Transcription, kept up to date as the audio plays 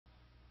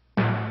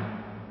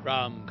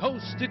From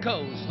coast to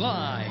coast,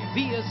 live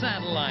via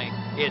satellite,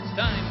 it's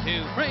time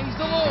to praise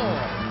the Lord.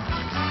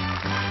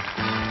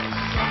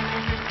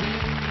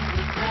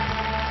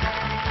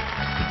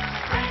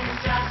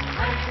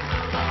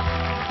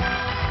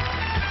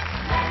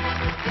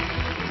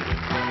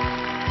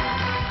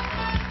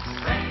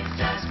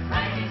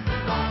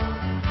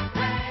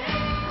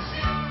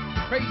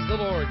 Praise the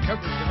Lord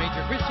covers the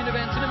major Christian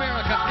events in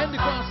America and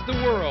across the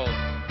world,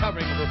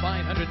 covering over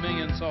 500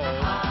 million souls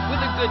with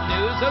the good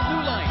news of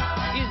new life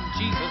in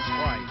Jesus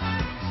Christ.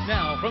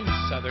 Now, from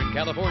Southern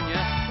California,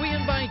 we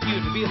invite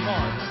you to be a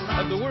part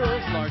of the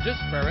world's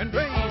largest prayer and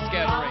praise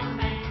gathering.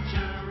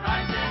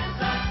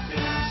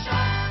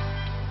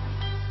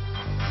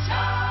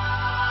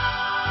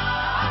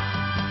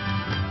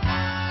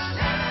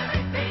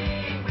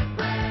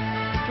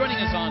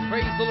 Joining us on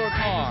Praise the Lord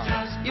are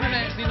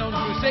internationally known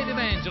crusade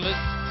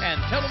evangelists and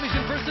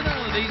television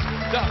personalities,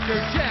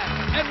 Dr. Jack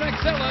and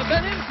Rexella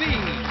Benimpi,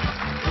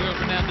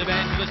 world-renowned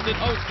evangelist and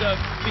host of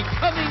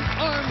Becoming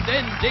Armed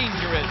and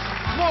Dangerous,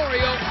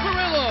 Mario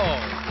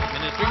Murillo,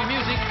 ministering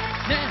music,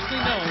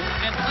 nationally known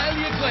and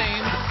highly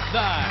acclaimed,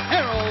 the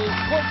Herald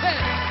Quartet.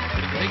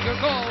 Ready to take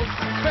your calls,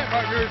 prayer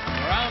partners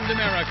around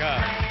America.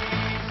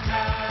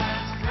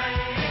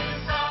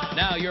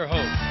 Now your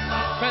hosts,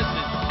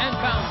 presidents and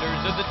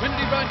founders of the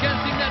Trinity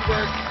Broadcasting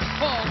Network,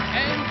 Paul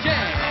and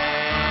James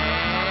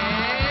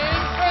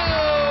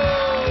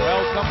Rose.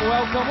 Welcome,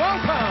 welcome,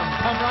 welcome.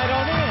 Come right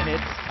on in.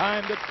 It's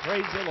time to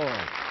praise the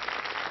Lord.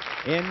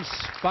 In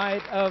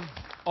spite of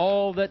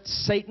all that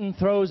Satan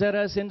throws at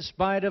us, in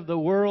spite of the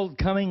world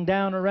coming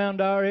down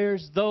around our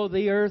ears, though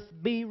the earth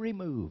be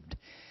removed,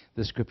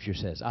 the Scripture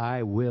says,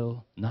 I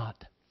will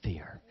not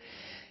fear.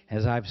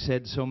 As I've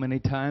said so many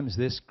times,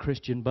 this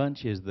Christian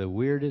bunch is the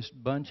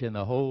weirdest bunch in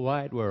the whole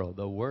wide world.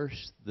 The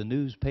worse the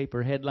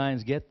newspaper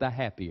headlines get, the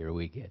happier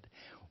we get.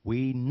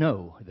 We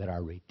know that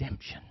our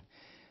redemption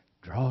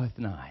draweth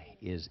nigh,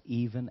 is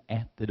even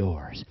at the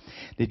doors.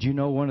 Did you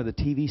know one of the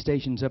TV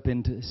stations up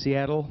in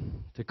Seattle,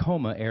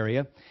 Tacoma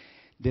area,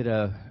 did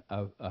a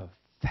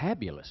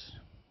fabulous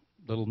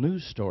little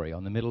news story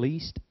on the Middle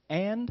East,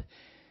 and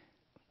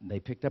they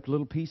picked up a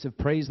little piece of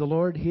Praise the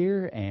Lord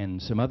here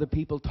and some other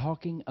people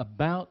talking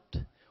about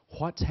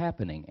what's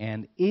happening.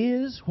 And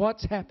is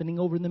what's happening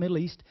over in the Middle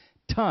East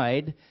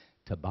tied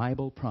to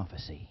Bible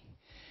prophecy?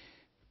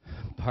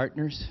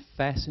 Partners,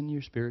 fasten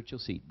your spiritual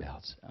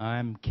seatbelts.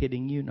 I'm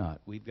kidding you not.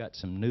 We've got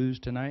some news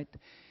tonight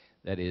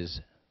that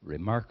is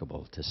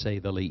remarkable, to say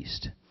the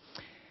least.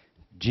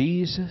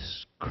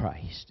 Jesus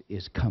Christ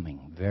is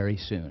coming very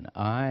soon.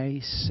 I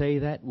say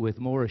that with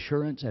more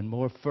assurance and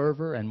more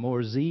fervor and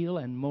more zeal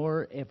and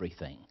more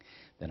everything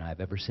than I've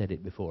ever said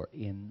it before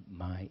in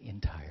my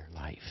entire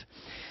life.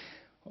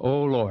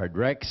 Oh, Lord,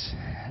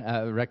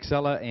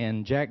 Rexella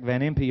and Jack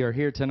Van Impe are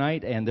here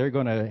tonight, and they're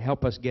going to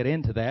help us get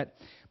into that.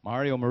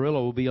 Mario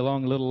Murillo will be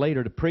along a little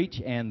later to preach,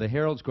 and the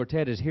Herald's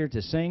Quartet is here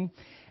to sing.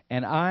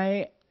 And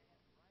I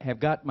have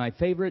got my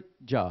favorite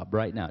job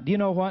right now. Do you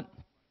know what?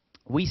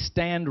 We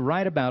stand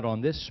right about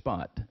on this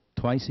spot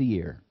twice a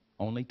year,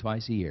 only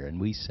twice a year, and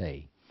we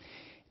say,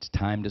 it's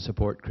time to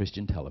support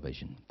Christian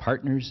television.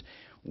 Partners,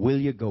 will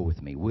you go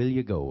with me? Will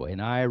you go?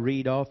 And I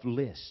read off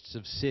lists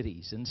of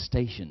cities and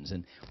stations,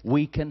 and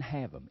we can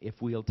have them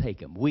if we'll take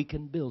them. We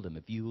can build them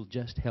if you'll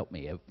just help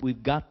me. If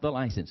we've got the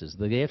licenses,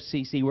 the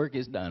FCC work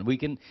is done. We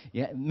can,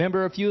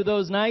 remember a few of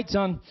those nights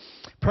on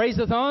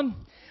Praise-a-thon?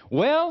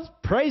 Well,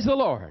 praise the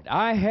Lord.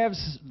 I have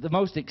the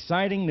most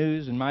exciting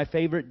news and my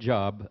favorite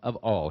job of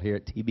all here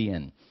at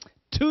TBN.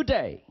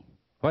 Today,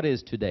 what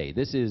is today?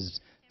 This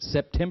is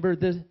September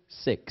the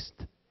 6th.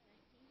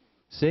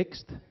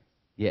 6th?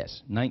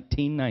 Yes,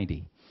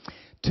 1990.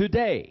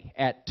 Today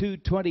at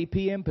 2:20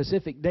 p.m.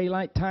 Pacific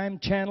Daylight Time,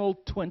 Channel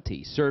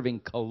 20, serving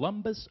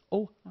Columbus,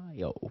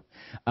 Ohio,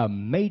 a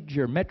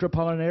major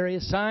metropolitan area,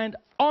 signed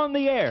on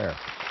the air.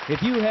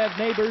 If you have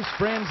neighbors,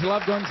 friends,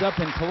 loved ones up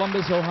in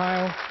Columbus,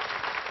 Ohio,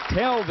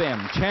 tell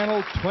them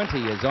Channel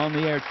 20 is on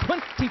the air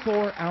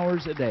 24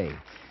 hours a day,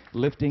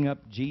 lifting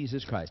up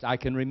Jesus Christ. I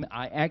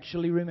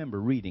actually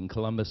remember reading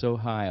Columbus,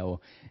 Ohio,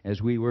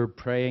 as we were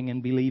praying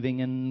and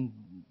believing, and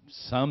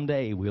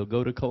someday we'll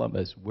go to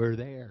Columbus. We're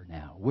there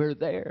now. We're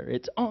there.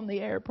 It's on the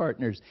air,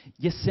 partners.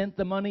 You sent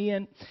the money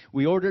in.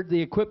 We ordered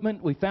the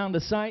equipment. We found a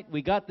site.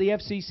 We got the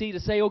FCC to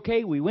say,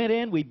 okay. We went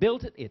in. We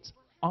built it. It's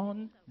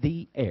on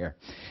the air.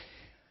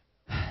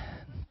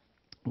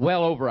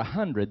 Well over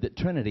 100 that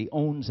Trinity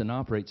owns and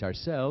operates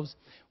ourselves.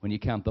 When you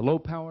count the low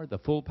power, the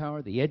full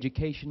power, the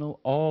educational,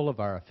 all of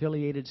our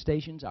affiliated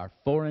stations, our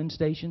foreign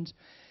stations,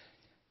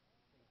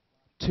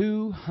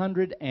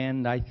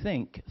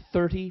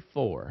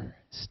 234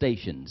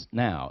 stations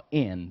now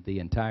in the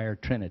entire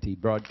Trinity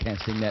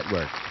Broadcasting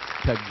Network.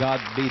 To God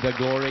be the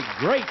glory.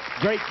 Great,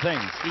 great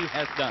things He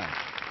has done.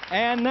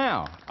 And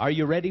now, are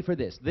you ready for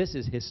this? This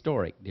is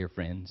historic, dear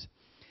friends.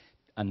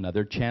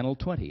 Another Channel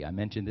 20. I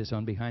mentioned this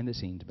on Behind the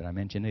Scenes, but I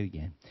mention it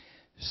again.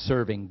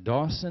 Serving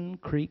Dawson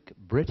Creek,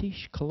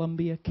 British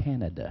Columbia,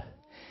 Canada.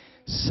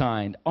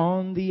 signed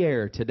on the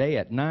air today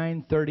at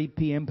 9:30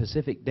 p.m.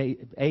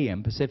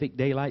 a.m. Pacific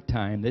Daylight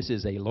Time. This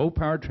is a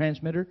low-power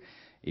transmitter,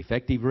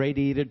 effective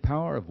radiated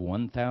power of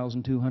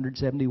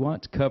 1,270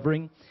 watts,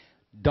 covering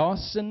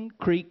Dawson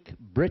Creek,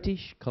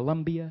 British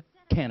Columbia,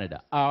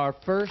 Canada. Our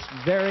first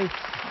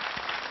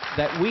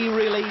that we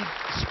really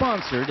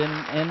sponsored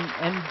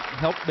and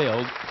helped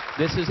build.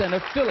 This is an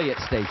affiliate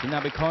station.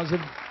 Now, because of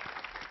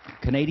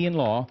Canadian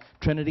law,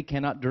 Trinity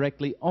cannot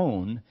directly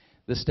own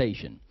the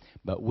station.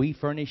 But we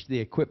furnish the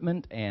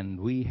equipment, and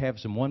we have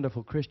some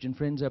wonderful Christian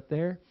friends up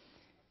there.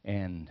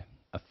 And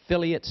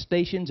affiliate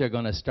stations are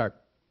going to start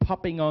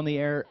popping on the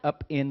air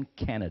up in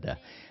Canada,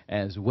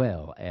 as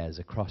well as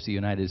across the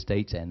United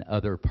States and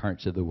other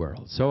parts of the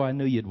world. So I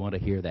knew you'd want to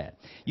hear that.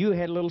 You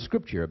had a little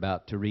scripture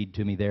about to read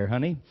to me there,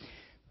 honey.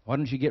 Why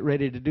don't you get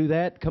ready to do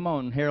that? Come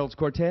on, Harold's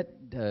Quartet.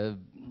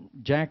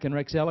 Jack and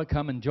Rexella,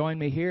 come and join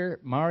me here.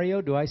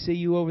 Mario, do I see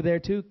you over there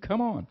too? Come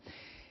on.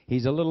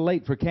 He's a little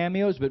late for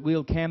cameos, but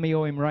we'll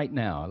cameo him right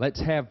now.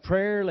 Let's have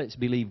prayer. Let's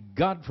believe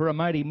God for a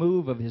mighty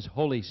move of His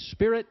Holy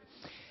Spirit.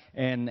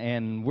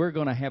 And we're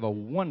going to have a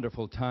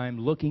wonderful time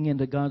looking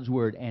into God's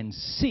Word and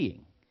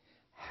seeing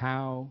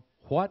how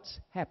what's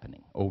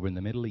happening over in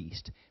the Middle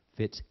East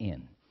fits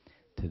in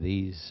to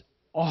these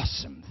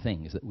awesome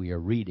things that we are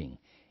reading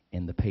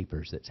in the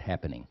papers that's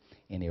happening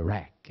in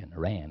Iraq and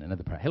Iran and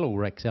other parts. Hello,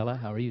 Rexella.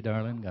 How are you,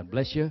 darling? God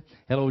bless you.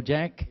 Hello,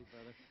 Jack.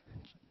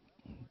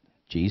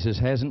 Jesus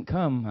hasn't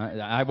come.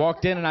 I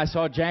walked in and I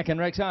saw Jack and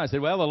Rexella. I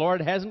said, well, the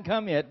Lord hasn't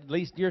come yet. At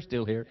least you're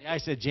still here. I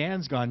said,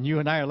 Jan's gone. You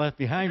and I are left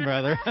behind,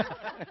 brother.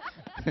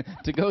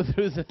 To go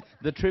through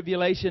the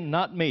tribulation,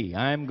 not me.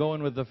 I'm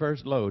going with the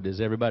first load,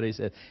 as everybody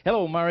said.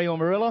 Hello, Mario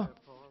Murillo.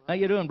 How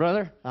you doing,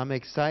 brother? I'm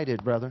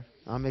excited, brother.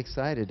 I'm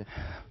excited.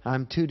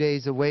 I'm 2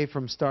 days away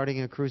from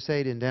starting a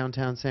crusade in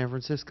downtown San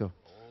Francisco.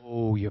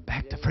 Oh, you're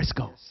back to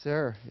Frisco. Yes,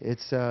 sir.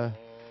 It's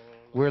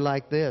we're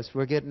like this.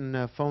 We're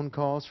getting phone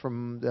calls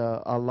from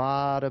a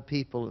lot of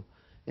people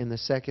in the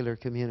secular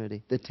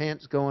community. The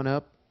tent's going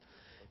up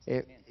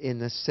in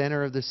the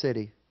center of the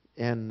city,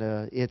 and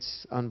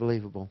it's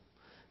unbelievable.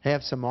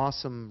 Have some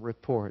awesome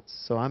reports,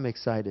 so I'm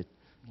excited.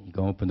 You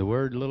go open the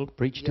Word a little,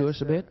 preach to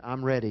us a bit?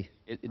 I'm ready.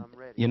 I'm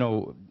ready. You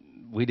know,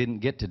 we didn't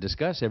get to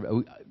discuss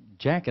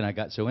Jack and I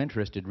got so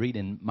interested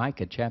reading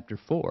Micah chapter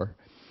 4.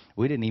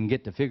 We didn't even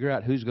get to figure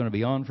out who's going to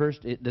be on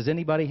first. Does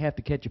anybody have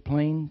to catch a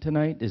plane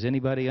tonight? Is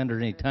anybody under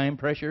any time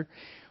pressure?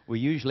 We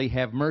usually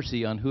have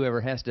mercy on whoever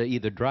has to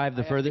either drive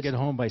the furthest. Get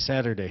home by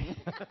Saturday.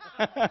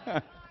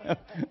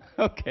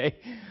 Okay.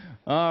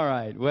 All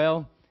right.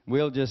 Well,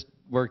 we'll just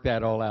work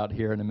that all out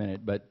here in a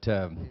minute. But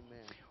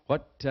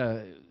what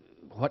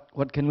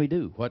can we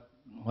do? What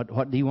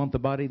do you want the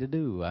body to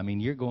do? I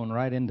mean, you're going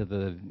right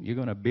into you're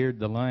going to beard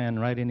the lion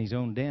right in his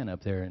own den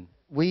up there. And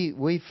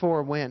we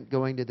forewent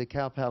going to the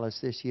Cow Palace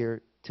this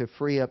year to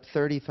free up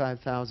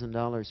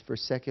 $35,000 for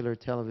secular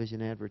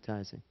television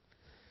advertising.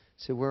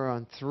 So we're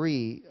on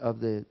 3 of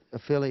the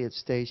affiliate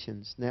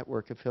stations,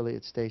 network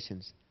affiliate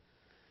stations,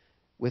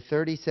 with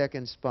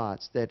 30-second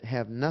spots that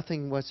have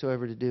nothing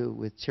whatsoever to do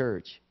with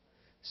church.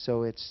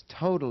 So it's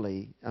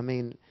totally, I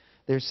mean,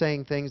 they're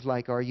saying things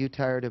like, are you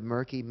tired of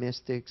murky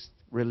mystics,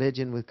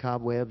 religion with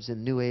cobwebs,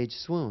 and New Age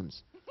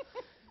swoons?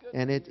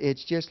 And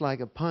it's just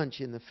like a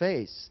punch in the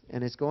face.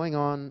 And it's going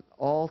on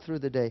all through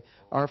the day.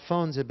 Our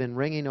phones have been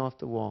ringing off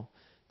the wall.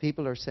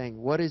 People are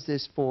saying, what is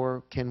this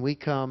for? Can we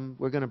come?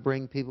 We're going to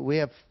bring people. We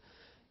have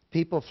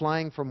people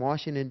flying from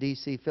Washington,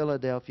 D.C.,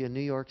 Philadelphia, New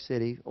York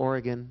City,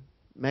 Oregon,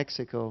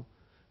 Mexico,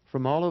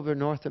 from all over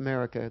North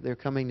America. They're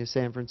coming to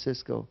San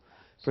Francisco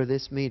for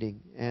this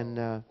meeting.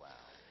 And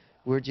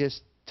we're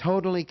just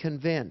totally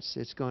convinced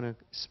it's going to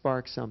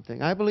spark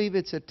something. I believe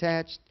it's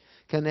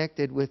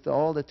connected with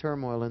all the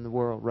turmoil in the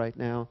world right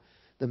now,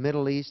 the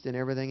Middle East and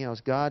everything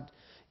else. God,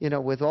 you know,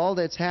 with all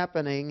that's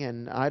happening,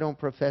 and I don't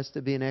profess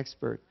to be an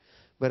expert,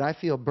 but I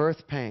feel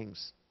birth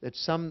pangs that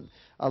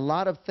a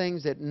lot of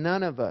things that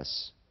none of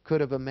us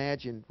could have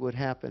imagined would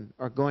happen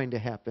are going to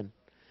happen.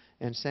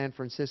 And San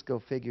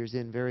Francisco figures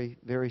in very,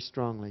 very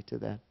strongly to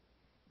that.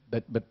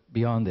 But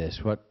beyond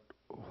this, what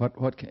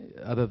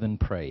other than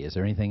pray, is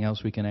there anything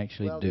else we can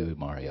actually do,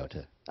 Mario?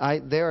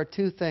 There are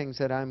 2 things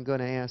that I'm going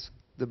to ask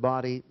the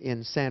body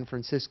in San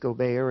Francisco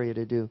Bay Area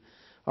to do.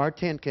 Our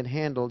tent can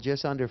handle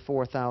just under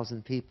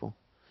 4,000 people.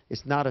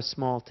 It's not a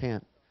small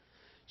tent.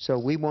 So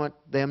we want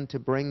them to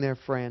bring their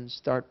friends,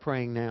 start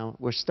praying now.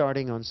 We're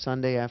starting on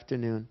Sunday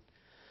afternoon.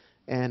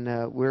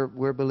 And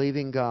we're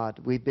believing God.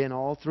 We've been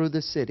all through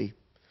the city.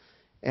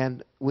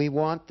 And we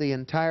want the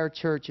entire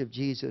Church of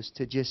Jesus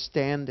to just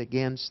stand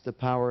against the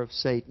power of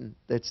Satan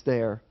that's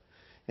there.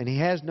 And he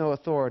has no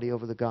authority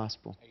over the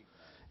gospel.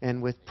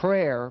 And with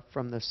prayer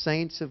from the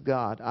saints of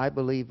God, I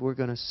believe we're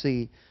going to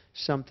see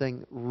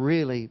something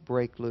really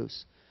break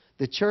loose.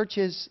 The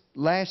churches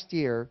last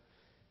year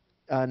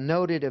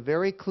noted a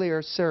very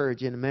clear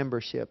surge in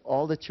membership,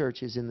 all the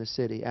churches in the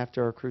city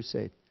after our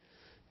crusade.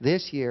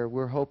 This year,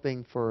 we're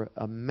hoping for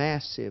a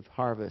massive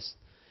harvest.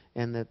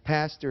 And the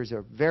pastors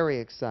are very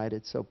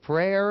excited. So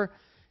prayer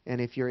And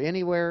if you're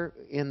anywhere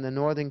in the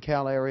Northern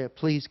Cal area,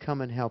 please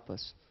come and help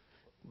us.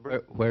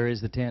 Where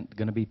is the tent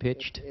going to be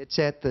pitched? It's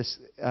at this,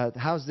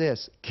 how's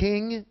this?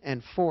 King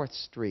and 4th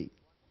Street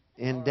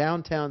in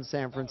downtown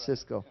San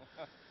Francisco.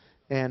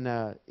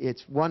 And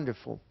it's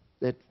wonderful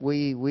that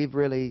we've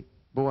really,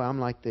 boy, I'm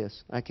like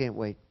this. I can't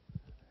wait.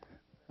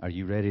 Are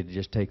you ready to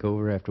just take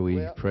over after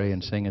we pray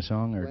and sing a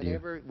song?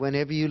 Or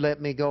Whenever you let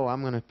me go,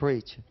 I'm going to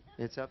preach.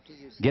 It's up to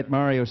you, sir. Get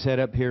Mario set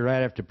up here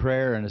right after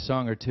prayer and a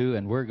song or two,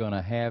 and we're going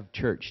to have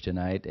church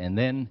tonight. And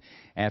then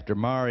after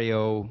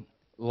Mario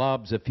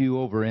lobs a few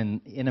over in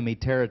enemy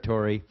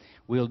territory,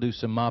 we'll do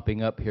some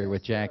mopping up here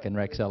with Jack and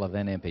Rexella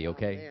Van Impe,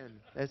 okay? Man,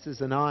 this is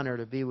an honor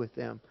to be with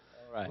them.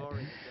 All right. Glory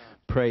to God.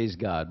 Praise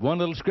God. One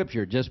little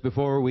scripture just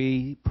before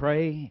we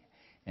pray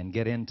and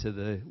get into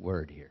the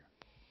Word here.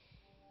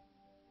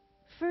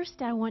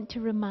 First, I want to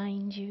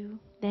remind you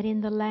that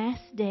in the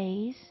last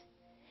days,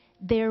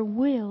 there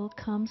will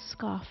come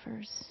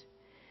scoffers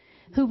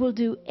who will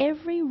do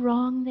every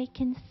wrong they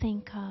can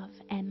think of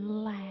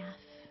and laugh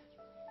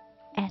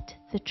at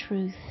the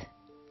truth.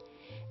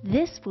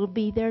 This will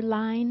be their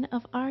line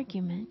of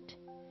argument.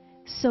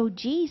 So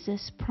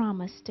Jesus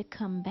promised to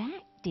come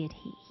back, did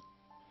he?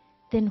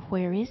 Then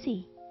where is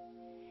he?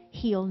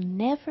 He'll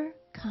never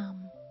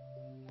come.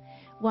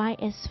 Why,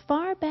 as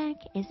far back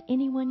as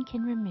anyone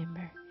can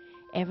remember,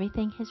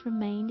 everything has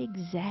remained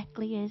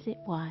exactly as it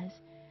was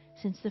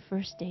since the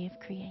first day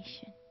of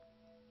creation.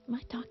 Am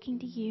I talking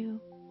to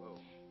you?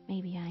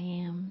 Maybe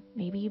I am.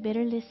 Maybe you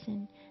better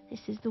listen.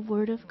 This is the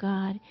Word of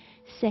God,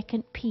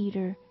 2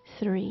 Peter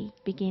 3,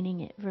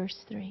 beginning at verse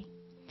 3.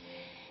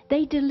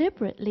 They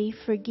deliberately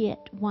forget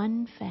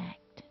one fact,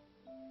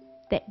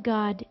 that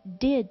God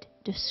did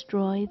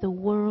destroy the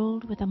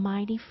world with a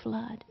mighty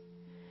flood,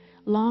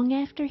 long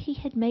after he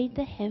had made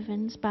the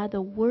heavens by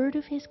the word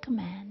of his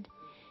command,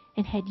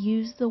 and had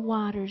used the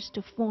waters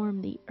to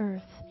form the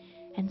earth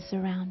and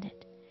surround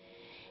it.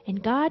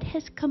 And God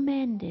has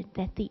commanded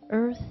that the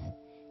earth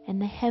and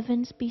the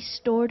heavens be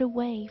stored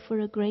away for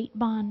a great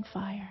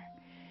bonfire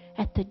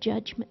at the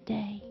judgment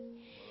day,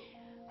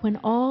 when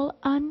all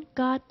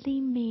ungodly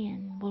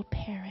men will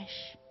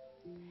perish.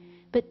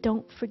 But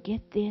don't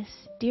forget this,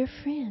 dear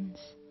friends,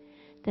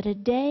 that a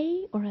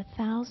day or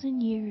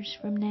 1,000 years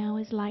from now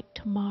is like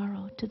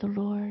tomorrow to the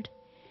Lord.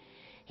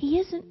 He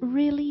isn't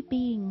really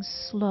being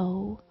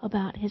slow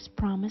about his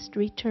promised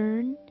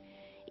return,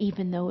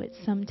 even though it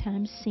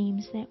sometimes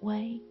seems that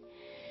way.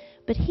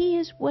 But he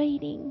is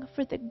waiting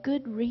for the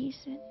good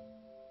reason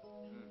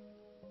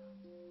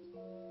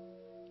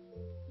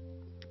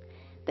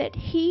that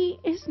he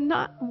is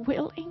not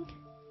willing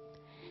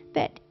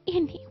that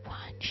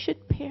anyone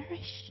should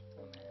perish.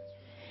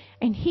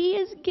 And he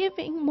is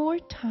giving more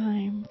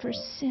time for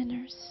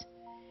sinners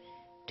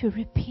to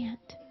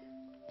repent.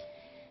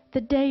 The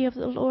day of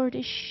the Lord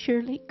is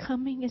surely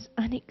coming as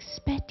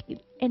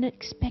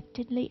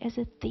unexpectedly as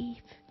a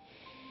thief.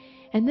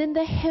 And then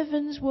the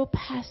heavens will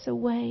pass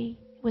away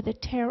with a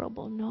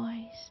terrible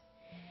noise.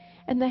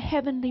 And the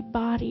heavenly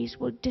bodies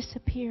will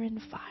disappear in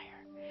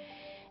fire.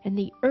 And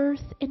the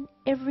earth and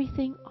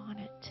everything on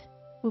it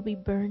will be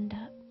burned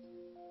up.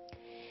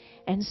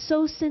 And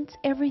so, since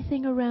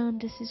everything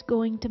around us is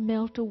going to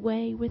melt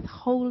away with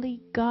holy,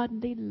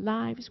 godly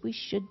lives we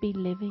should be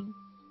living,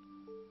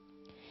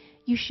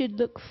 you should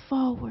look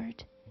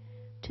forward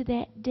to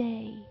that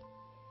day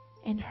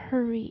and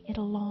hurry it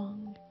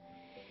along.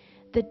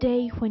 The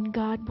day when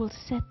God will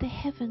set the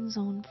heavens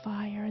on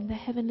fire and the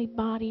heavenly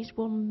bodies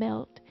will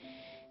melt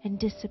and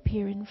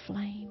disappear in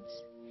flames.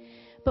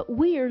 But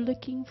we are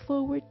looking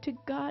forward to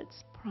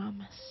God's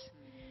promise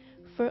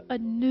for a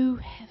new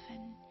heaven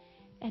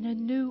and a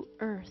new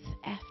earth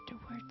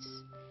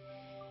afterwards,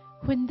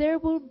 when there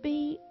will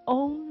be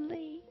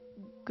only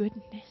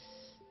goodness.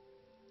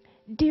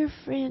 Dear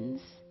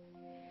friends,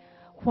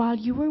 while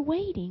you are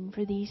waiting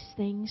for these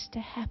things to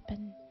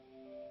happen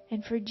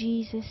and for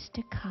Jesus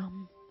to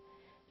come,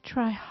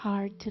 try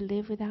hard to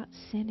live without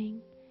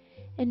sinning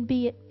and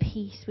be at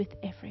peace with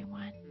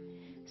everyone,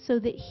 so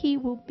that he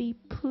will be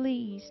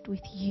pleased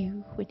with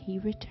you when he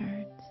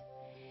returns.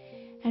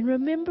 And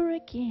remember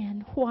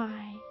again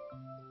why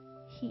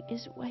he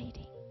is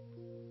waiting.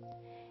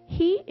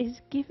 He is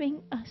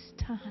giving us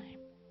time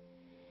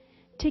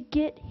to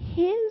get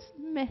his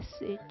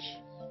message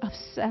of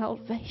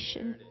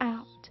salvation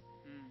out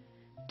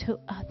to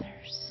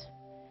others.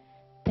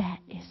 That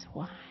is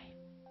why.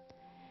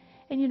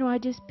 And you know, I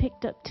just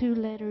picked up 2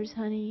 letters,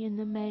 honey, in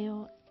the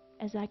mail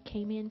as I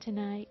came in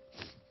tonight.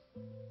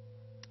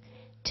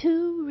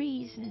 2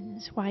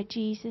 reasons why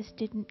Jesus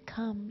didn't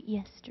come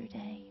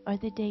yesterday or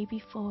the day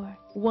before.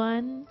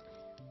 One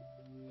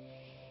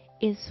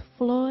is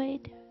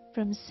Floyd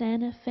from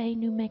Santa Fe,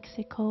 New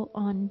Mexico,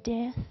 on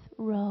death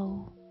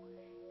row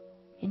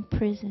in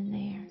prison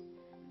there.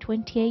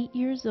 28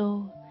 years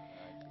old,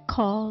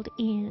 called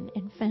in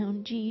and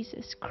found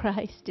Jesus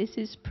Christ as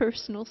his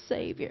personal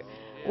Savior,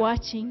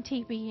 watching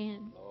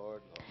TBN.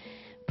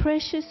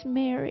 Precious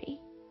Mary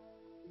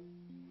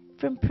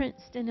from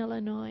Princeton,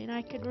 Illinois. And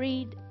I could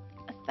read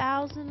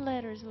 1,000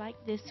 letters like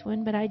this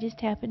one, but I just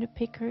happened to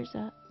pick hers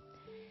up.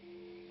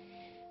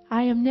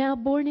 I am now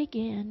born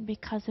again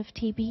because of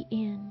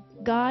TBN.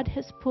 God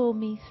has pulled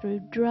me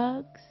through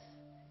drugs,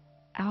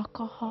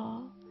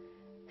 alcohol,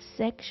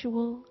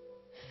 sexual,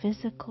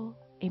 physical,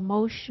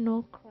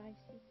 emotional crisis,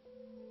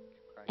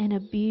 and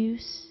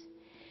abuse.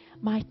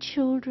 My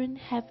children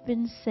have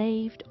been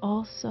saved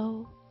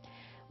also.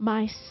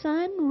 My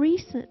son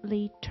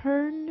recently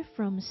turned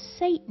from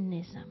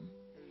Satanism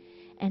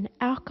and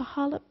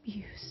alcohol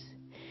abuse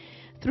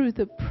through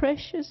the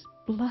precious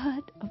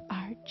blood of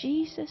our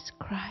Jesus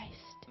Christ.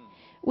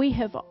 We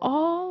have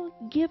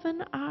all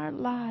given our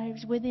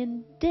lives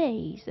within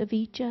days of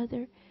each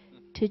other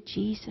to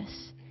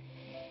Jesus.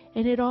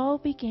 And it all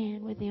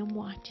began with them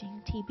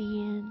watching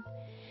TBN.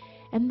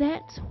 And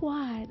that's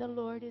why the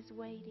Lord is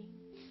waiting.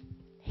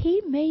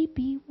 He may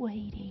be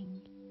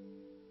waiting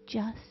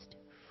just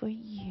for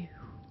you.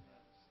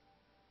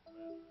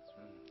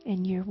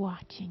 And you're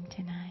watching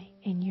tonight,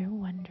 and you're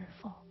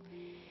wonderful.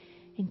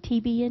 And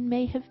TBN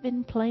may have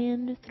been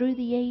planned through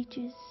the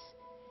ages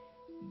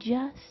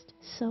just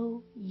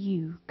so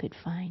you could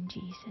find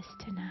Jesus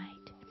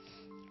tonight.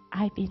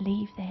 I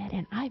believe that,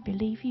 and I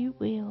believe you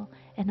will,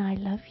 and I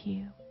love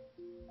you.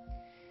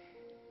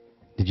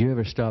 Did you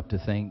ever stop to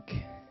think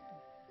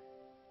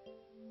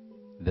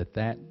that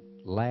that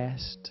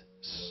last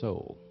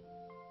soul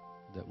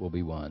that will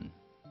be won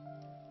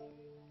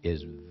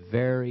is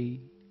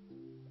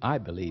I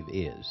believe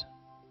is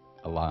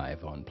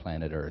alive on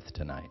planet Earth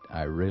tonight?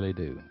 I really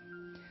do.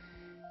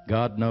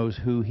 God knows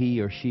who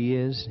he or she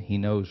is. He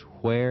knows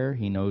where.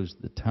 He knows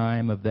the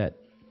time of that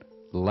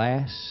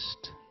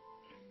last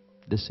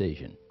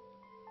decision.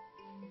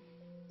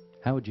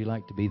 How would you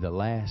like to be the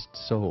last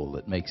soul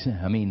that makes it?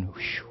 I mean,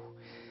 whew,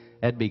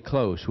 that'd be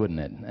close,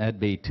 wouldn't it? That'd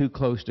be too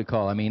close to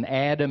call. I mean,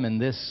 Adam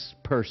and this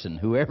person,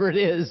 whoever it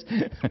is,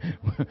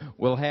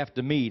 will have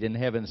to meet in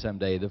heaven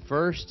someday. The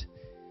first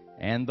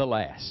and the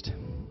last.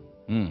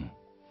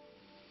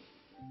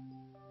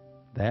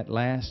 That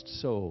last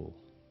soul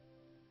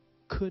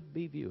could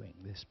be viewing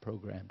this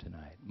program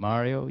tonight.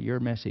 Mario, your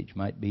message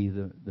might be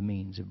the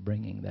means of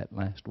bringing that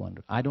last one.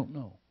 I don't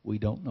know. We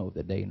don't know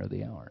the day nor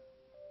the hour.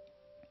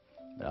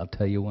 But I'll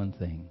tell you one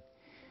thing.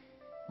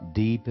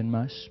 Deep in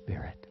my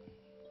spirit,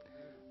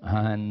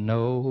 I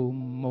know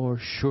more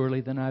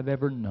surely than I've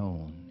ever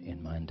known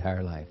in my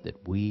entire life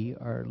that we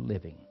are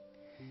living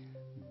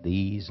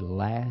these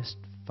last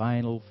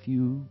final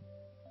few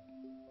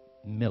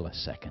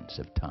milliseconds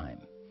of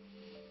time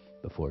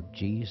before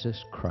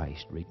Jesus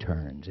Christ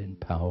returns in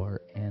power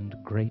and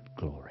great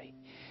glory.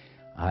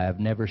 I have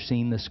never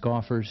seen the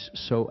scoffers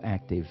so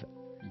active.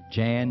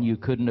 Jan, you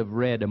couldn't have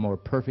read a more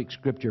perfect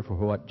scripture for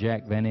what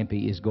Jack Van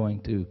Impe is going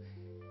to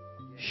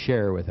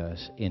share with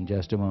us in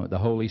just a moment. The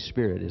Holy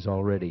Spirit is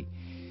already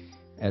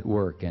at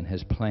work and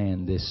has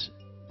planned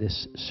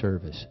this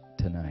service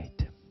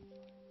tonight.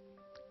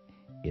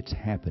 It's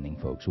happening,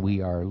 folks.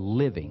 We are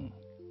living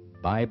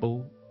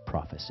Bible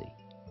prophecy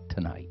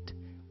tonight.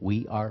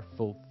 We are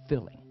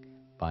fulfilling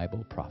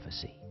Bible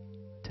prophecy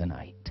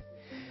tonight.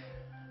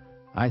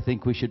 I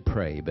think we should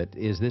pray, but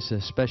is this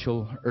a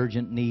special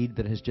urgent need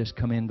that has just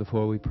come in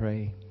before we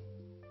pray?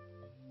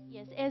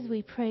 Yes, as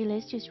we pray,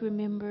 let's just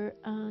remember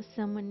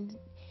someone,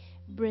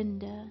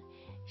 Brenda.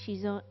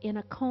 She's in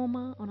a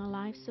coma on a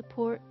life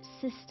support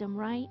system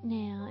right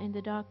now, and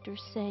the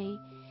doctors say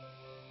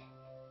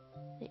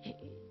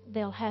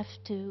they'll have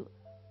to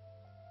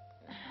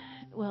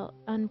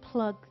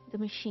unplug the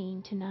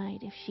machine tonight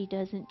if she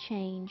doesn't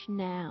change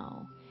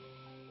now.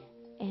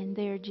 And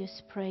they're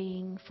just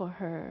praying for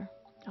her.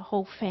 A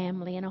whole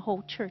family and a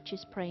whole church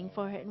is praying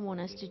for her and want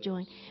us to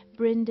join.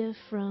 Brenda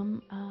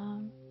from,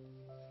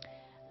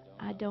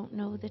 I don't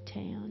know the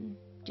town,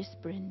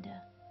 just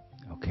Brenda.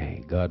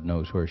 Okay, God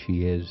knows where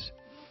she is.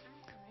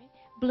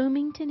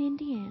 Bloomington,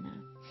 Indiana.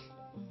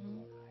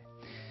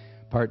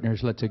 Partners,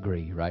 let's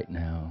agree right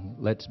now.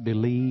 Let's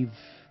believe.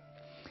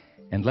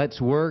 And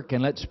let's work,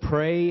 and let's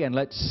pray, and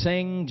let's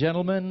sing,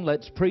 gentlemen.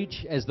 Let's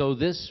preach as though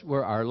this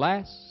were our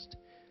last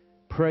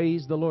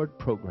Praise the Lord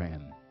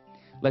program.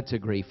 Let's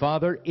agree.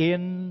 Father,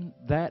 in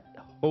that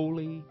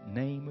holy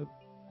name of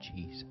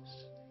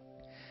Jesus,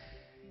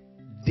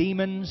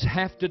 demons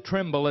have to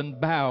tremble and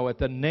bow at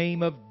the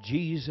name of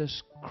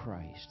Jesus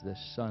Christ, the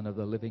Son of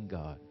the living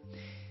God.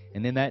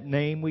 And in that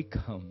name we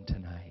come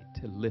tonight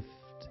to lift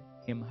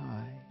him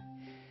high.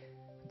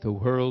 The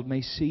world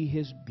may see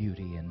his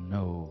beauty and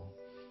know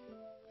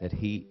that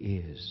he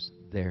is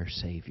their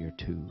Savior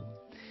too.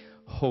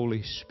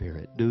 Holy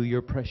Spirit, do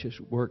your precious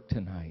work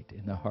tonight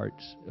in the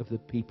hearts of the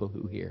people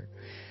who hear.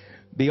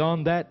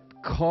 Beyond that,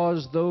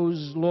 cause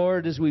those,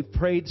 Lord, as we've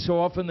prayed so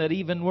often that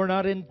even we're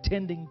not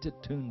intending to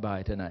tune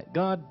by tonight.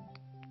 God,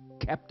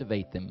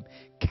 captivate them,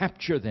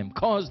 capture them,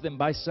 cause them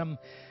by some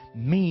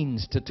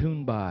means to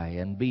tune by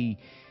and be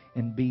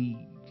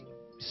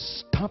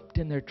stopped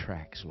in their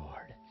tracks,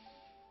 Lord,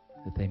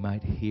 that they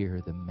might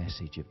hear the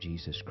message of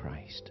Jesus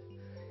Christ.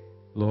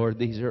 Lord,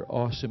 these are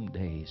awesome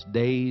days,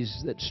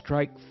 days that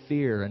strike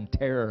fear and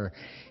terror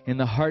in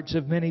the hearts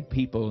of many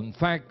people. In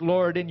fact,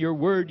 Lord, in your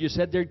word you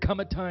said there'd come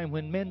a time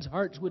when men's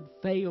hearts would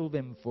fail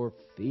them for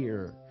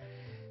fear.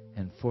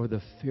 and for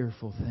the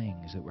fearful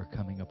things that were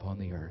coming upon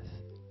the earth.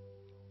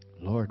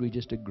 Lord, we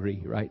just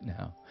agree right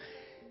now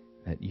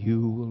that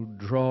you will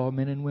draw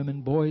men and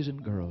women, boys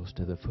and girls,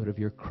 to the foot of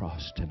your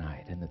cross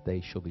tonight, and that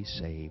they shall be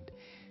saved.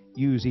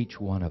 Use each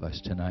one of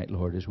us tonight,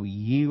 Lord, as we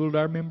yield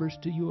our members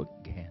to you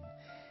again.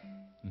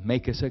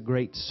 Make us a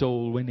great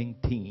soul-winning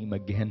team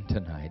again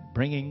tonight,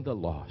 bringing the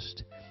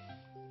lost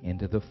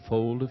into the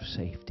fold of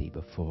safety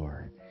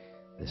before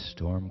the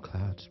storm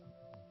clouds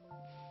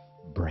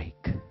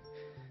break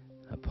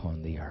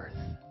upon the earth.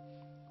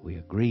 We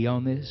agree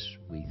on this.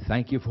 We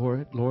thank you for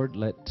it, Lord.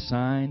 Let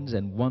signs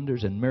and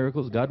wonders and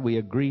miracles, God, we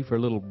agree for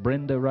little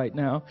Brenda right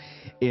now.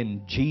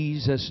 In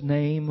Jesus'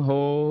 name,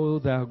 oh,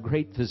 thou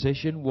great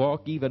physician,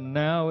 walk even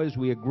now as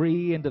we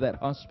agree into that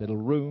hospital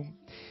room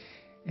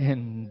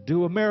and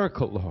do a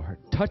miracle, Lord.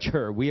 Touch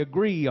her. We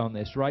agree on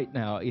this right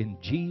now in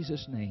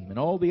Jesus' name. And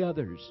all the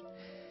others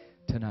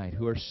tonight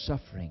who are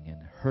suffering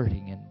and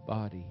hurting in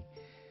body,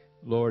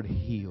 Lord,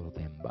 heal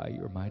them by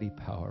your mighty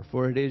power,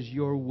 for it is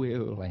your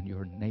will and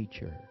your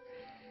nature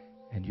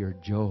and your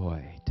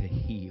joy to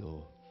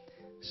heal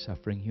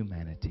suffering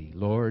humanity.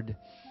 Lord,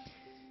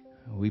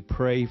 we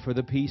pray for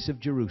the peace of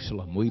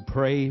Jerusalem. We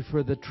pray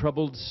for the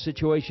troubled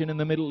situation in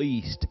the Middle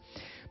East.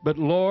 But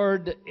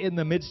Lord, in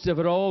the midst of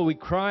it all, we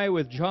cry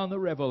with John the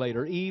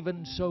Revelator,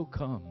 even so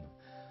come,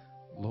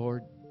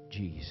 Lord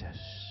Jesus,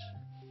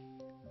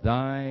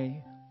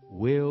 thy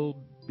will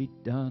be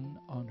done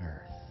on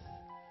earth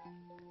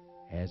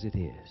as it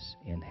is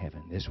in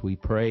heaven. This we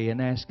pray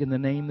and ask in the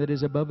name that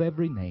is above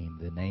every name,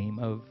 the name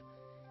of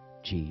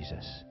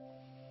Jesus.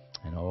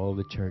 And all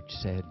the church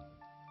said,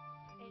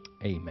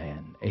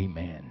 amen,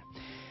 amen.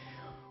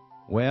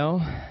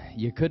 Well,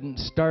 you couldn't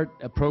start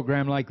a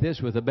program like this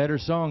with a better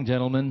song,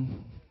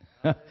 gentlemen.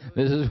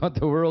 This is what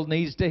the world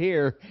needs to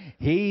hear.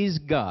 He's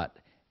got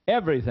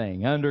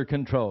everything under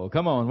control.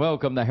 Come on,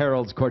 welcome the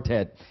Heralds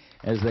Quartet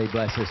as they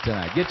bless us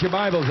tonight. Get your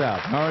Bibles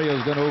out.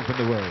 Mario's going to open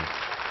the Word.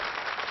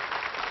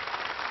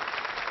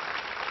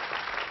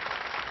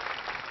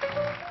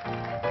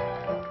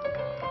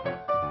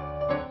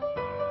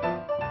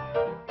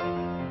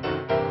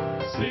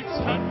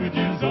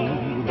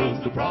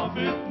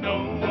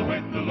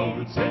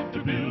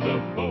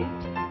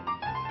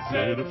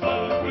 Said a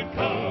flood would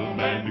come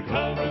and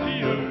cover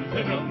the earth,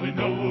 and only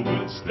Noah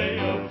would stay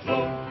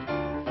afloat.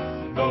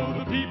 Though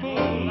the people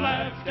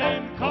laughed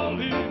and called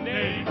him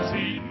names,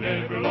 he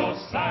never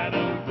lost sight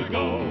of the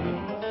goal.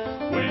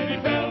 When he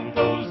found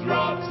those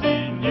rocks,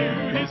 he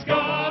knew his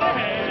God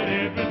had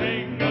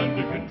everything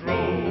under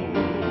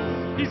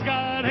control. He's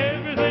got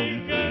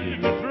everything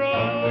under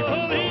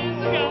control. He's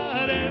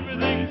got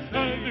everything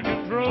under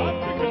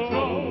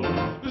control.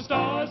 The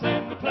stars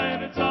and the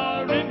planets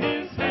are in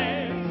his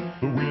hand.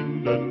 The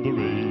wind and the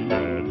rain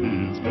at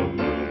his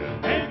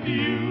command. And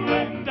you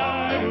and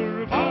I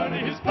were a part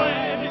of his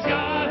plan. He's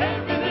got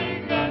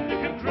everything under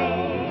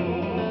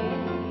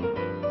control.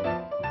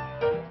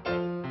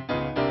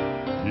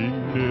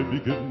 King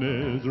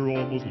Nebuchadnezzar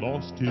almost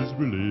lost his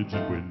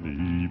religion when the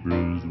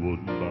Hebrews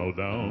wouldn't bow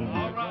down.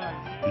 All right.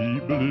 He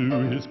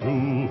blew his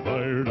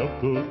coal-fired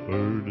up the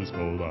furnace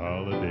for the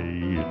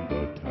holiday in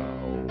the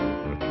town.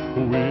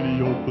 When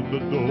he opened the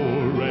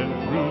door and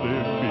threw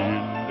them in,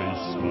 they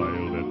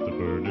smiled at the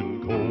burning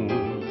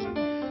coals.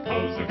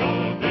 'Cause the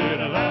God that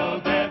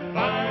allowed that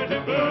fire to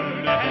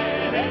burn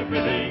had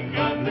everything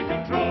under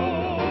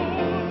control.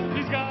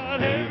 He's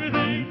got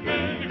everything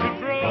under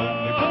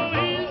control.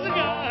 He's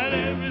got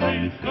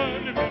everything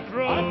under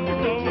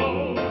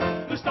control.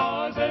 The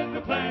stars and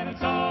the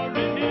planets are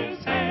in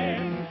his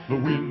hand. The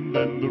wind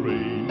and the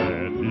rain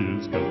at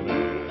his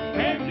command.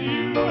 And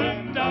you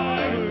and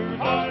I were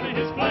part of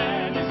his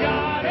plan. He's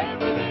got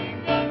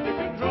everything under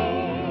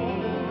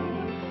control.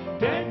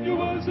 Daniel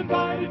was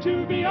invited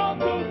to be on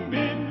the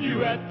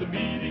menu at the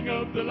meeting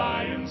of the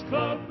Lions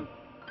Club,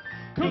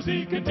 'cause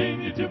he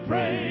continued to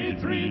pray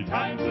 3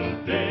 times a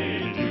day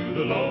to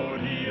the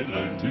Lord he had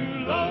learned to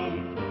love.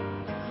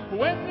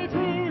 When they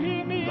threw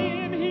him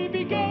in, he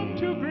began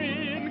to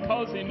grin,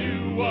 'cause he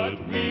knew what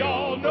we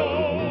all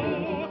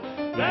know,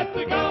 that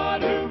the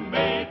God who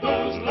made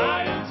those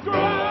lions grow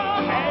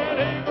had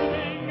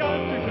everything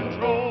under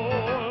control.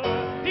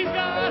 He's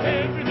got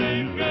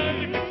everything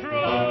under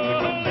control.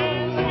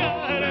 He's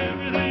got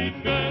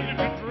everything under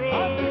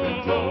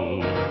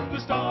control. The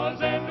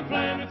stars and the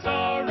planets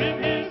are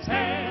in his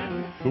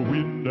hand. The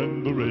wind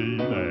and the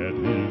rain at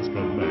his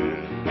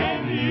command.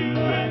 And you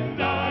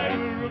and I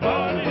were a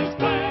part of his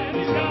plan.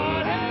 He's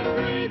got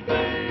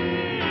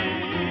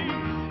everything.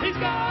 He's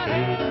got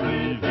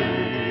everything.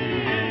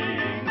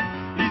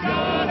 He's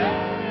got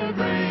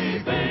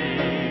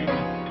everything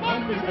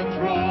under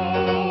control.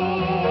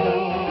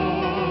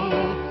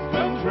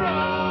 Control.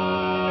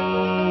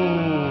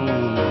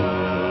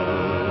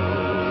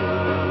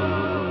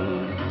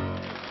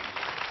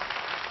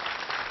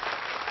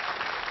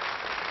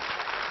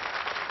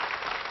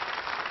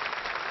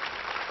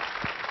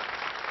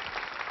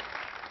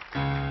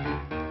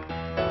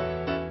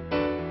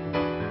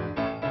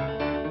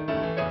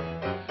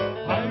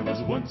 I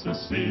was once a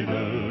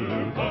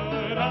sinner,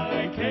 but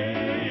I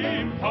came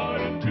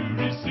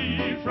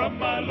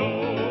my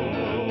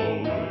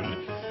Lord.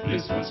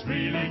 This was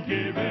freely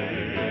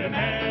given,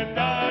 and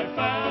I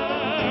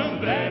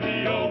found that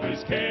He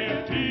always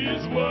kept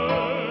His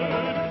word.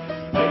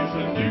 There's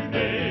a new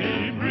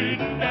name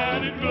written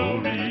down in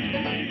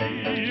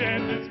glory,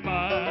 and it's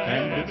mine.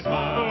 And it's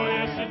mine. Oh,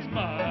 yes, it's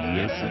mine.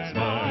 Yes, it's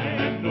mine.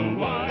 And the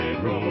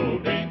white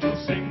robed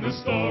angels sing the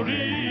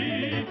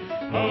story.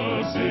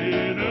 A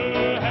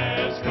sinner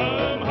has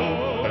come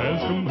home.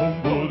 Has come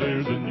home. Oh,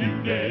 there's a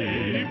new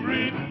name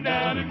written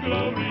down in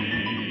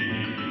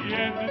glory,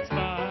 and it's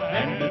mine.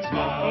 And it's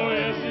mine. Oh,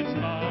 yes, it's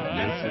mine.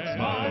 Yes, it's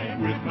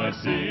mine. With my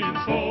sins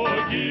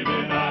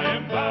forgiven, I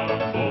am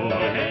bound for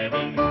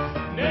heaven,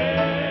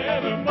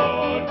 never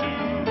more to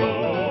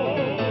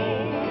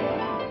roam.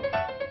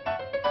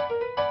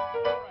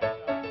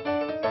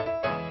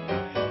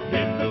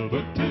 In the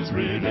book 'tis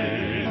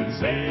written,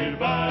 saved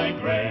by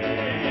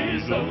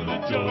grace. Oh, the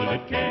joy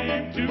that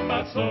came to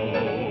my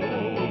soul.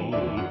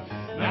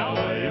 Now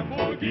I am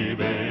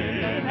forgiven,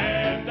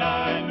 and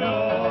I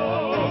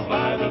know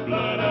by the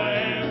blood I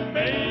am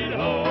made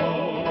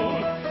whole.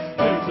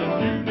 There's a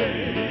new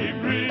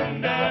name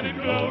written down in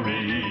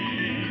glory,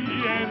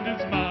 and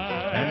it's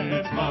mine. And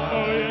it's mine.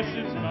 Oh, yes,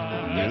 it's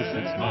mine. Yes,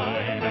 it's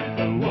mine. And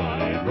the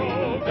white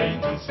robed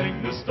angels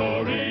sing the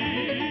story.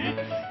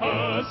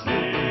 A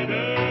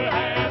sinner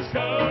has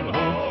come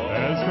home.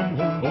 Has come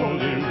home. Oh,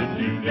 there's a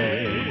new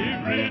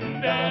name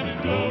written down in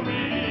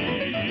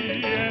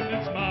glory, and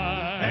it's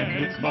mine.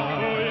 And it's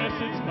mine. Oh, yes,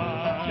 it's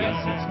mine.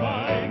 Yes, it's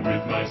mine.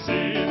 With my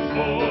sins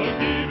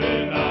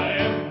forgiven, I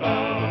am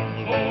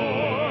bound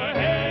for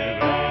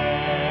heaven,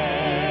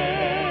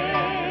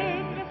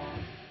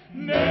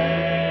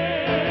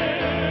 never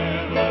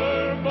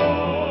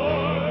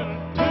more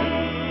to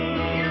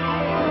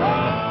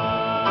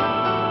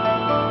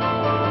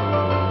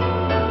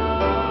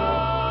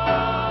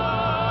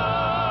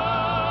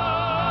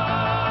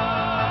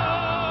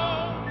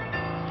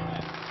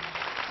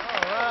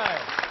All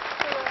right.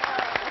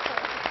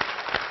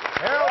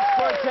 Harold's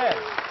Quartet.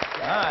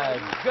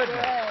 My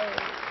goodness.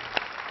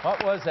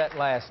 What was that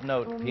last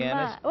note,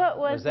 pianist? What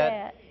was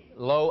that?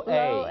 Low A.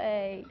 Low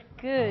A.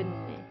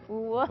 Goodness.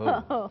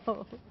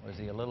 Whoa. Was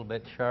he a little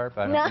bit sharp?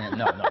 I No. don't,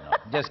 no.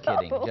 Just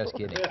kidding. Just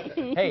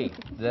kidding. Hey,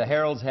 the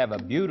Heralds have a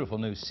beautiful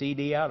new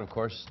CD out, of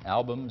course,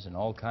 albums and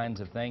all kinds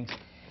of things.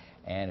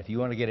 And if you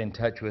want to get in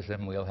touch with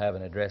them, we'll have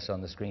an address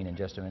on the screen in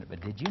just a minute.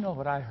 But did you know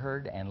what I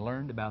heard and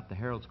learned about the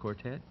Heralds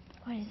Quartet?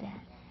 What is that?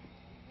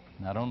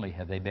 Not only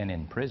have they been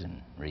in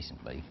prison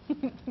recently,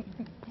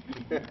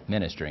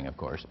 ministering, of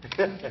course,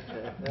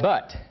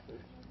 but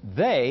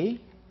they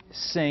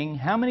sing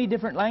how many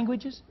different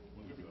languages?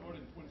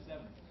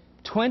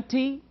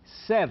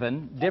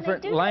 27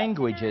 different do that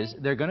languages.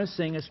 tonight? They're going to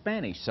sing a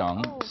Spanish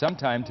song Oh,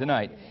 sometime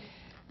tonight.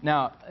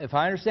 Now, if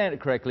I understand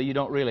it correctly, you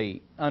don't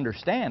really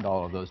understand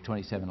all of those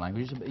 27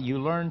 languages, but you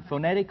learn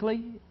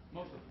phonetically?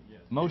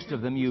 Most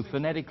of them you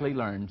phonetically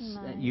learn.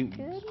 My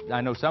goodness.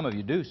 I know some of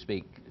you do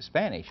speak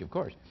Spanish, of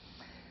course.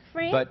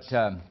 French? But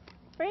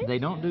French? they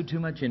don't do too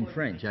much in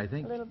French, I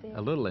think. A little bit.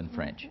 A little in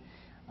French.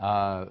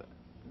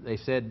 They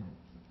said,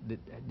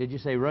 did you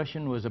say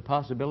Russian was a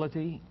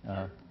possibility?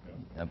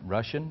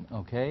 Russian,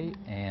 okay.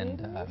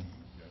 And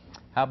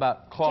how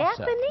about Xhosa?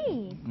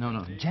 Japanese.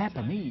 No,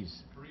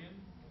 Japanese.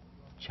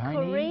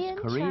 Chinese,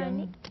 Korean,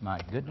 Chinese. My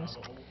goodness.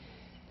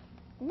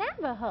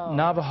 Navajo.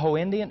 Navajo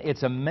Indian.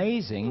 It's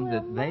amazing Well,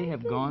 that they my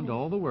have gone to goodness.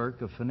 all the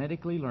work of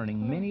phonetically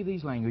learning many of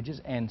these languages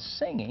and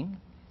singing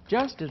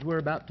just as we're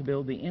about to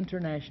build the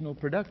International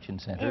Production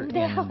Center In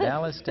in Dallas.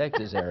 Dallas,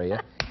 Texas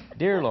area.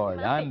 Dear Lord,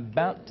 My I'm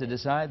about to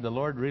decide the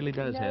Lord really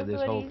does have Knows this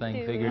what whole he's thing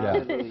doing. figured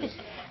out.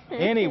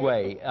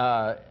 Anyway,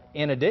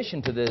 in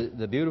addition to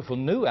the beautiful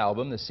new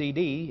album, the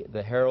CD,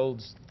 the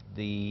Heralds,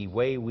 The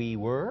Way We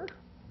Were,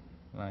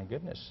 my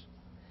goodness.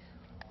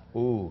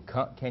 Ooh,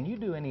 can you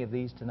do any of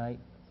these tonight?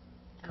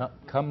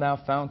 Come Thou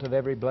Fount of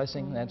Every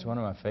Blessing, that's one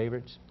of my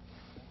favorites.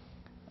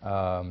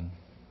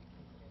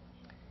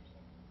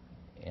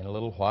 In a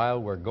little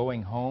while, we're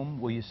going home.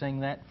 Will you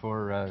sing that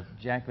for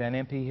Jack Van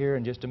Impe here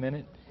in just a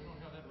minute?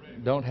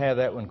 Don't have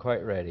that one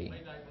quite ready.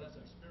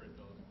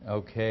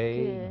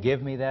 Okay. Good.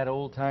 Give me that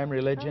old-time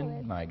religion.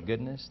 Oh, My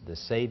goodness, the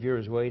Savior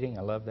is waiting.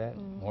 I love that.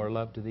 More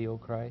love to thee, O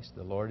Christ.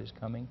 The Lord is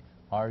coming.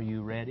 Are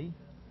you ready?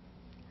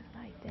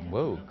 I like that.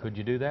 Whoa, could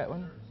you do that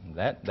one?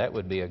 That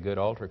would be a good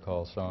altar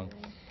call song.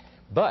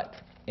 But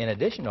in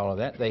addition to all of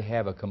that, they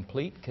have a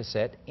complete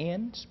cassette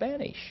in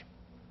Spanish.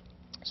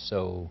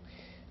 So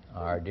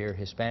our dear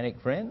Hispanic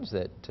friends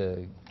that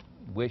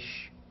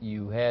wish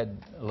you had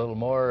a little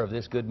more of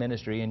this good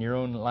ministry in your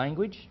own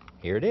language,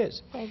 here it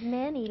is. There's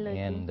Manny looking.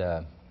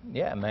 And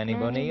yeah, Manny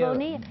Manny Bonilla.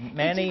 Bonilla.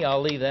 Manny,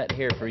 I'll leave that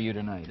here for you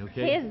tonight,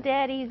 okay? His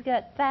daddy's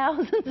got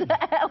thousands of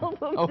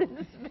albums Oh,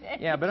 in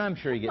Spanish. yeah, but I'm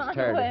sure he gets Oh,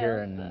 tired of well.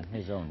 hearing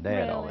his own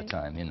dad all the Really?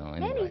 time, you know.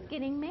 Manny's Anyway.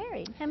 getting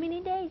married. How many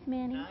days,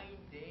 Manny? 9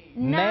 days.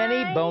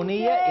 Manny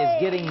Bonilla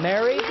is getting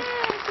married?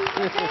 Yes,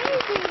 he's a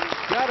baby.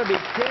 Gotta be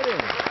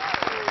kidding.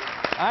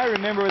 I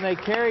remember when they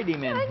carried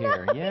him in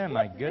here. Yeah,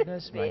 my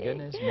goodness, my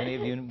goodness. Many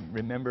of you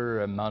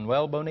remember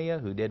Manuel Bonilla,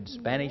 who did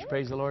Spanish,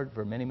 praise the Lord,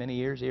 for many, many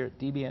years here at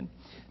TBN.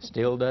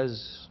 Still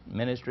does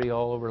ministry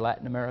all over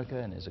Latin America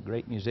and is a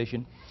great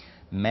musician.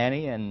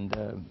 Manny and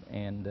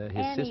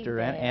his sister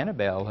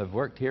Annabelle have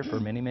worked here for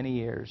many, many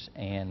years.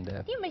 And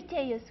Let me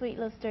tell you a sweet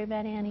little story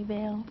about Annie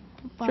Bell.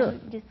 Sure.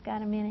 Just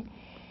got a minute.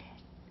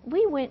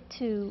 We went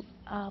to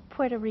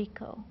Puerto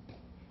Rico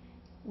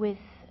with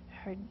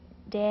her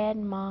dad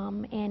and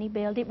mom, Annie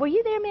Bell. Were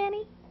you there,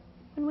 Manny,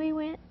 when we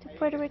went to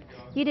Puerto Rico?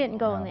 You didn't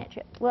go on that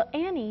trip. Well,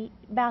 Annie,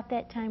 about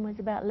that time, was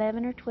about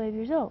 11 or 12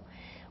 years old.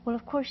 Well,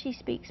 of course, she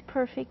speaks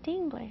perfect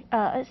English,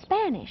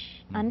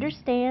 Spanish,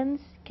 understands,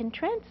 could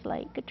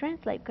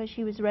translate because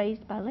she was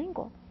raised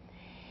bilingual.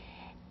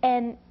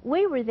 And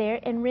we were there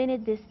and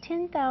rented this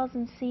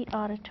 10,000-seat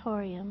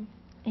auditorium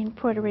in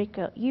Puerto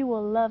Rico. You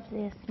will love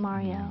this,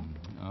 Mario.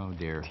 oh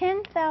dear.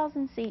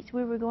 10,000 seats.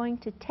 We were going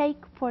to take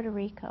Puerto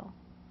Rico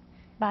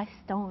by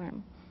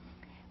storm.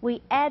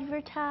 We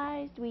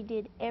advertised, we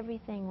did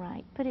everything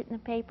right. Put it in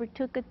the paper,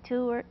 took a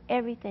tour,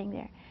 everything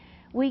there.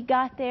 We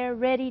got there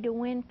ready to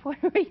win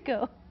Puerto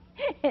Rico,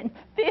 and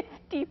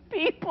 50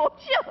 people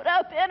showed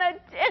up in a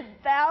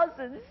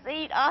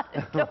 10,000-seat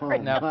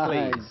auditorium. Now,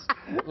 please,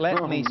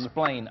 let me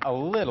explain a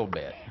little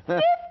bit.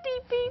 50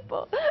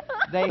 people.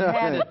 They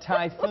had a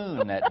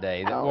typhoon that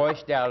day that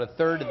washed out a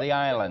third of the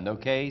island,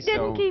 okay?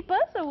 Didn't keep us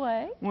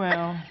away.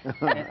 Well,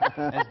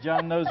 as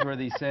John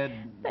Noseworthy said,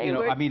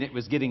 I mean, it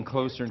was getting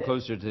closer and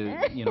closer to,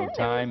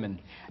 time, and,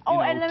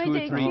 and let me two tell or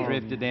you, three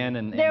drifted in.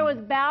 And there was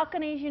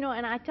balconies,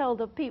 and I told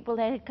the people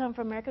that had come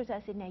from America,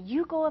 I said, now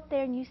you go up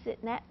there and you sit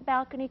in that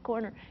balcony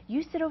corner.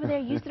 You sit over there,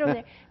 you sit over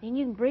there, and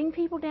you can bring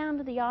people down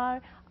to the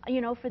yard,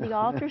 for the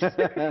altar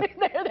service.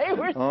 There they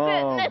were sitting.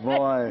 Oh,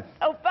 boy.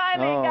 So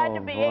finally it got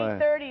to be boy.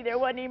 8:30. There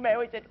wasn't anybody.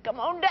 We said,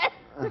 come on down.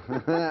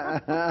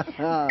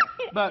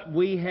 But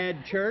we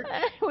had church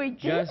We did.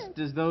 just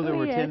as though there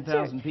were We had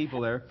 10,000 church.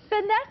 people there.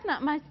 But that's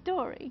not my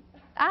story.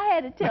 I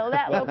had to tell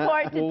that little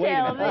part to Well, wait a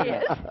tell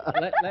minute. this.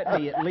 Let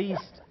me at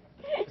least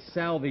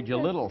salvage a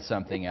little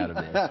something out of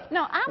this.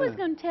 No, I was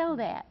going to tell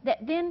that.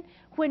 That then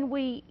when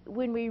we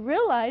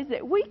realized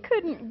that we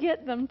couldn't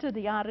get them to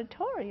the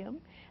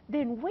auditorium,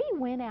 then we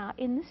went out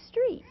in the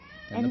street.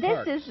 And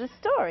this is the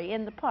story,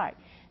 in the park.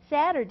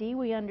 Saturday,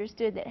 we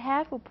understood that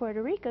half of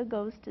Puerto Rico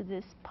goes to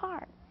this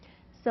park.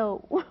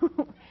 So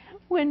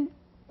when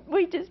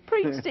we just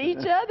preached to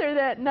each other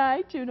that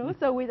night,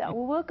 so we thought,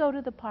 well, we'll go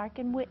to the park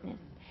and witness.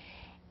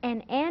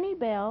 And Annie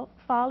Bell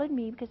followed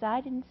me because I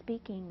didn't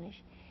speak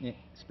English. Yeah,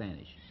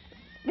 Spanish.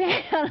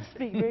 I don't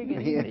speak very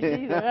good English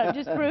either. I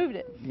just proved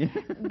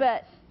it.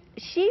 But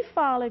she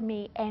followed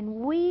me, and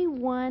we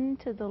won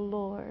to the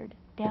Lord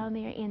down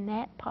there in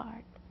that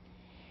park.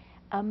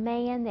 A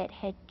man that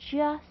had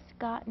just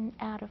gotten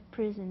out of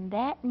prison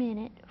that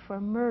minute for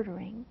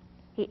murdering.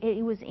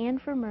 He was in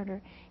for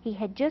murder. He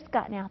had just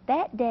gotten out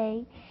that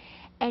day,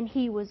 and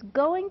he was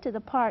going to the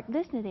park,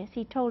 listen to this,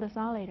 he told us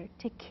all later,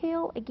 to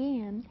kill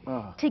again,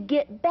 to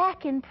get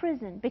back in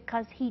prison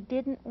because he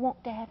didn't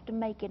want to have to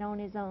make it on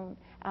his own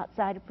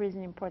outside of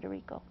prison in Puerto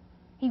Rico.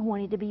 He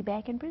wanted to be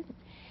back in prison.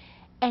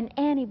 And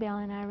Annie Bell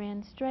and I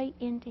ran straight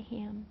into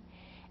him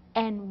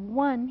and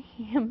won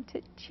him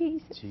to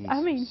Jesus. I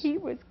mean, he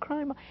was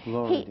crying.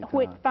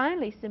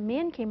 Finally, some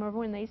men came over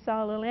when they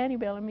saw little Annie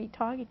Bell and me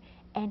talking,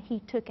 and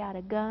he took out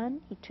a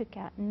gun, he took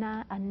out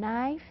a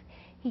knife,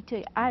 he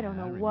took, I don't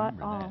know what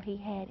all he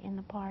had in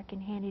the park,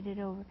 and handed it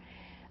over.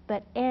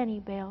 But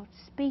Annie Bell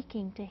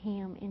speaking to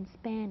him in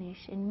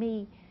Spanish, and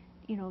me,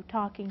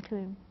 talking to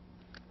him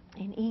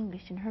in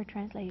English, and her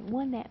translating,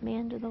 won that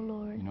man to the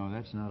Lord.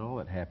 That's not all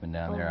that happened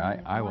down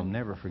there. I will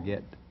never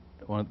forget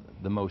one of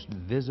the most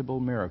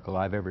visible miracle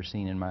I've ever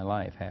seen in my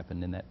life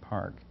happened in that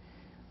park.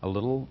 A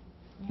little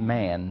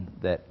man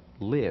that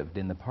lived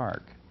in the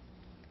park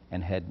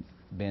and had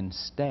been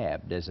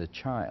stabbed as a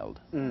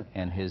child,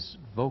 and his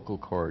vocal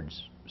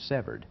cords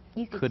severed.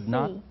 Could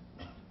not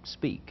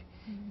speak.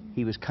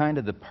 He was kind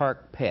of the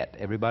park pet.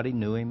 Everybody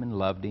knew him and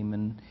loved him,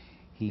 and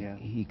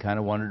he kind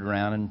of wandered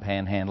around and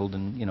panhandled,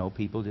 and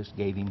people just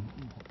gave him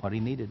what he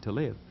needed to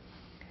live.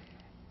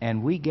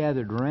 And we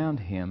gathered around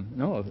him.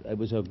 No, it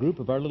was a group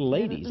of our little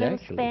ladies, little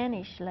actually.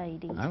 Spanish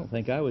ladies. I don't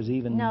think I was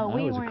even. No,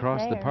 we was weren't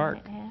across there the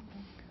park. when it happened.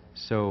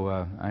 So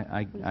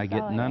I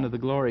get none of the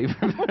glory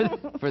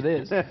for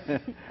this.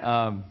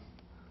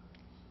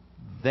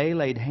 They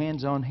laid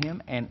hands on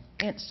him, and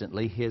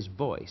instantly his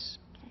voice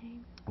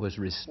was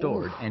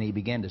restored, and he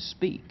began to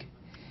speak.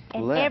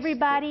 And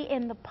everybody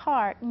in the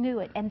park knew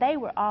it, and they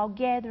were all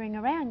gathering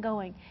around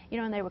going,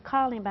 and they were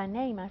calling him by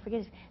name. I forget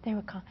his, they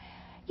were calling,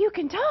 you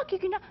can talk,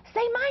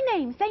 say my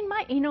name, say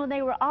my,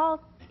 they were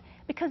all,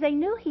 because they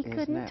knew he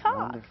couldn't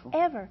talk,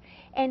 ever.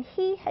 And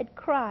he had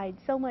cried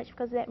so much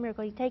because of that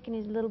miracle. He'd taken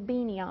his little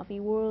beanie off. He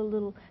wore a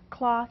little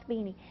cloth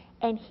beanie.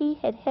 And he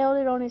had held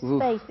it on his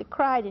face and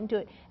cried into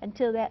it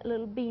until that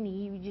little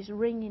beanie, he was just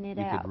wringing it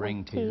out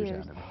with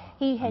tears.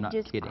 He had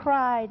just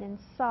cried and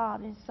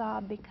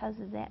sobbed because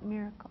of that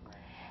miracle.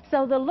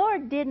 So the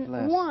Lord didn't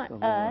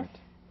want us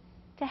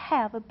to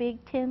have a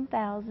big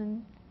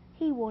 10,000.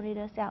 He wanted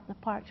us out in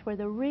the parks where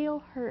the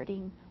real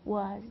hurting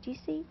was. Do you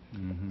see?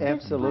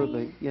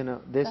 Absolutely. Displaying You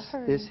know, the this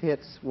hurting.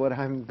 hits what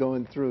I'm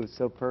going through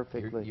so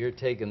perfectly. You're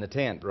taking the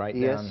tent right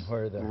Yes, down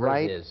where the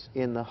right hurt is.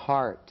 in the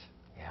heart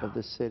Yeah. of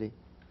the city.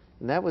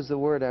 And that was the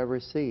word I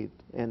received.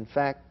 In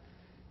fact,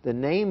 the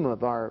name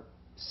of our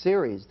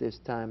series this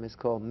time is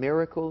called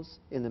Miracles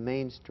in the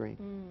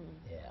Mainstream.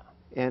 Yeah.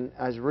 And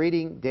I was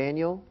reading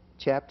Daniel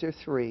chapter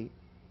 3.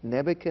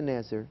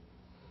 Nebuchadnezzar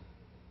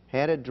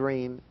had a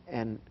dream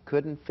and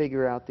couldn't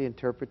figure out the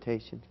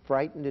interpretation.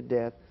 Frightened to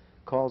death,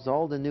 calls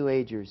all the New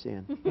Agers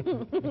in.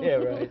 Yeah,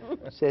 right.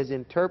 Says,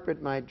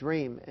 interpret my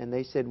dream. And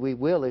they said, we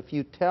will if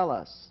you tell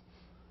us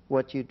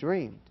what you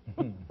dreamed.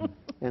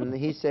 And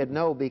he said,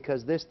 no,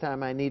 because this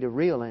time I need a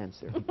real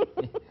answer.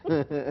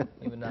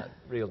 He was not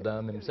real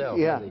dumb himself.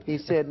 Yeah, was he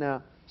said,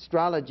 now,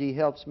 astrology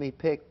helps me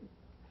pick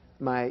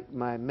my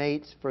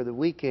mates for the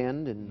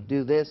weekend and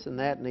do this and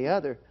that and the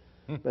other.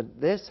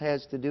 But this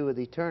has to do with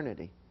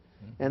eternity.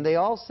 And they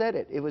all said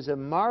it. It was a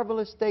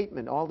marvelous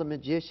statement. All the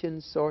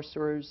magicians,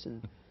 sorcerers,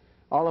 and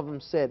all of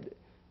them said,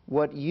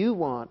 what you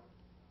want,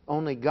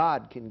 only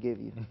God can give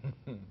you.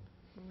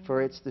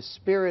 For it's the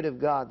Spirit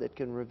of God that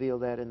can reveal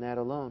that and that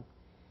alone.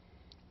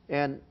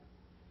 And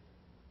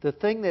the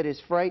thing that has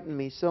frightened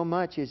me so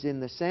much is in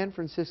the San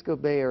Francisco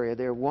Bay Area,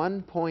 there are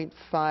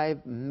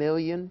 1.5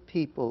 million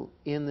people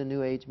in the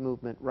New Age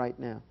movement right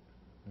now,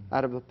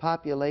 out of a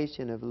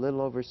population of a little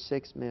over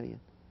 6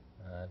 million.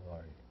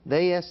 Lord.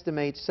 They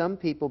estimate, some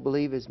people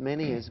believe as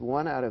many as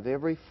 1 out of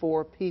every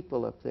 4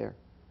 people up there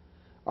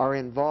are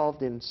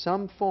involved in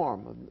some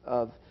form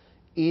of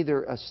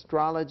either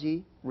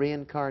astrology,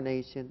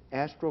 reincarnation,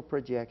 astral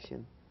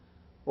projection,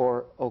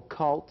 or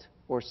occult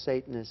or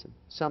Satanism,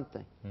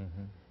 something.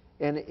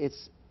 And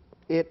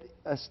it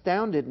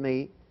astounded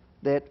me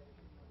that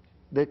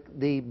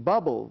the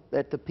bubble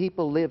that the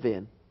people live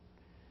in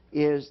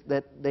is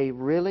that they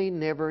really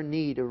never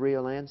need a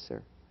real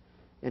answer.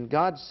 And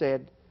God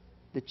said,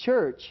 the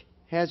church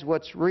has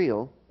what's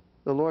real.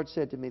 The Lord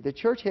said to me, the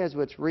church has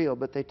what's real,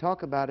 but they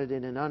talk about it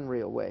in an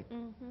unreal way.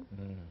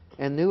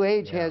 And New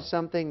Age has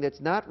something that's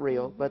not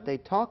real, but they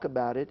talk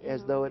about it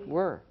as though it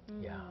were.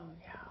 Yeah.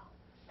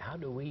 How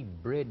do we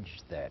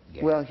bridge that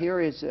gap? Well, here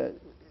is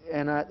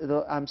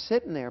I'm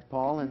sitting there,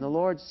 Paul, and the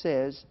Lord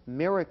says,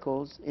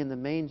 miracles in the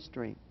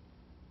mainstream.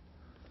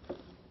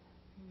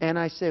 And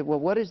I said,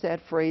 well, what does that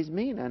phrase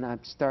mean? And I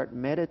start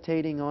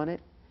meditating on it.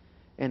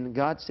 And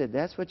God said,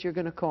 that's what you're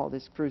going to call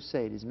this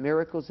crusade, is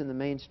miracles in the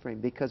mainstream.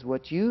 Because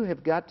what you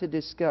have got to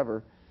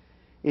discover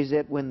is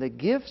that when the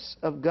gifts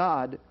of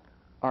God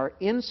are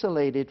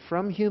insulated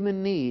from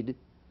human need,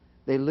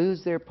 they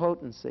lose their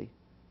potency.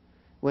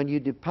 When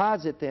you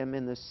deposit them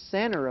in the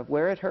center of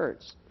where it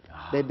hurts,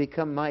 they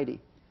become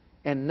mighty.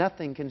 And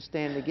nothing can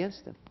stand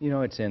against them. You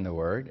know, it's in the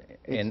Word.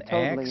 It's in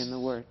totally Acts, in the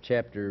Word.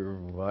 Chapter,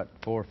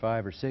 4,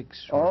 5, or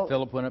 6, where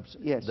Philip went up.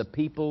 Yes. The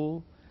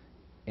people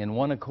in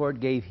one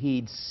accord gave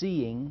heed,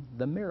 seeing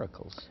the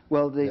miracles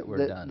Well, that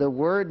were done. the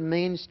word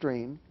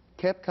mainstream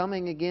kept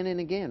coming again and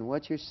again.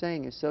 What you're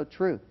saying is so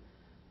true.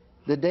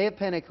 The day of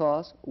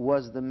Pentecost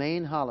was the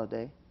main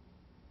holiday.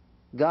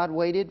 God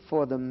waited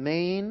for the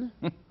main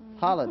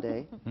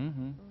holiday.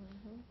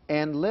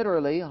 And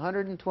literally,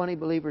 120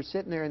 believers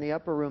sitting there in the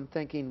upper room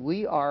thinking,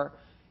 we are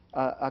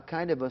a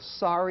kind of a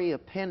sorry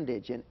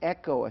appendage, an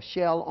echo, a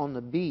shell on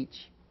the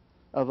beach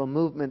of a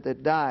movement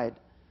that died.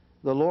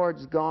 The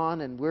Lord's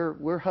gone, and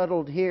we're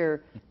huddled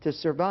here to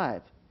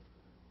survive.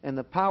 And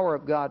the power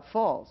of God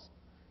falls.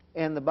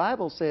 And the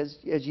Bible says,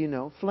 as you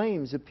know,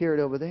 flames appeared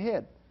over the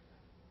head.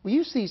 When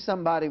you see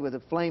somebody with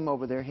a flame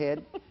over their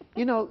head,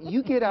 you know,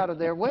 you get out of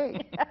their way.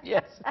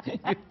 Yes.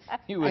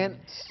 You would And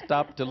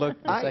stop to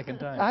look the second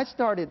time. I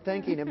started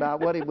thinking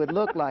about what it would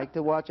look like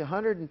to watch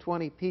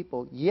 120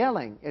 people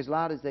yelling as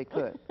loud as they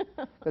could.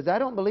 Because I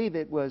don't believe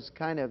it was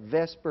kind of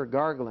Vesper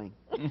gargling,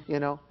 you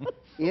know.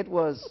 It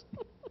was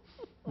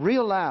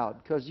real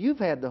loud, because you've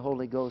had the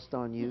Holy Ghost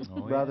on you,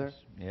 brother.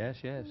 Yes.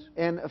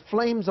 And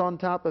flames on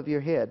top of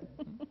your head.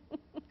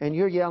 And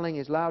you're yelling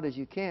as loud as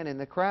you can, and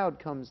the crowd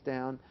comes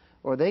down,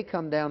 or they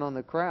come down on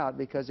the crowd,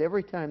 because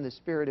every time the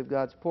Spirit of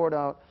God's poured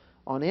out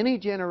on any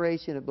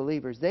generation of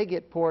believers, they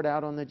get poured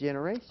out on the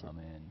generation.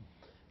 Amen.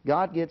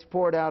 God gets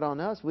poured out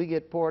on us, we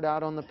get poured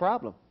out on the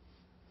problem.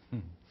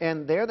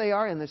 And there they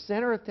are in the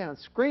center of town,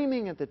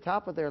 screaming at the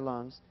top of their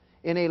lungs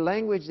in a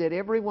language that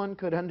everyone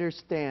could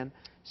understand,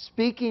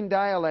 speaking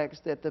dialects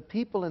that the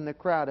people in the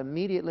crowd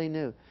immediately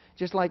knew.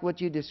 Just like what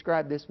you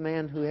described, this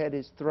man who had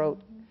his throat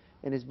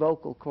and his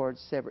vocal cords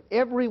severed.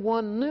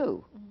 Everyone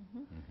knew.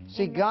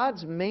 See,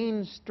 God's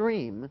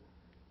mainstream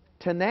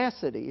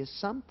tenacity is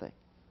something.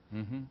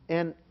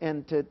 And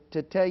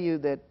to tell you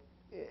that,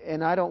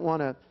 and I don't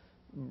want to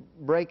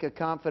break a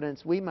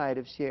confidence we might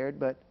have shared,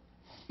 but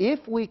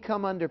if we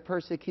come under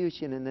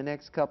persecution in the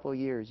next couple of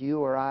years, you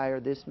or I or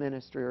this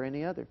ministry or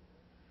any other,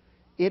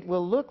 it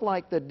will look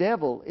like the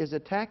devil is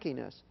attacking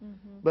us,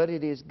 but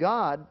it is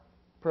God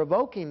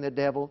provoking the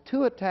devil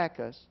to attack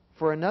us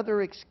for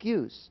another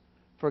excuse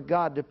for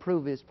God to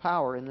prove His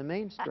power in the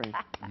mainstream.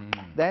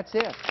 That's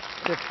it.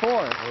 To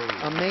force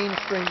a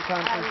mainstream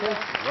confrontation.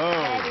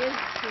 That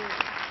is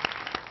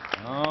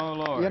true. Oh,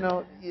 Lord. You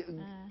know,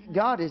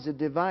 God is a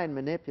divine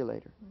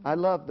manipulator. I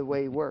love the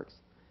way He works.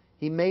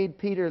 He made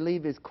Peter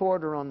leave his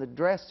quarter on the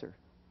dresser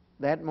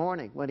that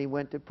morning when he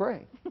went to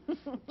pray,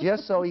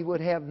 just so he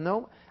would have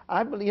no.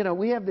 You know,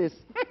 we have this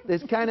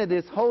kind of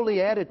this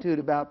holy attitude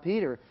about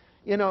Peter.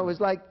 You know, it was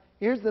like,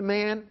 here's the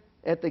man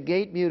at the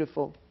gate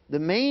beautiful, the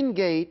main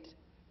gate,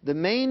 the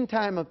main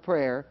time of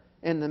prayer,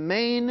 and the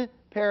main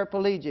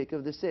paraplegic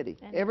of the city.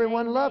 And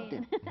Everyone the main loved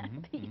man.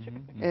 him. Peter.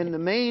 And the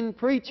main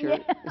preacher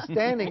is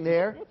standing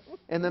there,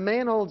 and the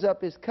man holds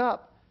up his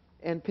cup,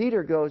 and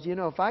Peter goes, you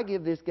know, if I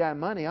give this guy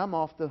money, I'm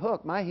off the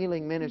hook. My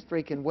healing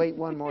ministry can wait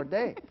one more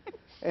day.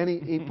 And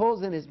he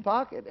pulls in his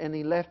pocket, and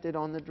he left it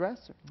on the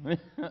dresser.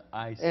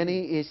 I see. And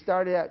he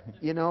started out,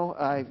 you know,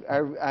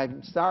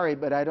 I'm sorry,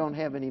 but I don't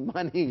have any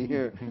money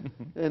here.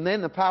 And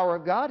then the power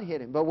of God hit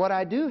him. But what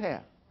I do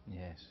have,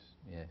 Yes,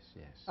 yes,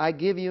 yes. I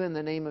give you in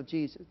the name of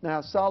Jesus.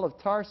 Now, Saul of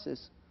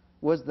Tarsus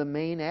was the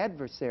main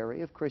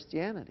adversary of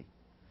Christianity.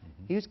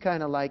 He was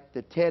kind of like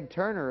the Ted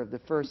Turner of the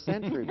first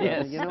century, brother.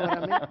 Yes. You know what I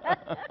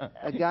mean?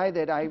 A guy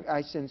that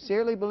I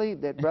sincerely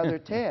believe that Brother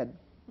Ted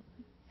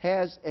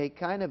has a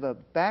kind of a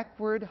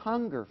backward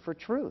hunger for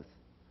truth.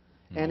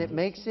 And it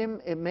makes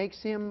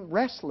him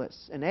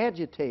restless and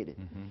agitated.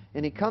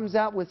 And he comes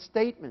out with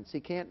statements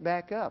he can't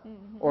back up,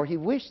 or he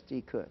wished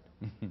he could.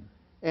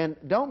 And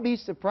don't be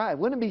surprised.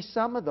 Wouldn't it be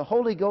something? The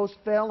Holy Ghost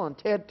fell on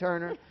Ted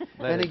Turner,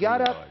 Let and it he got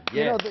be, up. Lord.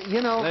 You know, Yes.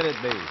 you know, Let it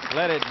be.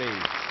 Let it be.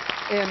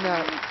 and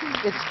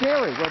it's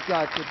scary what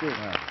God could do.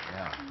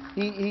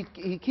 Yeah.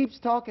 He keeps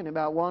talking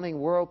about wanting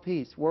world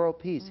peace, world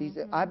peace.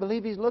 I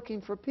believe he's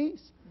looking for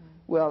peace.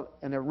 Well,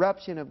 an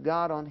eruption of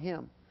God on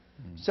him.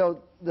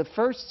 So the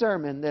first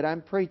sermon that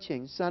I'm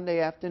preaching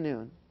Sunday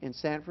afternoon in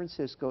San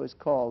Francisco is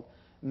called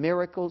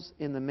Miracles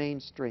in the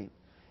Mainstream.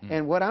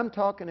 And what I'm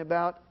talking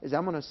about is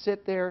I'm going to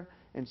sit there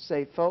and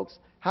say, folks,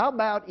 how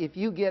about if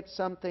you get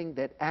something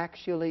that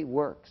actually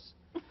works?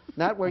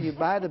 Not where you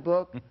buy the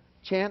book,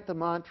 chant the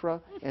mantra,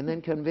 and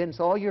then convince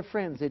all your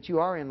friends that you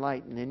are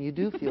enlightened and you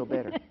do feel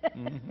better.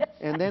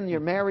 And then your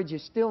marriage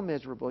is still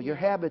miserable. Your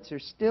habits are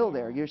still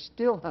there. You're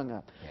still hung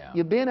up. Yeah.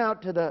 You've been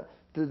out to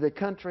the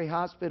country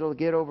hospital to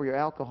get over your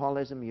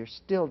alcoholism. You're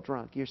still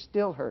drunk. You're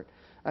still hurt.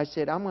 I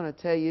said, I'm going to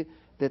tell you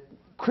that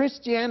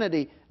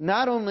Christianity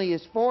not only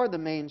is for the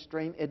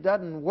mainstream, it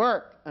doesn't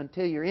work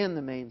until you're in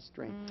the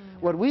mainstream.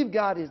 What we've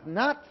got is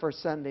not for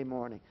Sunday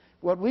morning.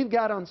 What we've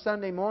got on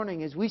Sunday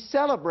morning is we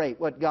celebrate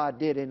what God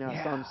did in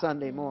us on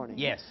Sunday morning.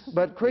 Yes.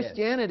 But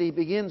Christianity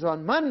begins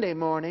on Monday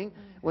morning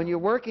when you're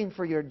working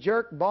for your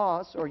jerk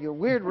boss or your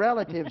weird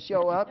relatives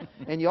show up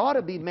and you ought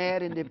to be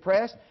mad and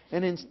depressed,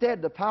 and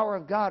instead the power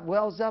of God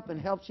wells up and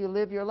helps you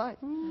live your life.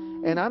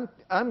 And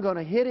I'm going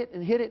to hit it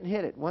and hit it and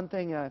hit it. One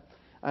thing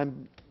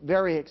I'm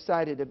very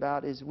excited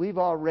about is we've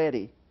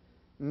already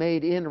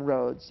made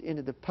inroads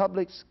into the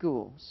public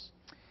schools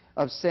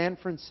of San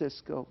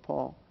Francisco,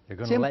 Paul.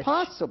 It's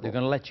impossible. They're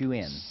going to let you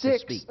in to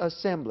 6 speak.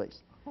 assemblies.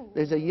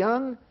 There's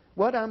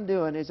what I'm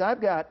doing is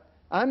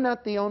I'm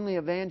not the only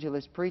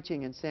evangelist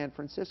preaching in San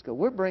Francisco.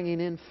 We're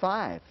bringing in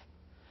 5.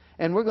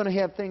 And we're going to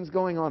have things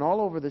going on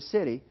all over the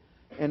city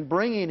and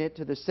bringing it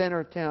to the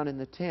center of town in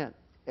the tent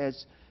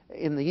as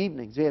in the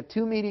evenings. We have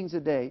 2 meetings a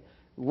day.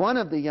 One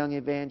of the young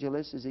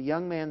evangelists is a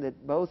young man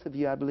that both of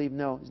you, I believe,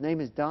 know. His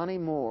name is Donnie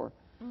Moore.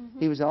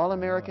 He was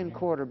All-American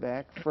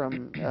quarterback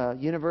from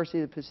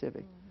University of the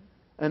Pacific.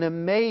 An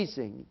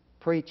amazing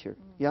preacher,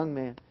 young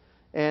man.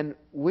 And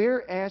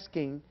we're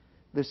asking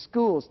the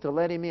schools to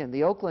let him in.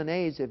 The Oakland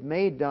A's have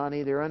made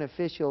Donnie their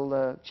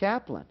unofficial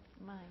chaplain.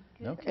 My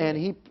goodness. Okay.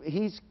 And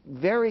he's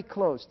very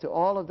close to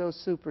all of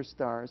those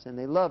superstars, and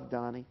they love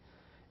Donnie.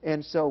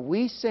 And so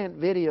we sent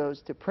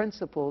videos to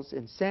principals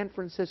in San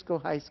Francisco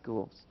high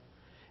schools.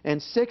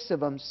 And 6 of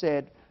them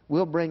said,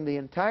 we'll bring the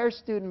entire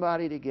student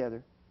body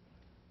together,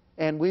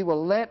 and we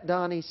will let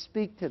Donnie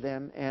speak to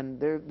them, and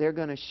they're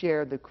going to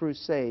share the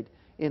crusade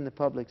in the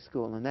public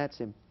school. And that's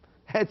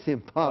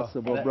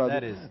impossible,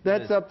 brother.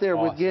 That's up there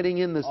with awesome. getting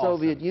in the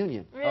Soviet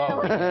Union.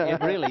 Oh,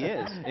 it really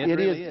is. It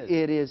really is.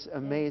 It is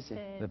amazing.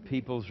 The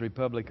People's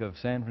Republic of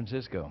San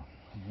Francisco.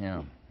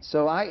 Yeah.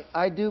 So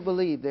I do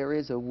believe there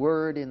is a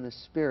word in the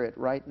Spirit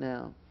right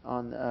now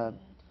on,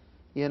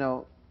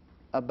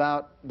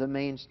 about the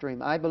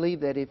mainstream. I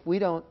believe that if we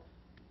don't,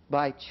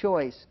 by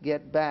choice,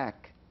 get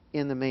back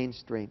in the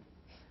mainstream,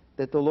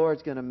 that the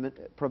Lord's going to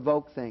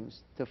provoke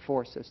things to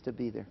force us to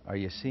be there. Are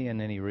you seeing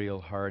any real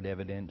hard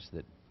evidence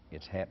that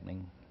it's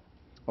happening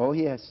Oh,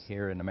 yes.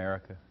 here in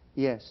America?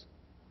 Yes.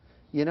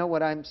 You know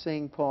what I'm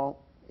seeing,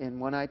 Paul? And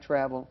when I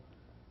travel,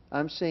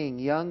 I'm seeing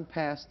young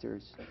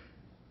pastors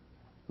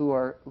who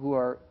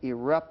are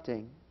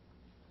erupting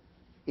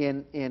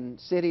in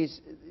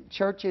cities,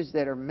 churches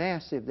that are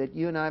massive, that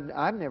you and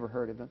I've never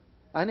heard of them.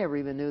 I never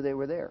even knew they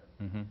were there.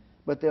 Mm-hmm.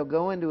 But they'll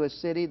go into a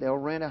city, they'll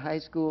rent a high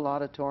school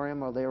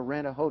auditorium, or they'll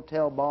rent a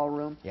hotel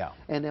ballroom, Yeah.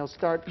 and they'll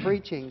start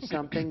preaching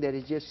something that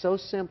is just so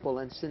simple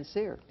and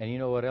sincere. And you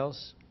know what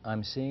else?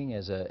 I'm seeing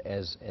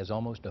as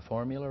almost a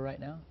formula right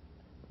now.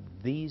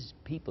 These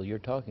people you're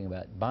talking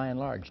about, by and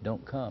large,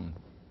 don't come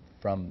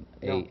from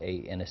No.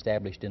 an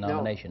established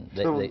denomination.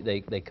 No.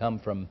 They come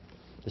from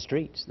the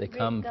streets. They Rick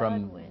come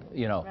from, Godwin,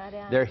 you know, right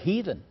out they're of-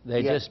 heathen. They're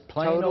Yeah, just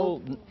plain total.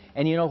 old.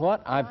 And you know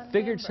what? I've John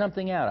figured Wimber.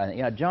 something out.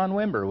 Yeah, John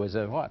Wimber was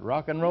a what?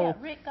 Rock and roll.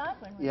 Yeah, Rick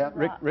Godwin was Yeah. a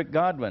rock. Rick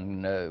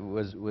Godwin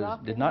was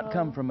Rock did and not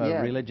come roll. from a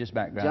Yeah. religious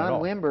background at John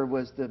all. Wimber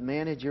was the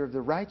manager of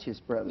the Righteous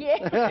Brothers.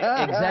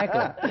 Yeah.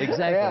 Exactly.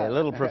 Yeah. A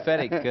little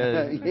prophetic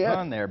Yes.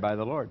 pun there by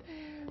the Lord.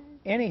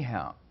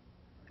 Anyhow,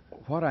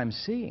 what I'm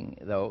seeing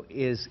though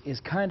is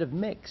kind of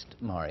mixed,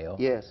 Mario.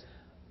 Yes.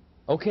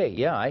 Okay,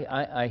 yeah,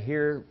 I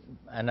hear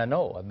and I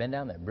know, I've been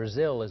down there.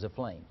 Brazil is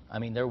aflame. I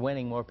mean, they're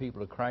winning more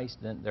people to Christ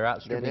than they're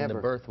outstripping the ever.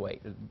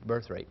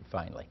 birth rate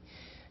finally.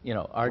 You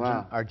know,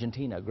 Wow.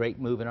 Argentina, great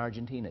move in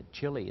Argentina.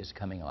 Chile is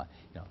coming on.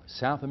 You know,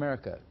 South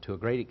America to a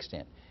great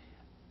extent.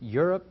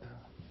 Europe,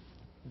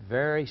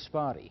 very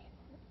spotty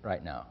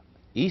right now.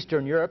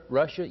 Eastern Europe,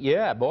 Russia,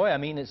 yeah, boy, I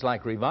mean, it's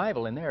like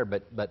revival in there,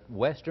 but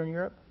Western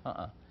Europe,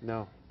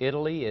 No.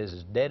 Italy is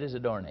as dead as a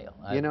doornail.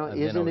 You know, I've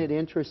been isn't over- it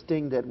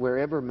interesting that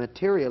wherever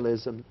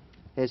materialism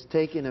has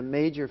taken a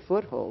major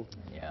foothold,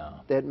 Yeah.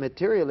 that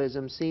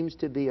materialism seems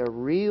to be a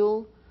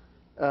real,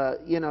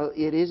 you know,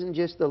 it isn't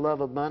just the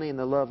love of money and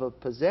the love of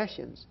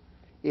possessions.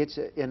 It's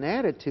an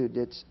attitude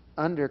that's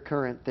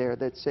undercurrent there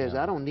that says,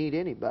 Yeah. I don't need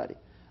anybody.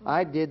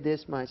 I did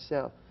this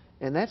myself.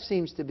 And that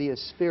seems to be a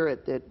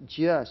spirit that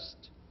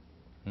just,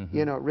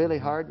 you know, really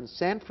hardens.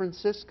 San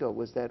Francisco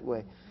was that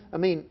way. I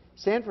mean,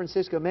 San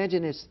Francisco,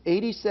 imagine this,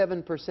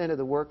 87% of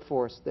the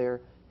workforce there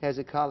has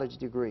a college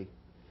degree.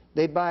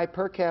 They buy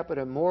per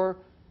capita more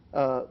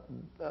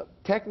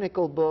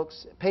technical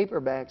books,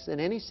 paperbacks, than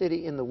any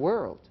city in the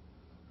world.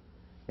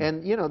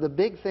 And, you know, the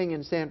big thing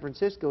in San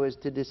Francisco is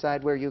to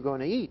decide where you're going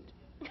to eat.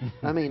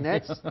 I mean,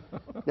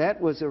 that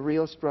was a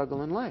real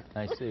struggle in life.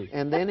 I see.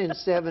 And then in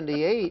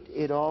 78,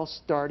 it all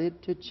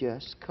started to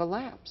just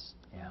collapse,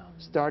 Yeah.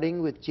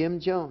 starting with Jim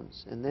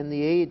Jones and then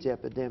the AIDS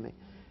epidemic.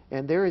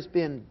 And there has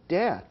been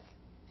death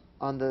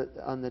on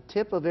the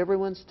tip of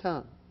everyone's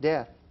tongue,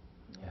 death.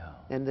 Yeah.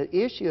 And the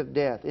issue of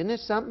death, isn't it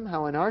something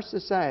how in our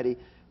society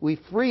we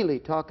freely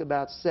talk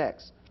about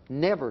sex,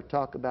 never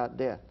talk about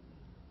death?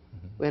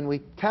 And we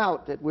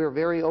tout that we're a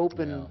very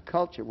open Yeah.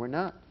 culture. We're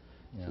not.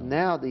 Yeah.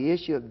 Now the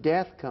issue of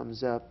death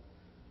comes up,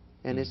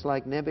 and it's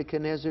like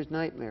Nebuchadnezzar's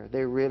nightmare.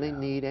 They really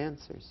need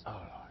answers. Oh,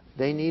 Lord.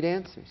 They need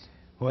answers.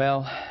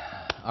 Well,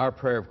 our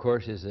prayer, of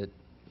course, is that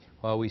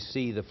while we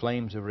see the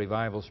flames of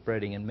revival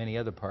spreading in many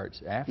other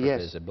parts, Africa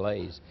Yes. is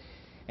ablaze,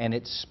 and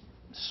it's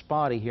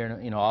spotty here.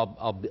 You know,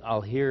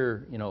 I'll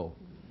hear. You know,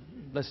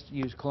 let's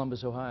use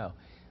Columbus, Ohio.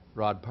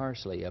 Rod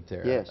Parsley up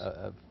there, Yes.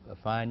 a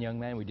fine young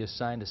man. We just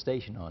signed a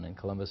station on in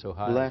Columbus,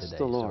 Ohio Bless today.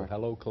 the Lord. So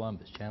hello,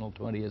 Columbus. Channel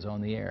 20 is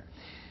on the air.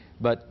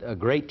 But a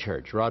great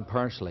church, Rod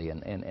Parsley,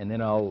 and then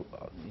I'll,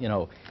 you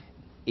know,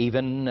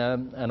 even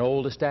an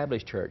old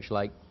established church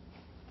like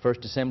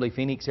First Assembly,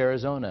 Phoenix,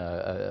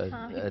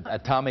 Arizona.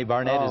 Tommy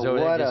Barnett is Oh,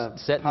 over what there a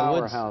just setting the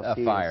woods powerhouse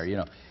he afire, is. you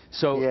know.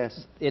 So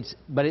Yes.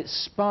 but it's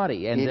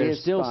spotty, and It there's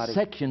is still spotty.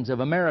 sections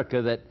of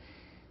America that,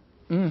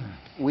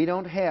 We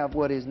don't have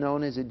what is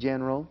known as a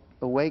general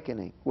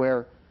awakening,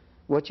 where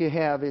what you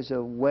have is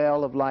a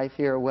well of life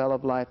here, a well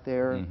of life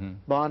there, Mhm.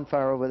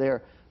 bonfire over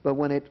there. But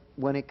when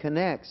it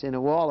connects in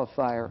a wall of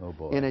fire, Oh,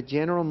 boy. in a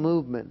general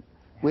movement,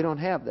 we don't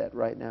have that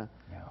right now.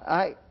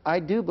 No. I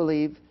do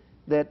believe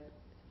that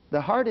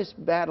the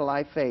hardest battle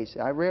I face,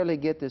 I rarely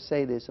get to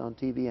say this on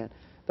TBN,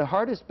 the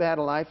hardest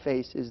battle I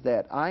face is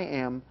that I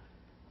am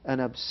an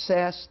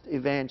obsessed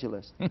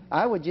evangelist.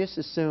 I would just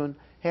as soon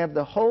have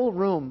the whole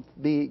room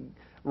be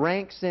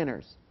rank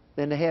sinners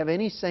than to have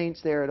any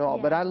saints there at all.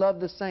 But Yeah. I love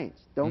the saints.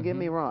 Don't get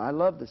me wrong. I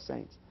love the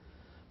saints.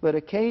 But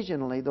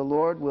occasionally the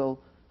Lord will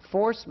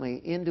force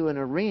me into an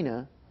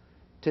arena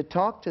to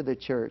talk to the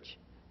church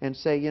and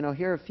say, you know,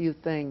 here are a few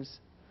things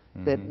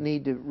that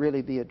need to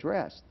really be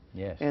addressed.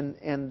 yes.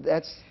 And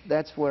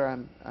that's where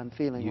I'm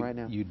feeling right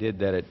now. You did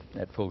that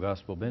at Full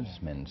Gospel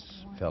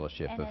Businessmen's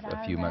Fellowship And at a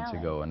our few months rally.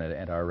 ago, and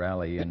at our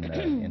rally in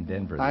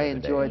Denver. the I other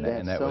day, enjoyed and that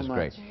and that so was much,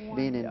 great.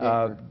 being in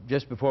Denver.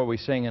 Just before we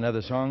sing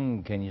another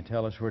song, can you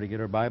tell us where to get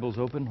our Bibles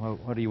open?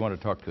 What do you want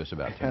to talk to us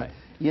about tonight?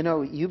 You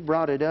know, you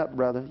brought it up,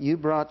 brother. You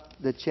brought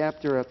the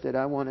chapter up that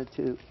I wanted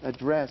to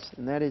address,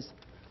 and that is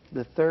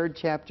the 3rd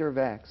chapter of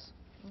Acts.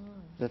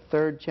 The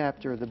 3rd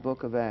chapter of the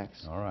book of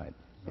Acts. All right.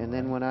 And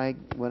then when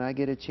I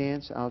get a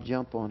chance, I'll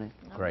jump on it.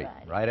 Great. All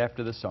right. Right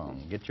after the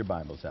song. Get your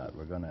Bibles out.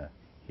 We're going to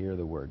hear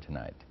the word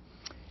tonight.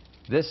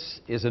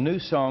 This is a new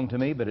song to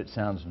me, but it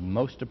sounds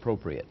most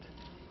appropriate.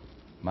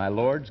 My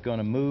Lord's going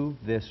to move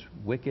this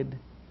wicked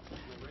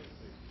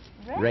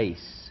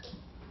race.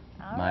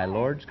 All My right.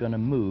 Lord's going to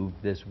move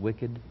this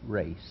wicked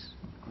race.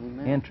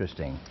 Amen.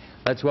 Interesting.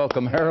 Let's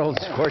welcome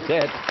Harold's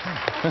Quartet.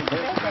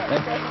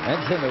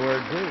 That's in the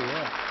word, too,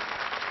 yeah.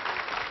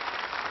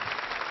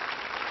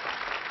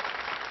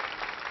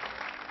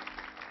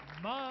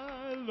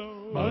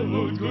 My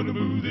Lord's gonna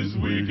move this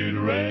wicked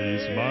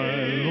race,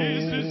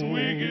 this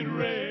wicked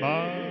race.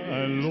 My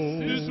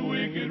Lord, this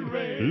wicked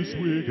race. this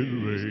wicked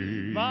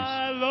race.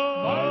 My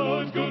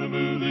Lord's gonna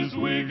move this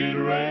wicked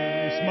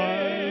race.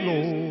 My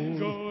Lord,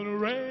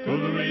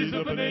 Gonna raise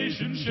up a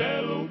nation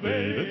shall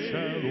obey. that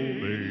shall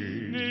obey.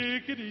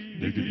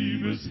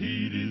 Nicodemus,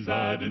 he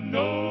desired to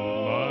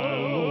know. My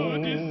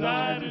Lord,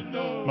 Desired to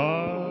know.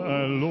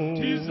 my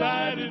Lord,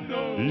 Desired to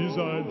know.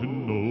 desired to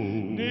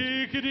know.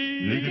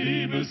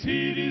 Nicodemus,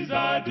 he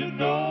desired to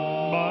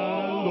know.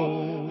 My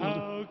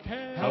Lord,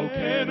 How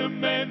can a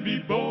man be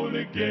born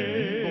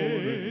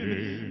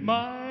again?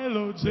 My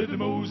Lord said to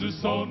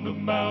Moses on the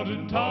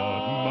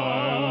mountaintop.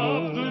 My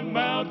Lord, The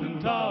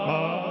mountaintop.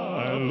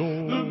 my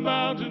Lord, The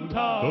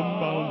mountaintop. the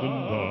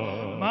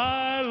mountaintop.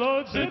 My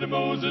Lord said to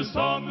Moses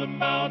on the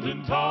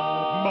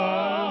mountaintop.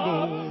 My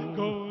Lord,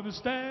 Gonna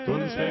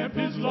stamp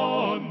his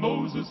law on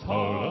Moses'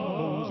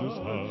 heart. Moses'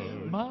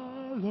 heart. My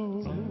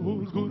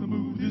Lord's gonna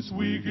move this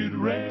wicked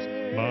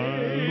race. My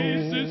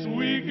Lord, This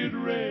wicked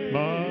race.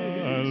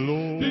 my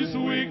Lord, This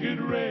wicked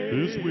race.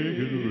 this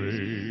wicked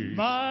race.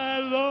 My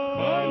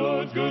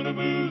Lord's gonna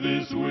move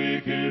this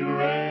wicked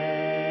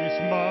race.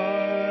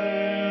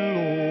 My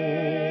Lord,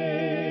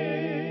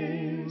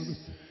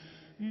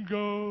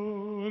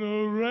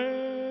 Gonna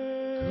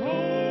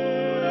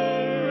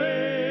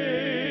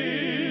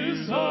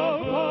raise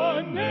up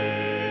a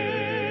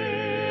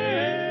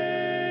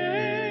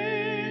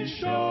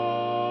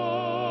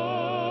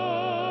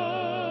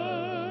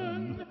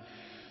nation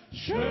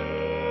shall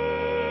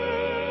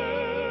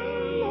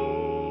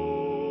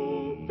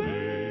obey.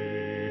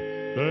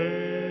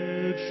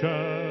 that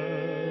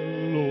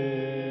shall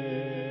obey.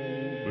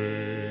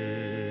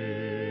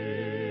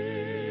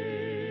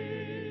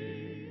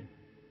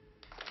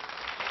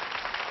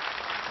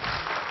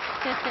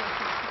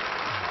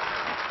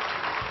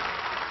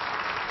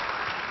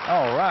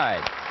 All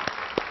right.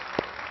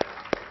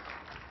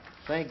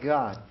 Thank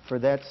God for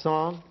that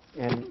song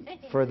and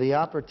for the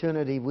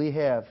opportunity we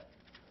have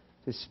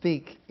to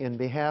speak in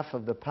behalf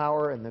of the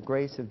power and the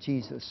grace of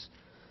Jesus.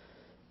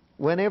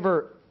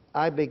 Whenever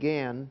I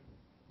began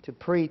to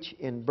preach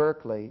in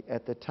Berkeley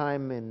at the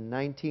time in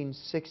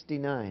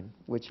 1969,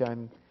 which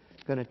I'm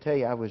going to tell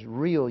you I was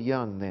real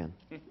young then.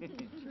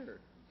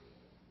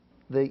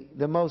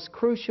 The most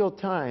crucial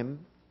time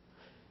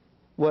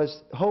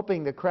was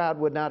hoping the crowd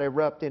would not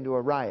erupt into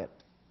a riot,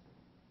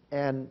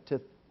 and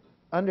to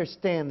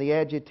understand the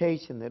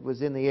agitation that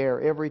was in the air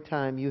every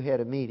time you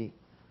had a meeting.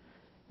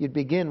 You'd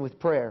begin with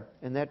prayer,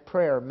 and that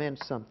prayer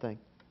meant something.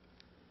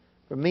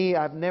 For me,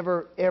 I've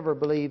never ever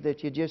believed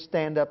that you just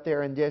stand up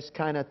there and just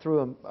kind of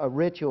through a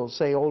ritual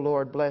say, "Oh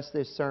Lord, bless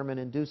this sermon,"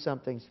 and do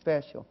something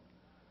special.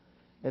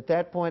 At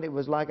that point, it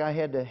was like I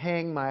had to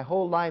hang my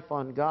whole life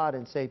on God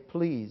and say,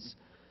 "Please,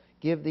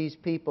 give these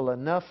people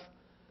enough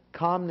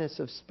calmness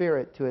of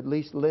spirit to at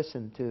least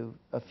listen to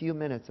a few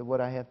minutes of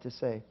what I have to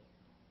say."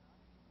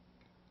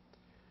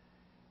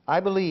 I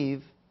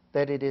believe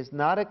that it is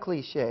not a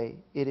cliche,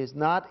 it is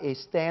not a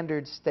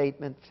standard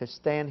statement to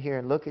stand here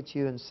and look at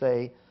you and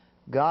say,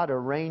 God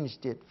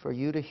arranged it for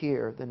you to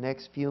hear the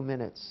next few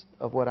minutes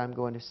of what I'm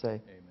going to say.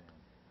 Amen.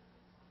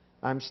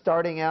 I'm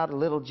starting out a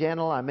little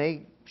gentle. I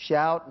may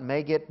shout,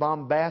 may get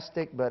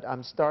bombastic, but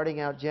I'm starting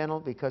out gentle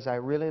because I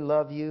really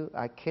love you.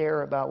 I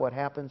care about what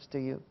happens to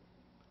you.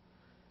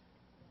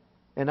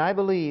 And I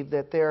believe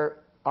that there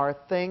are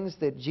things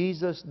that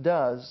Jesus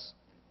does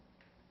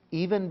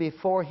even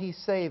before He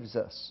saves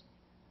us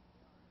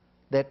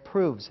that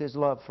proves His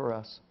love for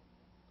us.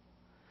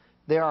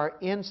 There are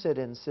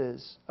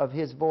incidences of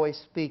His voice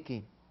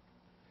speaking.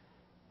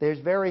 There's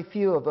very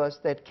few of us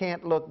that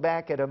can't look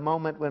back at a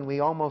moment when we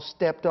almost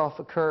stepped off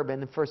a curb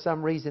and for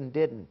some reason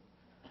didn't,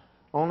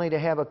 only to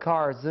have a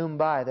car zoom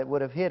by that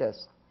would have hit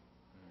us,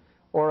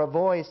 or a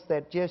voice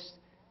that just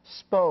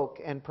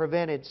spoke and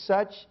prevented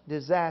such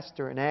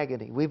disaster and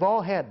agony. We've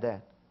all had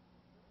that.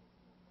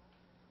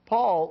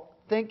 Paul,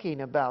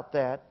 thinking about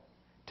that,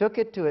 took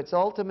it to its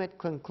ultimate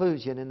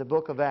conclusion in the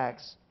book of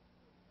Acts,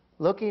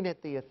 looking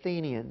at the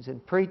Athenians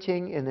and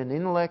preaching in an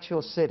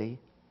intellectual city.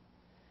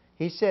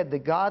 He said, "The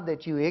God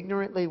that you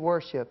ignorantly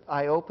worship,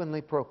 I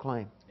openly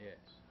proclaim." Yes.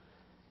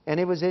 And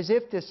it was as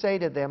if to say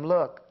to them,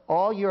 look,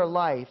 all your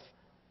life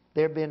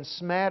there have been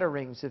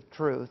smatterings of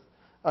truth,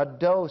 a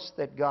dose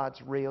that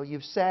God's real.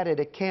 You've sat at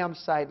a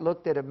campsite,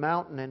 looked at a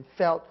mountain, and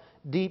felt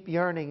deep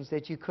yearnings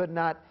that you could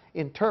not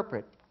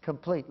interpret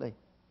completely.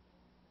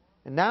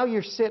 And now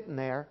you're sitting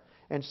there,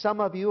 and some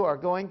of you are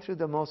going through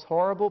the most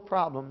horrible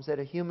problems that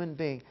a human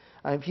being.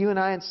 If you and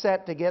I had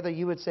sat together,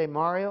 you would say,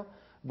 "Mario,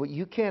 but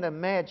you can't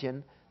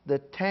imagine the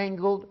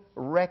tangled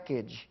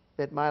wreckage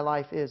that my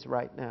life is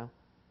right now.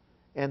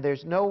 And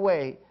there's no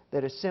way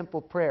that a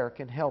simple prayer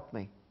can help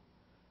me."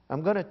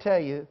 I'm going to tell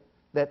you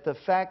that the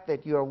fact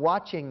that you're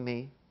watching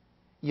me,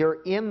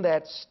 you're in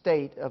that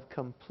state of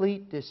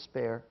complete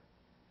despair,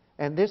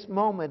 and this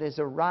moment has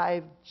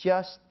arrived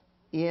just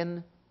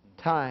in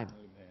time.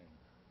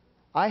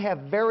 I have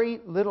very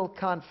little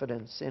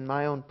confidence in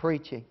my own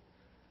preaching.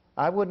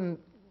 I wouldn't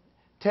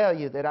tell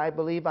you that I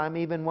believe I'm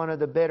even one of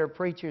the better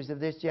preachers of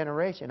this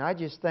generation. I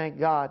just thank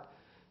God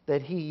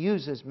that He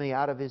uses me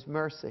out of His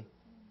mercy.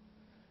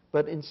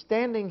 But in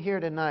standing here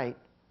tonight,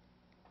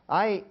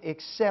 I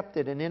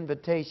accepted an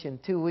invitation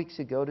 2 weeks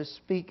ago to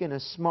speak in a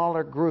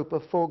smaller group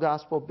of full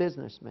gospel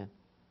businessmen.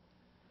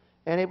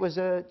 And it was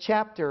a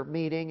chapter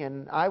meeting,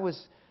 and I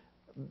was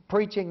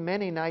preaching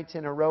many nights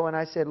in a row, and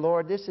I said,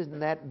 Lord, this isn't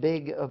that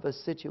big of a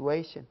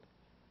situation.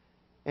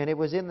 And it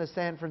was in the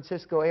San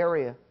Francisco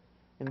area.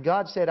 And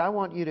God said, I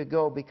want you to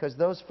go because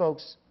those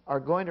folks are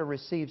going to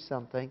receive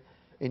something,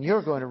 and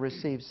you're going to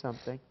receive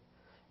something.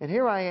 And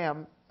here I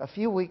am, a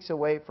few weeks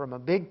away from a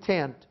big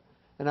tent,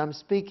 and I'm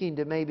speaking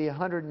to maybe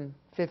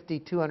 150,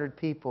 200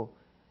 people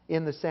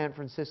in the San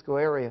Francisco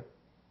area.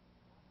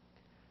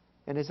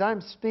 And as I'm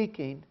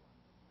speaking,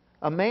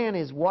 a man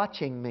is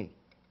watching me.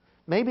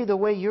 Maybe the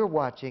way you're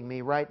watching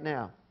me right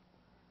now.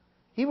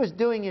 He was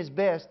doing his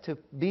best to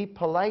be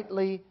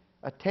politely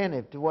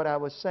attentive to what I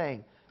was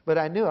saying, but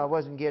I knew I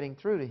wasn't getting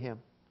through to him.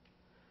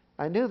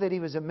 I knew that he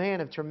was a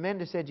man of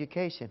tremendous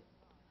education.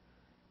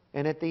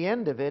 And at the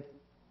end of it,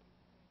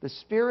 the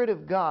Spirit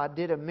of God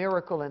did a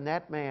miracle in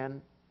that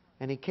man,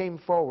 and he came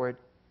forward,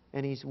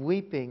 and he's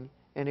weeping,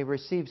 and he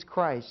receives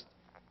Christ.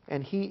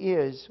 And he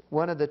is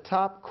one of the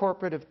top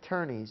corporate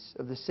attorneys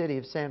of the city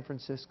of San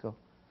Francisco,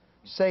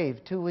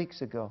 saved 2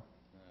 weeks ago.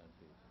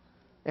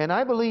 And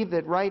I believe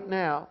that right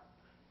now,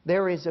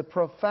 there is a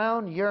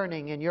profound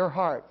yearning in your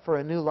heart for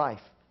a new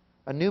life,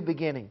 a new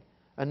beginning,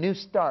 a new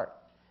start.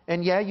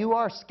 And yeah, you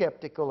are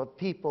skeptical of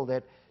people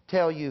that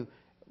tell you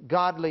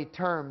godly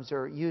terms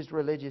or use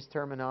religious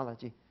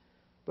terminology.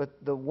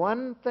 But the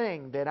one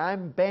thing that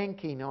I'm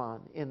banking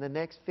on in the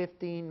next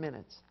 15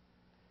 minutes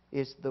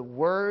is the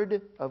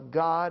Word of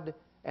God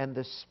and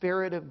the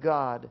Spirit of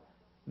God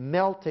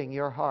melting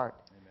your heart.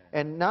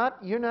 Amen. And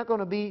you're not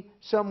going to be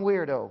some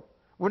weirdo.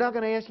 We're not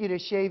going to ask you to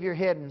shave your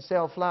head and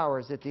sell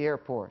flowers at the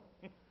airport.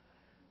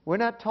 We're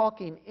not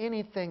talking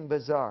anything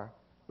bizarre,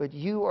 but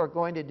you are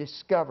going to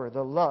discover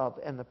the love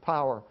and the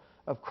power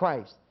of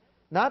Christ.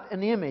 Not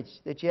an image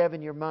that you have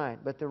in your mind,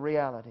 but the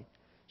reality.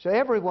 So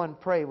everyone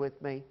pray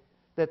with me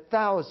that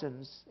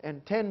thousands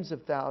and tens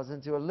of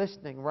thousands who are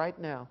listening right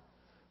now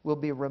will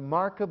be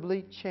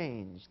remarkably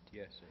changed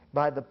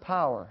by the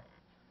power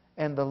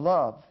and the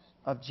love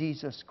of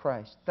Jesus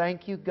Christ.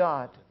 Thank you,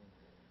 God,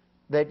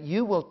 that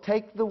you will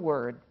take the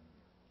Word,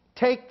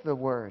 take the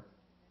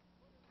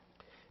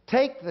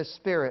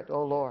Spirit,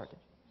 O Lord,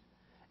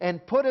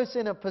 and put us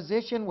in a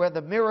position where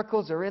the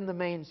miracles are in the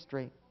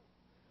mainstream.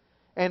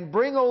 And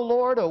bring, O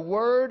Lord, a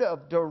word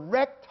of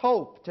direct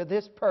hope to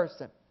this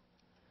person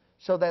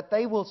so that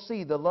they will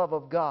see the love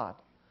of God,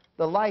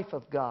 the life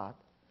of God,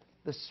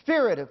 the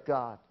Spirit of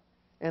God,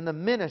 and the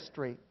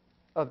ministry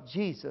of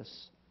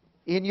Jesus.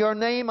 In your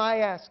name I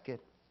ask it.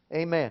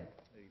 Amen.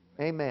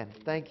 Amen.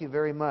 Thank you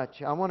very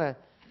much. I want to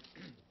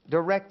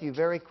direct you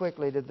very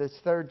quickly to this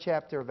 3rd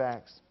chapter of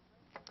Acts.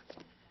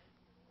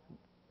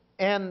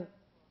 And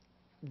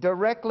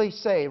directly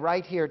say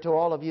right here to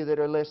all of you that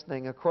are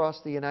listening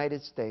across the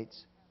United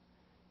States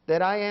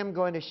that I am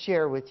going to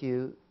share with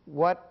you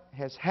what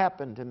has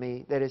happened to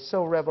me that has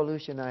so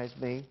revolutionized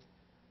me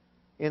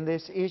in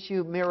this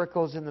issue of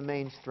miracles in the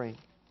mainstream.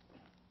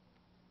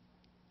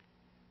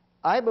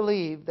 I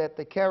believe that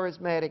the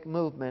charismatic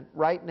movement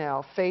right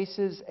now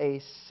faces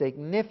a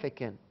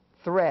significant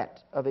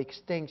threat of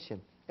extinction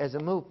as a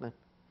movement,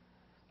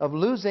 of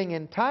losing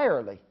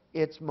entirely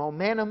its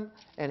momentum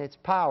and its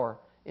power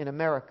in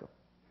America.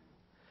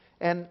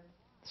 And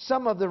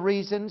some of the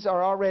reasons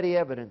are already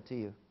evident to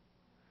you.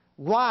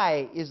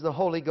 Why is the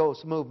Holy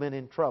Ghost movement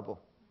in trouble?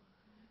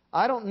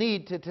 I don't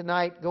need to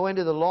tonight go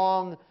into the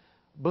long,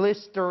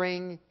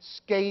 blistering,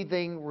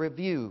 scathing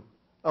review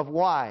of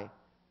why.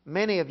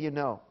 Many of you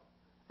know.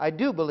 I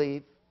do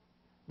believe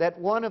that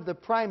one of the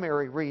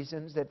primary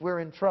reasons that we're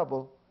in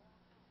trouble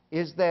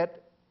is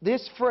that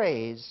this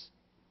phrase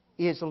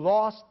is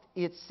lost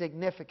its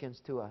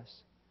significance to us.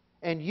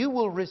 And you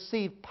will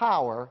receive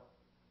power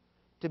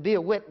to be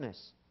a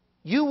witness.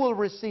 You will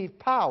receive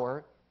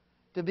power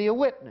to be a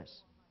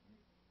witness.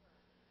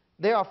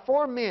 There are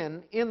 4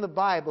 men in the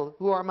Bible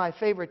who are my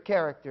favorite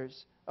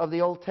characters of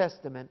the Old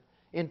Testament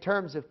in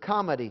terms of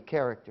comedy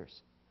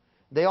characters.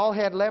 They all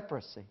had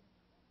leprosy,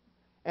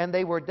 and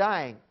they were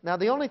dying. Now,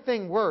 the only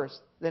thing worse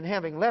than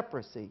having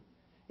leprosy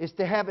is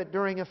to have it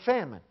during a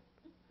famine.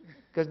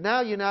 Because now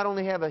you not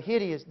only have a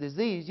hideous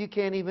disease, you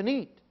can't even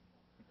eat.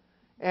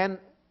 And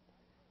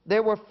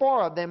there were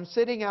 4 of them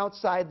sitting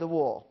outside the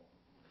wall.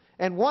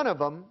 And one of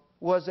them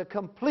was a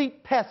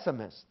complete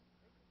pessimist.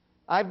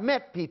 I've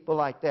met people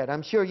like that.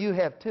 I'm sure you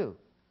have too.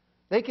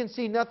 They can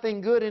see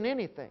nothing good in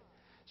anything.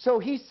 So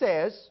he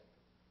says,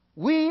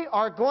 we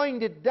are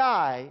going to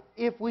die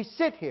if we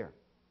sit here.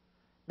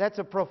 That's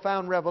a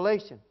profound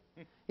revelation.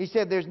 He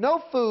said, there's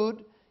no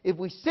food. If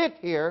we sit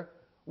here,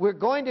 we're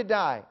going to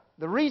die.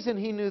 The reason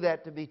he knew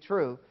that to be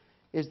true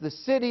is the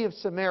city of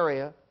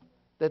Samaria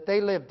that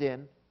they lived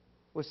in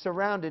was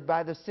surrounded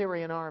by the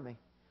Syrian army.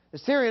 The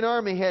Syrian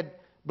army had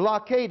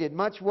blockaded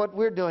much what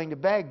we're doing to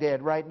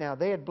Baghdad right now.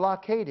 They had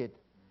blockaded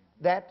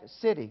that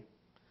city.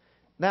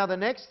 Now the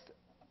next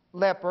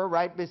leper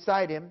right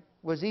beside him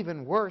was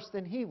even worse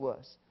than he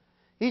was.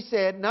 He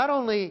said, not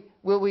only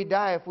will we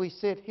die if we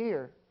sit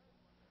here,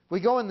 if we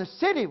go in the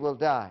city, we'll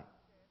die.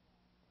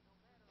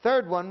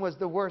 Third one was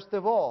the worst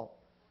of all.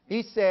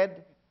 He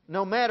said,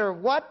 no matter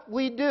what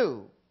we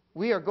do,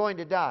 we are going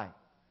to die.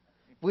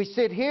 If we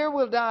sit here,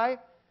 we'll die.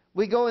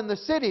 We go in the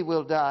city,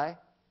 we'll die.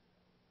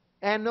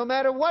 And no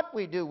matter what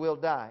we do, we'll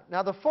die.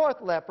 Now, the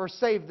fourth leper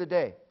saved the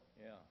day.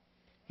 Yeah.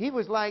 He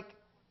was like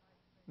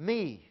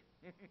me.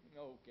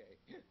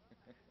 Okay.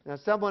 Now,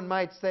 someone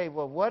might say,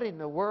 well, what in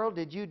the world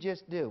did you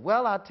just do?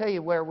 Well, I'll tell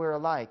you where we're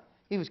alike.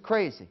 He was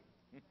crazy.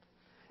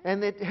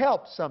 And it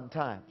helps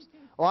sometimes.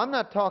 Oh, I'm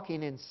not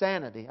talking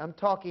insanity. I'm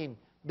talking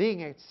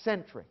being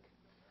eccentric.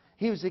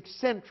 He was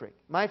eccentric,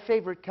 my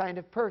favorite kind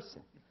of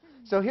person.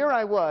 So here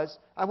I was.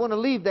 I want to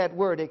leave that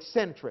word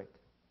eccentric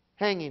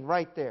hanging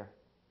right there.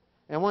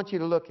 And I want you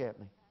to look at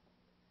me.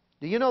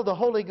 Do you know the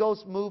Holy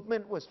Ghost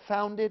movement was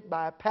founded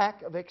by a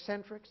pack of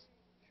eccentrics?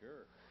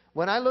 Sure.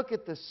 When I look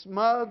at the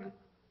smug,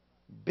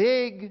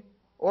 big,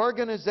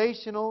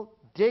 organizational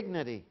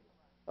dignity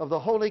of the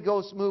Holy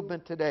Ghost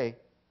movement today,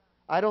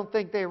 I don't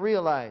think they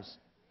realize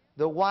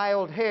the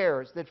wild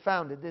hares that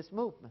founded this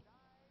movement.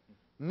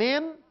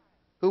 Men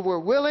who were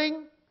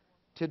willing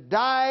to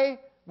die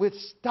with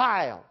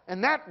style.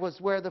 And that was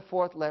where the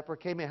fourth leper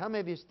came in. How many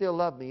of you still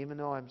love me even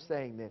though I'm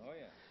saying this? Oh,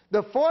 yeah.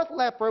 The fourth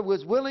leper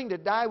was willing to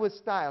die with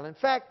style. In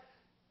fact,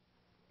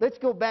 let's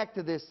go back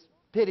to this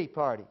pity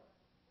party.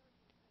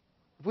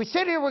 If we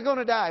sit here, we're going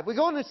to die. If we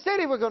go in the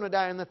city, we're going to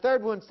die. And the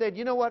third one said,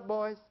 you know what,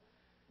 boys?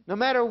 No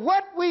matter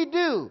what we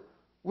do,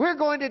 we're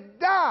going to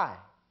die.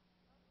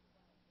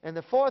 And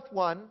the fourth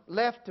one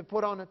left to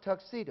put on a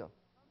tuxedo.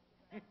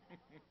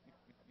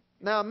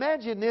 Now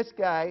imagine this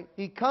guy.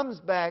 He comes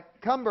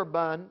back,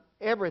 cummerbund,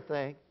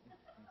 everything.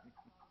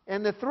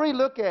 And the three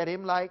look at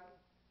him like,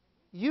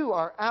 you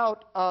are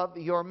out of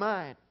your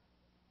mind.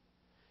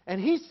 And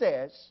he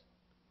says,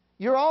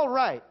 you're all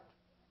right.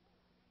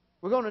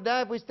 We're going to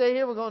die if we stay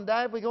here. We're going to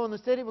die if we go in the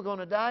city. We're going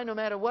to die no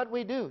matter what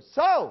we do.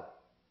 So,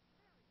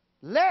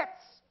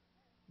 let's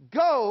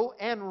go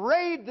and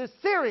raid the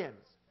Syrians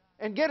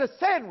and get a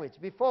sandwich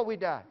before we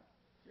die.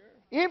 Sure.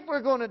 If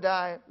we're going to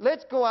die,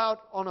 let's go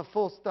out on a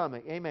full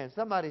stomach. Amen.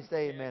 Somebody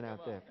say amen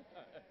out there.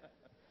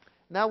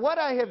 Now, what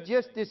I have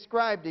just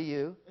described to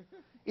you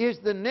is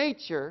the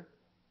nature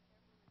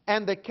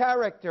and the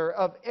character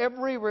of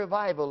every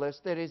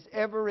revivalist that has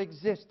ever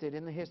existed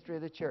in the history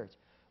of the church.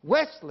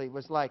 Wesley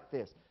was like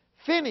this.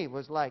 Finney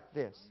was like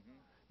this.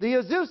 The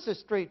Azusa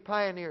Street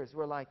pioneers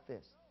were like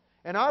this.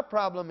 And our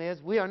problem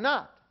is we are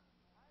not.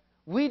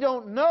 We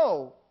don't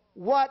know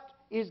what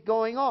is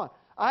going on.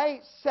 I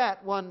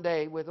sat one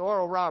day with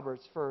Oral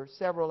Roberts for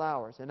several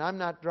hours, and I'm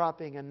not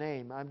dropping a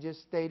name. I'm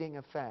just stating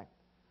a fact.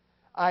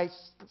 I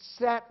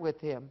sat with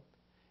him,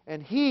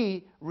 and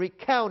he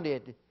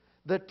recounted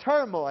the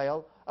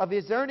turmoil of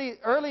his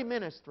early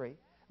ministry,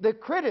 the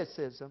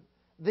criticism,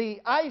 the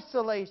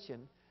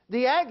isolation,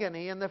 the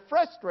agony and the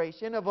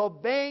frustration of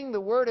obeying the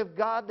Word of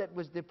God that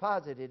was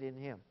deposited in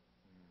him.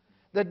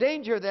 The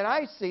danger that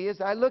I see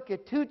is I look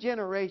at 2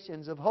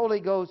 generations of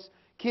Holy Ghost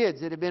kids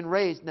that have been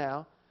raised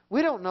now.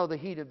 We don't know the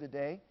heat of the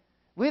day.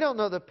 We don't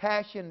know the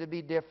passion to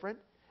be different.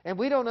 And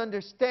we don't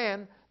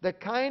understand the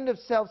kind of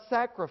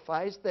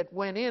self-sacrifice that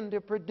went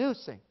into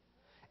producing.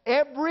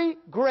 Every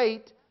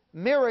great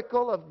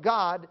miracle of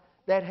God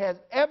that has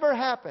ever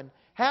happened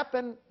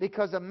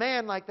because a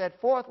man like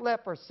that fourth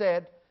leper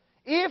said,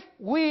 if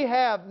we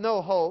have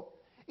no hope,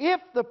 if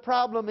the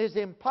problem is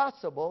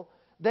impossible,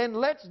 then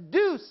let's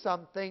do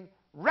something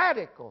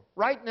radical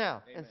right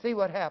now. Amen. And see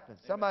what happens.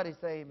 Amen. Somebody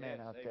say amen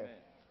out there.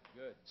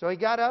 Good. So he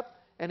got up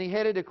and he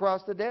headed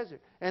across the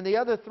desert. And the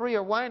other 3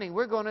 are whining,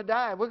 we're going to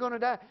die, we're going to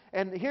die.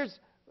 And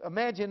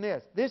imagine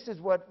this. This is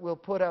what we'll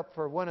put up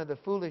for one of the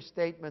foolish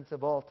statements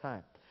of all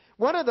time.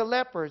 One of the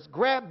lepers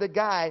grabbed the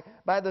guy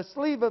by the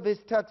sleeve of his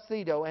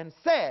tuxedo and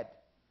said,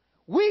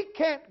 we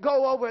can't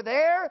go over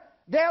there.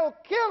 They'll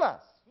kill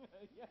us.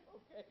 Yeah,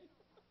 okay.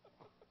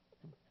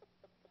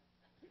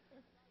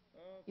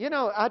 You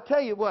know, I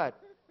tell you what.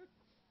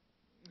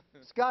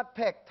 Scott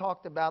Peck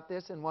talked about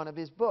this in one of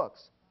his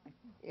books.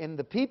 In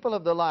The People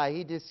of the Lie,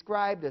 he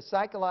described a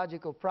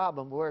psychological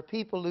problem where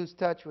people lose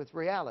touch with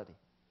reality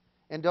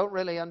and don't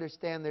really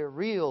understand their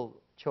real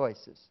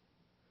choices.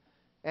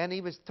 And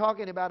he was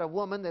talking about a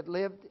woman that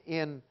lived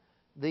in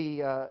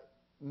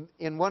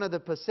one of the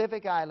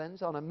Pacific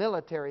Islands on a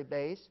military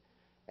base,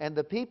 and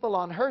the people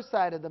on her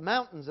side of the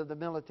mountains of the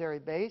military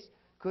base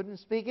couldn't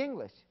speak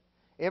English.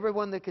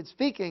 Everyone that could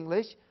speak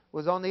English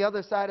was on the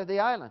other side of the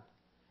island.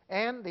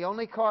 And the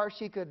only car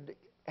she could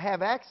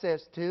have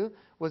access to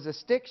was a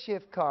stick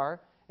shift car,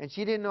 and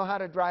she didn't know how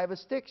to drive a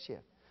stick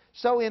shift.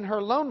 So in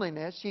her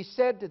loneliness, she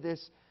said to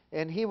this,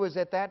 and he was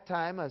at that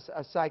time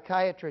a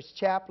psychiatrist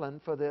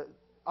chaplain for the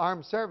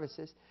armed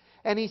services,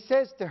 and he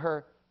says to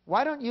her,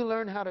 why don't you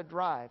learn how to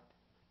drive?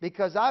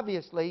 Because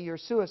obviously you're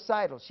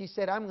suicidal. She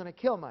said, I'm going to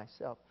kill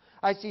myself.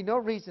 I see no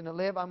reason to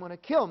live. I'm going to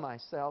kill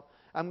myself.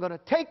 I'm going to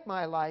take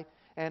my life.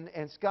 And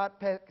Scott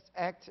Peck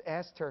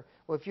asked her,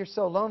 well, if you're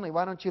so lonely,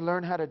 why don't you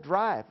learn how to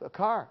drive a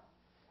car?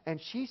 And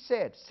she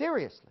said,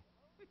 seriously,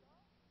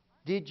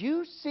 Did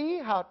you see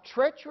how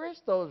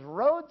treacherous those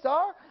roads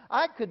are?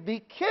 I could be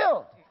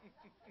killed.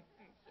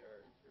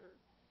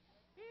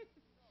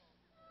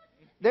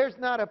 There's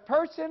not a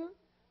person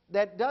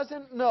that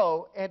doesn't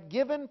know at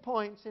given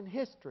points in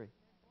history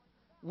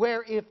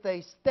where if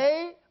they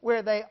stay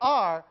where they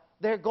are,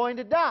 they're going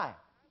to die.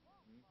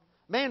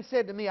 Man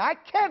said to me, I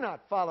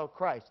cannot follow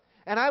Christ,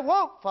 and I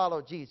won't follow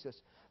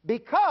Jesus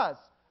because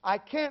I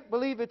can't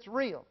believe it's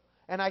real,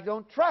 and I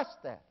don't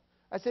trust that.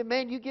 I said,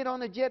 man, you get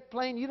on a jet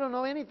plane, you don't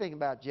know anything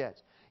about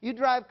jets. You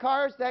drive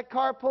cars, that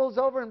car pulls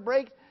over and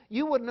brakes,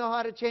 you wouldn't know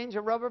how to change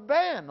a rubber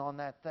band on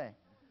that thing.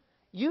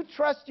 You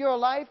trust your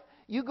life.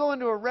 You go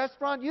into a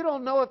restaurant, you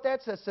don't know if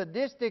that's a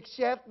sadistic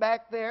chef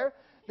back there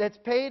that's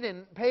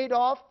paid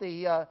off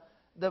the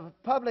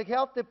public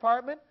health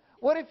department.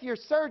 What if your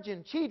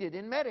surgeon cheated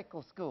in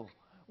medical school?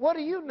 What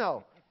do you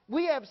know?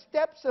 We have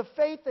steps of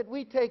faith that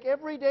we take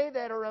every day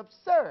that are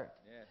absurd.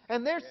 Yes.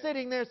 And they're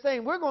sitting there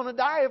saying, we're going to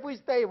die if we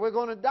stay. We're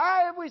going to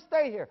die if we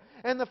stay here.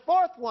 And the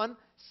fourth one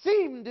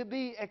seemed to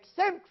be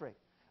eccentric.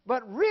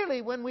 But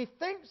really, when we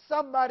think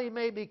somebody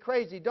may be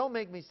crazy, don't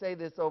make me say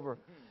this over.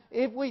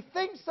 If we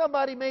think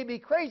somebody may be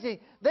crazy,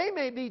 they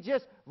may be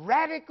just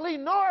radically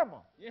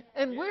normal.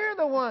 And we're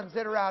the ones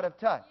that are out of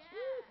touch.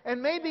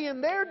 And maybe in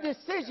their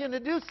decision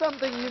to do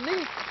something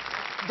unique,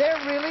 they're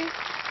really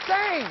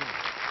sane.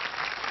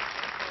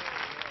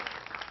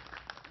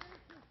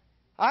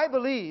 I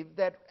believe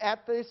that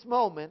at this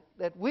moment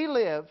that we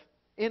live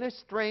in a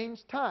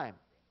strange time.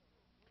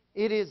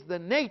 It is the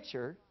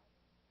nature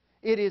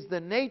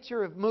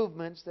of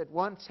movements that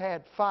once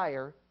had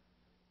fire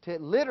to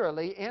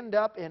literally end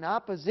up in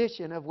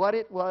opposition of what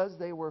it was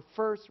they were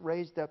first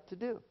raised up to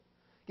do.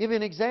 Give you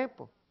an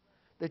example.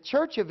 The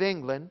Church of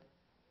England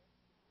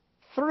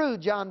threw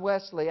John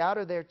Wesley out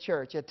of their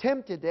church,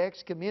 attempted to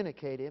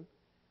excommunicate him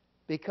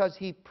because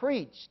he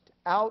preached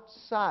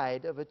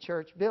outside of a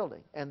church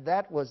building. And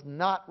that was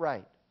not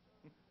right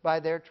by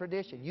their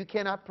tradition. You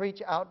cannot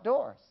preach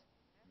outdoors.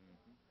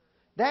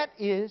 That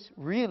is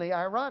really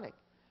ironic.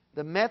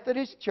 The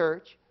Methodist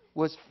Church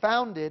was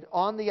founded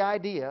on the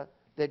idea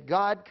that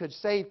God could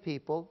save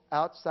people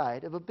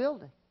outside of a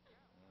building.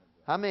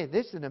 I mean,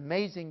 this is an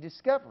amazing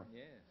discovery.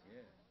 Yes,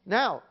 yes.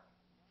 Now,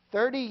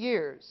 30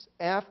 years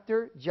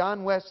after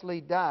John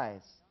Wesley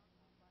dies,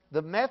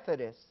 the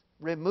Methodists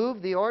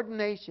remove the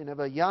ordination of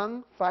a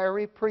young,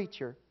 fiery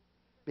preacher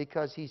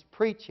because he's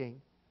preaching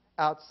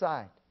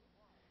outside.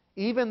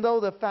 Even though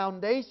the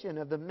foundation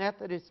of the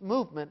Methodist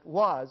movement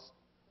was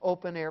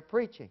open-air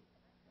preaching.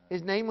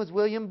 His name was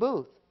William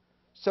Booth.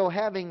 So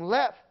having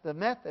left the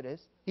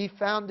Methodists, he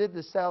founded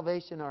the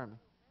Salvation Army.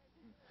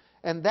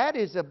 And that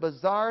is a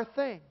bizarre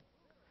thing,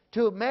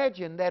 to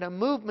imagine that a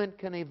movement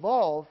can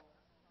evolve,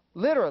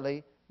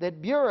 literally,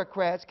 that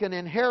bureaucrats can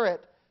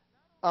inherit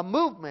a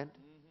movement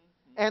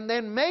and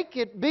then make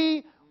it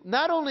be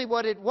not only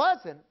what it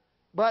wasn't,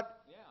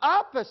 but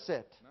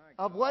opposite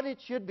of what it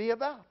should be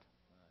about.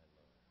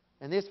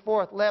 And this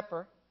fourth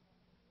leper,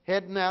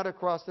 heading out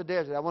across the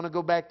desert. I want to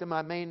go back to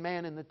my main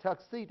man in the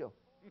tuxedo.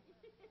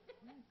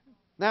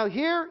 Now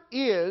here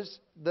is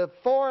the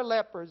four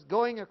lepers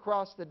going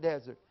across the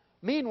desert.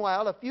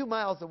 Meanwhile, a few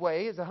miles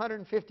away is a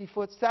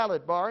 150-foot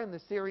salad bar in the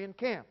Syrian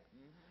camp.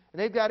 And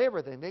they've got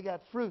everything. They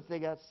got fruit, they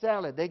got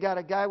salad. They got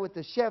a guy with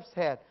the chef's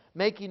hat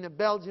making the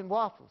Belgian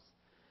waffles.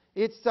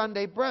 It's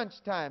Sunday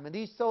brunch time, and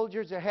these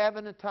soldiers are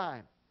having a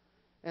time.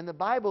 And the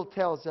Bible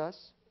tells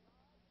us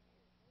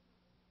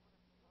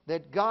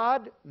that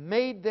God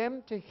made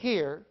them to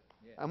hear.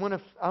 I'm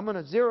going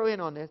to zero in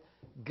on this.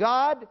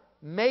 God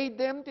made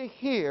them to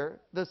hear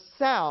the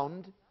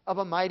sound of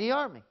a mighty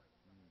army.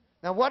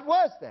 Now, what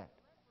was that?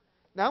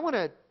 Now, I want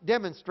to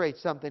demonstrate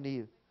something to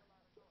you.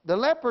 The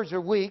lepers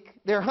are weak.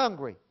 They're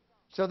hungry.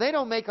 So they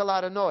don't make a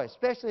lot of noise,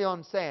 especially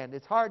on sand.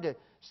 It's hard to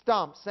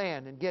stomp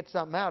sand and get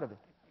something out of it.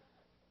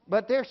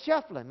 But they're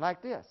shuffling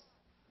like this.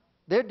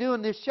 They're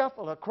doing this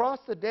shuffle across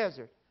the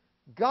desert.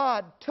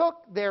 God took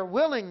their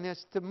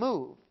willingness to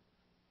move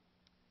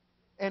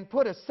and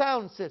put a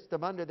sound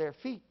system under their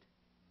feet.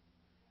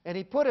 And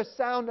He put a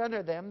sound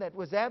under them that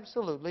was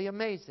absolutely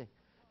amazing.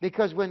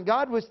 Because when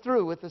God was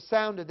through with the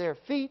sound of their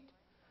feet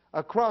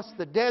across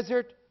the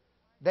desert,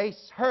 they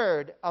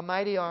heard a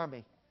mighty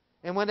army.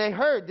 And when they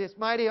heard this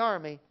mighty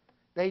army,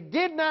 they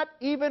did not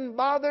even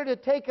bother to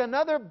take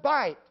another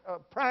bite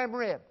of prime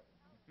rib.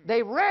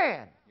 They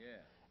ran.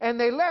 And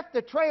they left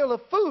a trail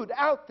of food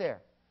out there.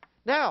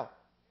 Now,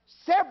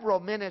 several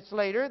minutes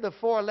later, the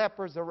four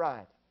lepers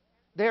arrived.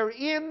 They're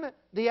in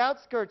the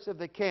outskirts of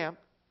the camp.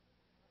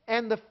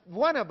 And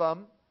one of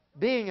them,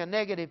 being a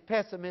negative,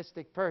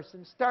 pessimistic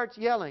person, starts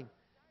yelling,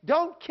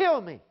 "Don't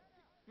kill me!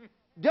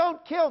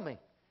 Don't kill me!"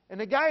 And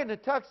the guy in the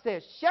tux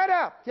says, "Shut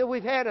up till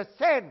we've had a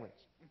sandwich.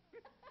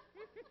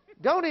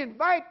 Don't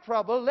invite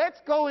trouble. Let's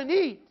go and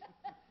eat."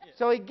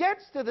 So he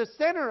gets to the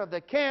center of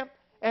the camp,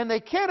 and they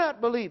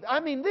cannot believe. I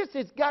mean, this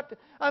has got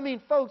to,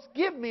 folks,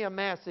 give me a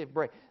massive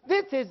break.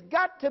 This has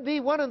got to be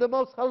one of the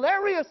most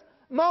hilarious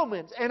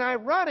moments and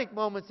ironic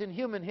moments in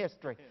human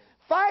history.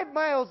 5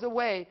 miles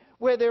away,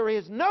 where there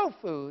is no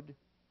food,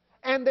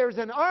 And there's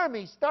an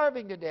army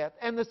starving to death,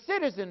 and the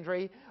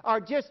citizenry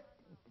are just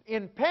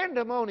in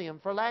pandemonium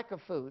for lack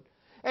of food.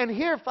 And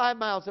here, 5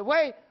 miles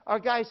away, are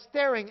guys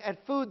staring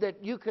at food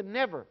that you could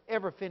never,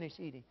 ever finish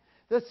eating.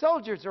 The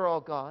soldiers are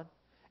all gone,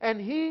 and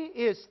he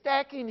is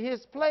stacking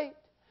his plate.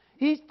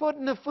 He's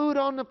putting the food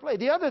on the plate.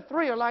 The other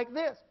three are like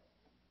this.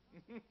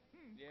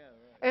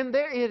 And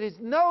it is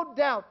no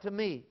doubt to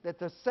me that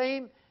the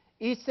same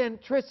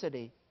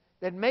eccentricity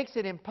that makes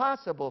it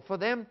impossible for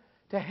them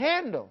to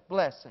handle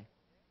blessing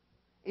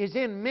is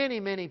in many,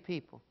 many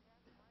people.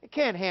 They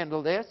can't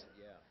handle this.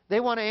 They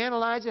want to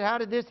analyze it. How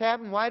did this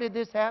happen? Why did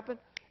this happen?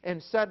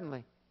 And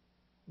suddenly,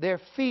 they're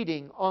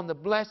feeding on the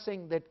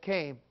blessing that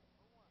came.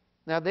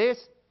 Now,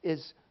 this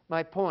is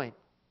my point.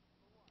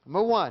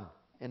 Number one,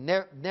 and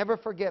never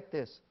forget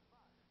this.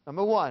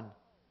 Number one,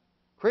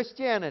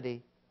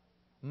 Christianity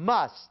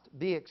must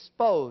be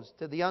exposed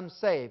to the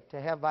unsaved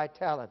to have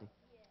vitality.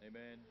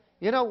 Amen.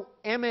 You know,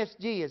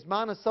 MSG is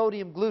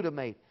monosodium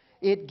glutamate.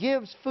 It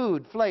gives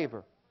food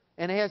flavor,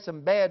 and it has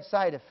some bad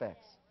side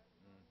effects.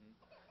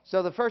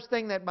 So the first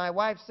thing that my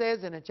wife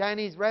says in a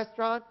Chinese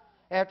restaurant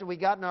after we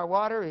got in our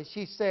water is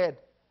she said,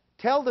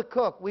 tell the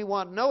cook we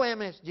want no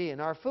MSG in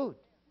our food.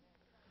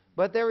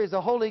 But there is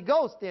a Holy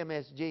Ghost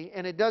MSG,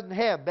 and it doesn't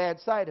have bad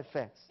side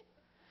effects.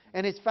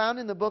 And it's found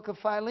in the book of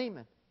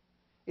Philemon.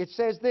 It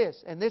says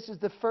this, and this is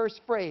the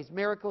first phrase,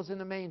 miracles in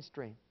the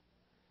mainstream.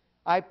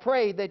 I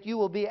pray that you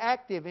will be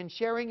active in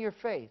sharing your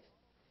faith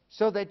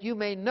so that you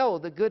may know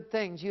the good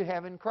things you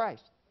have in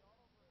Christ.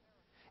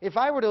 If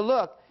I were to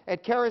look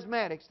at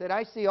charismatics that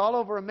I see all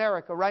over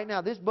America right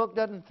now, this book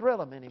doesn't thrill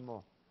them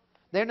anymore.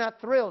 They're not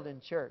thrilled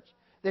in church.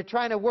 They're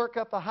trying to work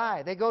up a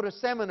high. They go to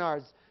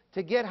seminars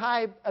to get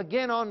high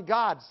again on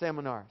God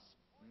seminars.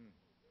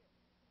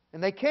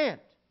 And they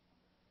can't.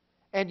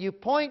 And you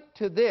point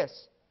to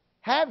this.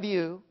 Have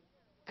you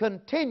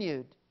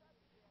continued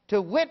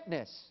to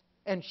witness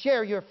and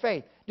share your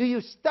faith? Do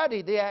you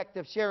study the act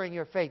of sharing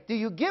your faith? Do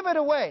you give it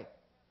away?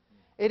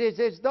 It is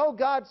as though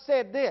God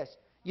said this.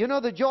 You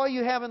know the joy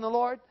you have in the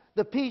Lord?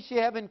 The peace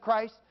you have in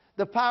Christ?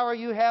 The power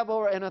you have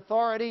over an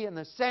authority and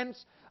the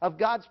sense of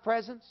God's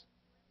presence?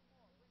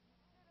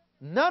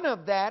 None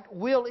of that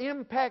will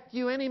impact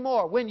you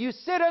anymore. When you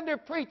sit under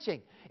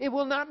preaching, it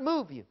will not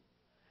move you.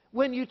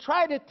 When you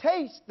try to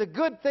taste the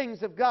good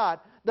things of God,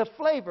 the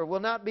flavor will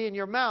not be in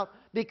your mouth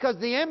because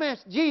the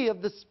MSG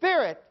of the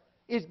Spirit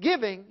is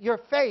giving your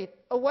faith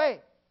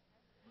away.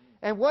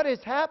 And what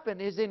has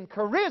happened is in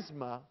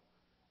charisma,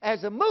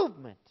 as a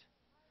movement,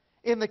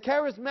 in the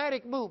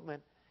charismatic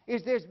movement,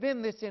 is there's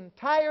been this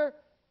entire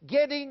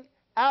getting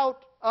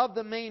out of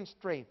the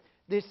mainstream.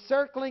 This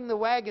circling the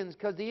wagons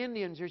because the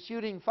Indians are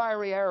shooting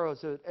fiery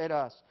arrows at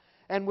us.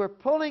 And we're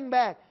pulling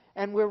back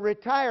and we're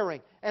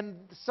retiring. And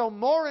so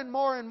more and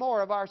more and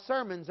more of our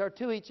sermons are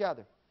to each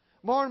other.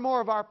 More and more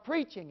of our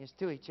preaching is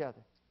to each other.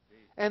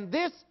 And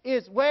this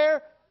is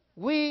where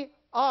we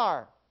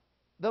are.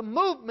 The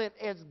movement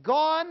has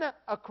gone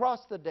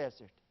across the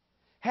desert,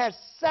 has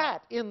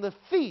sat in the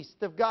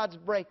feast of God's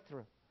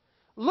breakthrough.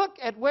 Look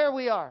at where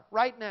we are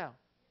right now.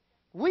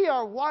 We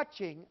are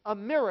watching a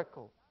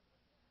miracle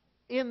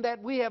in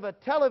that we have a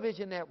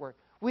television network.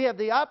 We have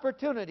the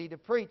opportunity to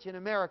preach in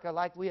America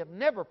like we have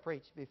never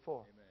preached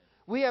before. Amen.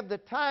 We have the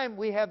time,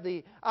 we have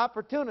the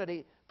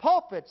opportunity.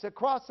 Pulpits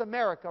across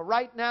America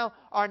right now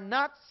are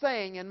not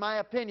saying, in my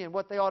opinion,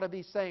 what they ought to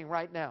be saying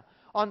right now.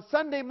 On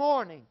Sunday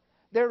morning,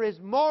 there is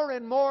more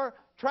and more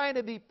trying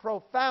to be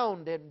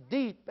profound and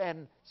deep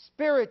and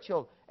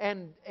spiritual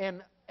and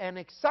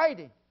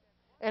exciting.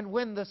 And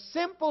when the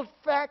simple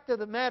fact of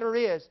the matter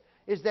is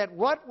that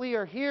what we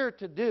are here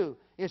to do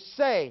is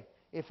say,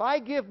 if I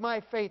give my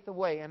faith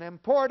away and am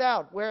poured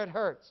out where it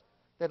hurts,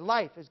 that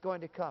life is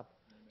going to come.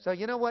 So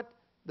you know what?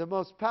 The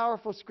most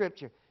powerful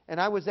scripture, and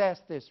I was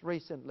asked this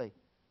recently.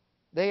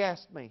 They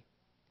asked me,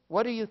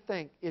 what do you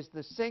think is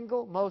the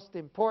single most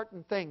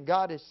important thing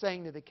God is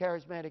saying to the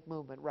charismatic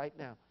movement right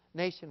now,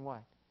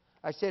 nationwide?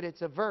 I said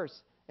it's a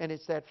verse, and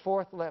it's that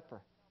fourth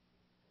leper.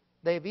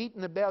 They've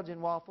eaten the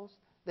Belgian waffles.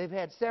 They've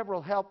had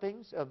several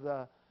helpings of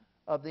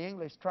the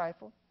English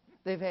trifle.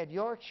 They've had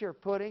Yorkshire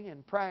pudding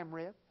and prime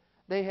rib.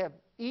 They have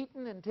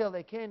eaten until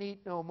they can't eat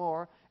no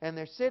more, and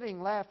they're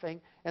sitting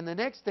laughing, and the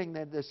next thing,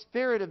 that the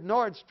spirit of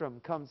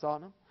Nordstrom comes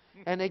on them,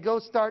 and they go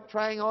start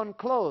trying on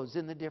clothes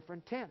in the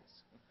different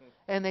tents.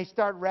 And they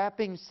start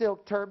wrapping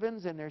silk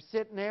turbans, and they're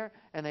sitting there,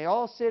 and they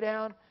all sit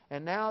down,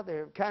 and now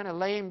they're kind of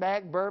laying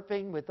back,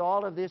 burping with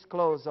all of this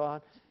clothes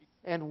on,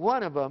 and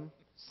one of them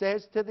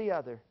says to the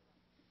other,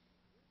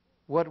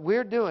 what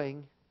we're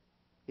doing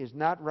is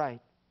not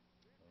right.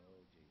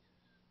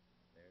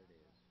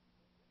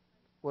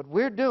 What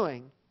we're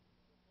doing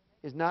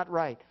is not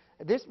right.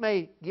 This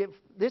may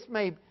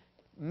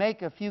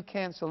make a few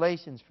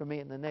cancellations for me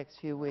in the next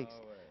few weeks.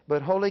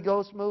 But Holy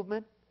Ghost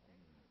movement,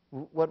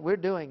 what we're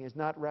doing is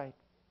not right.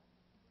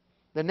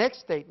 The next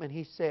statement,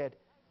 he said,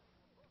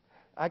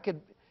 I could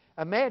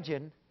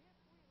imagine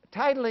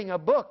titling a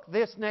book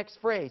this next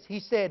phrase. He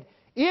said,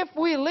 if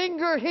we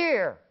linger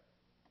here,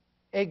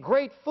 a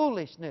great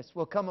foolishness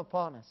will come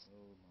upon us.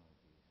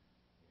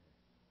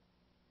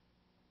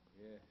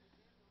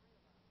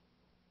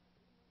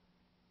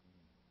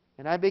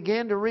 And I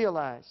began to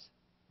realize,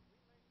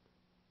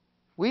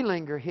 we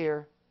linger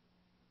here.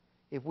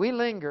 If we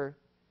linger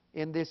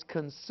in this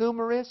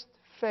consumerist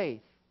faith,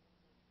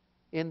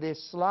 in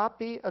this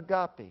sloppy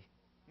agape,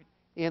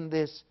 in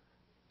this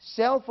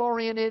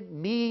self-oriented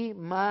me,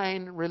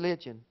 mine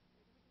religion,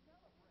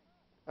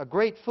 a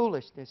great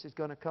foolishness is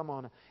going to come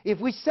on us. If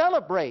we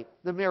celebrate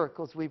the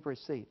miracles we've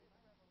received,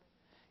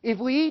 if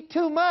we eat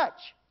too much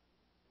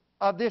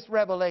of this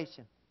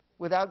revelation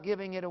without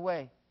giving it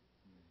away.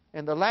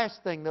 And the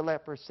last thing the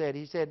leper said,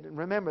 he said,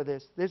 remember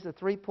this is a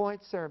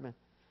 3-point sermon.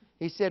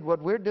 He said,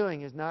 what we're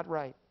doing is not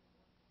right.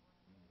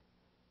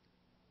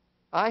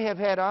 I have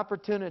had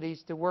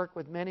opportunities to work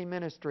with many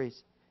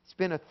ministries. It's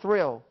been a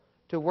thrill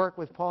to work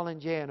with Paul and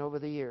Jan over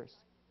the years.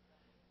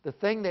 The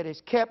thing that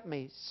has kept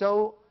me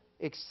so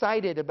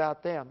excited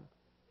about them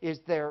is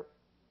their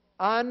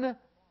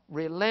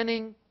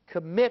unrelenting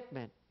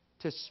commitment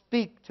to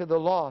speak to the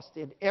lost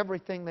in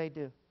everything they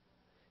do.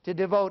 To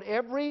devote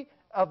every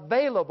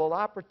available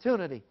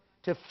opportunity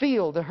to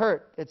feel the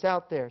hurt that's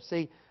out there.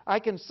 See, I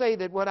can say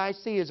that what I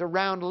see is a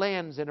round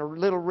lens and a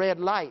little red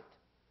light.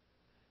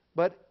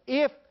 But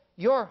if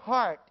your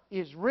heart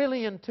is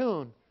really in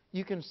tune,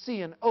 you can see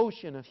an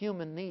ocean of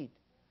human need.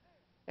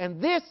 And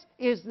this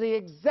is the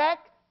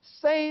exact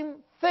same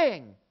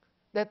thing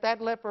that that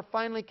leper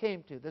finally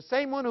came to. The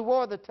same one who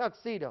wore the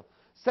tuxedo,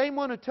 same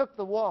one who took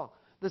the walk,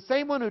 the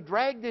same one who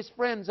dragged his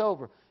friends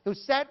over, who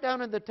sat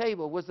down at the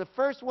table, was the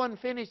first one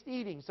finished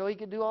eating so he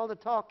could do all the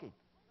talking.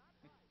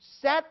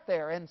 Sat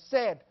there and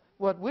said,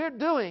 what we're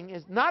doing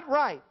is not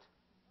right.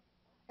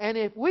 And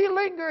if we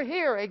linger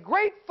here, a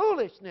great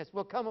foolishness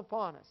will come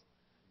upon us.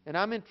 And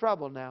I'm in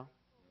trouble now.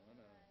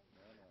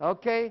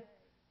 Okay?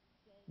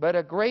 But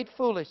a great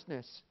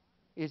foolishness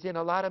is in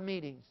a lot of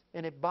meetings,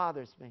 and it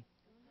bothers me.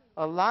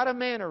 A lot of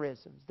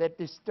mannerisms that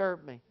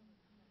disturb me.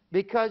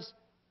 Because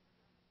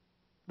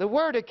the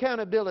word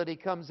accountability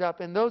comes up,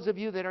 and those of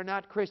you that are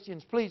not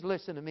Christians, please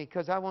listen to me,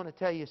 because I want to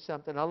tell you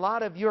something. A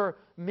lot of your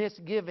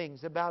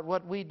misgivings about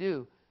what we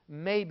do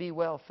may be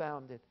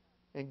well-founded.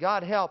 And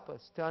God help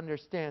us to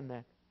understand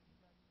that.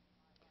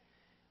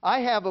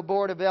 I have a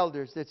board of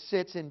elders that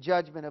sits in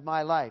judgment of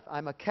my life.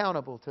 I'm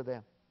accountable to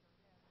them.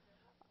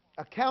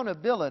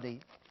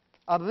 Accountability.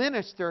 A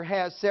minister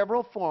has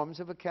several forms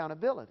of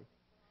accountability.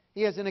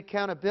 He has an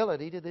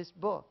accountability to this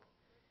book.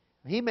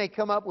 He may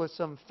come up with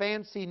some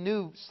fancy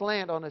new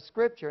slant on a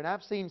scripture, and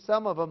I've seen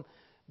some of them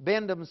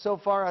bend them so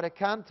far out of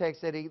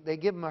context that they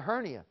give them a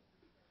hernia.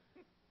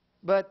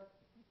 But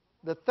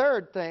the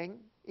third thing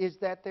is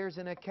that there's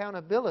an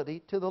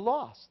accountability to the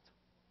lost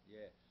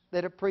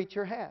that a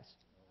preacher has.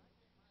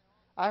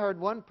 I heard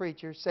one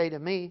preacher say to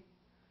me,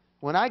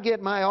 when I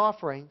get my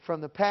offering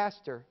from the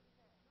pastor,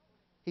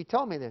 he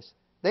told me this,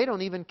 they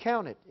don't even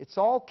count it. It's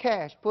all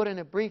cash put in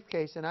a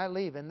briefcase and I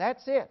leave, and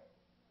that's it.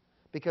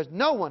 Because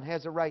no one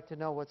has a right to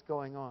know what's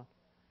going on.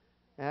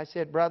 And I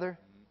said, brother,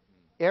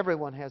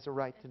 everyone has a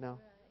right to know.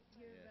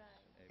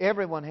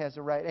 Everyone has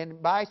a right.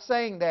 And by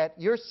saying that,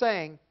 you're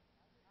saying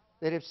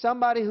that if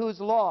somebody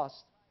who's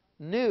lost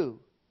knew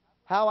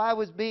how I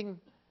was being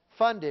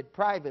funded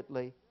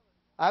privately,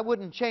 I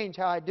wouldn't change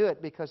how I do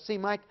it, because, see,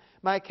 my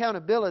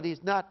accountability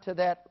is not to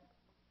that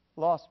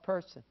lost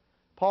person.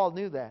 Paul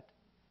knew that.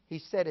 He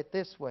said it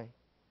this way,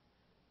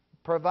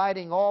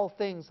 providing all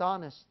things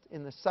honest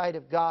in the sight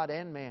of God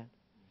and man,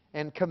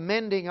 and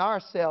commending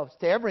ourselves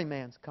to every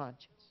man's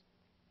conscience.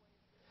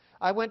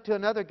 I went to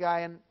another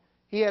guy, and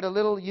he had a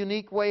little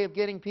unique way of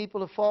getting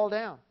people to fall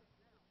down,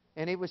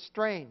 and it was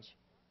strange.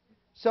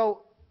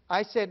 So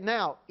I said,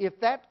 now, if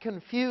that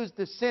confused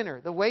the sinner,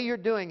 the way you're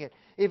doing it,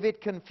 if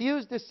it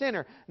confused the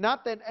sinner,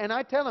 not that, and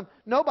I tell him,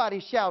 nobody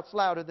shouts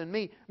louder than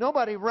me,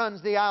 nobody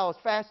runs the aisles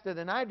faster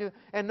than I do,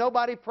 and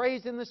nobody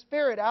prays in the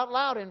Spirit out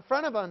loud in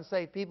front of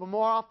unsaved people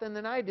more often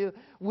than I do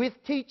with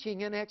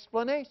teaching and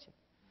explanation.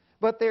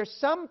 But there's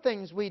some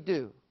things we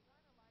do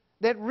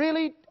that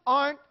really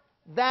aren't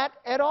that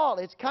at all.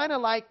 It's kind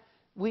of like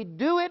we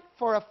do it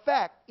for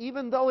effect,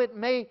 even though it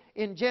may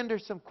engender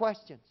some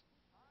questions.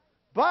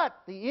 But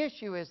the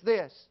issue is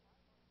this.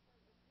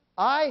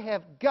 I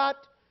have got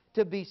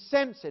to be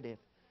sensitive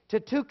to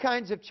two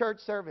kinds of church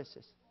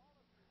services.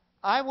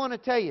 I want to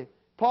tell you,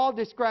 Paul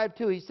described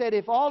two. He said,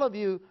 if all of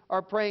you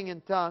are praying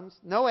in tongues,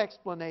 no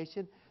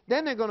explanation,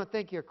 then they're going to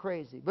think you're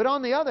crazy. But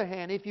on the other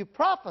hand, if you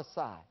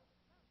prophesy,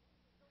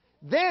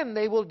 then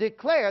they will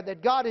declare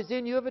that God is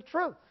in you of a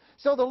truth.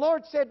 So the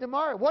Lord said to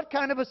Mara, what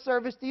kind of a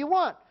service do you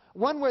want?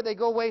 One where they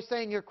go away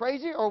saying you're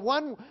crazy, or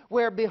one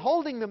where,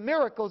 beholding the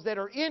miracles that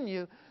are in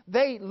you,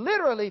 they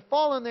literally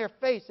fall on their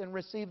face and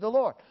receive the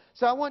Lord.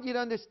 So I want you to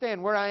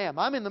understand where I am.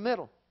 I'm in the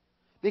middle.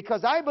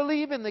 Because I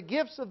believe in the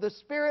gifts of the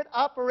Spirit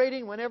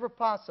operating whenever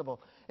possible.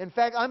 In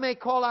fact, I may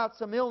call out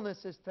some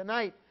illnesses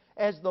tonight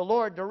as the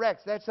Lord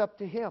directs. That's up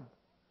to Him.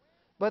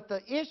 But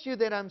the issue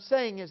that I'm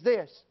saying is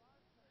this.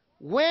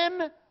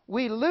 When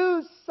we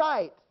lose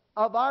sight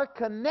of our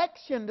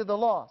connection to the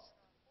lost,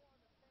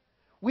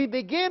 we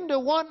begin to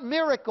want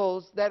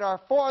miracles that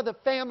are for the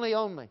family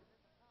only,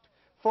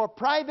 for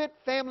private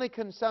family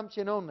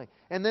consumption only.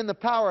 And then the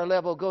power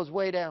level goes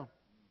way down.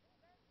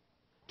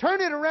 Turn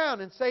it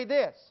around and say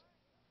this.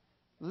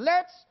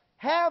 Let's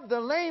have the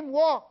lame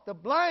walk, the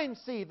blind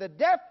see, the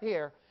deaf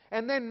hear,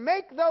 and then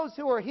make those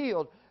who are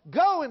healed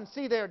go and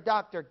see their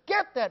doctor.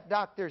 Get that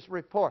doctor's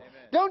report.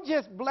 Amen. Don't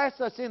just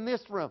bless us in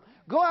this room.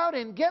 Go out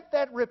and get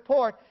that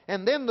report,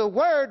 and then the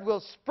word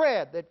will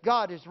spread that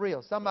God is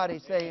real. Somebody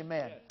say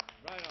amen. Yes.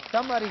 Right on.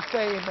 Somebody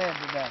say amen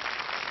to that.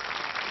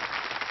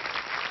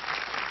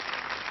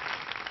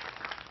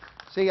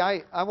 See,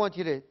 I want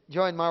you to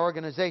join my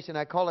organization.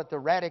 I call it the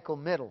radical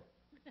middle.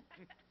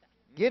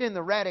 Get in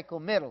the radical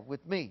middle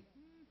with me.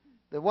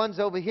 The ones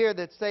over here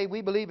that say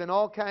we believe in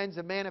all kinds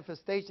of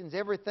manifestations,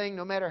 everything,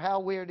 no matter how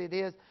weird it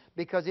is,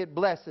 because it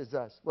blesses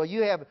us. Well,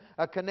 you have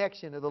a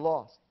connection to the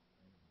lost.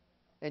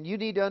 And you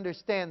need to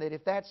understand that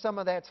if some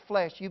of that's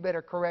flesh, you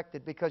better correct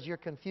it because you're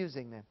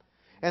confusing them.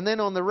 And then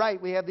on the right,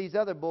 we have these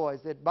other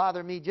boys that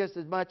bother me just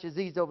as much as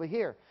these over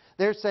here.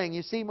 They're saying,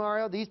 you see,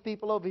 Mario, these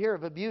people over here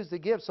have abused the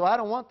gifts, so I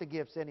don't want the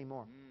gifts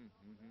anymore.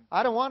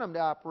 I don't want them to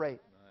operate.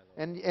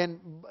 And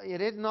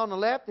it isn't on the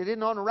left, it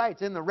isn't on the right.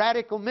 It's in the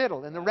radical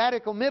middle. And the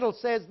radical middle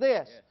says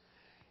this.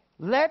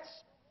 Let's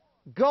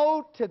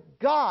go to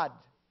God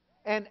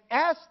and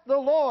ask the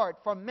Lord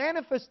for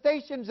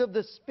manifestations of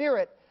the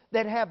Spirit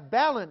that have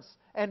balance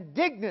and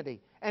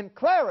dignity and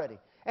clarity.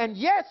 And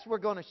yes, we're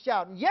going to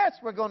shout. And yes,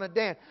 we're going to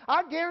dance.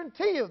 I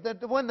guarantee you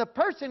that when the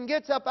person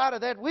gets up out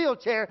of that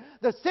wheelchair,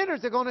 the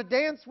sinners are going to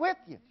dance with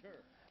you. Sure.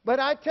 But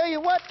I tell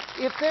you what,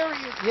 if they're...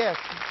 Yes,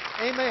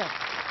 amen.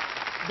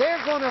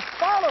 They're going to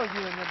follow you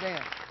in the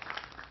dance.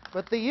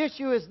 But the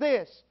issue is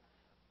this.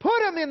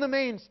 Put them in the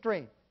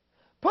mainstream.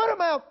 Put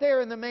them out there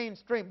in the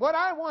mainstream. What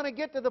I want to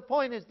get to the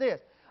point is this.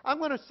 I'm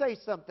going to say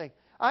something.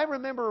 I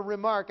remember a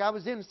remark. I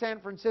was in San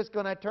Francisco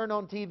and I turned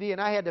on TV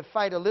and I had to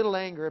fight a little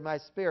anger in my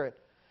spirit.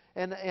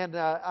 And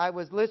I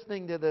was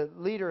listening to the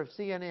leader of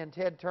CNN,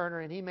 Ted Turner,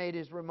 and he made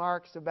his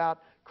remarks about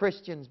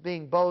Christians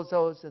being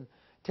bozos and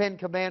 10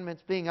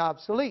 Commandments being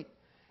obsolete.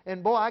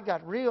 And boy, I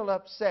got real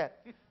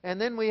upset. And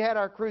then we had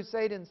our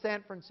crusade in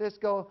San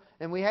Francisco,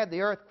 and we had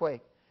the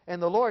earthquake. And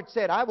the Lord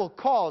said, I will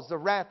cause the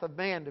wrath of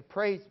man to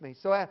praise me.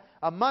 So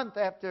a month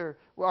after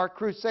our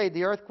crusade,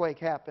 the earthquake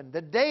happened.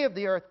 The day of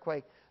the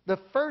earthquake, the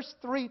first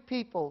 3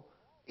 people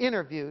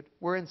interviewed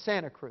were in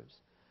Santa Cruz.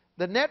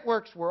 The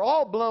networks were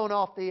all blown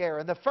off the air,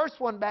 and the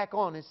first one back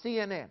on is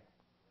CNN.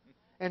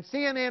 And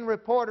CNN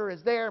reporter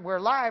is there, and we're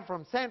live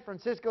from San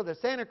Francisco, the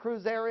Santa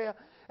Cruz area.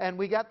 And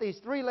we got these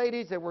 3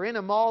 ladies that were in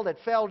a mall that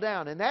fell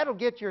down. And that'll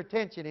get your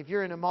attention if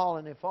you're in a mall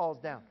and it falls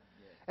down.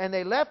 And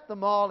they left the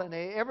mall and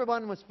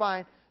everyone was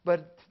fine.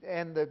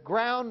 And the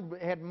ground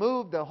had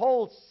moved. The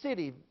whole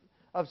city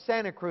of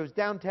Santa Cruz,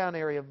 downtown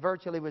area,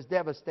 virtually was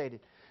devastated.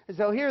 And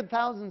so here are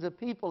thousands of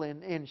people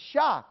in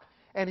shock.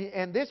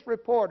 And this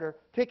reporter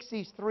picks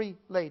these 3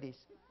 ladies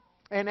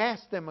and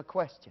asks them a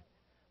question.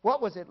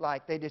 What was it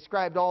like? They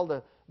described all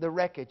the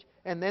wreckage.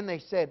 And then they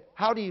said,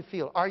 how do you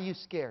feel? Are you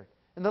scared?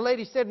 And the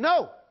lady said,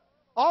 no.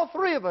 All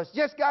 3 of us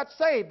just got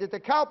saved at the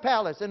Cow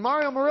Palace in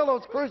Mario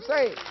Murillo's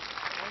crusade.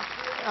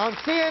 On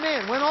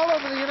CNN. Went all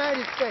over the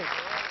United States.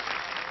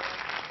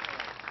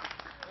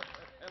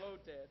 Hello,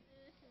 Ted.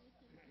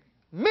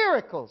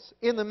 Miracles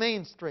in the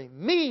mainstream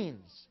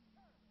means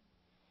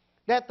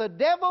that the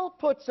devil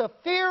puts a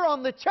fear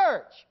on the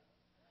church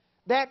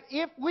that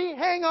if we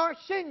hang our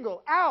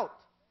shingle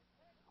out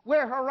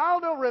where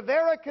Geraldo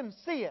Rivera can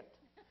see it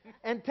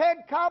and Ted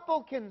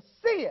Koppel can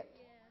see it,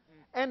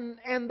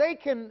 and they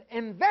can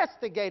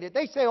investigate it.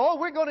 They say, oh,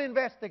 we're going to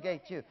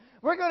investigate you.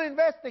 We're going to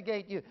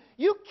investigate you.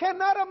 You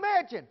cannot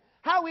imagine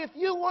how if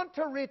you want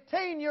to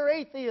retain your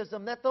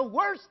atheism, that the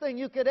worst thing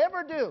you could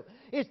ever do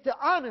is to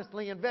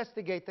honestly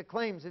investigate the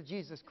claims of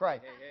Jesus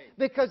Christ.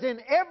 Because in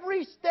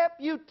every step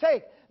you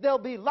take, there'll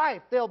be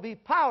life, there'll be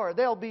power,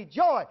 there'll be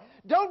joy.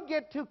 Don't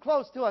get too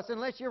close to us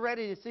unless you're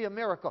ready to see a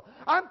miracle.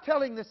 I'm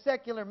telling the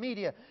secular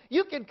media,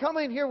 you can come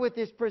in here with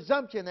this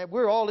presumption that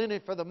we're all in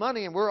it for the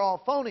money and we're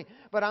all phony,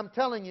 but I'm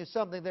telling you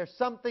something. There's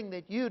something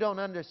that you don't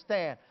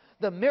understand.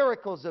 The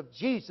miracles of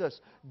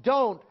Jesus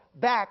don't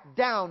back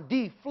down,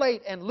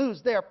 deflate, and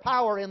lose their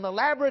power in the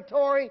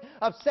laboratory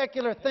of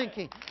secular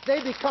thinking.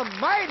 They become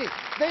mighty.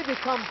 They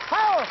become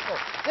powerful.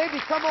 They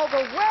become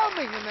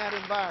overwhelming in that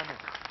environment.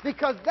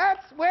 Because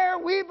that's where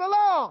we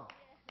belong.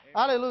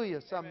 Hallelujah,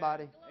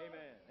 somebody.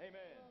 Amen.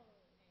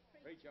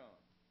 Preach on.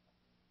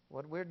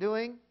 What we're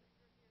doing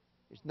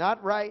is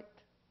not right.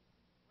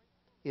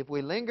 If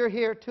we linger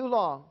here too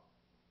long,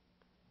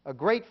 a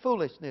great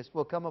foolishness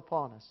will come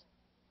upon us.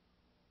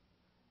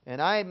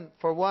 And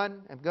for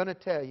one, am going to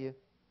tell you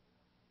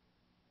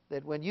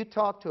that when you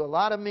talk to a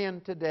lot of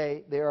men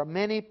today, there are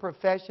many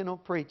professional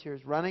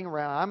preachers running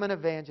around. I'm an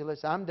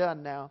evangelist. I'm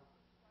done now.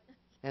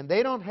 And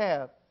they don't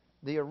have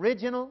the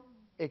original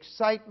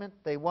excitement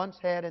they once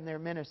had in their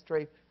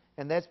ministry,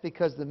 and that's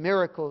because the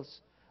miracles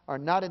are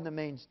not in the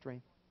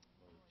mainstream.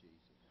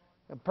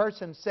 A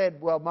person said,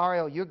 well,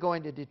 Mario, you're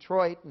going to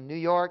Detroit and New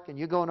York, and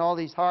you're going to all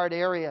these hard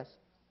areas.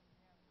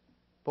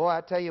 Boy,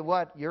 I tell you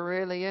what, you're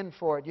really in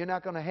for it. You're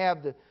not going to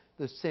have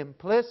the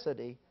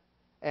simplicity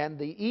and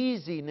the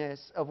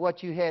easiness of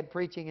what you had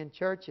preaching in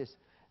churches.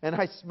 And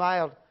I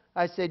smiled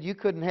I said, you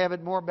couldn't have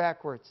it more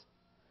backwards.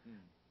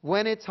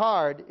 When it's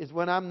hard is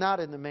when I'm not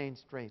in the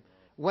mainstream.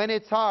 When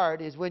it's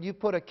hard is when you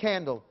put a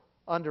candle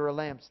under a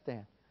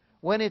lampstand.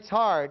 When it's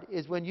hard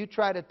is when you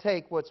try to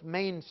take what's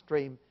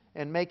mainstream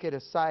and make it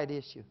a side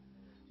issue.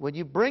 When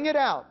you bring it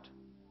out,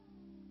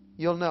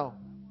 you'll know.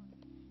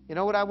 You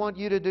know what I want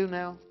you to do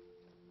now?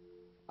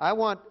 I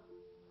want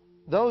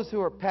those who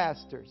are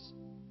pastors,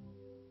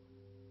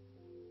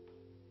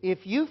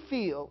 if you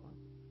feel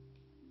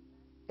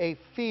a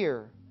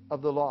fear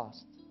of the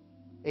lost,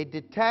 a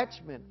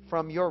detachment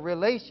from your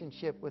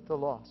relationship with the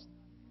lost,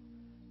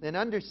 then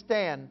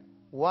understand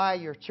why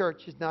your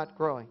church is not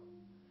growing.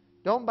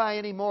 Don't buy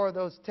any more of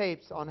those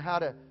tapes on how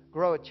to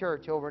grow a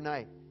church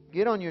overnight.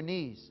 Get on your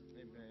knees.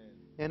 Amen.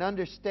 And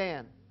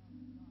understand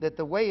that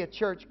the way a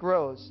church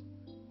grows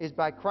is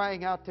by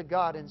crying out to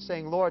God and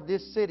saying, Lord,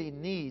 this city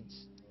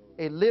needs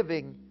a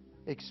living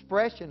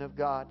expression of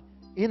God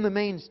in the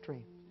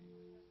mainstream.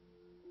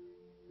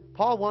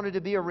 Paul wanted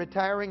to be a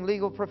retiring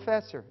legal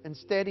professor.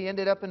 Instead, he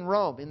ended up in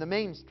Rome in the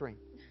mainstream.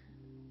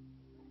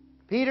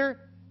 Peter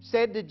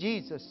said to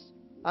Jesus,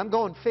 I'm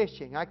going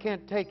fishing. I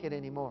can't take it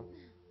anymore.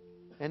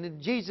 And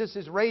when Jesus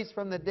is raised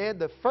from the dead,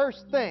 the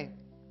first thing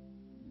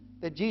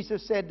that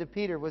Jesus said to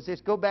Peter was this: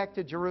 go back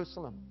to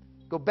Jerusalem.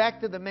 Go back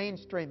to the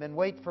mainstream and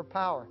wait for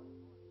power.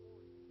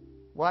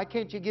 Why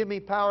can't you give me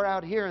power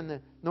out here in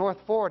the North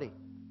 40?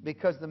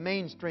 Because the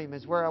mainstream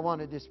is where I want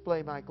to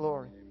display my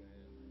glory.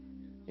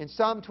 In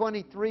Psalm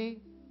 23,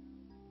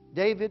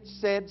 David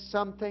said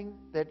something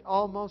that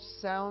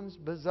almost sounds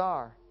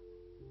bizarre.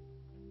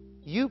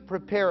 You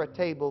prepare a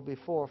table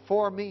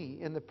for me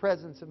in the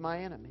presence of my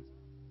enemies.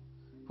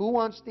 Who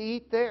wants to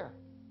eat there?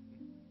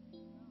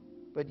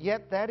 But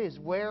yet that is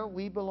where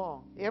we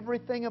belong.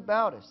 Everything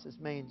about us is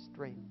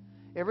mainstream.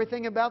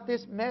 Everything about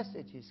this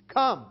message is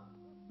come,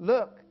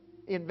 look,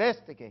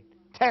 investigate,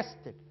 test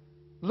it.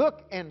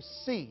 Look and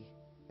see,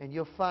 and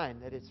you'll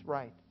find that it's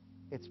right.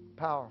 It's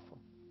powerful.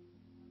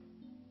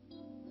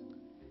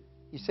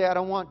 You say, I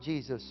don't want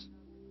Jesus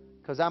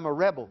because I'm a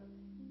rebel.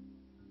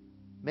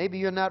 Maybe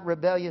you're not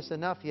rebellious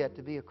enough yet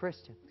to be a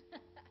Christian.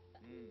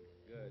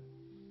 Good.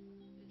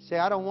 You say,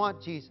 I don't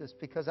want Jesus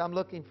because I'm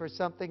looking for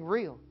something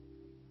real.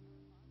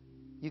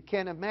 You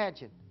can't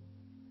imagine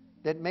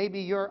that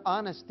maybe your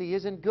honesty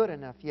isn't good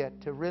enough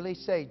yet to really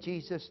say,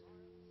 Jesus,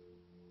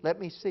 let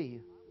me see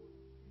you.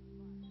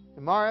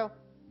 And Mario,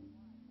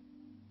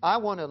 I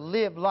want to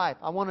live life.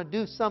 I want to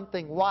do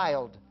something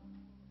wild.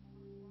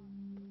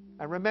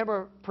 I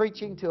remember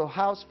preaching to a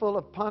house full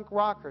of punk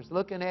rockers,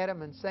 looking at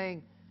them and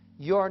saying,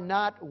 you're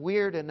not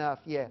weird enough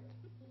yet.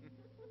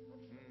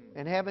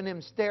 And having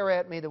him stare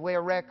at me the way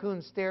a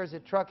raccoon stares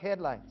at truck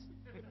headlights.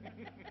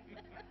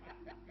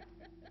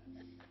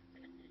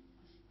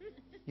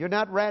 You're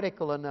not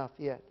radical enough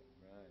yet.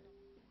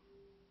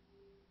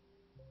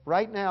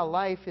 Right now,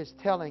 life is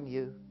telling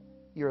you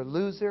you're a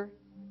loser.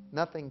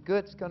 Nothing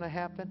good's going to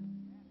happen.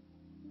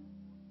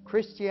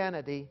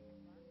 Christianity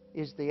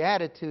is the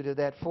attitude of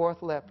that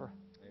fourth leper.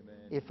 Amen.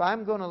 If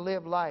I'm going to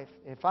live life,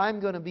 if I'm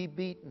going to be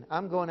beaten,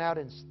 I'm going out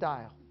in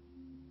style.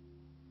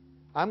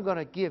 I'm going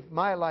to give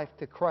my life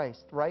to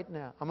Christ right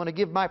now. I'm going to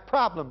give my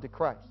problem to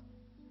Christ.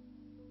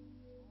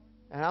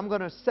 And I'm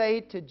going to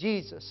say to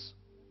Jesus,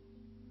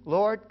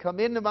 Lord, come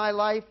into my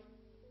life,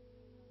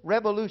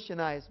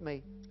 revolutionize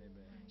me. Amen.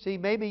 See,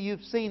 maybe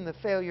you've seen the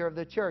failure of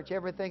the church,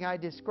 everything I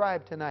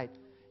described tonight.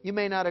 You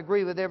may not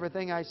agree with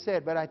everything I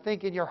said, but I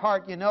think in your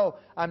heart you know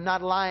I'm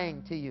not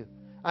lying to you.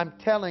 I'm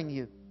telling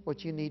you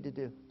what you need to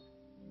do.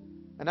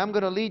 And I'm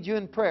going to lead you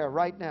in prayer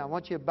right now. I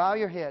want you to bow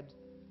your head.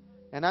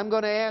 And I'm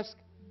going to ask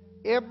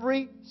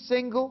every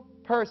single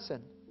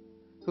person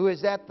who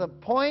is at the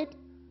point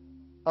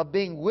of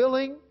being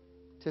willing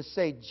to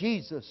say,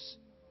 Jesus,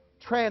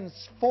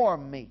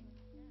 transform me.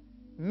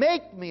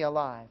 Make me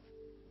alive.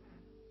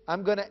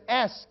 I'm going to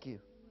ask you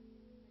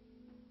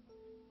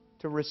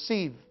to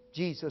receive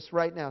Jesus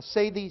right now.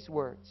 Say these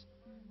words.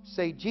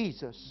 Say,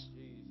 Jesus,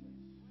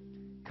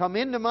 come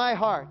into my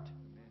heart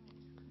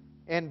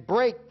and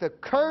break the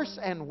curse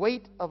and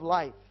weight of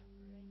life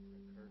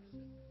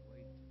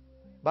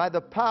by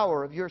the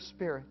power of your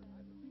Spirit.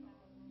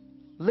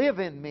 Live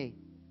in me.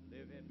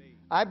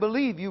 I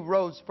believe you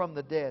rose from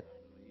the dead.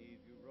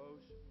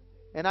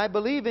 And I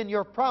believe in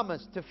your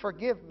promise to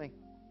forgive me.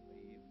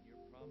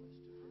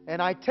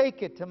 And I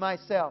take it to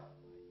myself.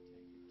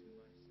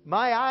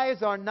 My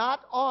eyes are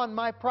not on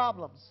my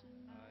problems.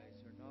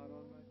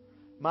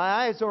 My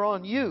eyes are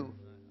on you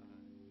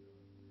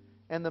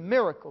and the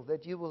miracle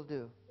that you will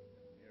do.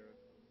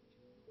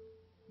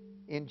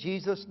 In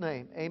Jesus'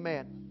 name,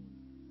 amen.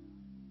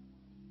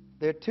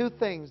 There are two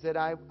things that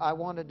I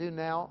want to do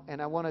now,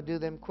 and I want to do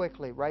them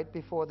quickly, right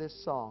before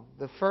this song.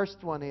 The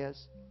first one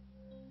is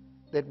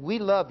that we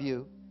love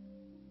you,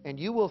 and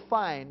you will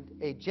find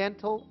a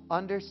gentle,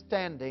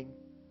 understanding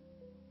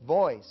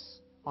voice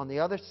on the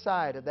other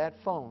side of that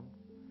phone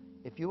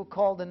if you will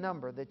call the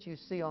number that you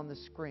see on the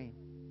screen.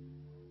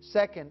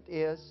 Second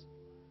is,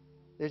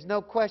 there's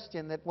no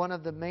question that one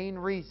of the main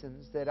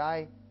reasons that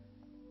I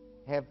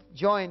have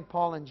joined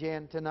Paul and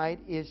Jan tonight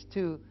is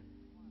to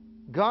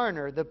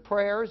garner the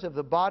prayers of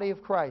the body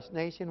of Christ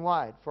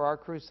nationwide for our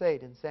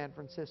crusade in San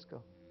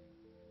Francisco.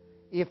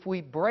 If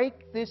we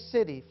break this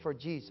city for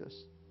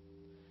Jesus,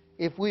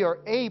 if we are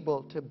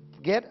able to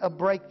get a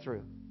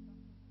breakthrough,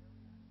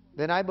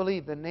 then I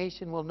believe the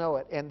nation will know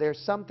it. And there's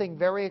something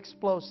very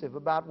explosive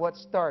about what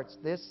starts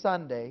this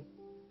Sunday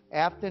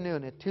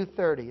afternoon at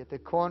 2:30 at the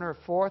corner of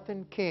 4th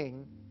and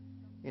King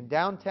in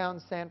downtown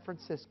San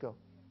Francisco.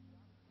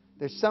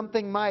 There's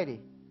something mighty,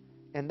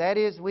 and that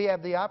is we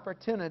have the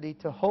opportunity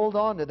to hold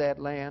on to that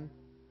land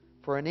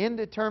for an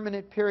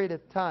indeterminate period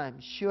of time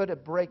should a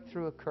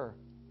breakthrough occur.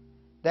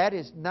 That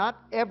has not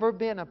ever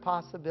been a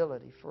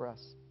possibility for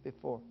us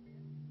before.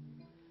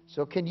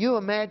 So can you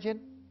imagine?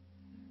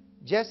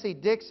 Jesse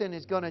Dixon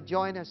is going to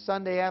join us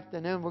Sunday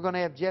afternoon. We're going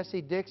to have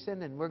Jesse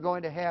Dixon, and we're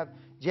going to have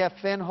Jeff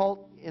Fenholt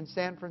in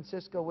San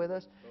Francisco with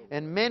us,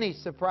 and many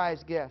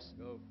surprise guests.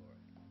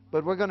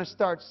 But we're going to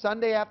start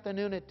Sunday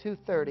afternoon at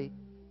 2:30,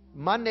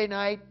 Monday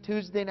night,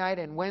 Tuesday night,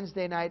 and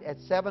Wednesday night at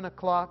 7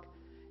 o'clock.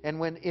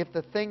 And if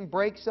the thing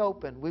breaks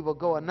open, we will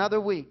go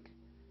another week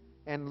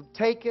and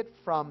take it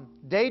from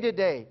day to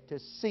day to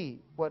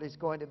see what is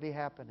going to be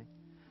happening.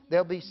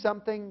 There'll be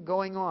something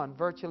going on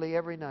virtually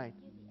every night.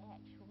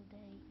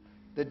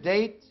 The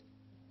date,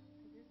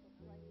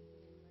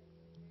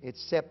 it's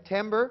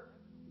September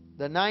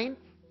the 9th,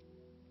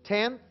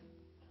 10th,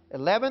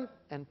 11th,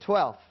 and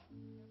 12th.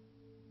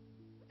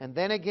 And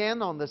then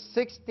again on the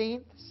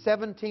 16th,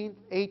 17th,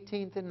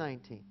 18th, and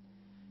 19th.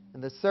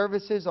 And the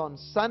services on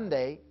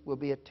Sunday will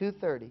be at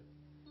 2:30.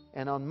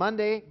 And on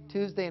Monday,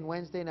 Tuesday, and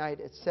Wednesday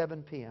night at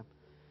 7 p.m.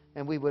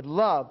 And we would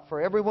love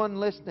for everyone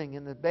listening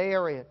in the Bay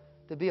Area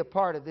to be a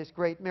part of this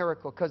great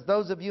miracle. Because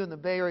those of you in the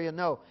Bay Area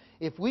know,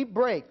 if we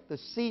break the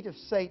seat of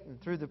Satan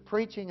through the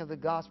preaching of the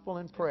gospel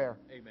and prayer,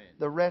 Amen.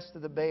 the rest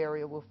of the Bay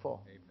Area will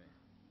fall. Amen.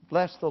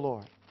 Bless the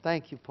Lord.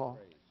 Thank you, Paul.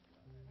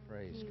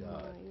 Praise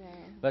God.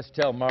 Let's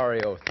tell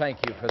Mario, thank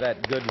you for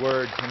that good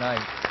word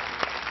tonight.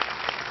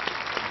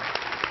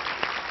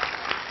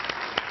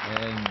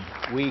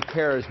 And we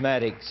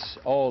charismatics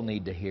all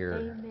need to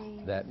hear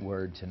that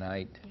word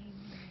tonight.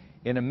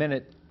 In a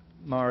minute,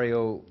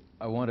 Mario,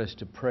 I want us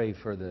to pray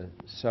for the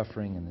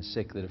suffering and the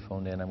sick that have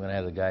phoned in. I'm going to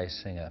have the guys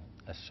sing a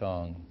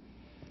song,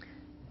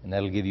 and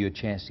that'll give you a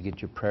chance to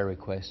get your prayer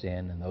request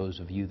in, and those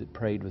of you that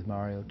prayed with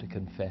Mario to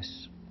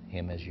confess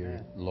Him as your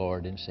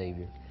Lord and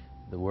Savior.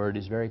 The word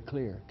is very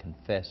clear.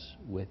 Confess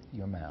with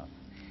your mouth.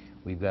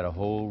 We've got a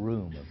whole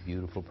room of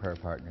beautiful prayer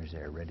partners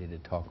there ready to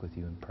talk with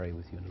you and pray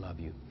with you and love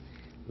you.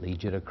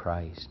 Lead you to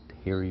Christ.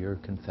 Hear your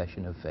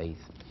confession of faith.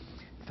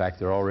 In fact,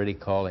 they're already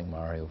calling,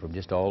 Mario, from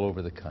just all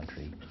over the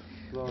country.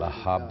 La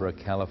Habra,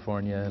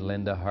 California,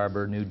 Linda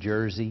Harbor, New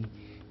Jersey,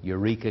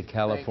 Eureka,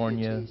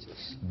 California,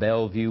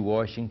 Bellevue,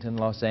 Washington,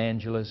 Los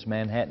Angeles,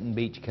 Manhattan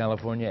Beach,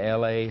 California,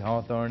 L.A.,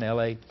 Hawthorne,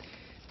 L.A.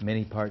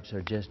 Many parts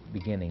are just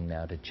beginning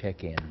now to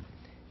check in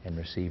and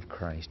receive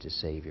Christ as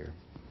Savior.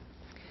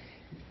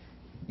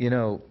 You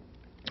know,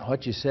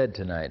 what you said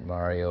tonight,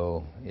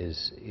 Mario,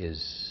 is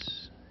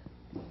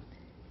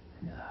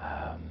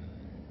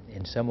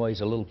in some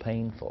ways a little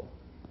painful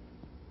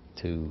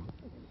to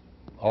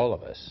all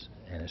of us,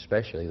 and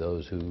especially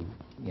those who,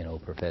 you know,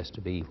 profess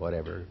to be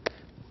whatever,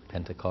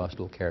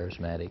 Pentecostal,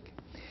 charismatic.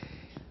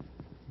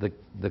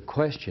 The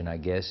question, I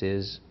guess,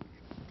 is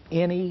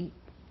any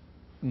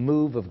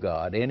move of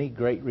God, any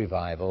great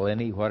revival,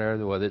 any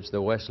whatever, whether it's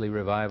the Wesley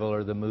revival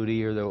or the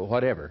Moody or the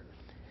whatever,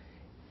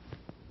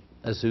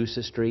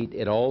 Azusa Street,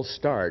 it all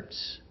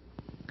starts,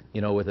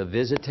 you know, with a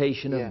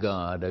visitation of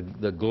God.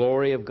 The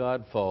glory of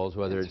God falls,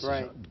 whether it's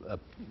a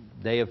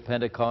day of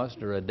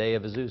Pentecost or a day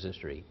of Azusa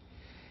Street.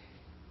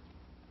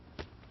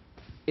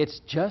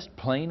 It's just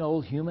plain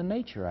old human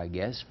nature, I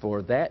guess,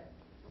 for that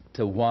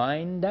to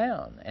wind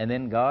down, and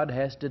then God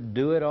has to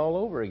do it all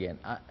over again.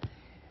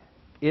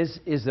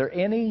 Is there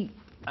any,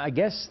 I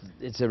guess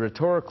it's a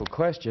rhetorical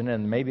question,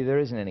 and maybe there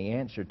isn't any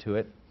answer to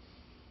it.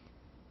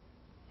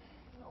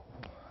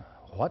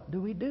 What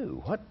do we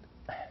do? What?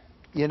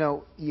 You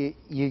know,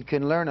 you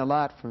can learn a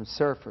lot from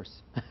surfers.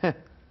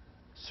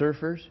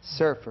 Surfers?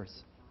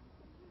 Surfers.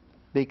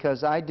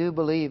 Because I do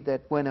believe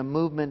that when a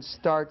movement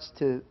starts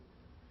to,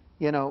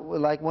 you know,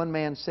 like one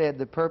man said,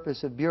 the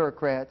purpose of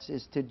bureaucrats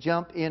is to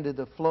jump into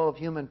the flow of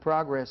human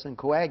progress and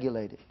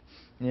coagulate it.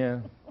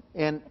 Yeah.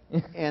 And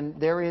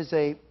there is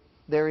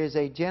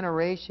a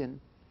generation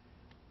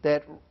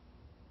that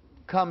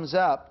comes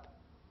up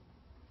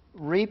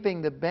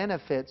reaping the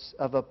benefits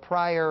of a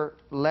prior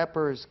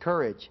leper's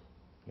courage.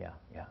 Yeah,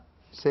 yeah.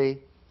 See,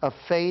 of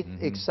faith,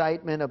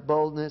 excitement, of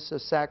boldness, of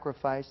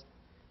sacrifice.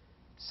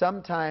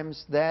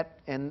 Sometimes that,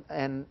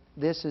 and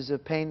this is a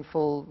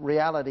painful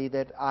reality,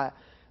 that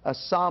a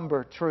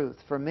somber truth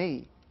for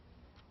me,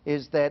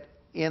 is that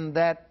in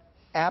that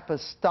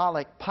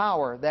apostolic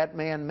power, that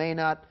man may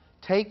not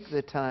take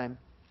the time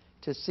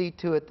to see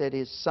to it that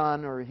his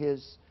son or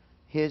his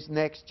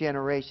next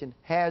generation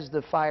has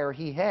the fire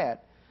he had.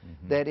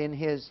 That in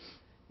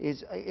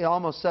is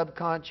almost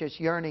subconscious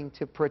yearning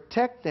to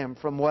protect them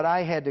from what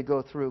I had to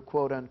go through,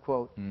 quote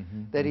unquote.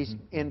 That he's,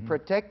 in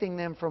protecting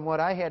them from what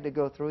I had to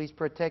go through, he's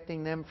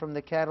protecting them from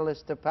the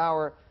catalyst of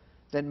power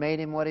that made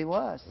him what he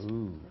was.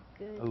 Ooh.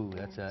 Ooh,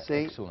 that's an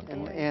See? excellent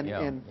And, point. and,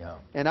 Yeah, and, yeah.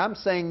 and I'm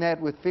saying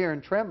that with fear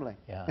and trembling.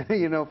 Yeah.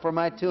 You know, for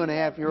my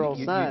 2.5-year-old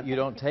son. You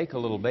don't take a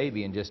little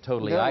baby and just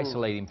totally No.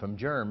 isolate him from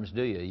germs,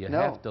 do you? You No.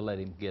 have to let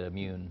him get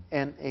immune.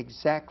 And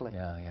exactly.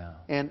 Yeah,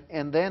 yeah.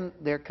 And then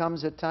there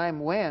comes a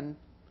time when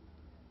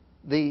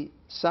the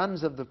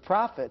sons of the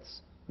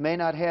prophets may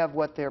not have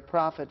what their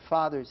prophet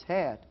fathers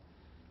had.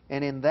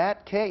 And in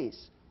that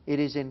case, it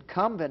is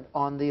incumbent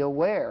on the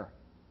awareness,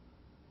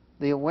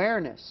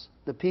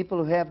 the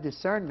people who have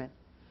discernment,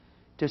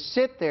 to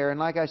sit there, and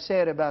like I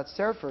said about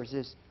surfers,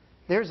 is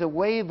there's a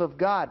wave of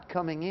God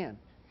coming in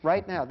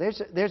right now.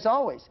 There's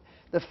always.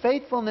 The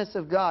faithfulness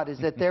of God is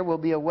that there will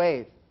be a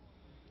wave.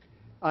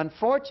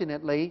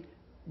 Unfortunately,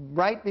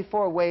 right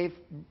before a wave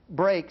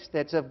breaks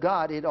that's of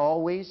God, it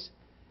always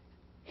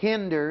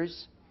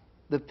hinders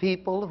the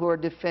people who are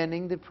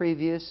defending the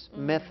previous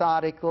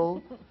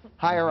methodical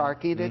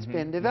hierarchy that's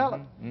been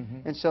developed.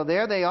 And so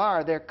there they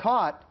are, they're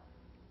caught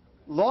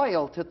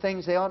loyal to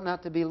things they ought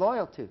not to be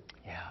loyal to.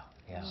 Yeah,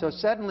 yeah. So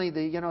suddenly,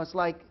 it's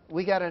like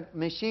we got a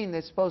machine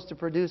that's supposed to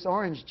produce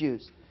orange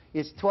juice.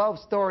 It's 12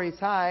 stories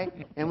high,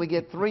 and we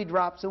get 3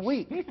 drops a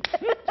week.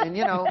 And,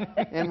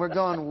 and we're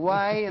going,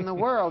 why in the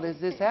world has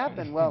this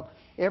happened? Well,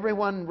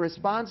 everyone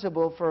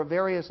responsible for a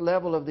various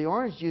level of the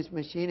orange juice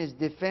machine is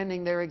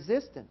defending their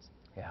existence.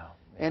 Yeah.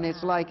 And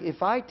it's like,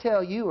 if I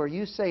tell you or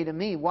you say to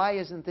me, why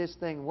isn't this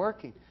thing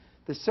working?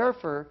 The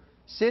surfer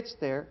sits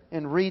there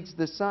and reads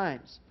the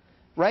signs.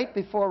 Right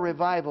before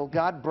revival,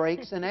 God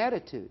breaks an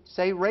attitude.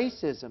 Say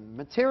racism,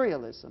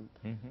 materialism,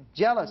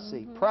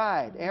 jealousy,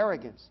 pride,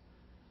 arrogance.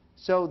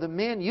 So the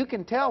men, you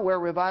can tell where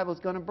revival is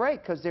going to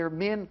break because there are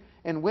men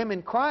and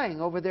women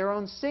crying over their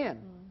own sin,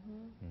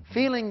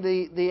 feeling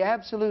the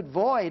absolute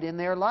void in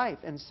their life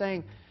and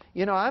saying,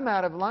 I'm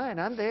out of line.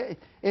 I'm there.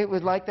 It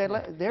was like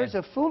that. There's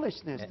a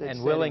foolishness that's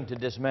and willing to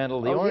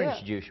dismantle the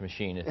orange juice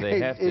machine if they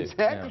have to.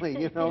 Exactly,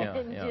 Yeah.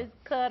 And just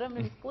cut them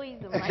and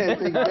squeeze them.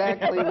 That's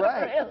exactly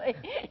right. Really.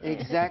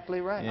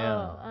 Exactly right. Yeah.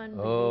 Oh,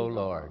 unbelievable. Oh,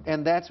 Lord.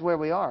 And that's where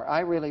we are. I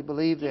really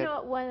believe You that. know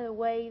what? One of the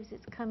waves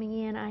that's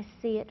coming in, I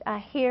see it. I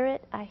hear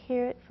it. I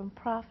hear it from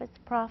prophets,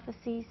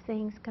 prophecies,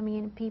 things coming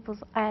in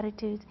people's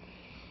attitudes.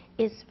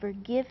 Is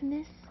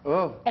forgiveness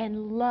Oh,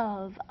 and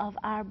love of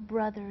our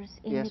brothers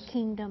in Yes. the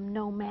kingdom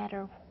no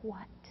matter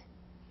what.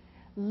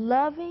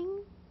 Loving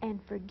and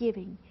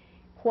forgiving.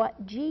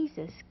 What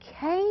Jesus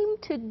came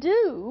to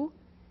do,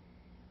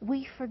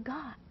 we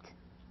forgot.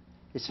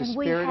 it's a And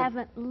we spirit of...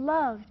 haven't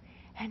loved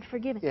and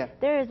forgiven. Yeah.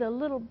 There is a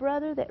little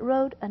brother that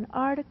wrote an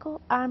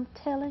article, I'm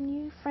telling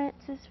you,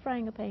 Francis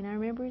Frangipane, I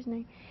remember his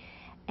name.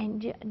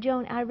 And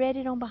Joan, I read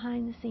it on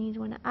Behind the Scenes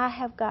when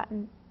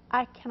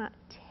I cannot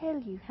tell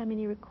you how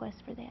many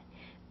requests for that.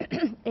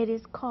 It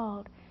is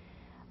called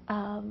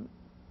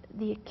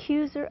The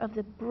Accuser of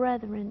the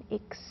Brethren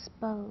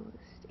Exposed.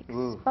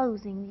 Ooh.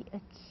 Exposing the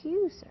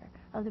accuser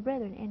of the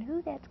brethren and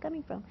who that's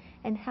coming from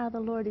and how the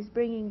Lord is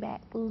bringing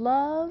back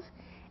love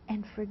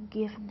and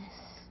forgiveness.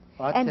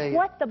 I'll tell And you.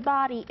 what the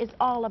body is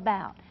all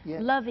about. Yeah.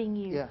 Loving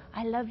you. Yeah.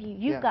 I love you.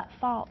 You've Yeah. got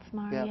faults,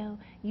 Mario.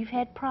 You've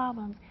had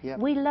problems. Yeah.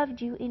 We loved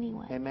you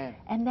anyway. Amen.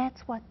 And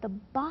that's what the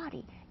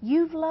body,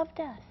 you've loved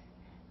us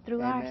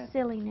through our Amen.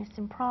 silliness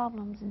and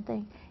problems and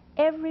things.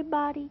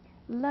 Everybody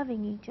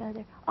loving each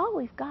other. All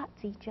we've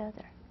got's each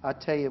other. I'll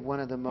tell you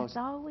one of the most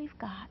That's all we've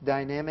got.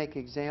 dynamic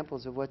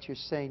examples of what you're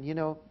saying.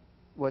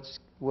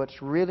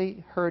 What's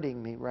really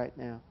hurting me right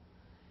now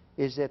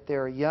is that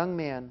there are young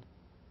men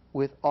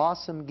with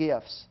awesome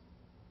gifts,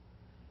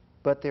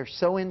 but they're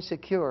so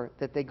insecure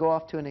that they go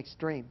off to an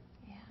extreme.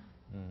 Yeah.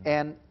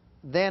 And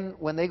then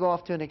when they go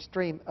off to an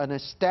extreme, an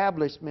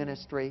established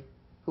ministry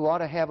who ought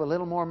to have a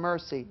little more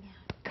mercy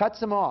cuts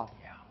them off,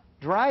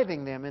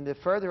 driving them into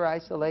further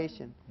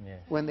isolation Yes.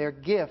 when their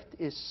gift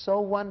is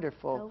so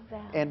wonderful, So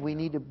valuable. and we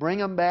need to bring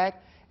them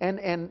back. And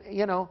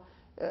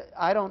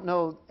I don't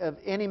know of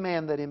any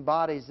man that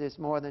embodies this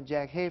more than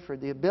Jack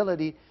Hayford, the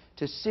ability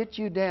to sit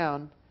you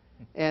down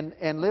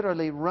and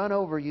literally run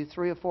over you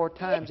 3 or 4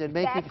 times and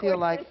make you feel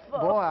like,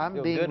 boy, I'm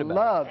Feel being good about it.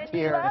 loved And you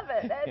here. love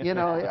it.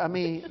 That's I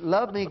mean,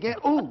 love me again.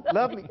 Ooh,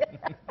 love me.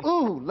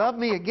 Ooh, love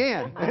me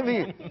again. I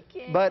mean,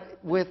 but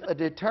with a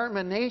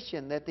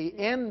determination that the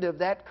end of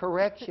that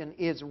correction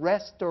is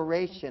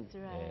restoration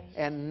That's right.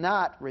 and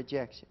not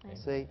rejection.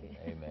 See?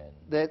 Amen.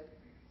 That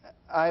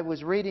I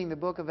was reading the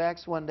book of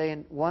Acts one day,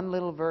 and one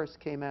little verse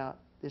came out.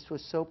 This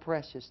was so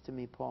precious to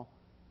me, Paul.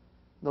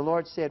 The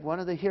Lord said one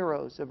of the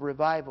heroes of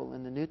revival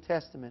in the New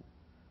Testament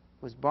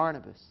was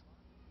Barnabas.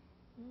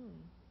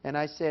 And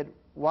I said,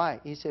 why?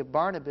 He said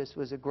Barnabas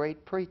was a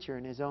great preacher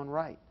in his own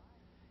right.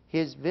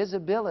 His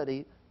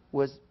visibility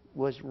was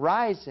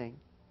rising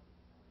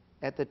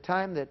at the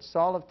time that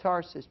Saul of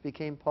Tarsus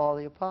became Paul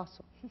the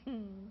Apostle.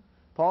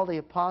 Paul the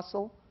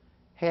Apostle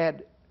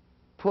had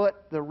put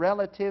the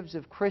relatives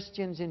of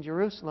Christians in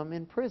Jerusalem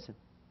in prison.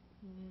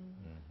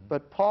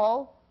 But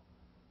Paul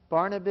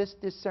Barnabas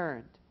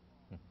discerned.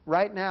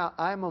 Right now,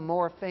 I'm a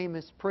more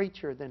famous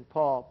preacher than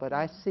Paul, but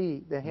I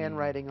see the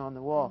handwriting on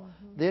the wall.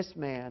 This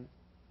man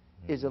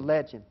is a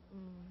legend,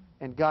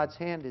 and God's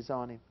hand is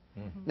on him.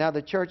 Now,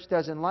 the church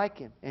doesn't like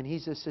him, and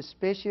he's a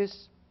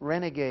suspicious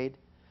renegade,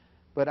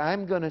 but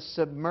I'm going to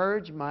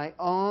submerge my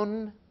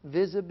own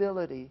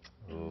visibility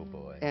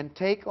and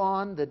take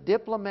on the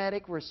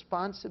diplomatic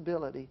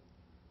responsibility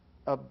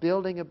of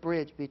building a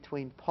bridge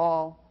between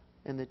Paul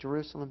and the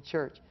Jerusalem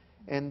church.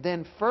 And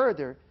then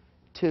further,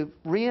 to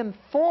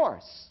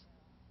reinforce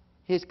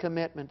his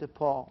commitment to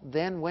Paul,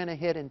 then went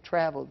ahead and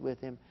traveled with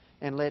him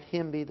and let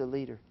him be the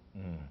leader.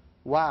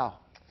 Wow.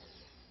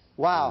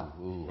 Wow.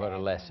 Ooh, what a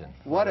lesson.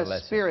 What a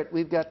lesson. spirit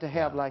we've got to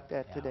have like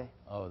that today.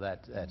 Oh,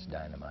 that's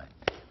dynamite.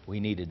 We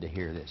needed to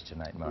hear this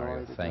tonight,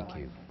 Mario. Thank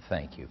you.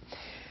 Thank you.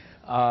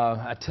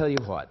 I tell you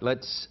what,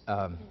 let's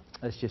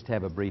just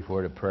have a brief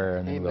word of prayer,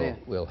 and then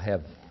we'll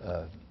have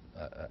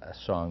a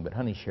song. But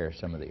honey, share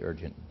some of the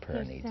urgent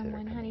prayer needs that are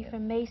coming honey, in.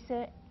 from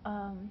Mesa,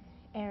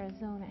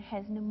 Arizona,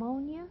 has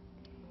pneumonia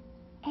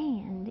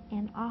and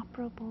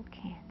inoperable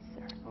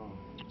cancer. Oh,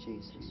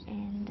 Jesus.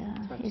 And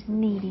is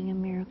needing a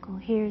miracle.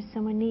 Here's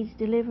someone needs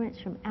deliverance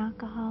from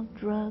alcohol,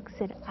 drugs,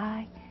 said,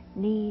 I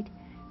need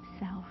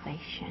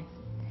salvation.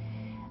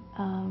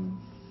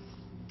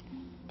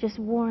 Just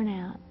worn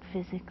out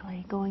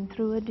physically, going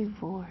through a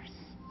divorce.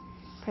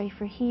 Pray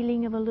for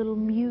healing of a little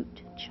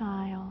mute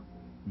child.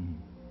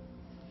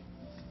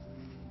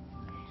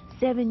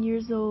 7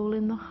 years old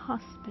in the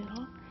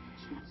hospital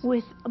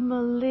with a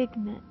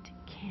malignant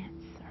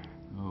cancer.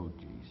 Oh,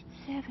 Jesus.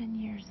 7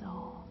 years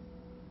old.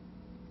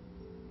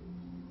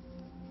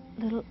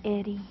 Little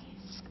Eddie.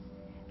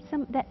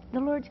 The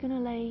Lord's going to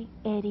lay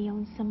Eddie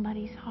on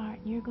somebody's heart,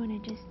 and you're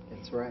going to just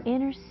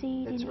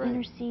intercede and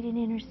intercede and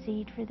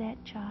intercede for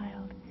that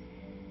child.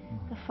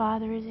 The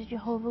Father is a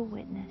Jehovah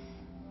Witness.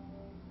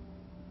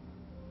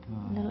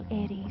 Little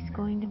Eddie's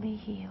going to be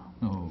healed.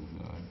 Oh,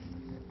 God.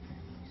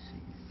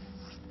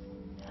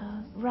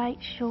 Right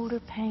shoulder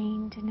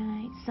pain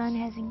tonight. Son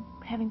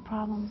having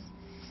problems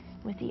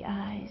with the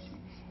eyes.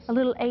 A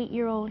little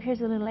 8-year-old,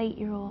 here's a little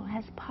 8-year-old,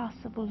 has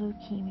possible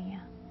leukemia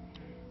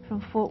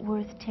from Fort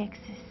Worth,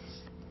 Texas.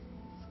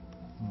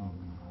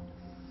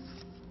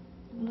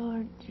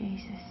 Lord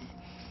Jesus.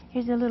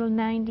 Here's a little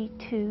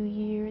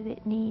 92-year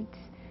that needs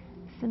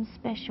some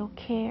special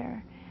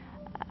care.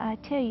 I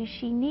tell you,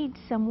 she needs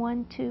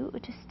someone to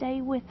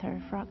stay with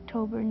her for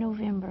October and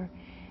November.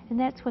 And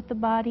that's what the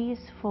body is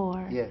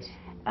for. Yes.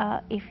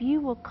 If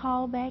you will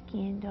call back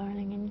in,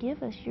 darling, and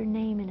give us your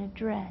name and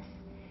address,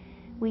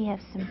 we have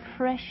some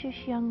precious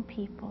young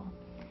people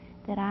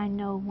that I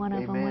know one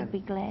of them would be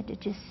glad to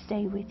just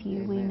stay with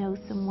you. We know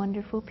some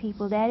wonderful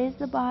people. That is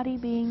the body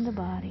being the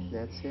body.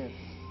 That's it.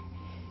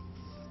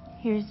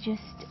 Here's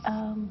just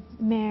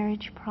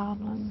marriage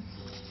problems.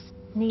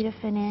 Need a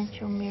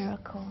financial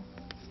miracle.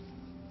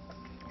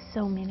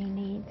 So many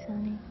needs,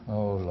 honey.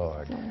 Oh,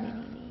 Lord. So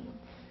many needs.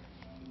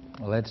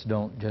 Well, let's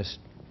don't just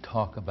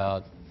talk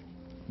about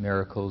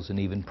miracles and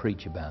even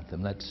preach about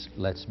them.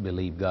 Let's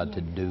believe God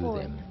to do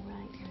them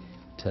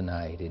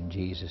tonight in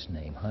Jesus'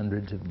 name.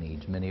 Hundreds of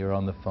needs. Many are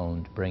on the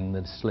phone. Bring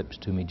the slips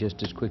to me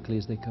just as quickly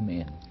as they come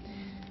in.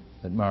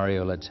 But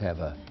Mario, let's have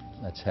a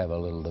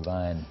little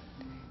divine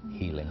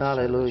healing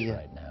service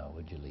right now.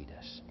 Would you lead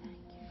us? Thank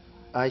you.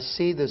 I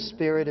see the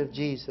Spirit of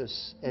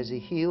Jesus as He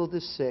healed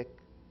the sick.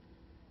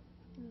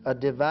 A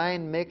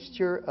divine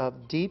mixture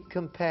of deep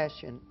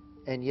compassion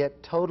and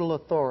yet total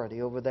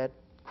authority over that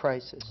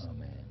crisis.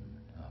 Amen.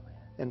 Amen.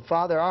 And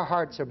Father, our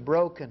hearts are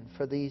broken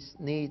for these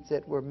needs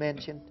that were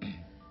mentioned,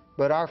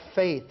 but our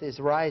faith is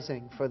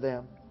rising for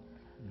them.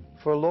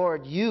 For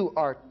Lord, you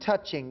are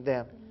touching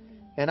them.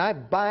 And I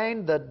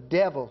bind the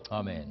devil.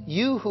 Amen.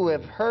 You who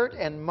have hurt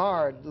and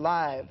marred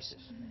lives,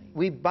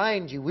 we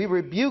bind you, we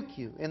rebuke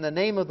you in the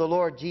name of the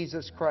Lord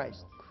Jesus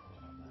Christ.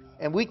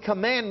 And we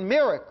command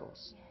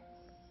miracles.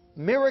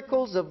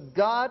 Miracles of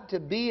God to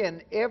be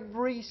in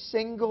every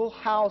single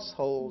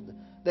household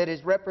that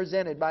is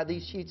represented by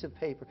these sheets of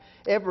paper.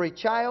 Every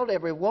child,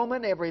 every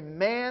woman, every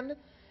man,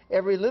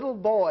 every little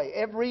boy,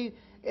 every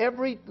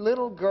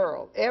little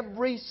girl,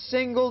 every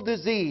single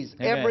disease,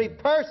 every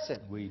person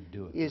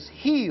is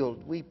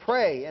healed. We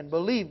pray and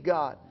believe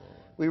God.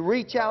 We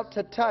reach out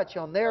to touch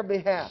on their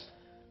behalf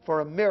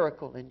for a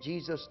miracle in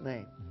Jesus'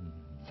 name.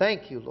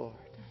 Thank you, Lord.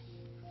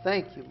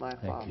 Thank you, my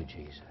Father. Thank you,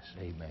 Jesus.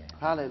 Amen.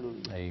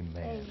 Hallelujah.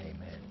 Amen.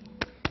 Amen.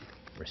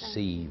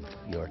 Receive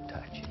your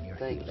touch and your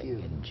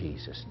healing in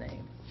Jesus'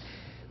 name.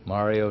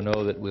 Mario,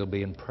 know that we'll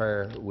be in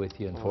prayer with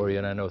you and for you,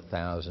 and I know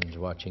thousands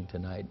watching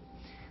tonight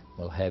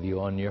will have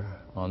you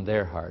on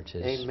their hearts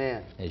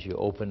as you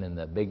open in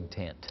the big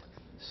tent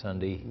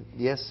Sunday.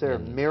 Yes, sir.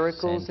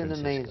 Miracles in the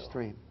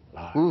mainstream.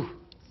 Ooh,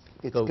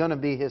 it's going to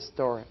be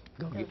historic.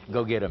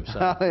 Go get them,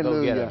 son.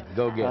 Hallelujah.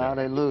 Go get them.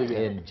 Hallelujah.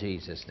 In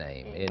Jesus'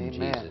 name. In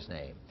Jesus'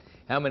 name.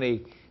 How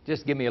many,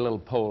 just give me a little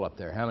poll up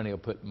there. How many will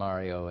put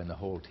Mario and the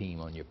whole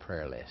team on your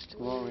prayer list?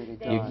 Glory to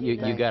God.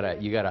 You got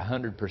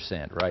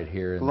 100% right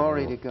here in,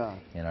 Glory to God.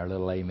 in our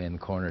little amen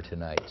corner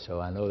tonight. So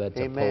I know that's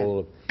Amen. a poll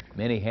of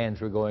many hands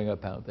were going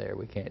up out there.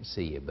 We can't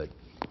see you, but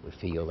we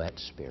feel that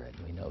spirit.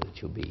 We know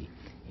that you'll be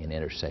in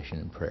intercession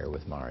and prayer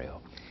with Mario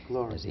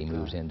Glory as he to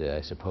moves God. into, I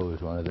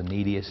suppose, one of the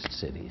neediest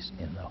cities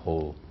in the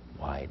whole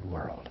wide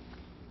world.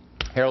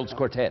 Harold's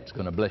Quartet's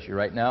going to bless you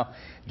right now.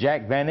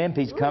 Jack Van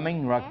Impe's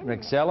coming.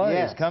 Rexella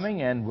Yes. is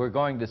coming, and we're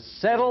going to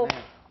settle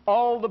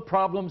all the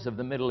problems of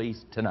the Middle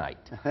East tonight.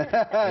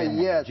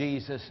 In Yes.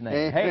 Jesus'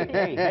 name.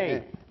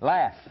 Hey,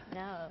 laugh.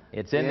 No.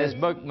 It's in this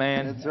Yes. book,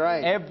 man. That's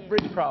right. Every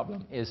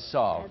problem is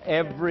solved.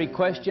 Every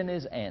question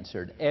is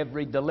answered.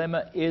 Every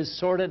dilemma is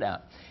sorted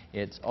out.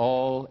 It's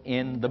all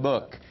in the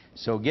book.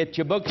 So get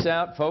your books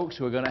out, folks.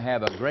 We're going to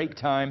have a great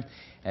time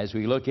as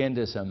we look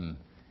into some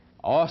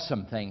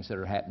awesome things that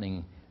are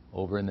happening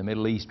over in the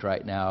Middle East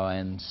right now,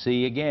 and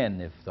see again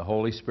if the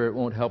Holy Spirit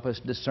won't help us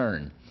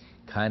discern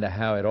kind of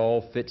how it all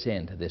fits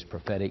into this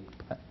prophetic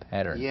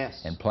pattern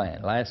Yes. and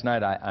plan. Last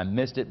night I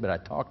missed it, but I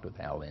talked with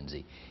Hal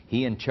Lindsey.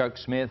 He and Chuck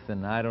Smith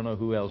and I don't know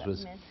who else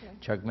was.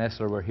 Chuck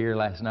Messler were here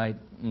last night.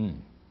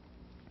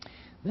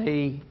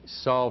 They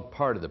solved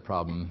part of the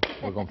problem.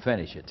 We're going to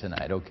finish it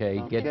tonight,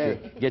 okay?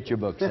 Get your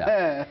books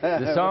out.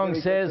 The song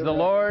says, "The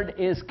Lord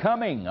is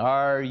coming.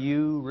 Are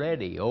you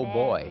ready?" Oh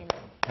boy.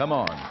 Come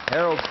on.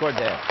 Harold's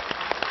Quartet.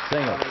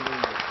 Sing it.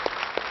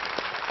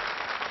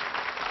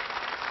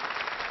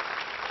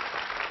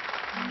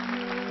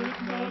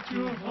 Let not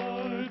your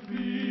heart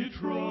be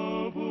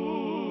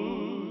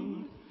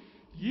troubled.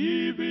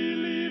 Ye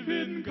believe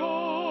in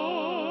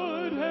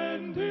God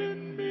and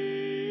in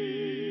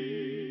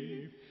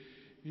me.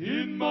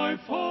 In my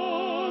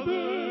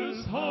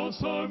Father's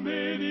house are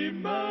many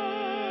mansions.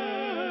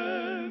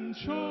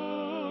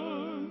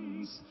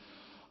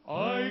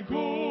 I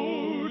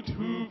go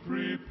to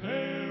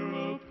prepare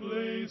a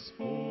place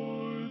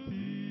for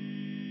thee.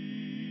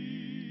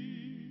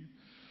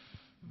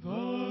 The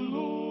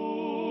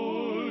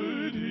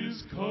Lord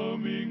is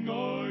coming,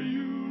 are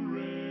you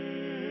ready?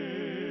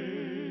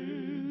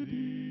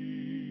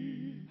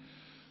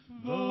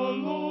 The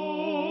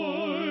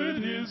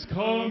Lord is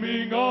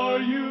coming, are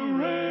you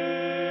ready?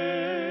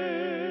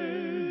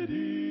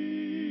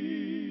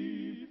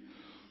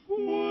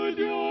 Would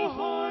your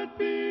heart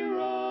be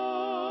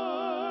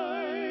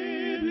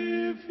right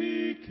if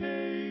he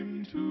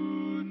came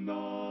tonight?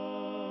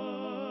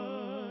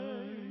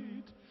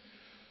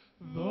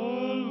 The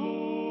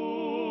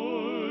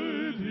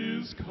Lord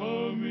is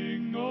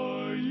coming,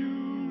 are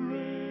you ready?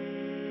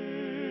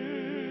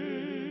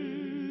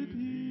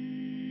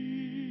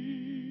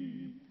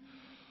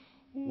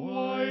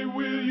 Why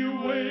will you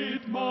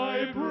wait,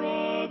 my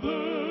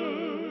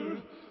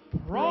brother?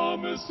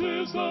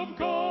 Promises of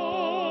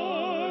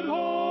God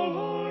all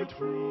are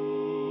true.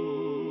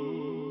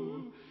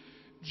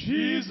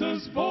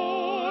 Jesus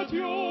bought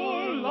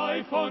your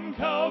life on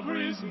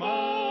Calvary's mountain,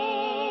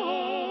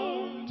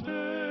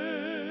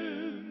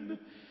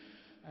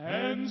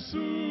 and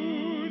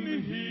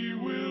soon he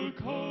will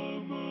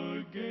come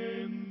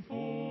again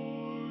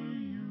for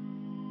you.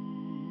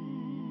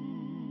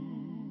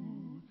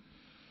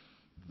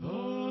 The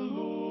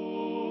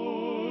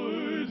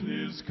Lord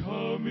is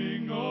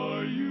coming,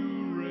 are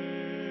you ready?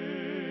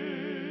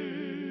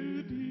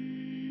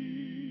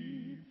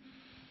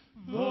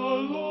 The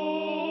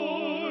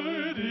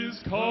Lord is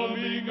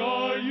coming,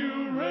 are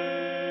you ready?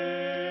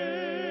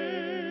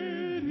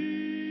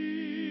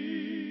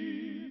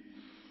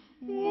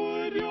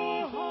 Would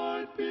your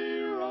heart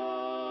be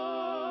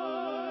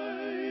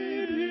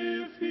right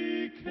if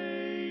he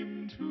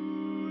came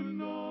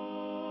tonight?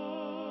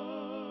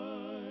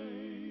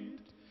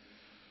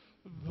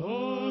 The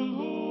Lord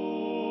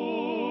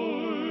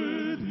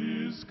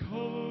is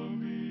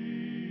coming.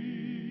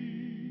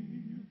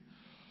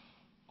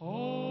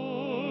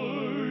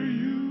 Are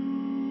you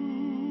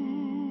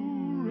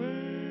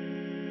ready?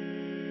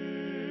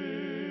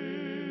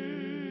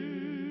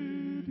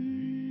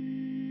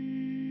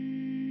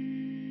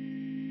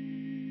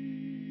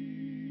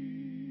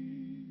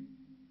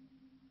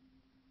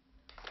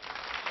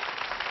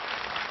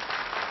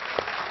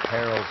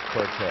 Harold's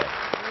Quartet.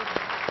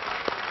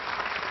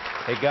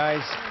 Hey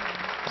guys,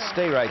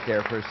 stay right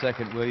there for a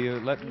second, will you?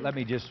 Let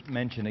me just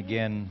mention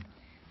again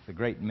the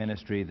great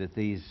ministry that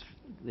these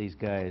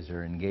guys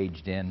are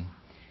engaged in.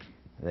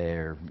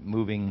 They're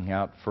moving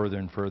out further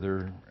and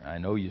further. I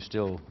know you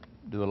still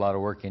do a lot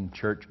of work in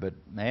church, but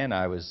man,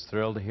 I was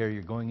thrilled to hear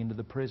you're going into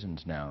the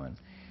prisons now and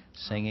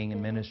singing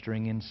and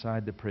ministering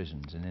inside the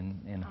prisons and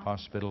in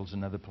hospitals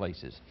and other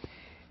places.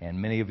 And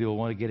many of you will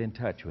want to get in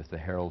touch with the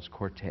Harold's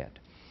Quartet.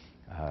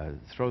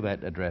 Throw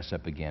that address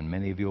up again.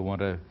 Many of you will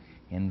want to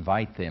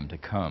invite them to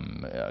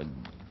come.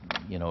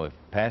 You know, if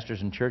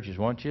pastors and churches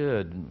want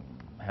you,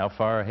 how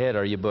far ahead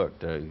are you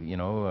booked?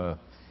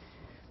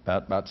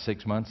 About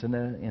 6 months in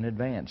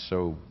advance.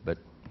 So, but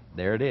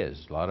there it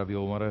is. A lot of you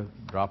will want to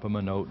drop them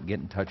a note, get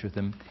in touch with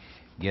them,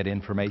 get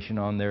information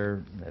on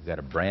they've got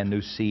a brand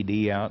new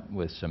CD out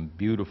with some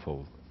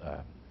beautiful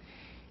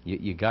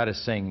You got to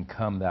sing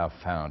 "Come Thou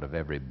Fount of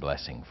Every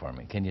Blessing" for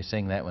me. Can you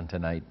sing that one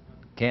tonight?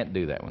 Can't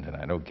do that one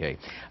tonight. Okay.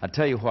 I'll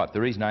tell you what.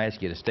 The reason I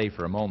asked you to stay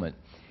for a moment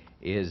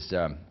is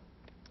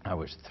I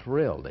was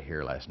thrilled to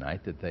hear last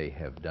night that they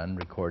have done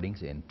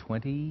recordings in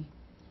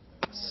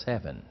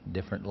 27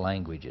 different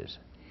languages.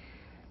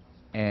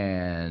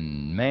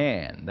 And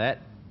man, that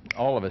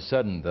all of a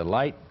sudden the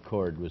light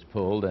cord was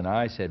pulled, and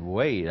I said,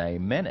 wait a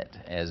minute.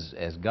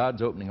 As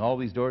God's opening all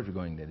these doors, we're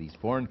going to these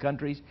foreign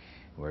countries.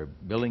 We're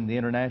building the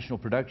International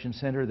Production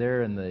Center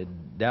there in the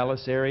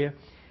Dallas area.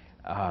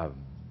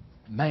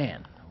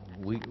 Man,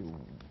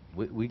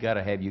 we got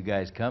to have you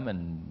guys come,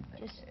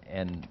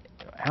 and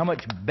how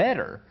much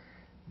better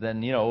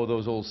than, you know,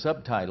 those old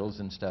subtitles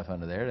and stuff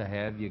under there, to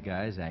have you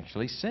guys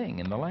actually sing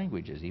in the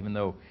languages, even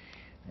though,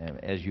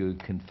 as you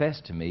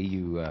confessed to me,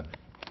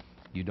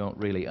 you don't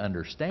really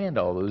understand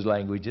all those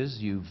languages.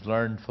 You've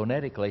learned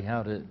phonetically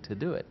how to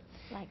do it.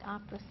 Like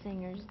opera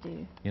singers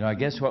do. You know, I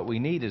guess what we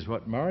need is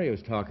what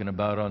Mario's talking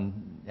about on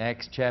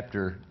Acts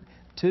chapter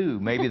 2.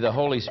 Maybe the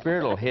Holy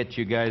Spirit will hit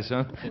you guys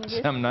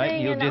some night,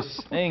 and you'll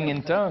just sing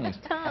in tongues.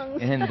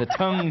 And the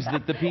tongues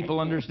that the people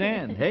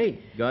understand. Hey,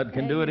 God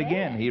can do it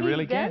again. He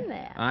really can.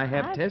 That. I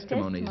have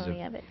testimonies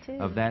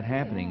of that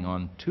happening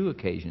on 2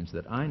 occasions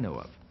that I know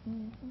of.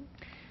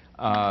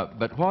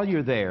 But while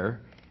you're there,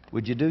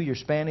 would you do your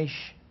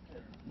Spanish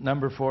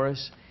number for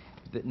us?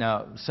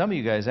 Now, some of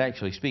you guys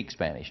actually speak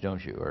Spanish,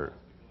 don't you? Or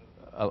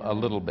a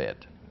little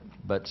bit.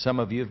 But some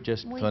of you have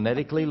just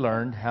phonetically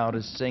learned how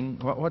to sing.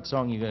 What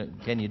song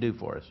can you do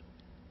for us?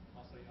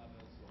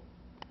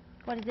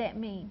 What does that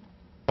mean?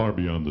 Far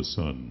beyond the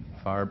sun.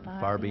 Far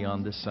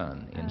beyond the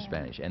sun in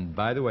Spanish. And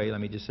by the way,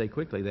 let me just say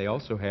quickly, they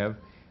also have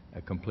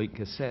a complete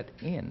cassette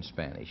in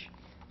Spanish.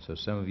 So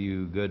some of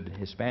you good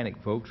Hispanic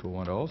folks will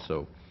want to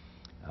also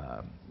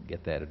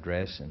get that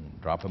address and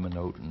drop them a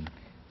note, and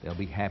they'll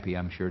be happy,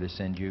 I'm sure, to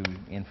send you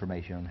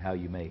information on how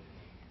you may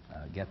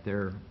get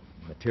their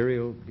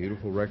material,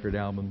 beautiful record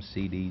albums,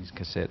 CDs,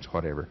 cassettes,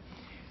 whatever.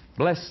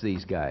 Bless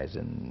these guys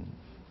and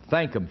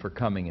thank them for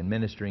coming and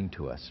ministering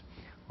to us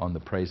on the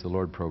Praise the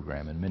Lord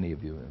program, and many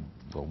of you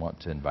will want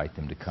to invite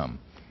them to come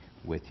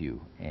with you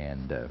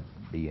and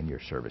be in your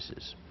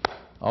services.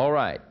 All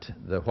right,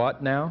 the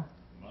what now?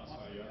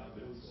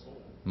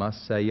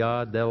 Más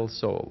allá del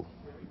sol.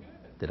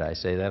 Did I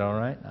say that all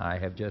right? I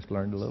have just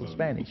learned a little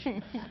Spanish.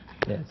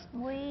 Yes.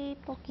 Muy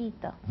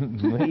poquito.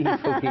 Muy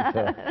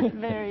poquito.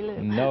 Very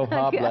little. No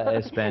habla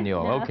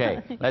español. No.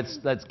 Okay,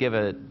 let's give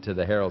it to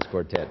the Heralds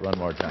Quartet one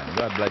more time.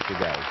 God bless you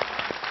guys.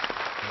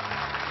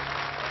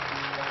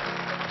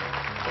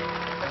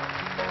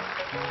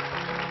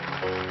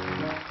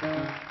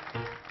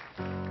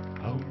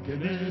 Aunque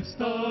en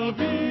esta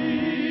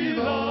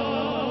vida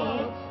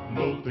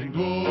no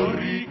tengo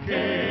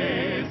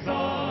riquezas,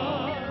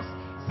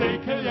 sé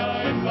que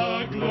ya en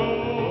la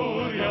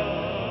gloria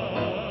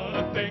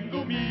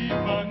tengo mi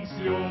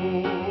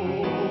mansión.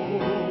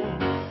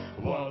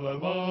 Cual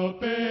alma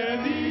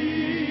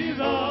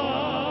perdida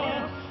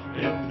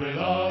entre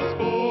las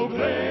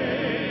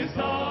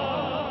pobrezas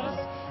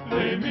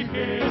de mi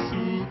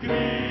Jesucristo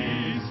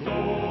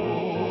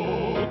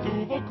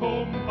tuvo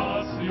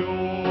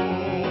compasión.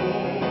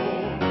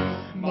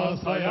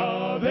 Más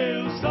allá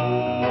del sol,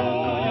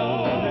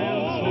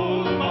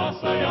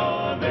 más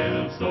allá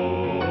del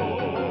sol,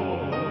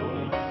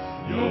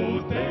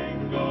 yo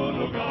tengo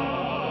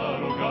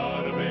lugar,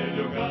 hogar,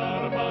 bello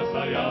hogar, más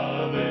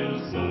allá del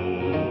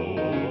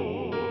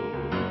sol.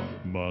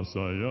 Más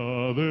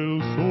allá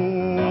del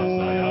sol. Más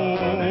allá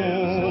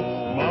del sol.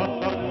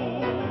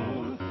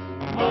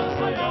 Más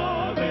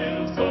allá del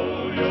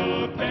sol, yo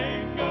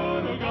tengo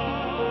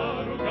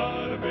lugar,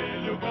 hogar,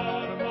 bello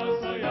hogar, más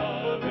allá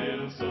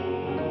del sol.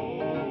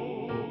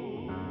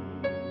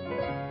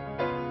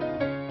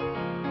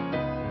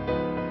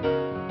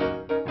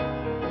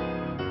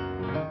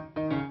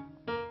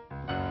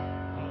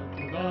 A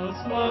todas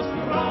las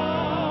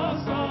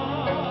razas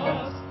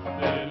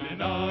del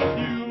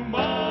linaje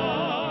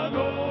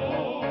humano,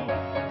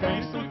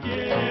 Cristo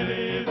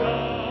quiere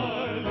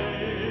darles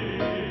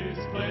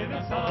plena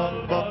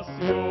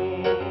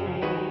salvación.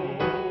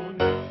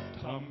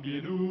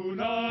 También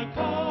una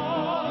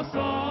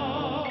casa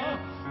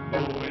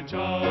no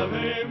hecha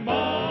de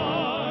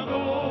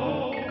mano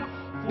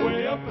fue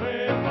a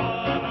prepararles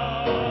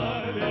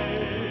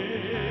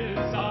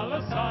a la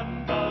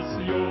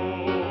salvación.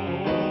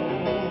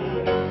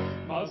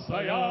 Más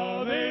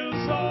allá del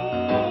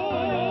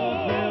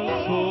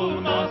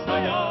sol, más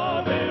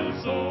allá del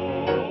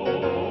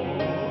sol,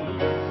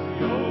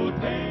 yo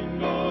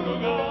tengo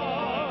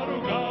lugar,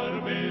 hogar,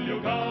 bello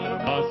hogar,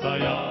 más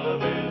allá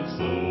del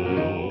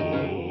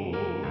sol.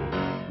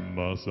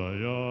 Más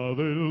allá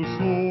del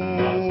sol.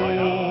 Más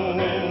allá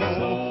del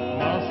sol,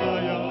 más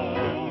allá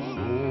del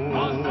sol,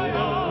 más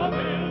allá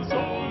del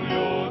sol,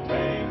 yo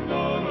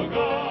tengo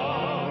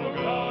lugar,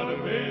 hogar,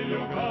 bello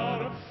hogar,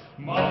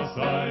 más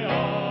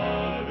allá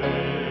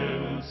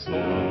del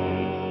sol,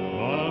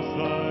 más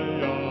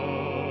allá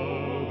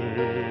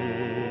del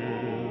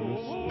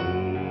sol.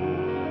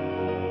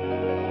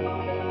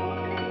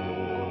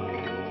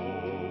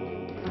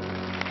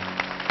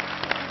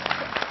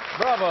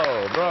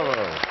 Bravo, bravo.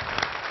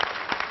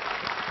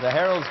 The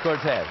Herald's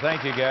Quartet.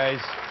 Thank you, guys.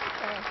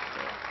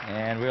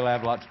 And we'll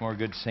have lots more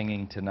good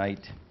singing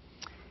tonight.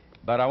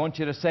 But I want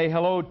you to say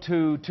hello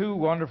to two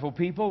wonderful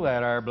people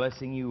that are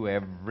blessing you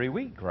every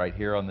week right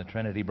here on the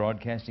Trinity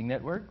Broadcasting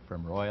Network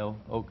from Royal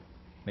Oak,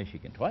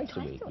 Michigan. Twice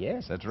a week.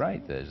 Yes, that's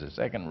right. There's a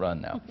second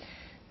run now.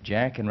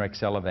 Jack and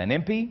Rexella Van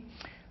Impe.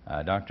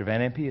 Dr.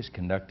 Van Impe has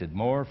conducted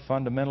more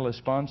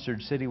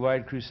fundamentalist-sponsored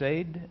citywide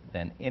crusade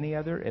than any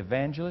other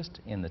evangelist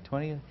in the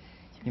 20th.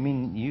 You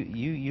mean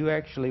you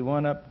actually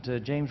won up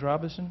to James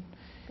Robinson?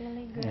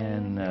 Billy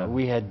Graham. And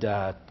we had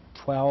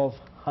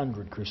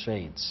 1,200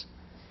 crusades,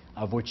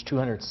 of which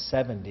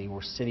 270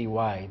 were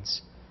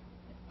citywides,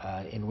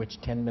 in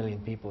which 10 million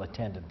people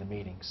attended the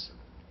meetings.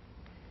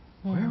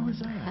 Where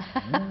was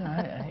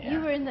I? You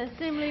were in the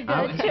Assembly of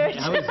God Church.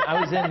 I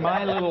was in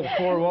my little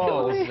four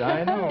walls.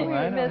 I know.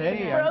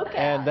 Hey, Broke out.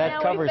 And that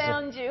now covers we it.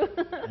 found you.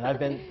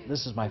 And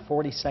this is my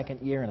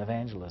 42nd year in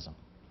evagelism.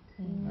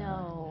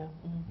 No.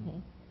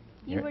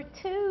 You You're- were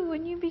 2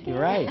 when you began.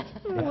 You're right.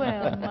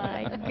 Well,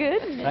 my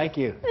goodness. Thank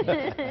you.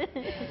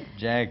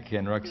 Jack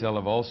and Rexella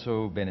have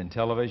also been in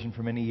television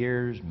for many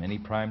years, many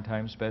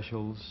primetime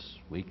specials,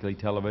 weekly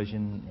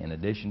television, in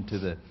addition to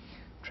the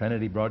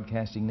Trinity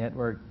Broadcasting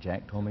Network.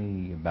 Jack told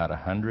me about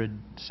 100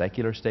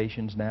 secular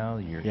stations now.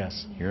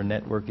 Yes. Your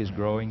network is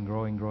growing,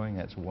 growing, growing.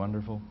 That's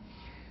wonderful.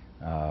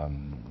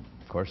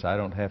 Of course, I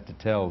don't have to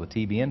tell the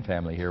TBN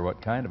family here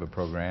what kind of a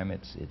program.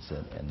 It's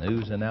a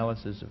news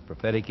analysis of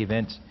prophetic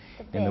events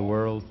in the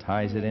world,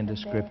 ties it into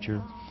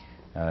Scripture.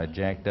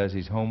 Jack does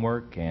his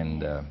homework and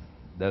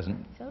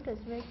doesn't So does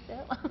Rick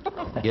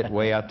Bell. get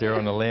way out there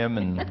on a limb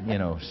and, you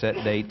know, set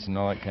dates and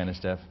all that kind of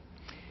stuff.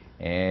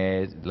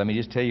 And let me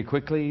just tell you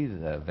quickly,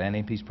 the Van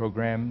Impe's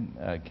program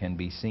can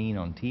be seen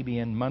on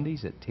TBN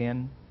Mondays at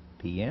 10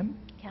 p.m.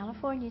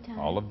 California time.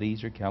 All of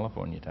these are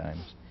California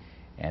times.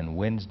 And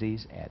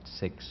Wednesdays at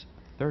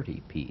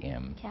 6:30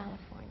 p.m.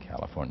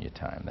 California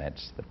time.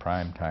 That's the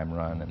prime time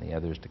run, and the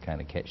others to kind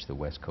of catch the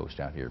West Coast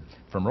out here.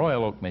 From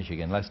Royal Oak,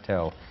 Michigan, let's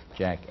tell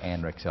Jack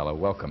and Rexella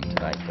welcome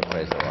tonight to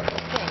Praise the Lord.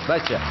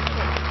 Bless you.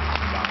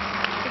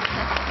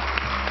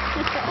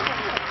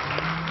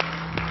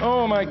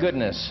 Oh, my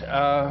goodness.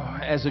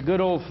 As a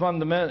good old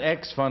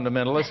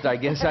ex-fundamentalist, I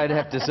guess I'd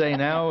have to say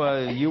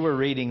now, you were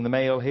reading the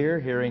mail here,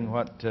 hearing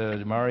what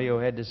Mario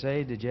had to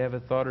say. Did you have a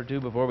thought or two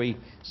before we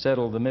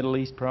settle the Middle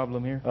East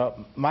problem here?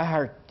 My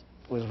heart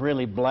was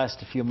really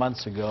blessed a few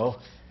months ago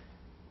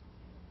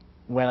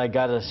when I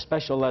got a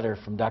special letter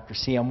from Dr.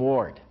 C.M.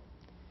 Ward,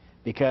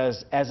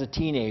 because as a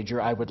teenager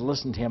I would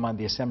listen to him on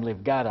the Assembly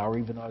of God Hour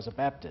even though I was a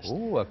Baptist.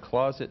 Oh, a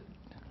closet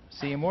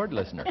C.M. Ward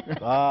listener.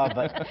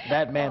 But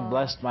that man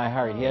blessed my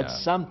heart. He had Yeah.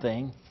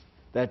 something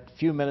that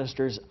few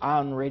ministers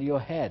on radio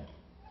had.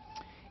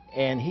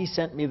 And he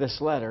sent me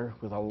this letter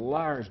with a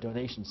large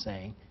donation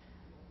saying,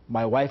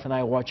 my wife and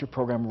I watch your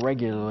program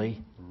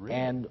regularly,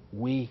 and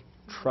we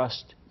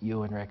trust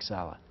you and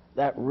Rexella.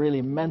 That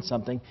really meant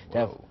something to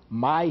have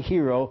my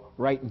hero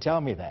write and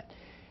tell me that.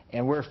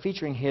 And we're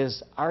featuring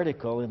his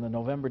article in the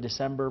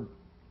November-December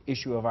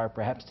issue of our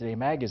Perhaps Today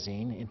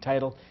magazine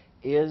entitled,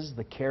 Is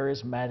the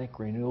Charismatic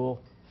Renewal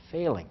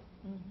Failing?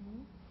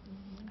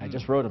 I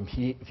just wrote him.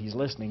 If he's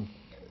listening,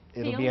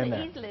 it'll be in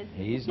there.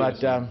 He's But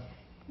listening.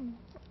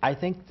 I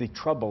think the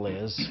trouble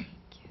is,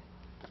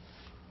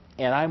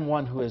 and I'm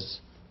one who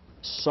has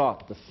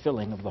sought the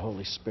filling of the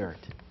Holy Spirit,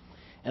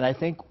 and I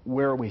think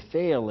where we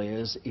fail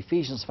is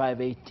Ephesians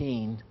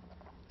 5:18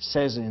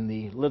 says in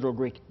the literal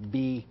Greek,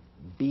 be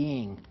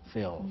being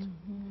filled.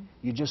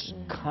 You just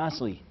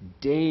constantly,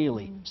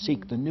 daily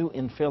seek the new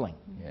infilling.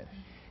 Yes.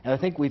 And I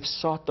think we've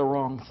sought the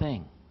wrong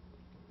thing.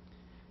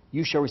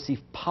 You shall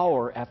receive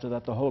power after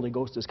that the Holy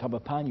Ghost has come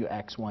upon you,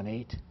 Acts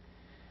 1:8.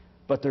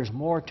 But there's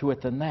more to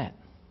it than that.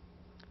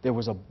 There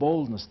was a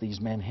boldness these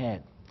men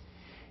had.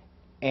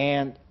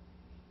 And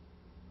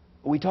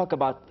we talk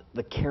about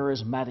the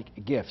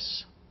charismatic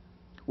gifts.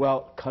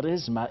 Well,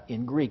 charisma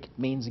in Greek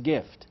means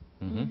gift.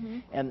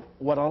 And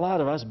what a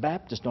lot of us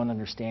Baptists don't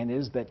understand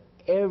is that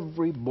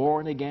every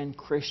born-again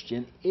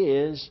Christian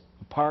is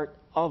a part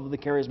of the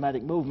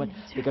charismatic movement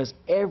because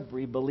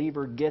every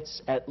believer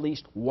gets at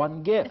least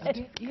one gift.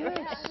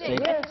 See?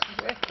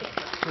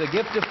 The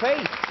gift of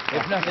faith,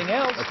 if nothing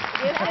else.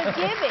 Gift of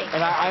giving.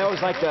 And I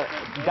always like to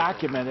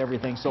document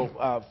everything. So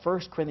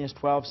 1 Corinthians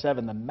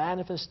 12:7, the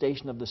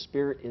manifestation of the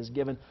Spirit is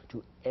given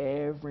to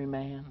every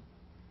man,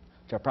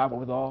 to a profit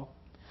withal.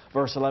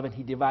 Verse 11,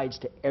 he divides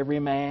to every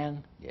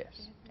man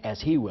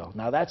as he will.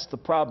 Now that's the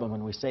problem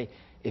when we say,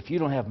 if you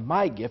don't have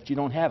my gift, you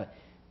don't have it.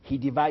 He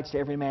divides to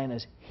every man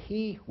as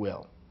he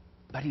will.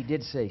 But he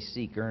did say,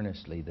 seek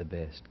earnestly the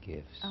best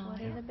gifts. Oh,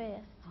 they're the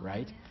best.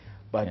 Right?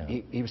 But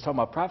Yeah. he was talking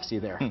about prophecy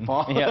there,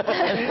 Paul.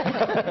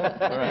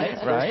 Right,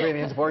 1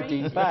 Corinthians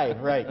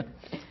 14:5, right.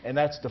 And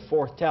that's the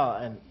fourth tell.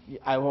 And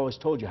I've always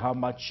told you how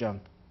much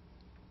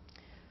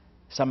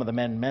some of the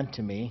men meant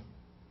to me.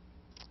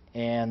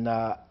 And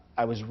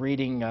I was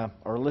reading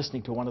or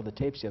listening to one of the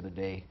tapes the other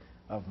day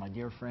of my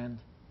dear friend.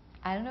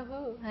 I don't know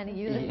who, honey.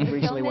 You He listen to so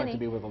recently went many. to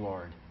be with the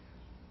Lord.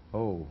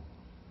 Oh.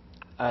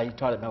 He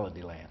taught at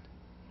Melodyland.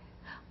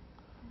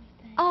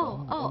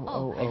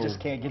 Oh. I just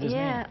can't get his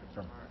Yeah. name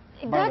from.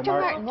 Dr.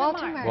 Martin,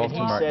 Walter Martin. And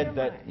he said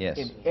that Yes.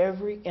 in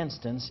every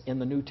instance in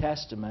the New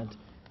Testament,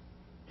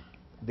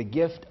 the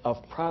gift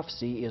of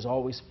prophecy is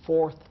always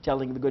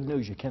foretelling the good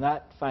news. You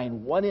cannot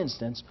find one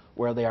instance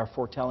where they are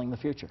foretelling the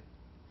future.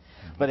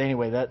 But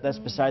anyway, that's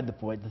beside the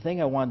point. The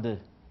thing I wanted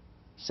to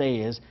say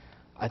is,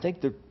 I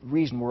think the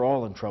reason we're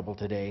all in trouble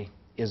today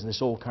is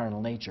this old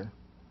carnal nature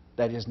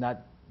that is not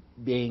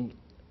being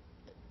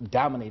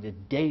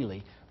dominated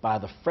daily by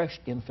the fresh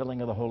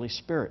infilling of the Holy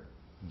Spirit.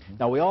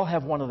 Now, we all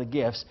have one of the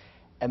gifts,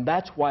 and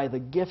that's why the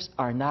gifts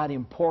are not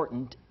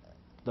important.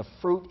 The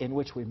fruit in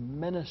which we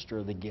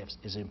minister the gifts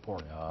is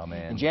important.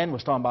 Amen. And Jan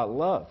was talking about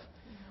love.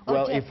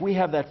 Well, if we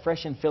have that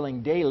fresh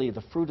infilling daily,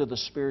 the fruit of the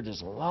Spirit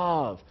is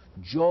love,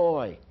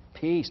 joy,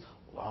 peace,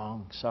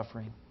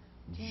 long-suffering,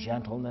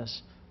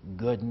 gentleness,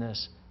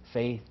 goodness,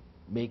 faith,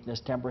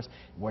 meekness, temperance.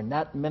 We're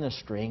not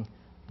ministering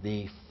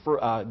the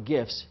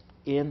gifts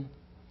in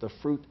the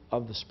fruit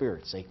of the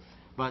Spirit, see?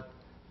 But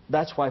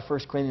that's why 1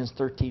 Corinthians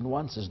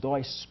 13:1 says, though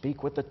I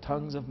speak with the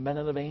tongues of men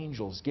and of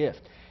angels,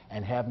 gift,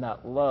 and have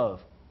not love,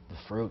 the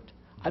fruit,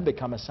 I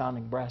become a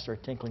sounding brass or a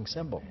tinkling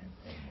cymbal.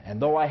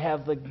 And though I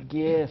have the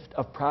gift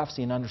of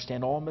prophecy and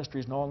understand all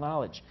mysteries and all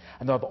knowledge,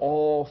 and though I have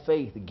all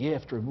faith, the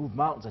gift to remove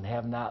mountains, and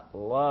have not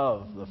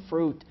love, the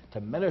fruit to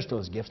minister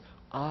those gifts,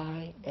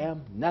 I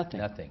am nothing.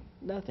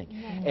 Nothing.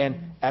 And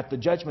at the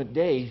judgment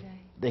day,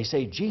 they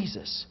say,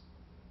 Jesus,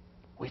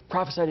 we've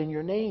prophesied in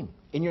your name.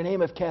 In your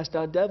name have cast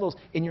out devils.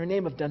 In your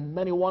name have done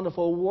many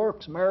wonderful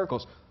works,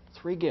 miracles.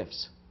 3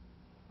 gifts.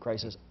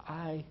 Christ says,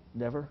 I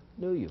never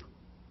knew you.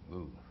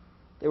 Ooh.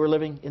 They were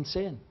living in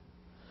sin.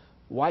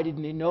 Why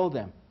didn't he know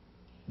them?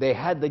 They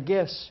had the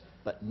gifts,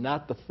 but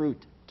not the fruit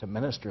to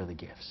minister the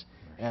gifts.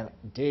 And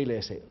daily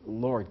I say,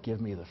 Lord, give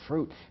me the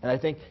fruit. And I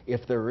think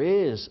if there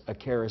is a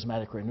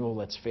charismatic renewal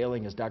that's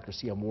failing, as Dr.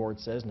 C.M. Ward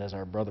says, and as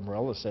our brother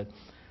Morella said,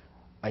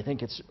 I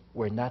think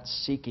we're not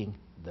seeking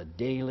the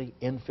daily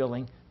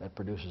infilling that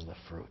produces the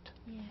fruit.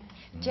 Yeah.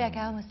 Jack,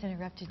 I almost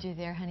interrupted you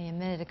there, honey, a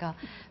minute ago,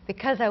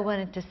 because I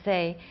wanted to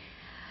say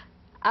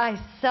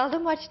I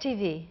seldom watch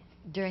TV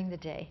during the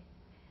day,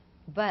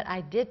 but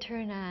I did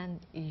turn on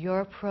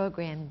your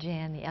program,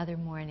 Jan, the other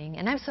morning,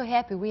 and I'm so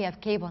happy we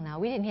have cable now.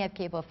 We didn't have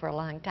cable for a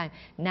long time.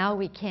 Now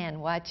we can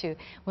watch you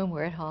when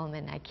we're at home,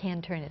 and I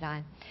can turn it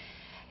on.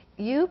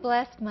 You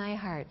blessed my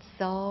heart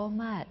so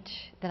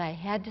much that I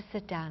had to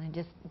sit down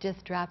and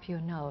just drop you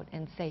a note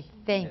and say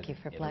thank you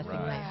for blessing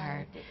my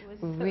heart.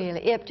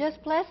 Really, it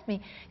just blessed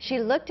me. She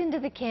looked into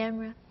the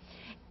camera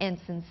and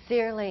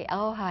sincerely,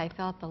 oh, how I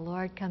felt the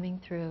Lord coming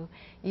through.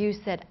 You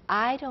said,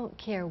 I don't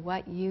care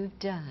what you've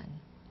done.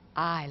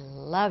 I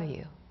love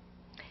you.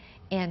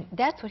 And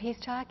that's what he's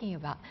talking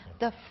about.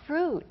 The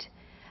fruit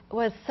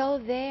was so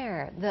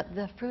there,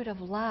 the fruit of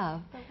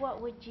love. But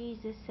what would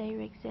Jesus say,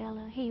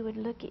 Rexella? He would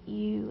look at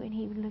you and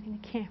he would look in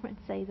the camera and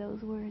say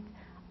those words,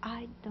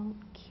 I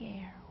don't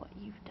care what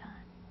you've done.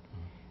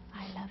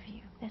 I love you.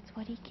 That's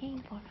what he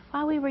came for,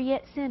 while we were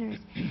yet sinners.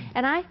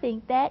 And I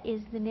think that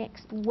is the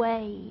next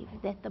wave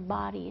that the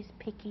body is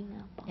picking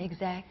up on.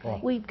 Exactly.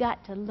 We've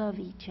got to love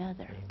each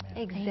other.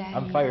 Exactly.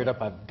 I'm fired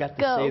up. I've got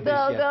to say this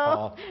yet,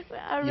 Paul.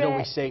 All You know, we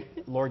right. say,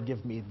 Lord,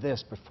 give me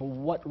this, but for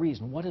what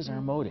reason? What is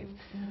our motive?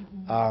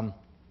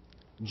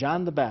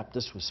 John the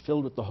Baptist was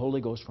filled with the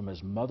Holy Ghost from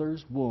his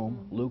mother's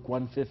womb, Luke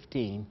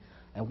 1:15.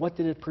 And what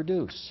did it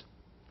produce?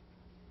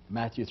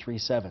 Matthew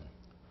 3:7.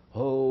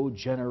 O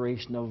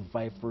generation of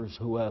vipers,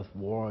 who hath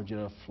warned you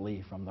to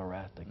flee from the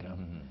wrath to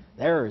come.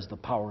 There is the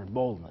power and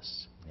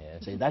boldness.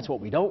 See, that's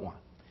what we don't want.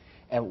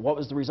 And what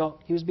was the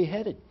result? He was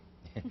beheaded.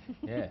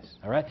 Yes.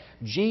 All right?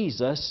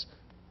 Jesus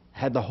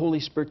had the Holy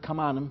Spirit come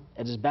on him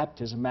at his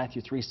baptism,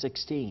 Matthew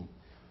 3:16.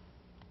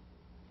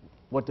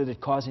 What did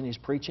it cause in his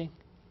preaching?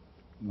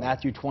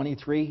 Matthew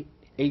 23,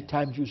 8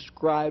 times you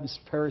scribes,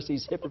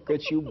 Pharisees,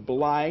 hypocrites, you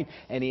blind.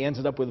 And he ends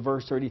it up with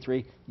verse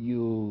 33,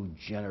 you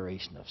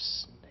generation of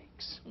snakes.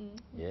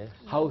 Yes.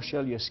 How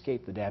shall you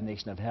escape the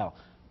damnation of hell?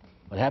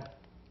 What happened?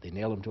 They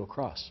nailed him to a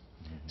cross.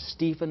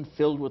 Stephen,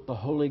 filled with the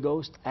Holy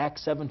Ghost,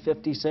 Acts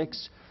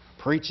 7:56,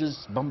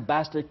 preaches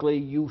bombastically,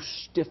 you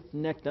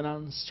stiff-necked and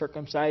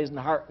uncircumcised in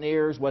heart and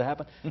ears. What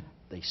happened?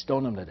 They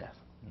stoned him to death.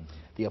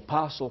 The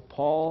Apostle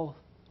Paul,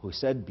 who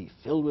said, be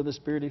filled with the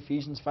Spirit,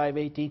 Ephesians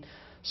 5:18,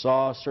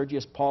 saw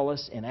Sergius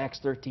Paulus in Acts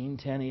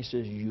 13:10. He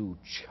says, you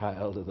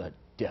child of the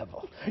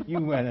devil,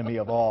 you enemy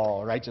of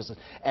all righteousness.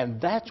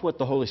 And that's what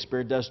the Holy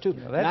Spirit does too.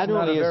 Well, that's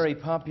not a very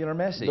popular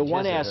message. The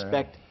one is it?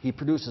 aspect, he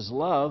produces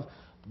love,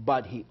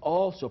 but he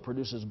also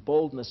produces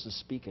boldness to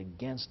speak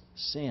against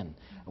sin.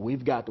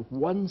 We've got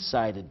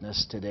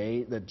one-sidedness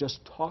today that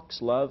just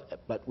talks love,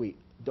 but we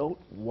don't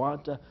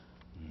want to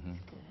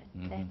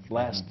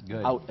blast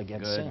out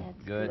against sin.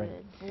 That's Good.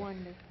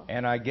 Wonderful.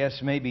 And I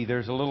guess maybe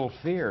there's a little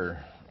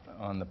fear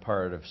on the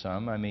part of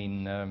some. I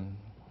mean,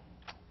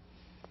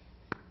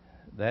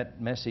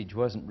 that message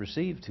wasn't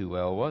received too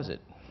well, was it?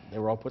 They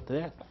were all put to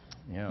death.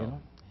 Yeah. You know?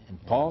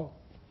 And Paul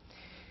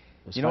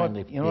was You know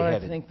finally what I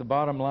beheaded. think the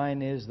bottom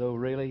line is, though,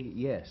 really?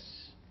 Yes.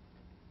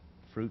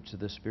 fruits of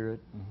the Spirit,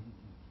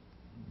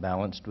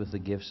 balanced with the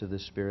gifts of the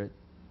Spirit.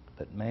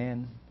 But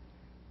man,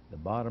 the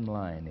bottom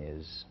line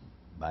is,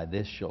 by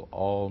this shall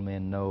all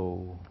men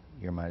know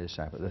you're my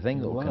disciple. The thing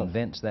that will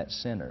convince that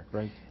sinner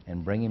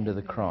and bring him to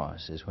the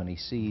cross is when he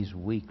sees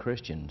we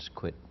Christians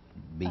quit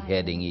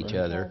beheading each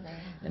other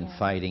and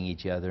fighting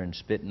each other and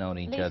spitting on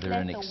each other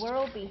and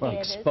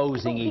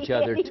exposing each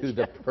other to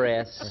the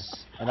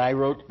press. And I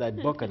wrote that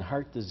book on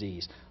heart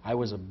disease. I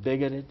was a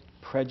bigoted,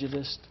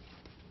 prejudiced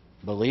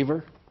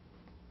believer.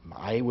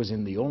 I was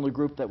in the only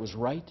group that was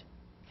right.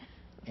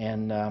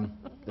 And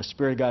the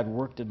Spirit of God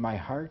worked in my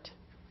heart.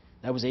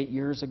 That was 8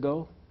 years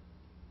ago.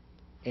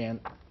 And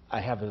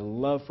I have a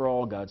love for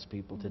all God's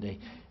people today.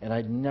 And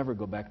I'd never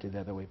go back to the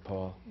other way,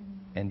 Paul.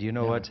 And do you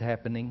know what's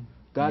happening?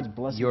 God's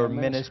blessing your our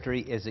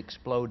ministry is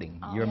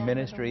exploding. Your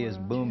ministry is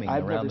booming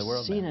around the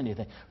world. I've never seen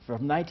anything.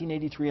 From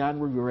 1983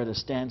 onward, we were at a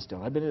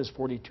standstill. I've been in this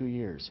 42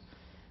 years.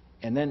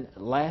 And then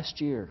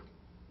last year,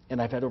 and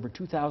I've had over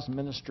 2,000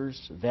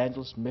 ministers,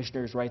 evangelists,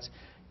 missionaries, writes,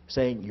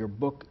 saying, your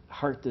book,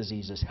 Heart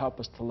Diseases, help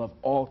us to love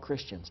all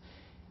Christians.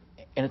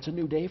 And it's a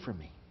new day for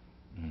me.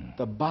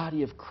 The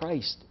body of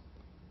Christ.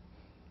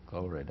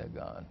 Glory to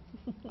God.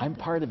 I'm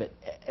part of it,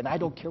 and I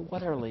don't care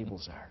what our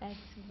labels are. That's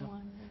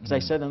wonderful. As I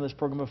said on this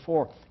program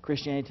before,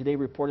 Christianity Today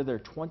reported there are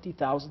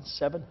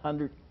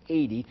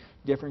 20,780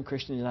 different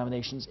Christian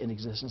denominations in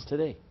existence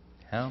today.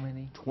 How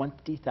many?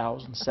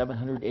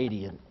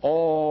 20,780 in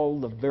all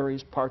the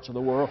various parts of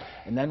the world.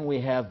 And then we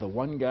have the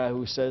one guy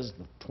who says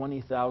the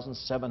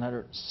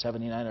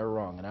 20,779 are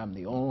wrong, and I'm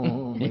the only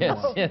one. Yes.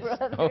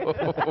 Oh,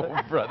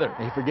 brother.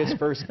 He forgets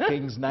 1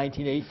 Kings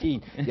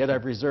 19:18. Yet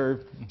I've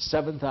reserved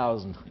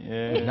 7,000.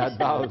 Yes. Not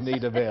bowed knee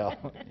to Baal.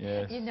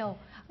 Yes. You know,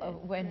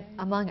 when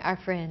among our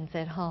friends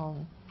at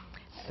home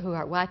who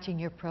are watching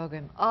your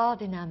program, all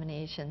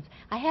denominations,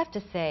 I have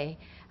to say,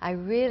 I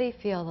really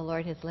feel the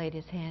Lord has laid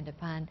His hand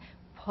upon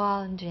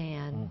Paul and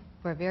Jan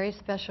for a very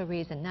special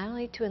reason, not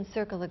only to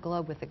encircle the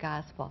globe with the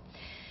gospel,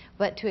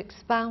 but to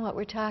expound what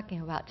we're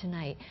talking about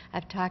tonight.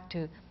 I've talked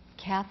to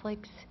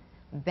Catholics,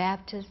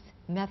 Baptists,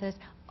 Methodists,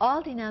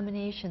 all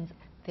denominations.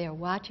 They're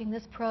watching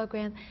this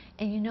program,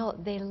 and you know,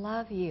 they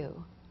love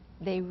you.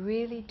 They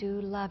really do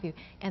love you,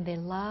 and they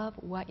love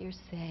what you're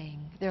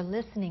saying. They're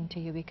listening to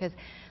you because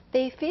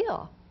they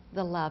feel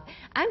the love.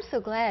 I'm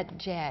so glad,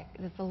 Jack,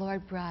 that the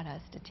Lord brought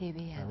us to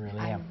TBN. I really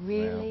am. I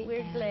really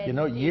We're am. glad. You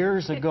know,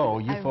 years ago,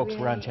 you I folks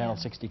were on really Channel am.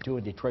 62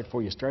 in Detroit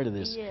before you started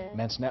this Yes.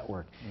 immense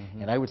network.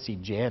 And I would see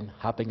Jan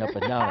hopping up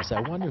and down. I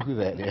said, I wonder who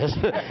that is.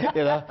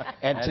 You know?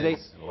 And That today,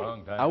 is a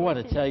long time I want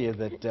ago. to tell you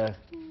that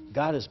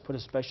God has put a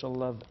special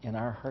love in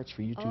our hearts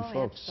for you two Oh,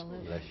 folks.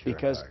 absolutely. Bless your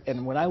Because, hearts.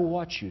 and when I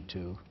watch you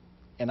two,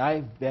 and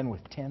I've been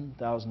with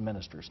 10,000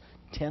 ministers,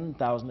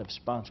 10,000 have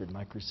sponsored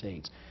my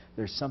crusades.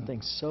 There's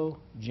something so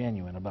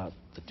genuine about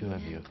the two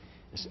of you.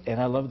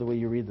 And I love the way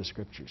you read the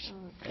scriptures.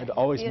 It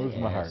always moves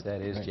my heart. Yes,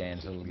 that is Right.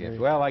 Jan's little gift. Very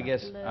Well, I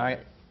guess Love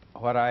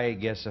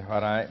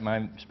it.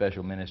 my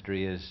special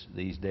ministry is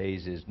these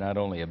days is not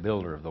only a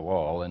builder of the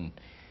wall and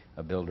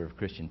a builder of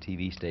Christian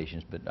TV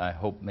stations, but I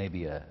hope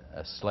maybe a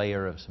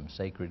slayer of some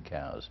sacred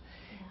cows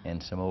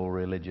and some old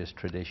religious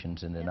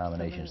traditions and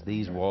denominations.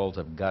 Absolutely. These walls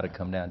have got to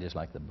come down just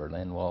like the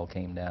Berlin Wall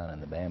came down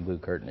and the bamboo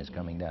curtain is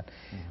coming down.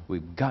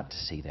 We've got to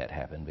see that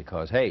happen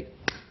because, hey,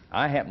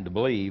 I happen to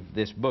believe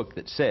this book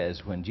that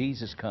says when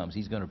Jesus comes,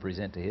 He's going to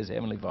present to His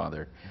Heavenly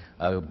Father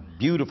a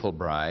beautiful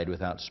bride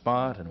without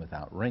spot and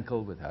without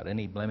wrinkle, without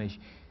any blemish.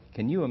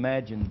 Can you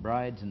imagine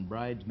brides and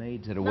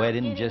bridesmaids at a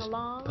wedding getting just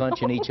along?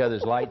 punching each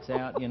other's lights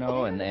out, you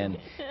know, and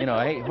you know,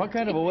 hey, what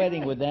kind of a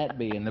wedding would that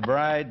be? And the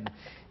bride,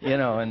 you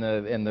know, and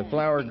the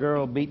flower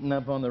girl beating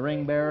up on the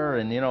ring bearer,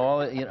 and you know, all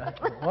that, you know,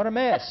 what a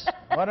mess.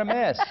 What a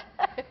mess.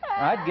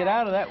 I'd get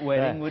out of that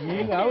wedding, wouldn't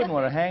you? I wouldn't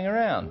want to hang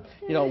around.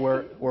 You know,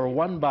 we're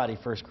one body,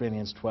 1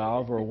 Corinthians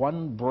 12. We're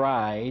one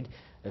bride,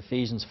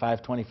 Ephesians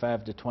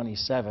 5:25 to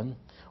 27.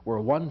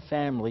 We're one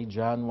family,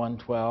 John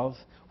 1:12.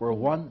 We're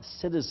one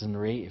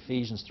citizenry,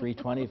 Ephesians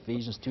 3:20,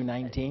 Ephesians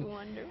 2:19.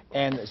 Wonderful.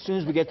 And as soon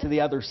as we get to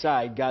the other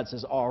side, God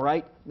says, all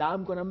right, now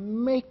I'm going to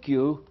make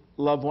you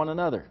love one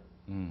another.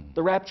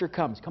 The rapture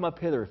comes. Come up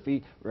hither,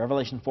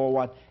 Revelation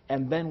 4:1.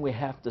 And then we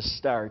have to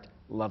start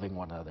loving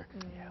one another.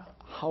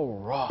 How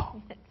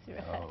wrong.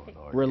 That's right. Oh,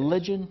 Lord.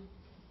 Religion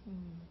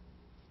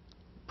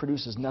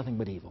produces nothing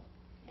but evil.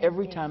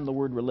 Every time the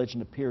word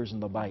religion appears in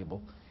the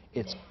Bible,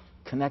 it's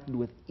connected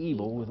with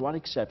evil, with one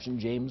exception,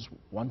 James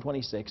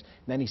 1:26.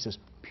 Then he says,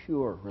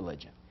 pure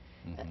religion.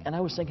 And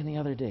I was thinking the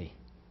other day,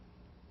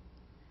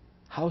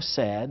 how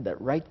sad that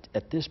right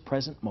at this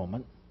present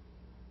moment,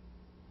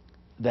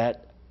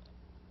 that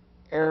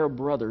Arab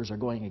brothers are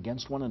going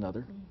against one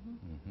another.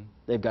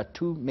 They've got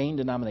two main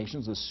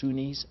denominations, the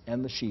Sunnis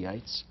and the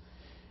Shiites.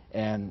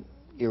 And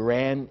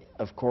Iran,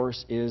 of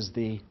course, is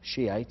the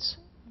Shiites.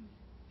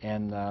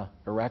 And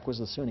Iraq was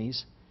the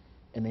Sunnis.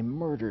 And they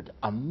murdered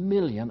 1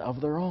 million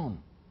of their own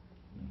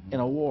in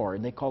a war.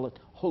 And they call it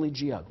Holy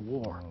Jihad,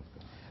 war.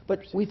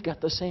 But we've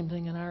got the same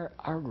thing in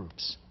our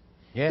groups.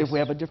 Yes. If we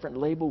have a different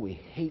label, we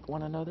hate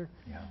one another.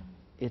 Yeah.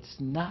 It's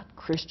not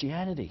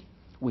Christianity.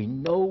 We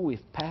know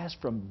we've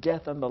passed from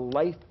death unto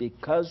life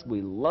because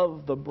we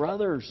love the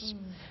brothers.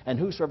 And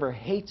whosoever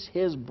hates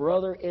his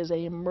brother is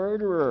a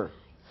murderer.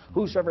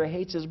 Whosoever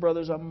hates his brother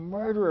is a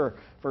murderer,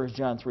 1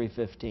 John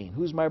 3:15.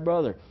 Who's my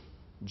brother?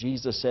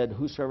 Jesus said,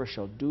 whosoever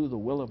shall do the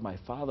will of my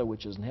Father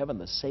which is in heaven,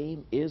 the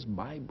same is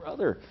my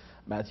brother,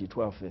 Matthew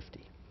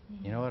 12:50.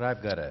 You know what?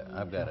 I've got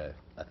a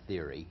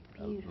theory,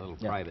 a little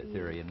private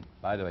theory. And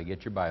by the way,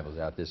 get your Bibles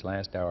out. This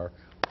last hour,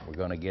 we're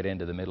going to get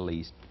into the Middle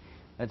East.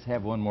 Let's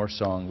have one more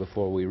song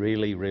before we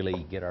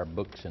really get our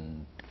books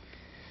and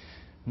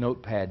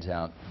notepads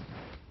out.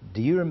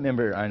 Do you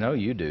remember? I know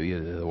you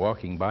do. The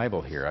Walking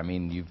Bible here. I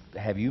mean,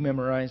 have you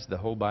memorized the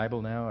whole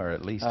Bible now, or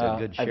at least a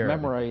good share? I've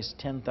memorized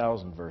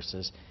 10,000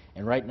 verses,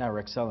 and right now,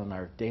 Rexella, in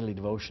our daily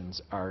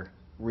devotions are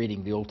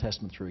reading the Old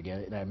Testament through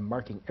again, and I'm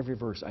marking every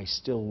verse I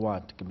still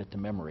want to commit to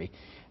memory,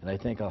 and I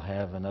think I'll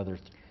have another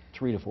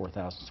 3,000 to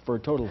 4,000 for a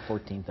total of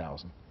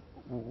 14,000.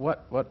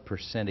 What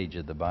percentage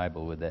of the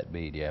Bible would that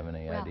be? Do you have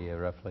any idea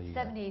roughly?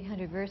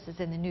 7,800 verses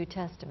in the New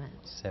Testament.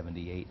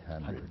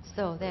 7,800.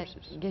 So that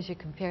gives you a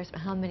comparison.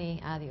 How many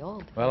are the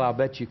Old? Well, I'll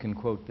bet you can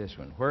quote this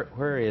one.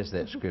 Where is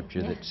that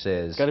scripture that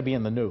says? It's got to be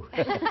in the New.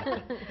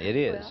 It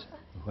is.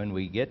 Well, when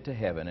we get to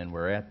heaven and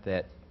we're at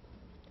that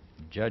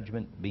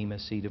judgment bema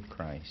seat of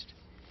Christ,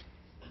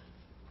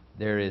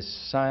 there is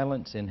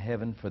silence in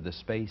heaven for the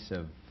space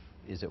of,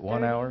 is it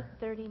 1 hour?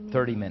 30 minutes.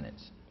 30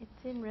 minutes.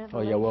 It's in Revelation.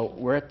 Oh, yeah, well,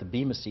 we're at the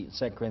Bema seat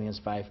in 2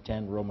 Corinthians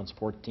 5:10, Romans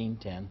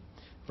 14:10,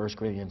 1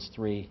 Corinthians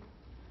 3,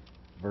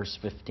 verse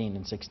 15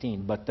 and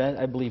 16. But that,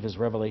 I believe, is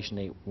Revelation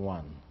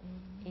 8:1.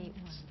 8:1.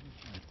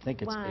 I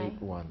think it's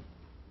 8:1.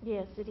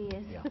 Yes, it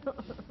is. Yeah.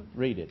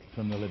 Read it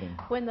from the living.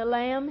 When the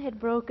Lamb had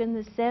broken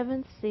the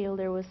seventh seal,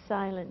 there was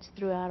silence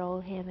throughout all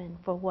heaven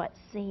for what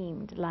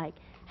seemed like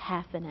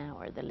half an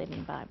hour, the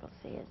Living Bible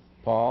says.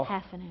 Paul,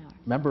 half an hour.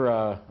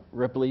 Remember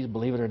Ripley's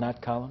Believe It or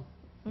Not column?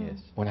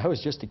 Yes. When I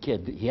was just a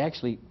kid, he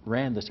actually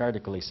ran this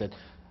article. He said,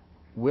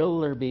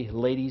 will there be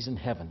ladies in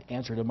heaven?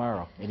 Answer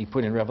tomorrow. And he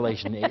put in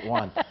Revelation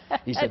 8:1.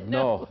 He said,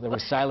 no, there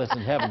was silence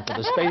in heaven for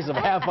the space of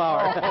a half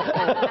hour.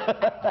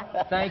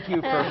 Thank you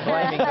for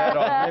blaming that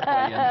on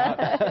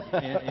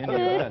Ripley and not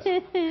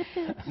in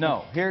us.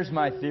 No, here's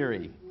my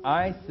theory.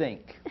 I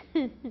think,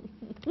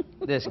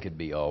 this could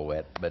be all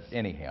wet, but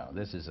anyhow,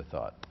 this is a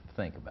thought.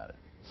 Think about it.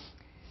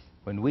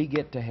 When we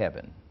get to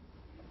heaven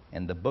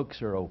and the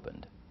books are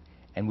opened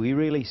and we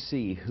really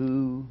see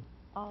who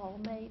all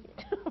made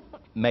it.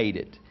 made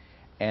it,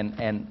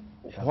 and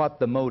what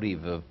the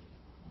motive of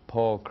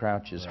Paul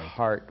Crouch's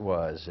heart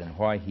was, and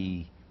why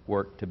he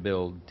worked to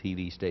build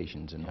TV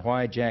stations, and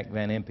why Jack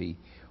Van Impe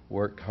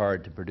worked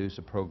hard to produce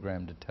a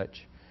program to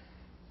touch.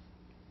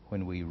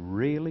 When we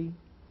really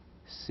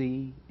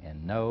see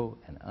and know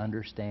and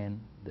understand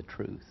the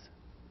truth,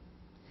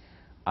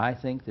 I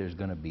think there's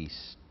going to be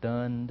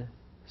stunned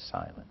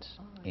silence,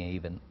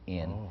 even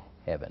in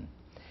heaven,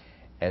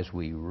 as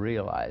we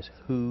realize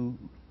who.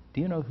 Do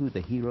you know who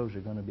the heroes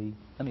are going to be?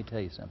 Let me tell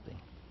you something.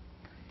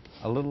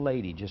 A little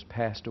lady just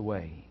passed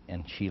away,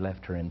 and she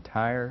left her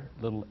entire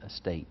little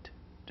estate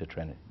to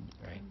Trinity.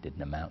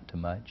 Didn't amount to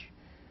much.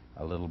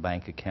 A little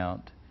bank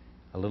account,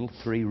 a little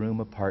 3-room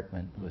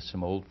apartment with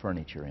some old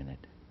furniture in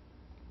it,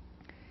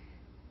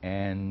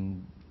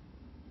 and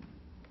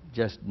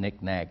just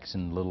knickknacks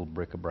and little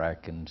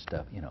bric-a-brac and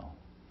stuff, you know.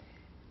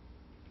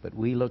 But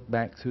we look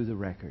back through the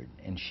record,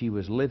 and she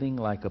was living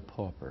like a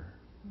pauper.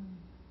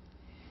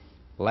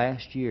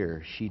 Last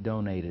year, she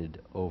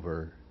donated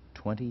over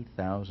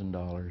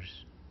 $20,000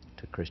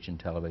 to Christian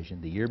television.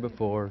 The year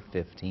before,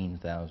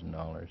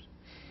 $15,000.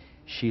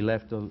 She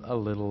left a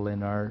little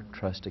in our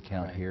trust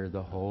account here.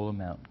 The whole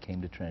amount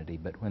came to Trinity.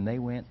 But when they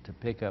went to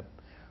pick up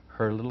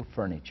her little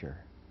furniture,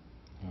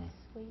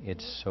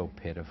 it's so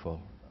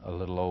pitiful. A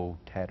little old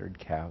tattered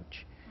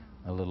couch,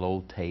 a little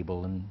old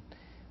table and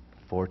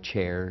 4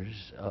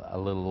 chairs, a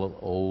little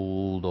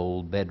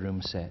old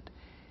bedroom set.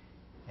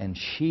 And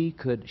she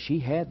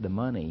had the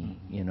money,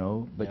 you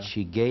know, but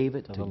she gave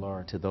it to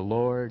the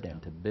Lord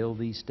and to build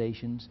these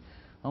stations.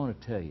 I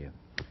want to tell you,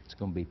 it's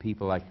going to be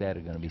people like that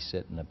are going to be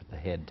sitting up at the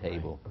head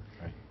table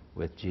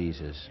with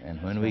Jesus.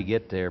 And when we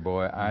get there,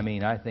 boy, I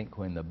mean, I think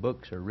when the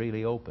books are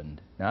really opened.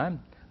 Now,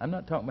 I'm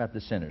not talking about the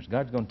sinners.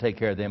 God's going to take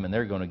care of them, and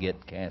they're going to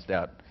get cast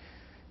out,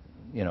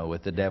 you know,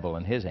 with the devil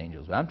and his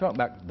angels. But I'm talking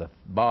about the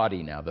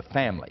body now, the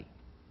family.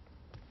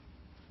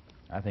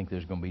 I think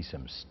there's going to be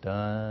some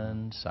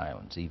stunned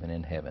silence even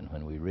in heaven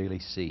when we really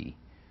see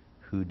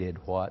who did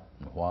what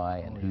and why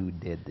and who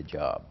did the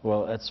job.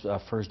 Well, that's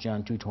 1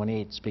 John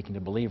 2:28, speaking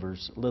to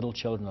believers. Little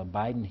children,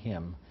 abide in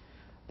him,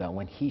 that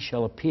when he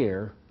shall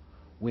appear,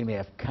 we may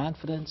have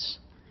confidence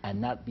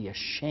and not be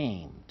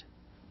ashamed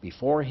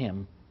before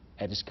him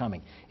at his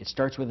coming. It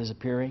starts with his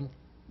appearing,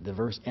 the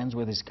verse ends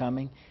with his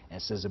coming, and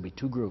it says there'll be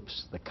 2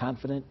 groups, the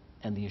confident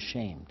and the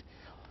ashamed.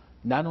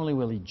 Not only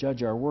will he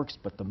judge our works,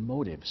 but the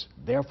motives.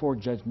 Therefore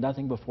judge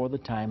nothing before the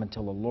time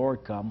until the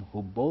Lord come,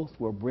 who both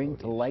will bring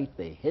to light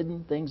the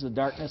hidden things of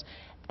darkness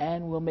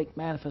and will make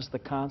manifest the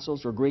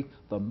counsels, or Greek,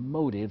 the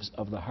motives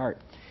of the heart.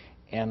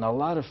 And a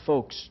lot of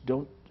folks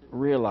don't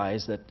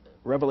realize that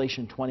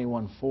Revelation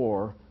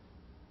 21:4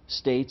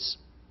 states,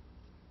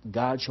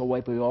 God shall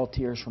wipe away all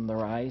tears from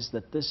their eyes,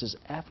 that this is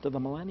after the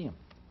millennium.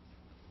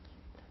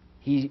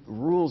 He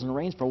rules and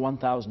reigns for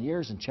 1,000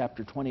 years in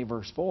chapter 20,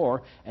 verse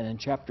 4, and in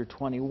chapter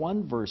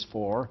 21, verse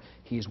 4,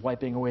 he's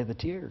wiping away the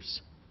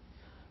tears.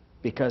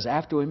 Because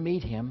after we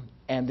meet him,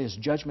 and this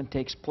judgment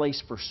takes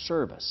place for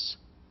service,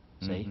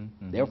 see?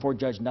 Therefore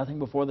judge nothing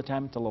before the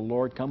time until the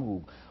Lord come,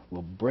 who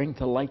will bring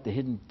to light the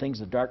hidden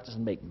things of darkness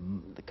and make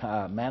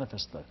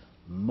manifest the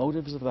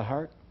motives of the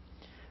heart,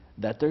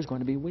 that there's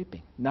going to be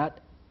weeping. Not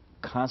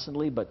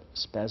constantly, but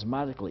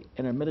spasmodically,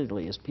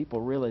 intermittently, as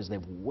people realize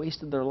they've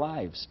wasted their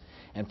lives.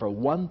 And for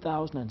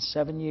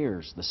 1,007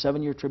 years, the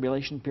 7-year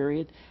tribulation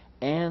period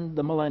and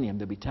the millennium,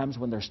 there'll be times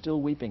when they're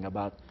still weeping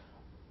about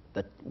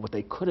what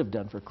they could have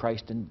done for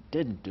Christ and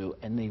didn't do,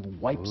 and he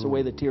wipes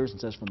away the tears and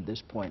says, from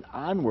this point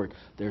onward,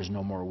 there's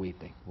no more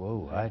weeping.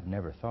 Whoa, I'd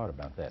never thought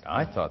about that.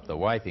 I thought the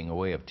wiping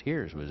away of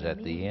tears was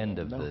at the end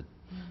of the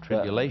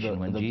tribulation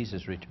when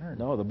Jesus returned.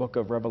 No, the book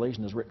of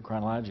Revelation is written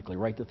chronologically.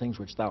 Write the things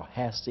which thou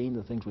hast seen,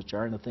 the things which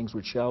are, and the things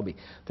which shall be.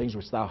 Things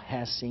which thou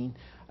hast seen,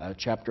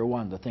 chapter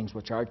 1. The things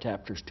which are,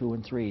 chapters 2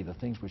 and 3. The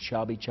things which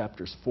shall be,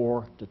 chapters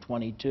 4 to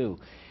 22.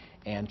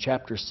 And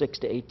chapters 6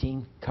 to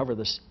 18 cover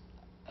this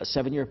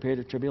 7-year period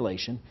of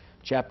tribulation.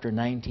 Chapter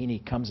 19, he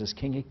comes as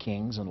King of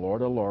Kings and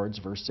Lord of Lords,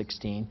 verse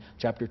 16.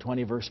 Chapter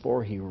 20, verse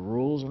 4, he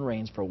rules and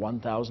reigns for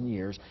 1,000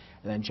 years.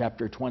 And then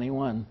chapter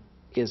 21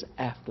 is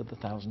after the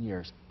 1,000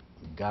 years.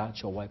 God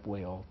shall wipe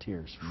away all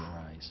tears from your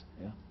eyes.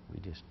 Yeah. We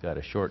just got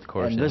a short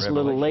course and in this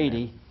little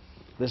Revelation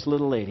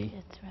lady,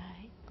 That's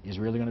right. is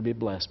really going to be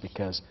blessed,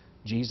 because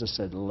Jesus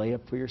said, lay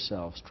up for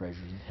yourselves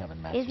treasures in heaven.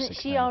 Matthew Isn't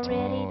 6:19. she already,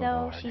 Oh,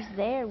 though? Lord. She's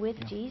there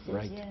with Jesus.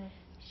 right. Yes.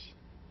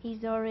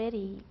 He's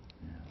already,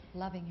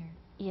 Loving her.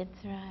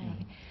 that's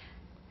right.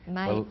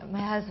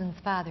 My husband's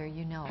father,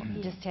 you know,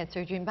 just had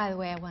surgery. And by the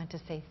way, I want to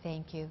say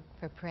thank you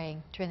for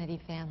praying. Trinity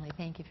family,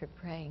 thank you for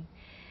praying.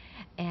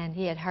 And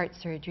he had heart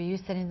surgery. You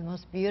sent him the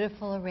most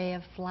beautiful array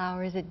of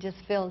flowers. It just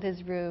filled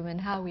his room, and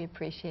how we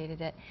appreciated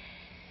it.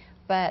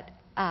 But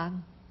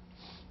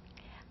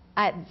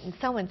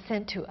someone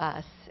sent to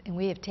us, and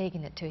we have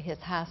taken it to his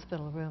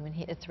hospital room, and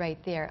it's right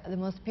there, the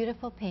most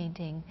beautiful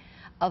painting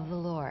of the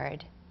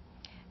Lord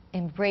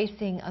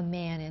embracing a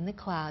man in the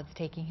clouds,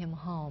 taking him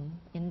home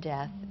in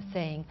death,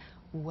 saying,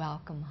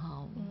 welcome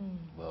home.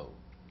 Whoa.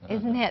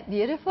 Isn't that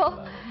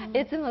beautiful?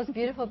 It's the most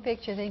beautiful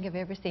picture I think I've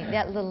ever seen.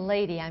 That little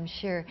lady, I'm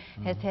sure,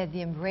 has had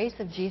the embrace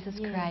of Jesus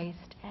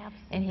Christ.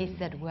 And he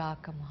said,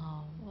 welcome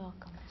home.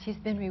 Welcome. She's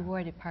been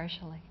rewarded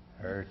partially.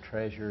 Her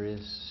treasure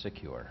is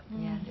secure.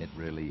 Yes. It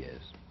really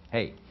is.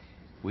 Hey,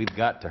 we've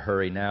got to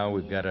hurry now.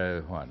 We've got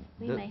to, what?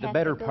 We may The have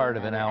better to go part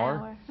of an another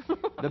hour.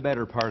 The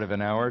better part of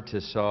an hour to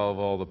solve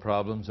all the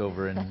problems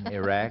over in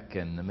Iraq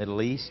and the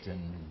Middle East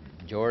and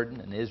Jordan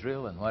and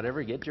Israel and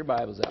whatever. Get your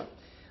Bibles out.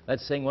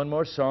 Let's sing one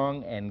more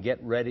song and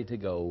get ready to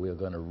go. We're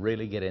going to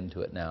really get into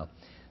it now.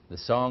 The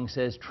song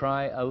says,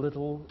 try a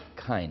little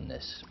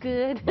kindness.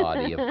 Good.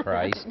 Body of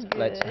Christ. Good.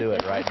 Let's do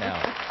it right now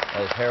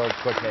as Harold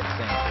Quartet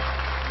sings.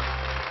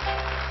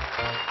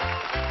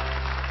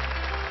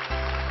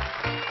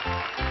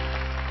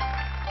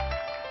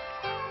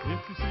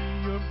 If you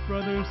see your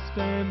brother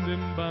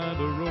standing by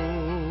the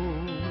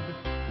road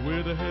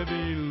with a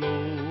heavy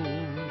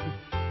load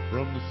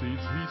from the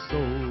seeds he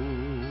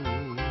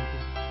sowed,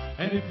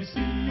 and if you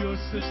see your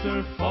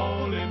sister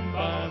falling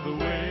by the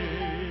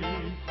way,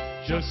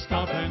 just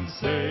stop and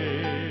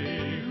say,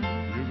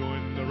 you're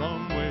going the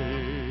wrong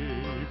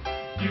way.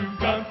 You've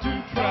got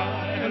to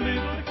try a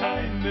little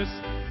kindness,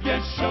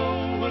 yes, show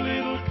a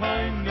little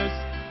kindness,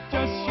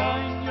 just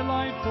shine your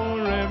light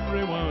for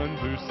everyone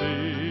to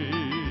see.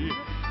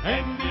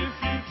 And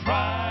if you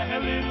try a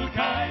little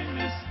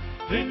kindness,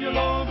 then you'll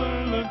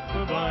overlook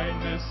the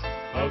blindness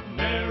of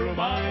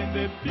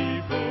narrow-minded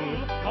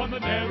people on the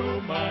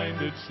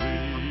narrow-minded street.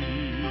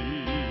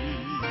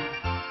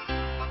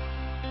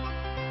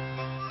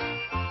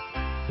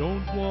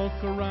 Don't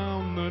walk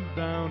around the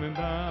down and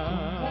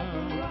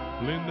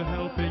out. Lend a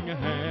helping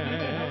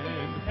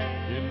hand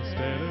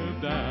instead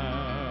of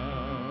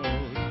down.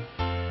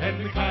 And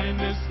the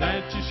kindness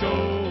that you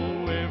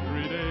show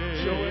every day,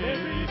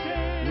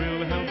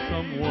 will help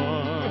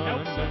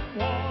someone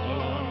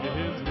along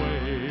his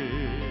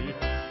way.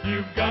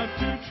 You've got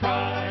to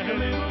try a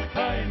little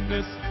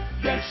kindness,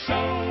 yes, show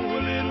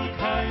a little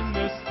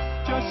kindness,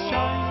 just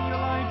shine your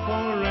light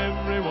for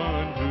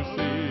everyone to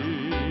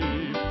see.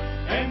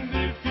 And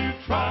if you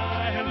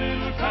try a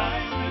little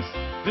kindness,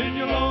 then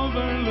you'll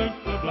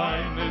overlook the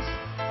blindness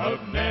of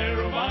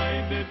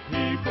narrow-minded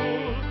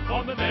people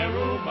on the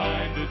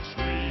narrow-minded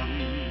street.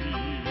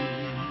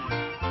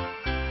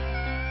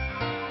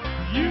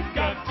 You've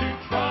got to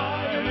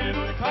try a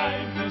little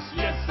kindness,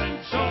 yes, and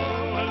show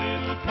a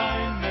little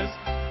kindness.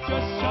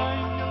 Just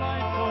shine your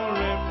light for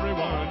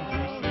everyone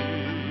to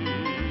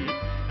see.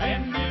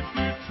 And if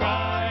you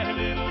try a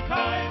little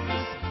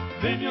kindness,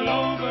 then you'll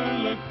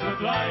overlook the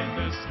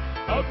blindness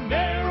of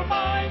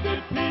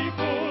narrow-minded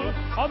people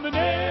on the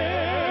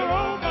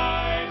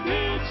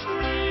narrow-minded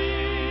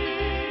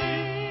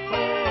street.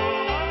 Oh.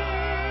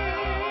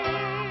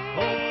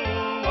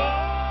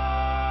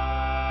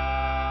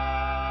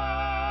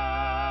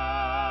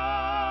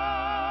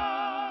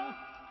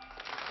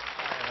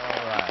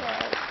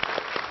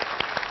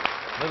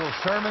 Little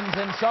sermons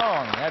in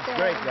song. That's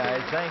great,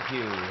 guys. Thank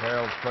you,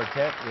 Harold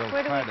Quartet. We'll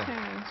Where do try we to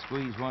turn?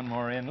 squeeze one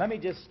more in. Let me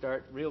just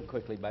start real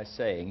quickly by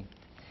saying,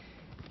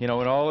 you know,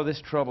 when all of this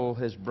trouble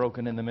has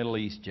broken in the Middle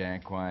East,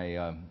 Jack,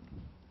 why,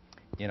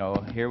 you know,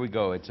 here we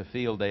go. It's a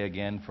field day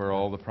again for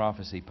all the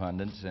prophecy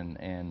pundits,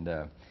 and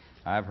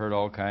I've heard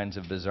all kinds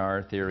of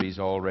bizarre theories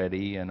already.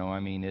 You know, I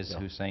mean, is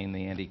Hussein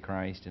the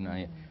Antichrist?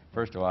 And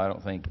first of all, I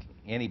don't think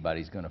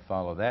anybody's going to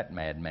follow that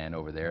madman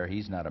over there.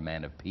 He's not a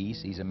man of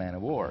peace. He's a man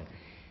of war.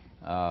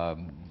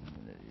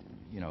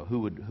 You know, who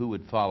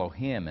would follow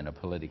him in a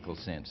political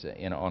sense,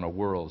 on a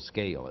world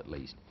scale at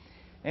least,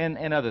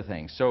 and other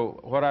things. So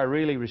what I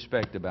really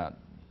respect about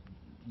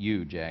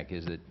you, Jack,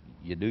 is that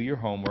you do your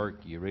homework,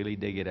 you really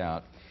dig it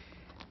out,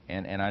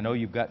 and I know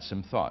you've got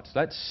some thoughts.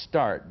 Let's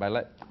start by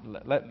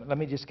let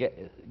me just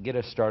get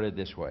us started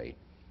this way.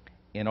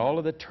 In all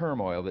of the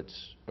turmoil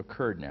that's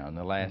occurred now in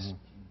the last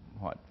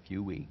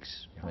few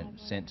weeks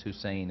since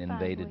Hussein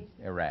invaded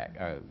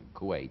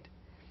Kuwait.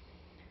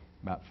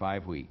 About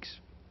 5 weeks.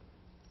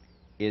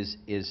 Is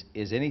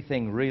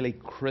anything really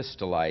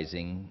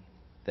crystallizing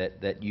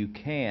that you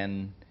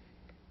can,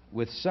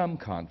 with some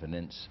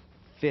confidence,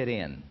 fit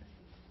in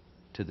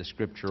to the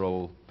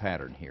scriptural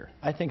pattern here?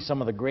 I think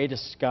some of the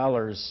greatest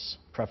scholars,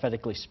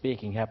 prophetically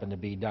speaking, happen to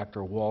be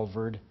Dr.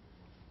 Walvoord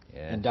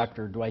and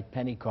Dr. Dwight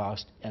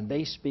Pentecost, and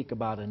they speak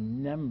about a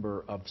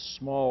number of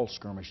small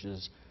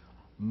skirmishes,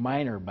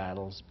 minor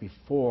battles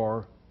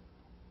before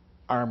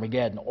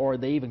Armageddon, or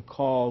they even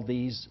call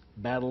these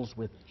battles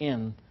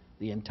within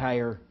the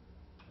entire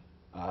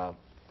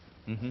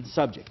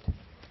subject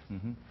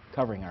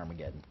covering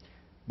Armageddon.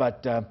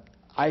 But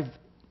I've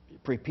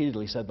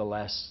repeatedly said the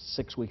last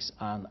 6 weeks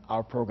on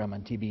our program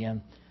on TBN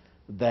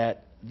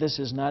that this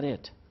is not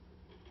it,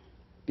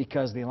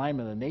 because the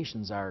alignment of the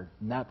nations are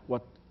not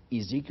what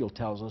Ezekiel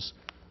tells us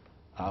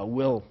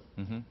will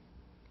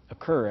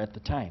occur at the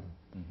time.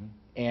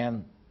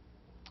 And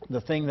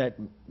the thing that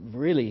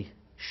really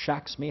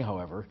shocks me,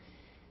 however,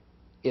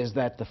 is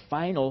that the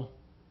final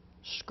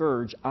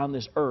scourge on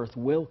this earth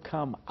will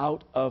come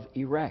out of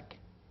Iraq.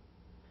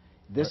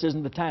 This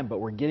isn't the time, but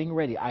we're getting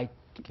ready.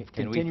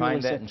 Can we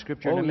find that in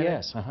Scripture in a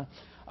minute? Yes.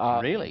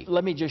 Really?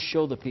 Let me just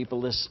show the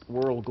people this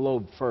world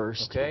globe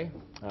first. Okay.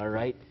 All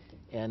right.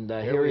 And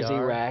Here here we is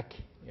are. Iraq.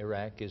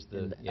 Iraq is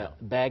the... And,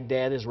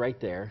 Baghdad is right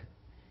there.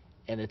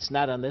 And it's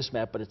not on this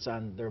map, but it's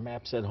on their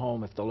maps at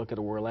home if they'll look at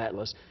a world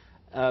atlas.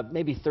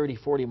 Maybe 30,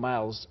 40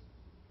 miles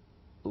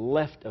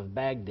left of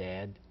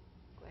Baghdad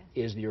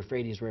is the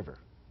Euphrates River.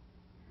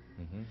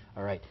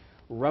 All right.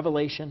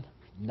 Revelation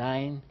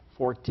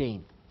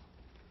 9:14.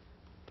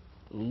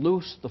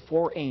 Loose the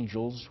 4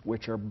 angels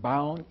which are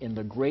bound in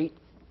the great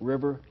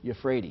river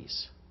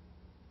Euphrates.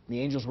 The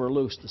angels were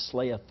loosed to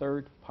slay a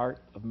third part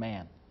of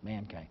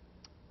mankind.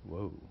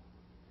 Whoa.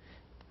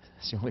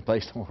 It's the only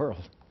place in the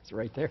world. It's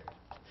right there.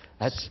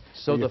 That's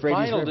so the Euphrates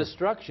final River.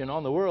 destruction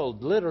on the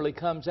world literally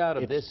comes out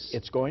of this.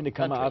 It's going to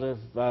come country. out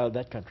of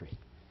that country.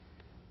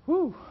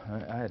 Whew.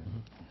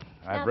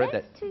 I've read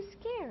that. That's too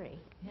scary.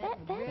 That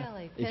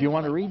Really If you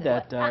want to read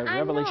that, I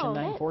Revelation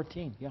know,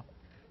 9:14. Yeah.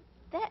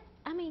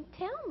 I mean,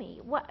 tell me,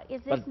 what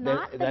is this But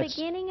not the that's-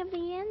 beginning of the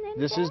end? Then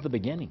This is Jack? the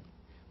beginning,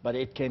 but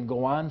it can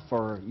go on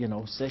for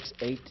 6,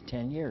 8,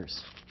 10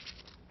 years.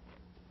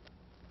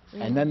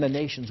 And then the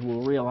nations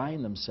will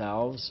realign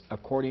themselves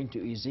according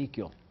to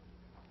Ezekiel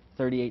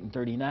 38 and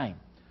 39.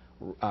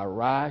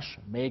 Rosh,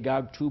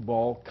 Magog,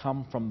 Tubal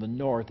come from the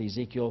north,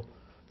 Ezekiel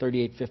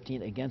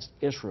 38:15, against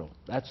Israel.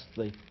 That's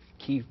the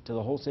key to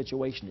the whole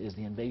situation, is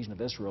the invasion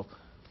of Israel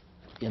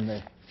in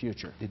the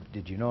future.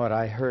 Did you know what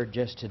I heard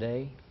just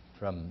today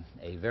from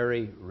a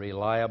very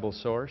reliable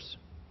source?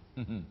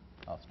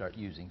 I'll start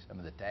using some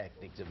of the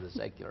tactics of the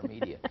secular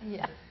media.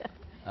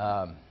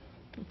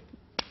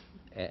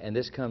 And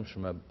this comes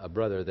from a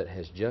brother that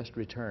has just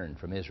returned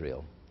from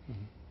Israel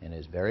and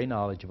is very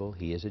knowledgeable.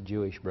 He is a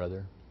Jewish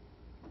brother.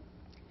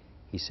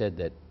 He said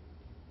that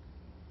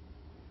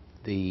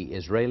the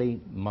Israeli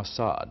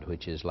Mossad,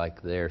 which is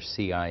like their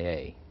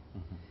CIA,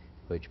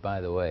 which,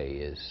 by the way,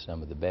 is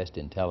some of the best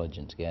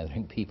intelligence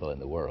gathering people in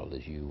the world,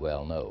 as you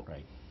well know,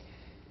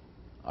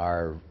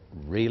 are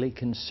really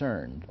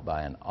concerned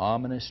by an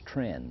ominous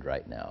trend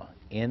right now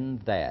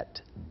in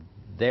that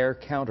their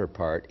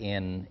counterpart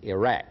in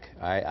Iraq,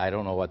 I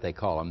don't know what they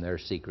call them, their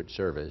secret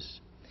service,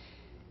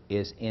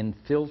 is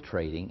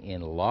infiltrating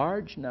in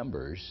large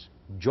numbers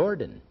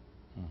Jordan.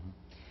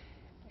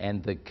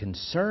 And the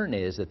concern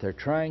is that they're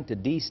trying to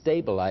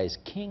destabilize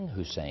King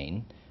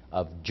Hussein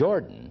of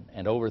Jordan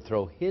and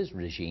overthrow his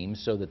regime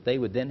so that they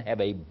would then have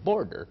a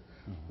border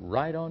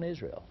right on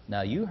Israel.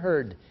 Now, you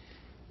heard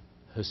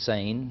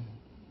Hussein,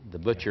 the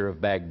butcher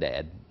of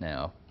Baghdad,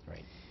 now.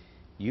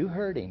 You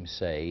heard him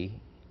say,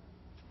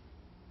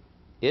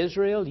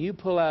 Israel, you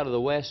pull out of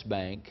the West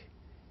Bank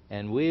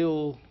and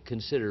we'll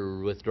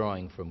consider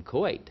withdrawing from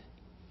Kuwait.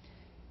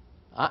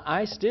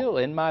 I still,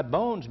 in my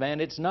bones,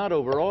 man, it's not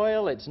over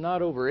oil, it's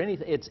not over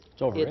anything. It's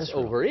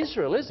over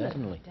Israel, isn't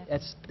Definitely.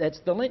 it? That's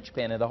the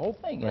linchpin of the whole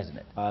thing, isn't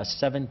it?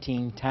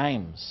 17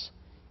 times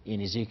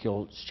in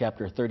Ezekiel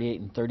chapter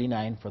 38 and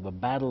 39, for the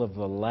battle of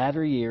the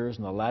latter years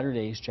and the latter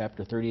days,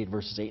 chapter 38,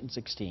 verses 8 and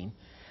 16.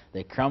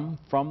 They come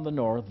from the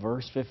north,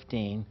 verse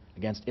 15,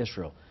 against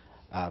Israel.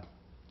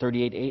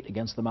 38:8,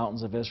 against the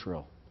mountains of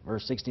Israel.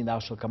 Verse 16, thou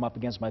shalt come up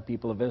against my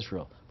people of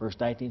Israel. Verse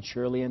 19,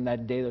 surely in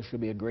that day there shall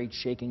be a great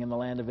shaking in the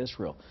land of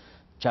Israel.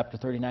 Chapter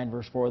 39,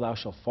 verse 4, thou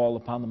shalt fall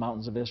upon the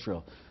mountains of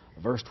Israel.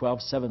 Verse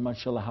 12, 7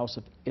 months shall the house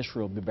of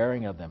Israel be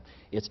bearing of them.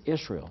 It's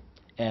Israel.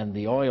 And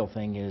the oil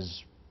thing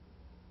is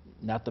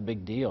not the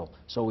big deal.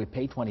 So we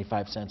pay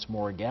 25 cents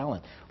more a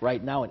gallon.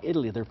 Right now in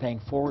Italy, they're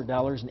paying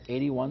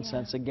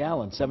 $4.81 a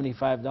gallon,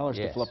 $75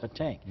 to fill up a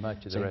tank.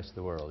 Much of the rest of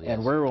the world, yes.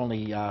 And we're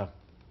only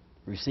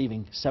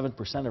receiving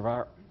 7% of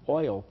our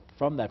oil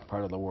from that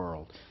part of the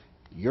world.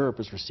 Europe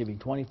is receiving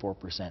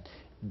 24%.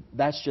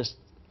 That's just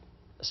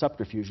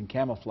subterfuge and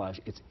camouflage.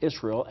 It's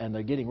Israel, and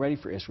they're getting ready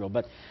for Israel.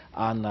 But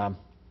on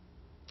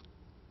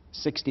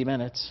 60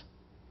 Minutes,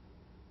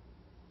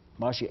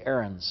 Moshe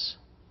Aarons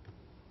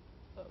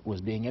was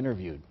being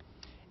interviewed,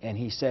 and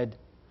he said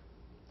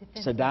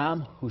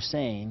Saddam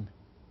Hussein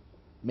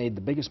made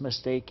the biggest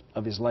mistake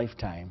of his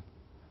lifetime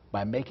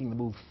by making the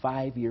move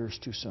 5 years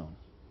too soon.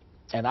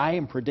 And I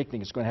am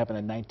predicting it's going to happen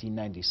in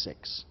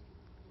 1996.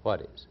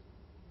 What is?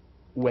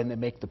 When they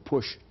make the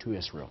push to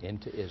Israel.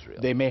 Into Israel.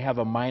 They may have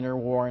a minor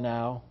war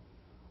now.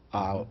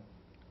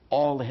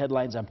 All the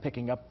headlines I'm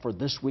picking up for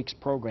this week's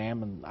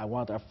program, and I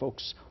want our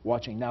folks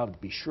watching now to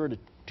be sure to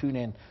tune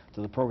in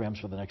to the programs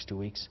for the next 2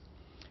 weeks,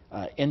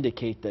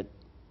 indicate that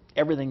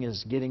everything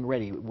is getting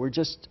ready. We're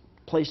just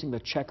placing the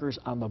checkers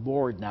on the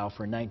board now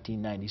for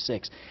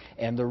 1996.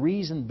 And the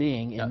reason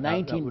being, in now,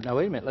 wait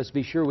a minute. Let's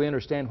be sure we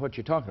understand what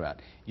you're talking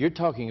about. You're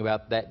talking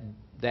about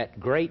that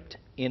great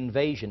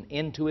invasion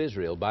into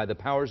Israel by the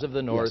powers of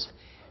the north. Yes.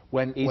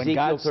 When Ezekiel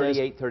God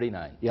 38,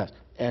 39. Yes,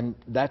 and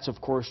that's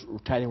of course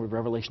tied in with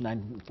Revelation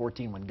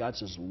 9:14, when God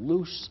says,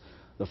 loose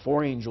the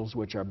 4 angels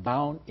which are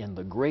bound in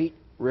the great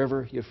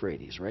river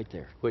Euphrates, right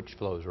there. Which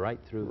flows right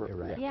through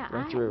Iraq. Yeah,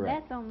 right through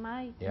Iraq. that's on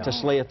my... To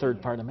slay a third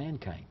part of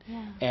mankind.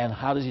 Yeah. And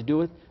how does he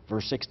do it?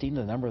 Verse 16,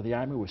 the number of the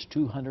army was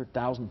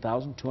 200,000,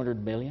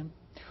 200 million.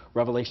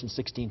 Revelation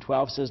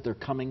 16:12 says they're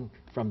coming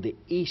from the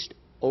east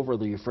over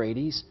the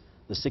Euphrates.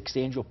 The 6th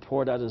angel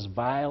poured out his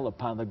vial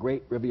upon the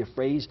great river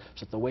Euphrates,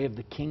 so that the way of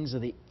the kings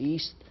of the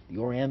east, the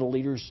Oriental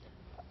leaders,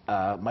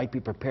 might be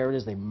prepared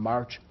as they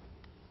march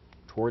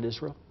toward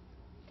Israel.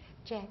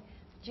 Jack,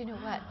 do you know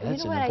what?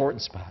 That's an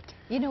important spot.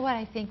 You know what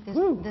I think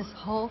this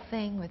whole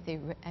thing with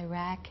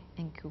Iraq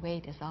and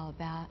Kuwait is all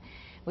about?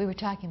 We were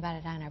talking about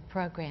it on our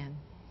program.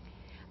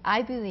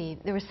 I believe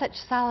there was such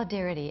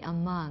solidarity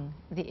among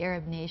the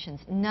Arab nations.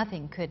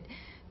 Nothing could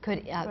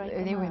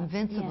they were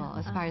invincible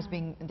as far as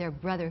being their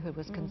brotherhood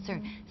was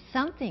concerned.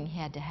 Something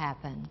had to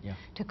happen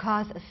to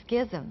cause a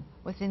schism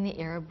within the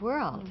Arab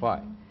world.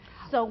 Why?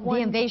 So the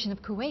invasion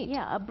of Kuwait.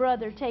 Yeah, a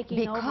brother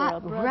taking over a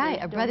brother's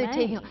a brother domain.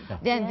 taking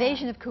the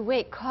invasion of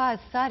Kuwait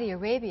caused Saudi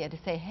Arabia to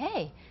say,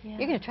 hey, you're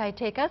going to try to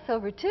take us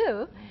over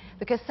too,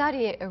 because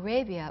Saudi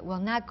Arabia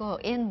will not go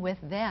in with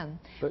them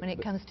when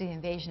it comes to the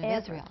invasion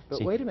of Israel.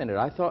 But wait a minute,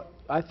 I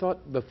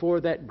thought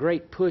before that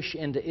great push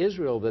into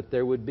Israel that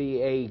there would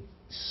be a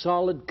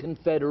solid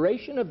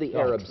confederation of the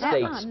Arab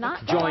states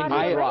joined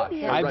with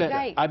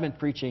Russia. I've been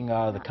preaching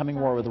the coming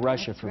war with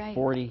Russia for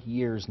 40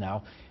 years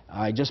now.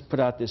 I just put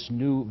out this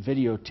new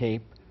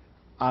videotape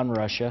on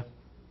Russia,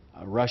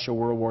 Russia,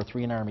 World War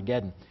III, and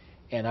Armageddon.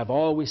 And I've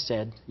always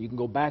said, you can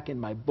go back in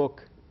my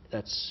book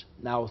that's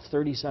now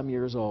 30-some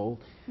years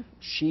old,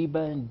 Sheba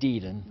and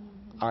Dedan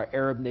are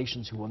Arab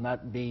nations who will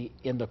not be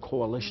in the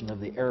coalition of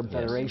the Arab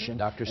Federation.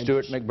 Dr.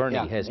 Stuart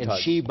McBurney has and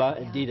touched. Sheba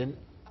and Dedan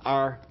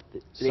are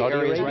the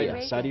areas right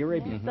now, Saudi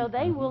Arabia. So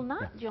they will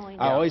not join.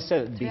 I always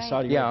said it would be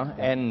Saudi Arabia.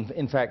 Yeah, and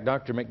in fact,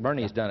 Dr.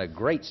 McBurney has done a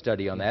great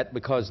study on that,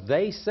 because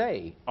they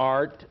say,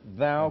 art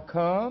thou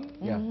come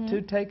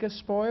to take a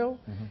spoil?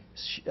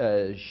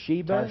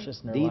 Sheba,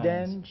 Tarshish and their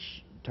Dedan,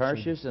 lions.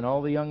 Tarshish, and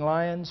all the young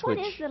lions. What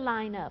is the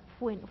lineup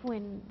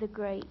when the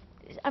great...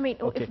 I mean,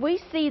 if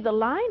we see the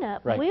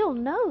lineup, we'll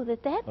know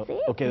that that's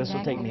it. Okay, this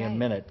will take me a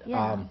minute.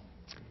 Yeah.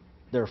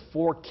 There are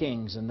 4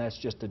 kings, and that's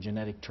just a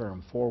genetic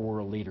term, 4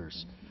 world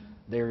leaders.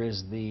 There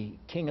is the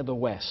king of the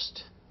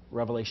West,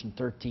 Revelation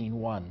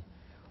 13:1,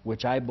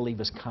 which I believe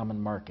is common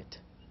market.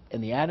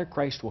 And the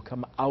Antichrist will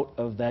come out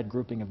of that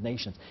grouping of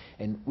nations.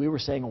 And we were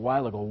saying a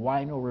while ago,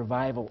 why no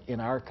revival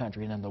in our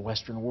country and in the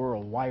Western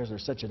world? Why is there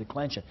such a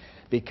declension?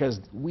 Because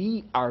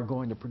we are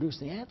going to produce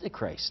the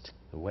Antichrist.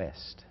 The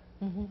West.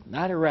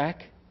 Not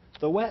Iraq,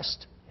 the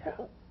West.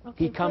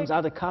 He comes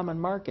out of common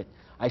market.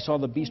 I saw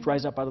the beast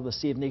rise up out of the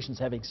sea of nations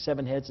having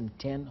 7 heads and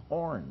 10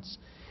 horns.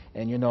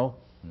 And you know,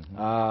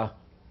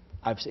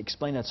 I've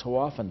explained that so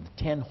often.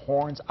 The 10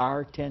 horns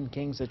are 10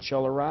 kings that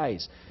shall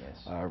arise.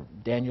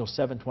 Daniel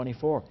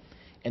 7:24.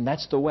 And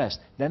that's the West.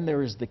 Then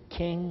there is the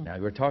king. Now,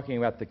 we're talking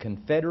about the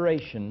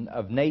confederation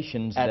of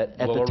nations At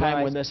that will the time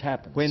arise when this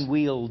happens. when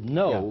we'll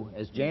know,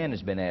 as Jan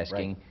has been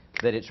asking,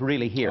 that it's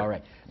really here. All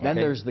right. Then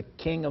Okay. there's the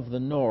king of the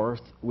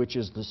North, which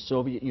is the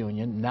Soviet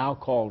Union, now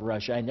called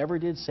Russia. I never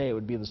did say it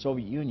would be the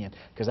Soviet Union,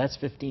 because that's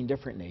 15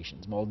 different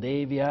nations.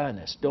 Moldavia and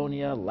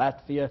Estonia,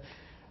 Latvia,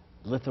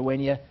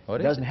 Lithuania. What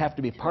It is doesn't have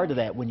to be part of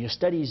that. When you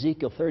study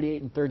Ezekiel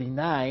 38 and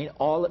 39,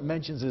 all it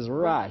mentions is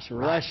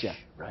Russia,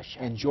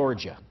 and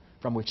Georgia,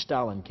 from which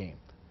Stalin came.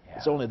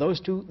 It's only those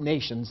two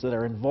nations that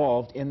are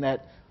involved in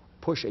that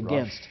push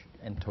against.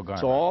 and Togarmah.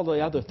 So all the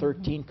other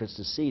 13 could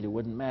secede. It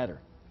wouldn't matter.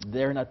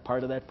 They're not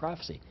part of that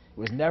prophecy. It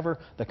was never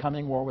the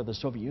coming war with the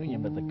Soviet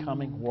Union, but the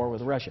coming war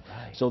with Russia.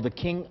 So the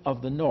king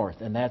of the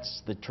north, and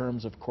that's the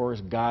terms, of course,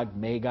 Gog,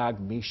 Magog,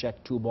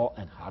 Meshech, Tubal,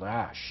 and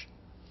Harash.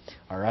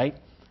 All right?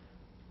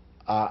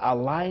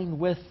 Aligned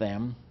with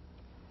them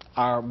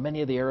are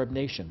many of the Arab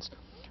nations.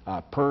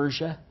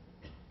 Persia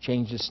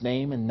changed its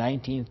name in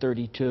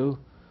 1932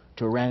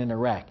 to Iran and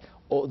Iraq.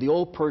 The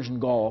old Persian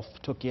Gulf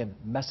took in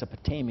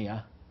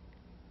Mesopotamia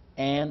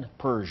and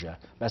Persia.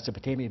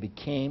 Mesopotamia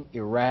became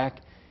Iraq,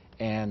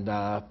 and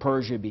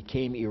Persia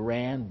became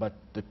Iran, but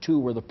the two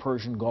were the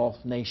Persian Gulf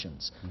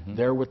nations.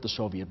 They're with the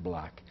Soviet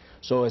bloc.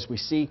 So as we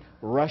see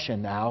Russia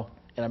now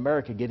and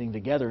America getting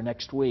together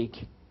next week,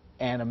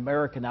 and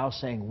America now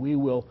saying we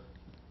will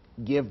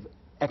give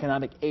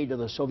economic aid to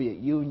the Soviet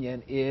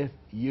Union if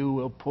you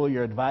will pull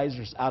your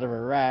advisors out of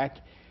Iraq,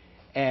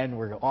 and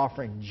we're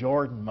offering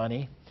Jordan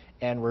money,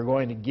 and we're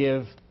going to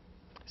give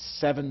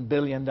 $7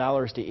 billion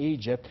to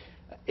Egypt.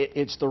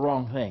 It's the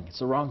wrong thing. It's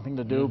the wrong thing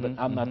to do, but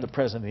I'm not the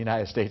President of the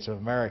United States of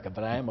America,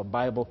 but I am a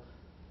Bible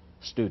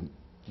student.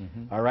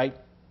 All right?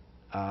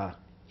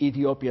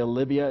 Ethiopia,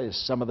 Libya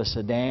is some of the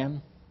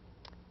Sudan.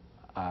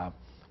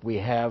 We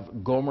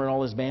have Gomer and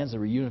all his bands, the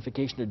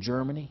reunification of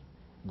Germany,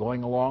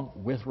 going along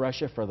with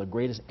Russia for the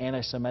greatest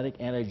anti-Semitic,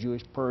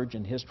 anti-Jewish purge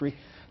in history.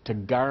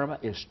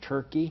 Togarmah is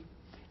Turkey,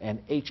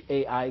 and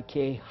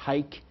H-A-I-K,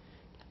 Haik,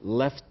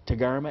 left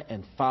Togarmah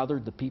and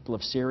fathered the people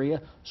of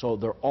Syria. So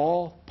they're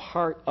all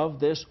part of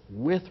this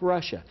with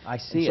Russia. I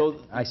see so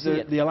it. I see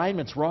it. The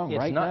alignment's wrong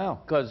right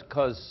now.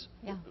 Because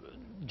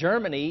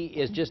Germany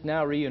is just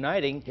now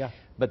reuniting,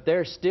 but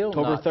they're still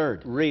October not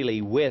 3rd.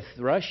 really with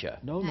Russia.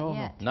 No, no,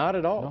 no. Not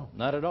at all. No.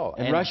 Not at all.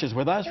 And Russia's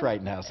with us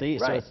right now, see?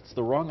 Right. So it's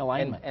the wrong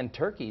alignment. And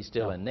Turkey's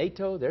still in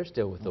NATO. They're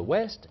still with the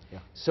West.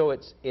 So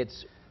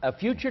it's a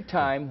future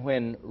time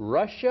when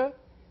Russia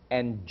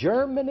and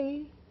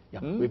Germany...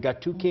 We've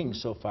got two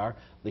kings so far.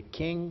 The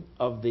king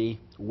of the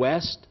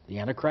West, the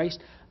Antichrist,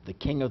 the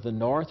king of the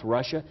North,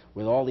 Russia,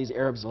 with all these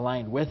Arabs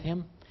aligned with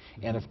him.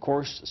 And of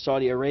course,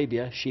 Saudi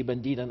Arabia, Sheba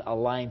and Dedan,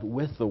 aligned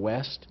with the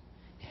West.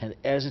 And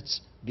as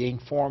it's being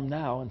formed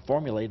now and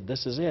formulated,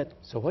 this is it.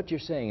 So what you're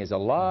saying is a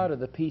lot of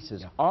the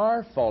pieces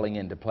are falling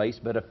into place,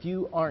 but a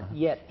few aren't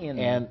yet in.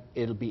 And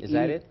it'll be... Is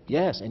that it?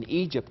 Yes, and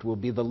Egypt will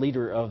be the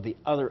leader of the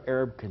other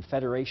Arab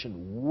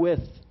confederation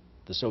with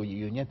the Soviet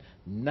Union,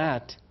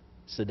 not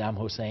Saddam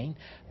Hussein,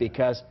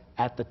 because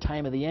at the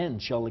time of the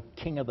end shall the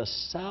king of the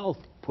south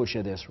push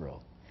at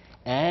Israel,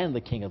 and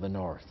the king of the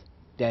north,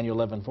 Daniel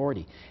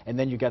 11:40. And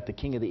then you got the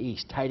king of the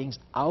east. Tidings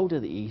out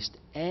of the east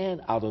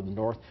and out of the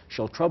north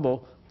shall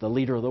trouble the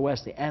leader of the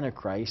west, the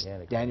Antichrist,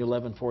 Daniel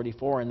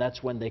 11:44, and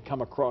that's when they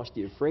come across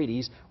the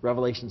Euphrates,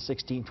 Revelation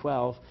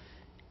 16:12,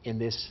 in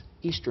this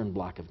eastern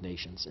bloc of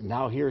nations. And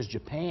now here's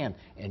Japan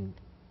and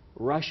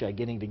Russia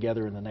getting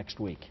together in the next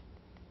week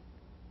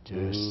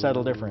to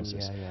settle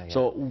differences.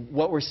 So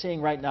what we're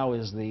seeing right now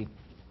is the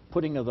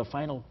putting of the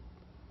final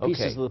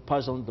pieces of the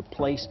puzzle into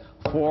place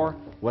for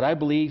what I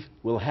believe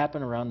will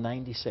happen around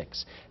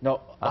 96.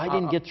 Now, I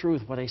didn't get through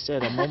with what I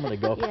said a moment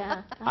ago.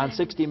 On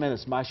 60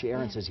 Minutes, Masha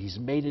Aaron says he's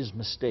made his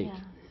mistake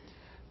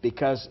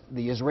because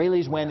the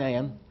Israelis went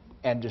in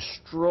and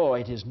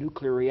destroyed his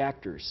nuclear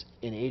reactors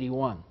in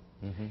 '81.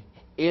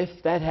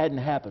 If that hadn't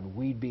happened,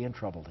 we'd be in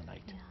trouble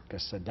tonight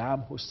because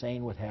Saddam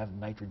Hussein would have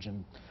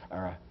hydrogen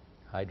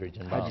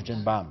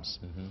bombs.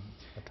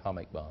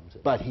 Atomic bombs.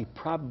 But he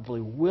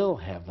probably will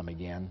have them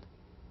again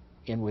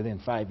within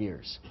 5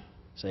 years.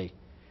 See?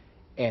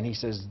 And he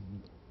says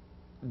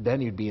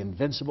then you'd be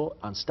invincible,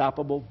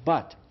 unstoppable.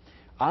 But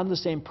on the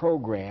same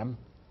program,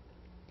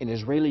 an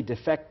Israeli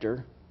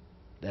defector,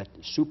 that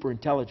super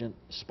intelligent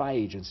spy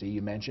agency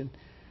you mentioned,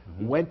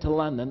 went to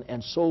London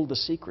and sold the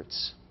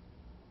secrets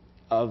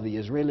of the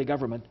Israeli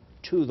government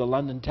to the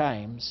London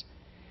Times,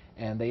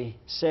 and they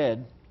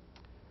said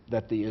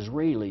that the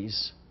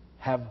Israelis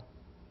have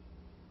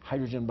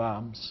hydrogen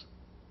bombs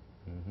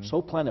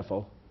so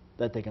plentiful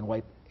that they can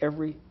wipe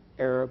every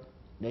Arab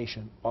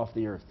nation off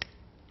the earth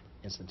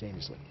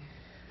instantaneously.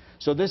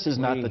 So this is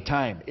not the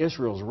time.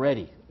 Israel's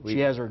ready. She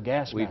has her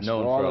gas masks. We've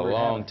known for a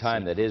long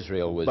time that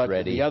Israel was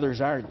ready. But the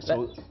others aren't.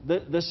 So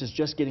this is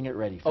just getting it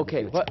ready for the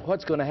future.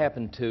 What's going to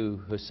happen to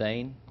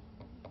Hussein?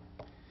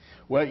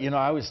 Well, you know,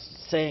 I was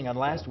saying on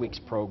last week's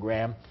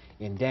program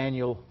in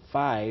Daniel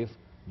 5,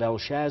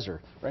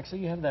 Belshazzar. Rexa,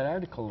 you have that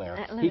article there.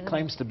 He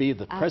claims to be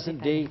the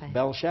present-day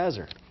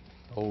Belshazzar.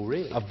 Oh,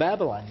 really? Of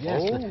Babylon,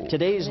 yes. Oh.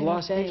 Today's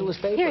Los Angeles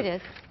paper. Here it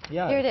is.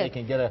 Yeah, Here it they is.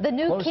 can get a The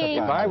new close-up king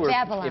on of it.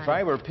 Babylon. If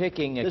I were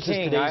picking a This is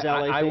king, today's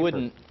LA I paper.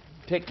 wouldn't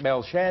pick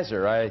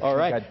Belshazzar. I think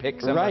right. I'd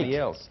pick somebody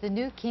else. The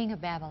new king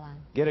of Babylon.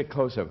 Get a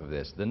close-up of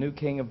this. The new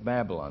king of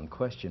Babylon,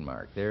 question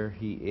mark. There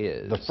he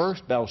is. The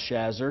first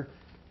Belshazzar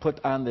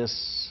put on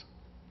this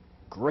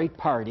great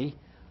party.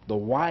 The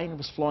wine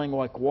was flowing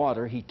like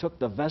water. He took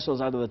the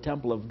vessels out of the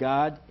temple of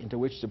God into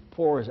which to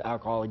pour his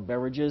alcoholic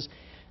beverages,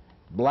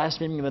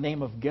 blaspheming the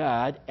name of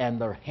God, and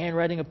the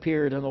handwriting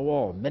appeared on the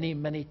wall. Many,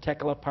 many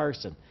tekel a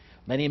parson.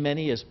 Many,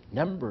 many is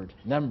numbered,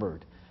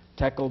 numbered.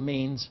 Tekel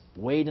means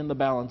weighed in the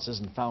balances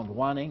and found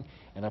wanting,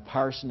 and a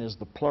parson is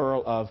the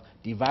plural of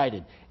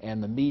divided.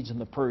 And the Medes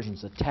and the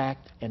Persians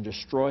attacked and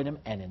destroyed him,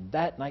 and in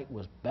that night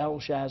was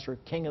Belshazzar,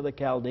 king of the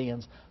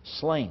Chaldeans,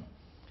 slain.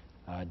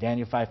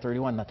 Daniel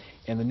 5:31.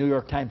 And the New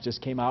York Times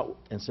just came out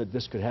and said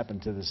this could happen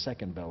to the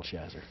second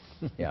Belshazzar.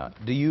 Yeah.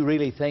 Do you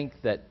really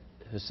think that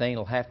Hussein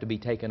will have to be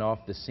taken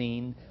off the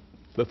scene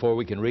before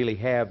we can really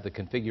have the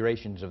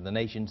configurations of the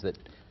nations that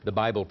the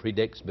Bible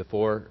predicts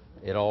before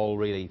it all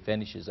really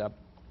finishes up?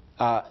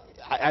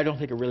 I don't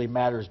think it really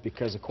matters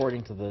because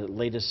according to the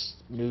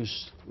latest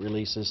news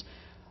releases,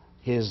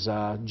 his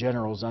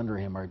generals under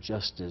him are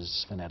just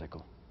as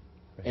fanatical.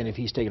 And if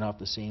he's taken off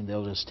the scene,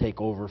 they'll just take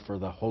over for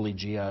the holy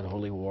jihad,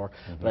 holy war.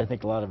 But I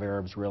think a lot of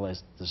Arabs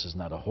realize this is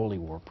not a holy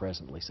war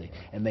presently, see,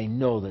 and they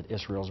know that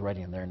Israel's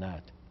ready and they're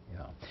not.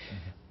 Yeah.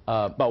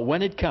 But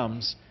when it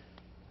comes,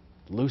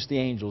 loose the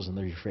angels in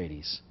the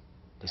Euphrates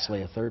to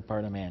slay a third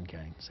part of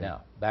mankind. See?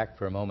 Now, back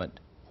for a moment.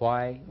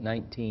 Why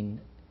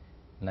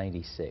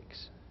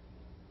 1996?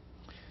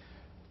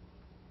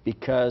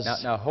 Because...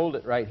 Now hold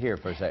it right here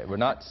for a second. We're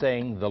not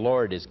saying the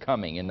Lord is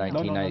coming in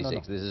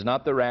 1996. No. This is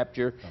not the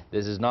rapture. No.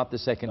 This is not the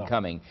second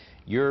coming.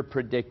 You're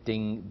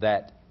predicting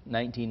that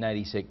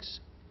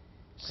 1996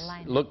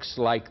 looks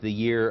like the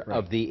year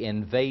of the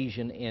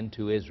invasion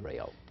into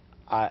Israel.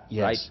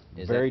 Yes,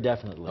 right? Very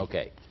definitely.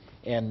 Okay.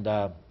 And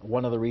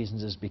one of the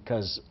reasons is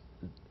because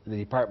the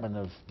Department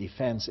of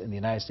Defense in the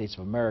United States of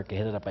America,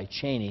 headed up by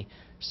Cheney,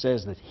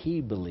 says that he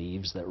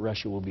believes that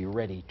Russia will be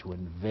ready to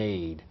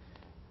invade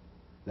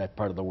that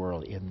part of the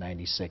world in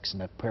 96,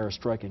 and that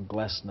perestroika and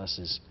glasnost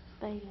is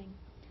failing.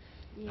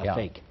 A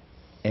fake.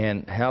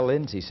 And Hal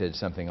Lindsey said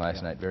something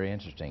last night very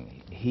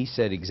interesting. He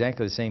said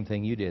exactly the same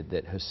thing you did,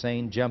 that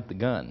Hussein jumped the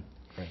gun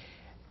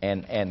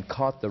and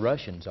caught the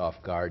Russians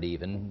off guard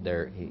even.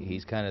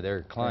 He's kind of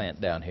their client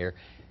down here.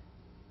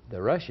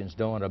 The Russians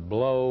don't want to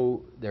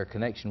blow their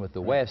connection with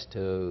the West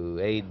to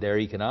aid their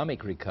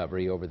economic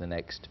recovery over the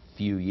next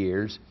few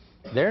years.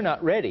 They're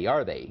not ready,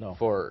 are they,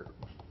 for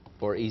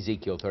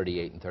Ezekiel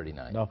 38 and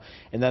 39? No.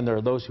 And then there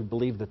are those who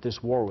believe that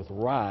this war with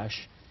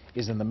Rosh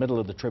is in the middle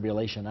of the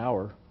tribulation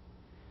hour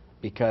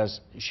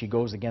because she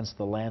goes against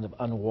the land of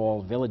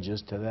unwalled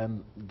villages to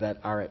them that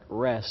are at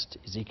rest,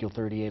 Ezekiel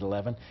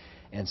 38:11.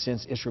 And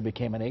since Israel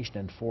became a nation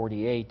in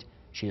 48,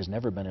 she has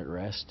never been at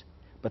rest.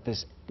 But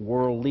this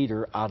world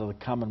leader out of the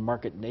common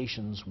market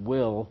nations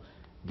will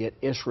get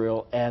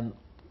Israel and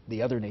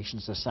the other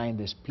nations to sign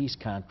this peace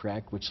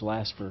contract, which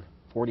lasts for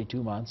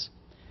 42 months.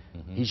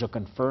 He shall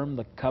confirm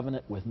the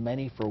covenant with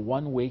many for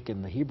 1 week,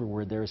 and the Hebrew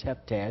word there is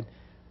heptad.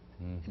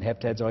 And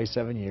heptad's always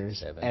 7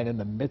 years. And in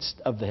the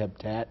midst of the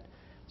heptad,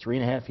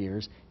 3.5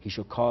 years, he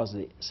shall cause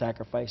the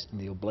sacrifice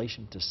and the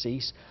oblation to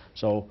cease.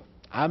 So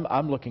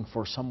I'm looking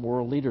for some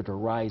world leader to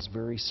rise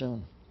very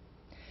soon.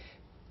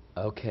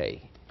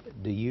 Okay.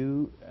 Do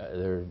you,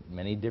 there are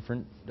many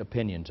different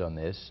opinions on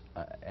this,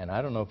 and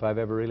I don't know if I've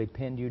ever really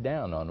pinned you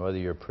down on whether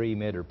you're pre,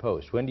 mid, or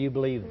post. When do you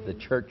believe the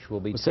church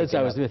will be Since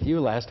I was with you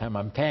last time,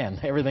 I'm pan.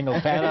 Everything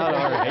will pan out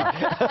all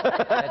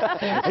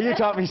right. You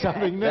taught me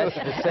something new. That's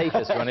the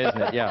safest one,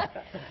 isn't it? Yeah.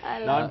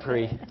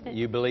 Non-pre.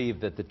 You believe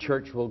that the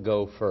church will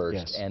go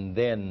first, and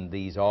then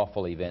these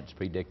awful events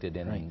predicted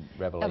in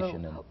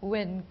Revelation.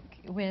 When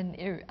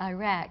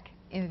Iraq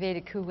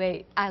invaded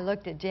Kuwait, I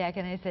looked at Jack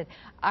and I said,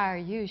 "Are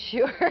you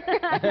sure?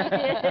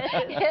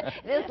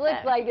 This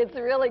looks like it's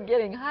really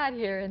getting hot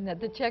here and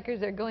that the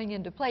checkers are going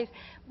into place."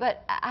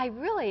 But I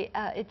really,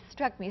 it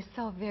struck me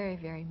so very,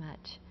 very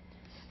much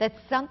that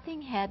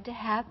something had to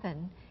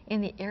happen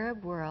in the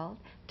Arab world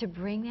to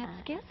bring that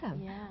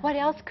schism. What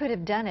else could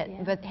have done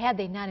it but had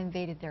they not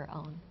invaded their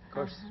own? Of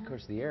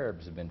course, the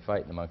Arabs have been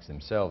fighting amongst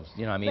themselves.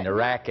 You know, I mean,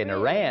 Iraq and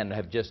Iran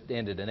have just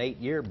ended an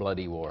 8-year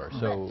bloody war.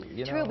 So,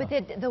 you know. True, but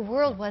the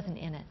world wasn't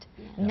in it.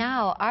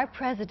 Now, our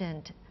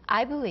president,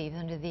 I believe,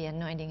 under the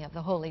anointing of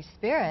the Holy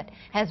Spirit,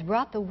 has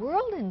brought the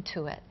world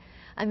into it.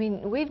 I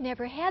mean, we've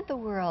never had the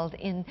world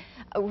in,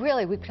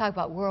 really, we talk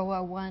about World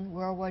War I,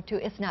 World War II.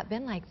 It's not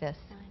been like this.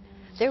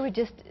 There were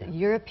just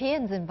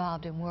Europeans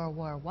involved in World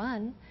War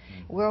I.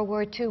 World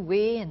War II,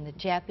 we and the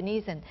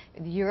Japanese and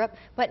Europe,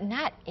 but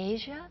not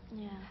Asia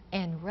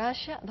and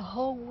Russia. The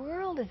whole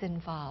world is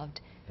involved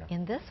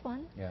in this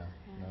one. No,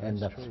 and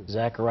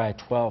Zechariah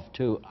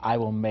 12:2, I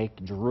will make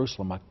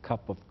Jerusalem a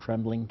cup of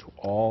trembling to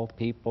all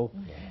people,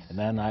 and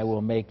then I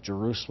will make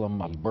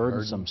Jerusalem a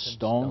burdensome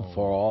stone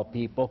for all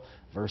people.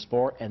 Verse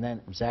 4, and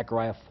then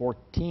Zechariah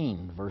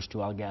 14, verse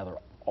 2, I'll gather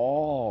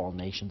all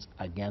nations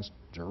against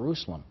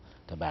Jerusalem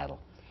to battle.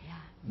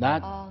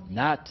 Yeah.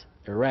 Not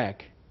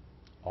Iraq.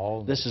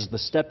 All This is the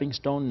stepping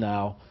stone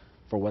now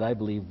for what I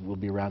believe will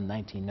be around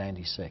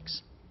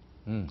 1996.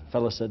 A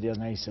fellow said the other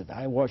night, he said,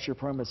 I watched your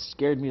program, it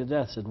scared me to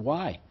death. I said,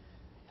 why?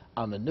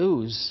 On the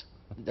news,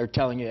 they're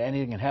telling you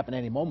anything can happen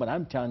any moment.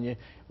 I'm telling you,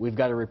 we've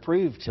got a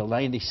reprieve till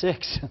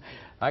 96.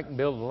 I can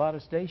build a lot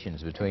of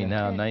stations between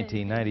now and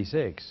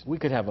 1996. We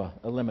could have a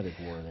limited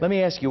war there. Let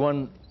me ask you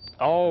one.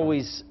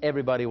 Always,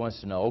 everybody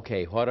wants to know,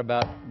 okay, what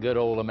about good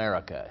old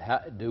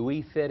America? Do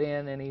we fit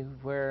in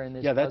anywhere in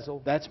this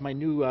puzzle? That's my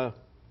new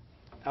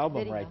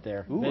album Video. right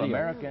there. Ooh, Video.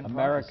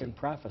 American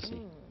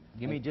Prophecy.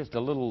 Give me just a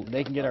little...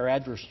 They can get our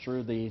address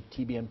through the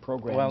TBN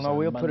program. Well, no,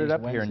 we'll put it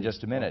up here in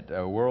just a minute.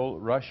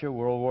 Russia,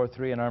 World War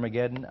III and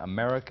Armageddon,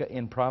 America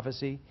in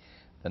Prophecy,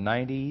 the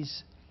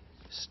 90s,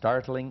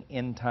 Startling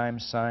End Time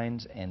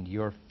Signs, and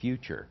Your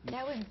Future.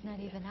 That one's not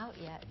even out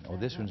yet. Oh,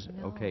 this one's...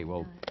 No, Okay,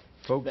 well, not.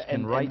 folks can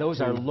And write those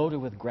to- are loaded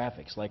with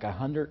graphics, like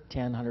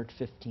 110,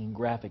 115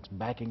 graphics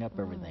backing up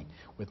everything,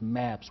 with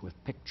maps, with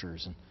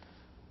pictures, and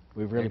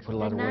we've really put a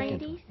lot The of work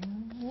into 90s? it.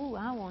 Ooh,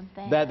 I want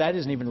that. That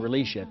isn't even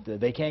released yet.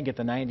 They can't get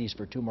the 90s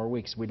for 2 more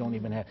weeks. We don't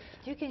even have...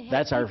 You can have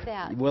That's our...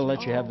 that. We'll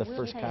let you have the we'll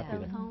first take copy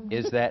those then. home.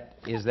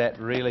 Is that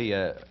really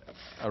a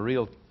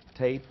real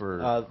tape,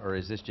 or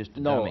is this just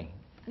a no. dummy?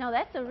 No,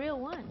 that's a real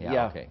one.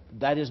 Yeah, okay.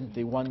 That isn't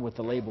the one with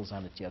the labels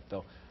on it yet,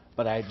 though.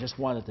 But I just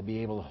wanted to be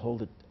able to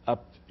hold it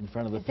up in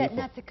front of the Is people.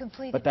 that not the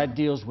complete? But that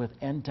deals with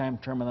end-time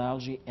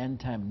terminology,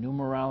 end-time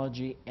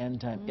numerology,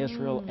 end-time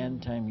Israel,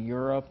 end-time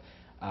Europe,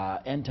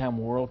 end-time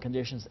world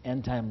conditions,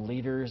 end-time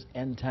leaders,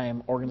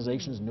 end-time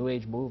organizations, New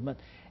Age movement,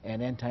 and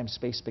end-time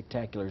space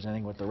spectaculars,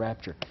 anything with the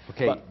rapture.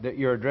 Okay, But-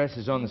 your address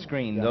is on the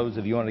screen. Yeah. Those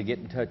of you who want to get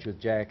in touch with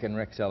Jack and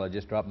Rexella,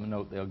 just drop them a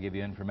note. They'll give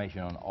you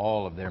information on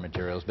all of their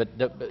materials. But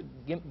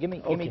give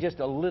me just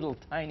a little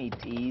tiny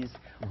tease.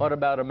 What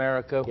about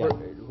America? Yeah.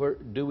 Where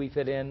do we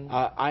fit in?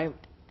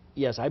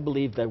 Yes, I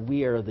believe that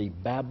we are the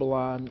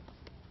Babylon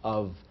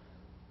of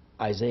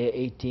Isaiah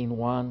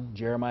 18:1,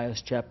 Jeremiah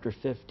chapter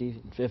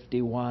 50,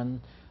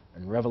 51,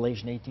 and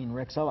Revelation 18.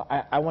 Rexella,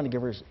 I want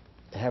to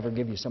have her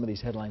give you some of these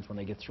headlines when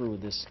they get through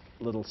this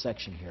little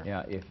section here.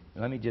 Yeah,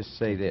 let me just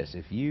say this.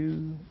 If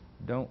you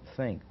don't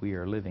think we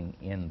are living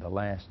in the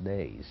last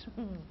days,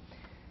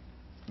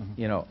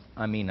 you know,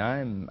 I mean,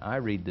 I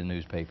read the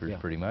newspapers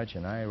pretty much,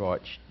 and I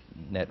watch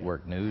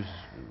network news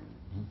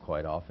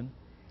quite often.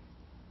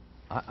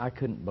 I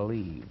couldn't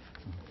believe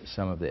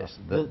some of this.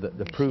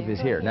 The proof is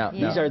here. Now,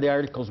 These are the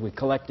articles we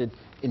collected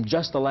in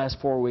just the last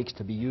 4 weeks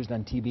to be used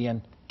on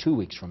TBN 2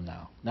 weeks from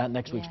now. Not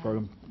next week's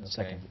program, the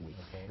second week.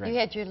 You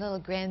had your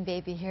little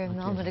grandbaby here a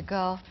moment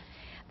ago.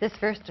 This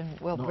first one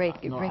will break.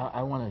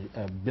 I want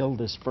to build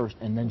this first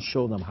and then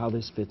show them how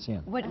this fits in.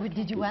 What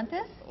did you want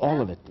this?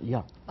 All of it,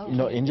 yeah. Okay.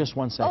 No, in just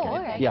 1 second. all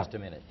right. Yeah. just a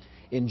minute.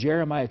 In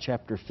Jeremiah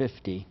chapter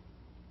 50,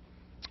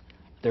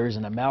 there is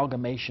an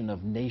amalgamation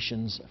of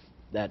nations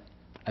that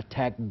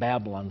attacked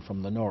Babylon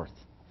from the north.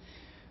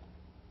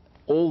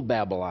 Old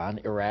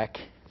Babylon, Iraq,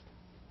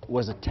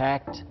 was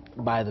attacked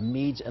by the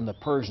Medes and the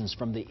Persians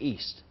from the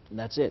east. And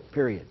that's it,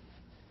 period.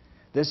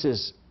 This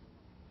is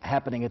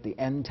happening at the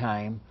end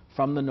time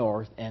from the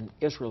north, and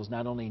Israel's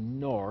not only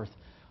north,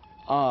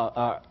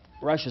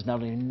 Russia's not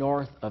only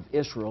north of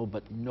Israel,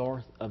 but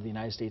north of the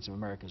United States of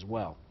America as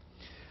well.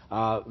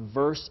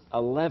 Verse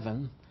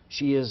 11,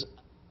 she is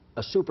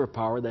a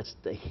superpower that's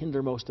the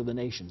hindermost of the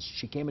nations.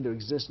 She came into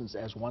existence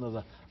as one of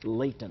the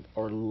latent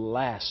or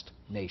last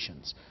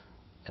nations.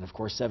 And of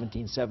course,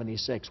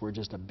 1776, we're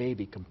just a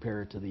baby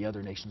compared to the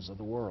other nations of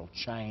the world,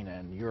 China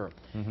and Europe.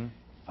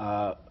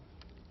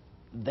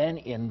 Then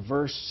in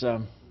verse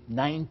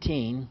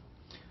 19,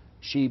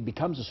 she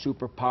becomes a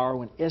superpower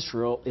when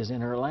Israel is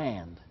in her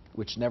land,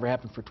 which never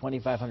happened for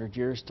 2,500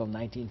 years till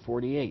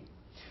 1948.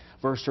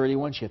 Verse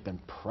 31, she had been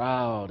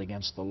proud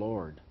against the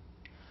Lord.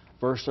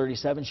 Verse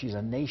 37, she's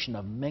a nation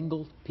of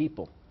mingled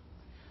people.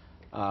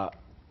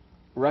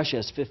 Russia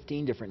has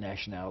 15 different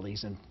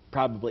nationalities and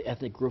probably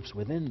ethnic groups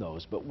within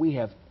those, but we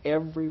have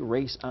every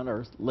race on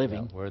earth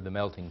living We're the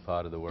melting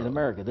pot of the world. in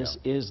America. This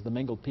is the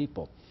mingled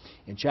people.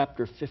 In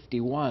chapter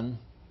 51,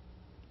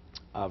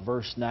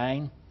 verse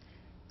 9,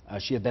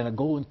 she had been a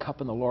golden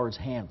cup in the Lord's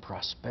hand,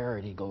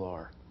 prosperity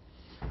galore.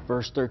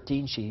 Verse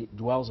 13, she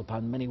dwells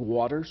upon many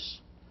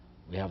waters.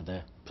 We have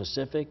the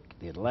Pacific,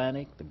 the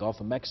Atlantic, the Gulf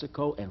of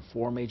Mexico, and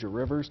 4 major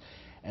rivers.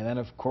 And then,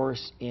 of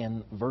course,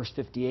 in verse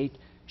 58,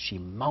 she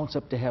mounts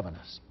up to heaven.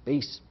 A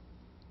space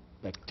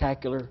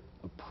spectacular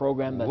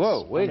program that's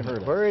Whoa, wait a unheard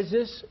minute. of. Where is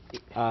this?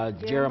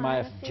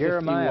 Jeremiah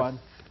 51,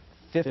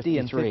 50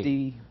 and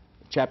 50.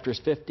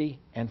 Chapters 50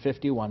 and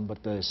 51,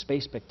 but the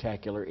space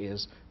spectacular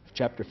is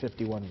chapter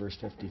 51, verse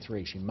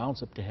 53. She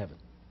mounts up to heaven.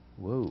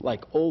 Whoa.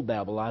 Like old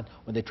Babylon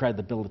when they tried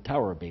to build the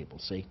Tower of Babel,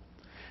 see?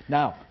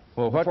 Now,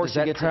 Well, what before does she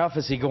that gets to-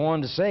 prophecy go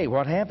on to say?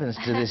 What happens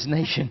to this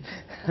nation?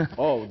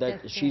 Oh,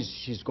 that That's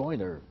she's going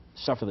to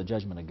suffer the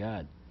judgment of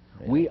God.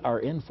 We are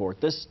in for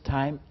it. This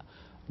time,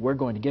 we're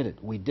going to get it.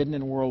 We didn't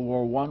in World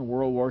War I,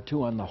 World War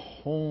II on the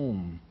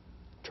home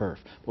turf.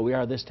 But we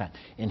are this time.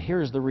 And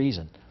here's the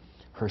reason.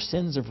 Her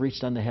sins have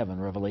reached unto heaven,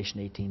 Revelation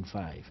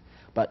 18:5.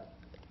 But,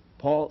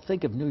 Paul,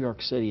 think of New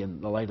York City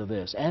in the light of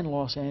this, and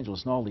Los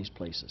Angeles and all these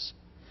places.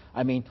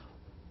 I mean,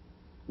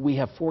 we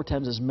have 4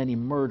 times as many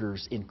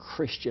murders in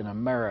Christian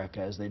America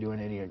as they do in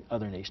any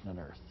other nation on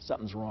earth.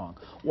 Something's wrong.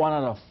 1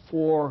 out of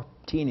 4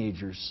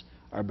 teenagers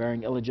are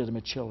bearing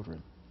illegitimate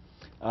children.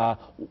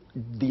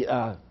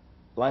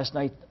 Last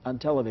night on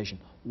television,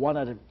 1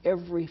 out of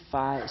every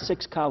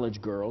 6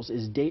 college girls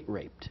is date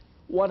raped.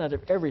 1 out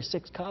of every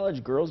 6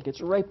 college girls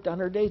gets raped on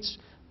her dates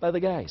by the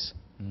guys.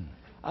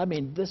 I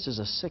mean, this is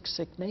a sick,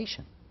 sick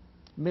nation.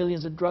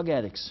 Millions of drug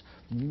addicts,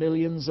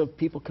 millions of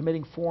people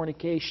committing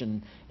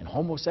fornication and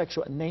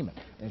homosexual, name it.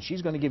 And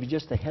she's going to give you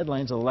just the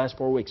headlines of the last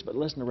 4 weeks. But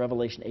listen to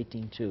Revelation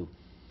 18:2.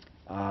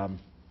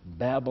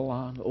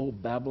 Babylon, oh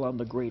Babylon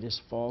the Great is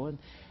fallen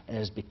and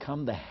has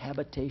become the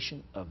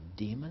habitation of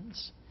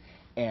demons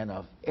and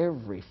of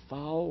every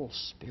foul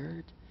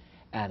spirit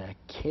and a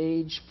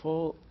cage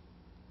full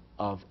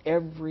of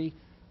every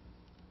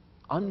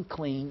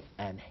unclean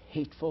and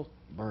hateful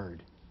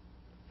bird.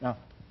 Now,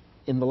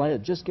 in the light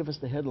of, just give us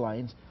the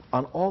headlines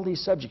on all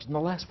these subjects in the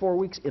last 4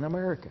 weeks in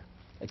America.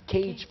 A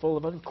cage full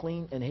of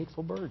unclean and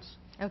hateful birds.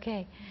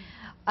 Okay.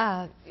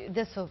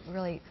 This will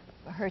really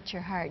hurt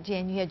your heart.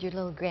 Jan, you had your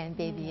little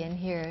grandbaby in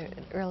here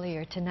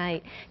earlier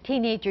tonight.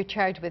 Teenager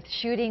charged with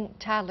shooting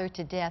toddler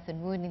to death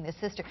and wounding the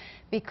sister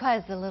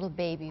because the little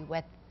baby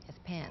wet his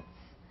pants.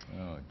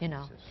 Oh, you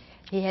know,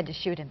 he had to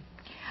shoot him.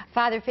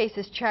 Father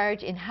faces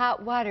charge in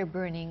hot water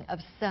burning of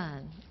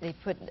son. They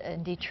put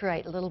in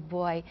Detroit, a little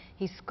boy,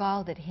 he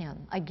scalded him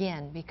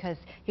again because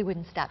he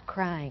wouldn't stop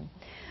crying.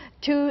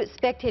 2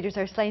 spectators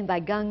are slain by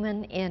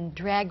gunmen in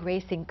drag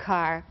racing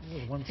car.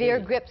 Fear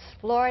grips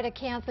Florida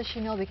campus,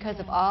 you know, because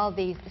of all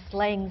these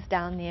slayings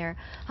down there.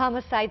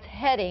 Homicides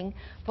heading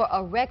for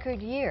a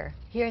record year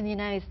here in the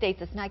United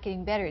States. It's not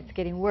getting better, it's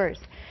getting worse.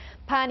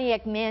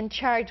 Pontiac man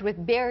charged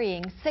with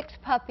burying 6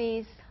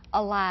 puppies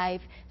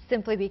alive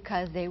simply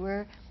because they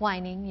were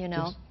whining, you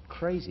know. Just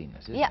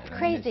craziness, isn't Yeah, it? I mean,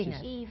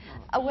 craziness.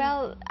 Evil.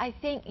 Well, I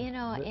think, you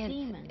know,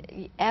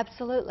 Demons.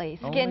 absolutely.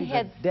 Only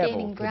Skinheads the devil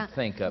gaining could ground.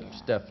 think up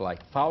stuff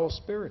like foul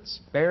spirits,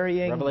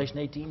 burying Revelation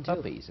 18:2.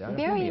 puppies. Now, give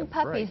me Burying a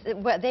puppies. break.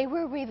 Well, they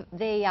were.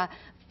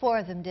 4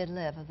 of them did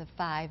live of the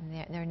 5,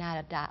 and they're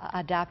not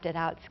adopted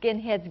out.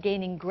 Skinheads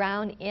gaining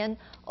ground in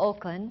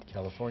Oakland.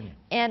 California.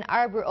 Ann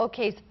Arbor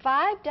okays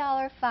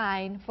 $5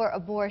 fine for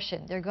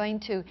abortion. They're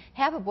going to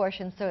have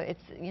abortion, so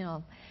it's, you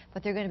know,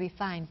 but they're going to be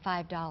fined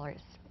 $5.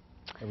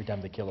 Every time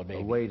they kill a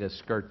baby. A way to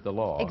skirt the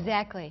law.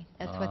 Exactly.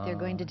 That's what they're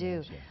going to do.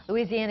 Yes, yes.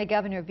 Louisiana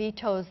governor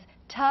vetoes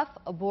tough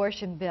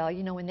abortion bill.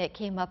 You know, when that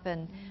came up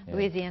in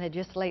Louisiana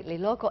just lately.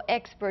 Local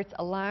experts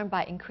alarmed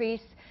by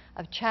increase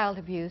of child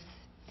abuse.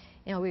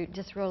 You know, we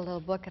just wrote a little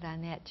booklet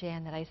on that,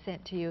 Jan, that I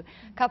sent to you.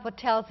 Couple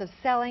tells of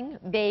selling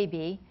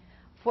baby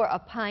for a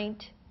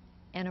pint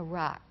and a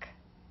rock.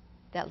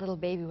 That little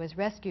baby was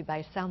rescued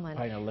by someone. A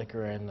pint of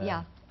liquor and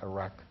a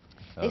rock.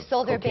 They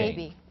sold their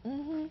baby.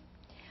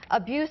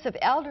 Abuse of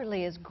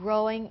elderly is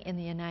growing in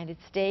the United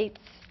States.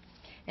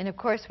 And of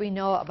course we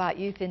know about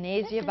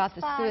euthanasia, about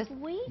the suicide.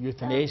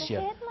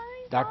 Euthanasia.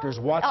 Doctors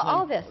Watson,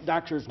 all this.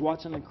 Doctors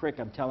Watson and Crick,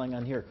 I'm telling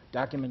on here,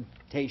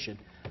 documentation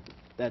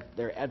that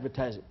they're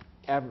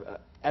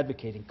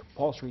advocating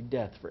compulsory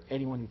death for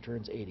anyone who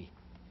turns 80.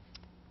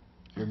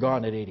 You're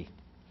gone at 80.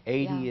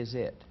 80 is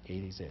it.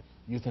 80 is it.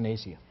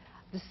 Euthanasia.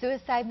 The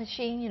suicide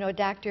machine, you know,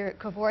 Dr.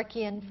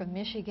 Kevorkian from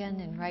Michigan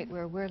and right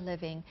where we're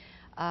living,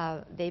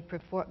 they've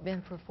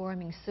been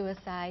performing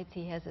suicides.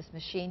 He has this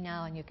machine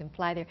now and you can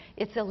fly there.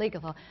 It's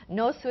illegal though.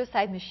 No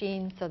suicide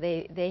machine, so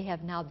they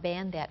have now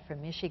banned that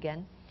from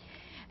Michigan.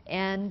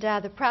 And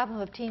the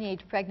problem of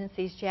teenage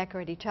pregnancies, Jack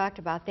already talked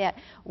about that.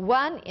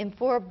 1 in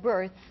 4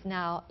 births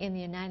now in the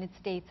United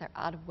States are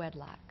out of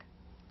wedlock.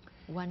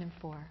 1 in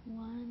 4.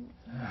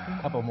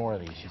 A couple more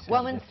of these.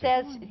 Woman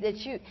says that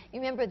you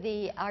remember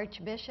the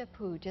Archbishop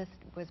who just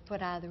was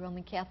put out of the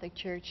Roman Catholic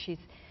Church. She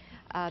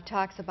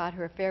talks about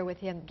her affair with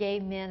him. Gay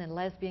men and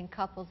lesbian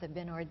couples have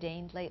been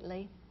ordained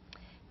lately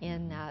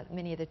in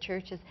many of the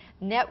churches.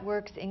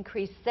 Networks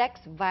increase sex,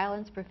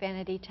 violence,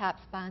 profanity. Top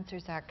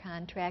sponsors are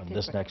contracted.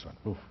 This next one.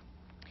 Oof.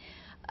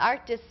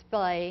 Art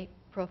display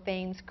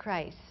profanes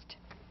Christ.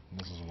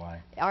 This is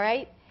why. All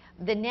right?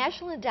 The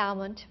National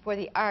Endowment for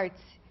the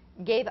Arts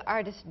gave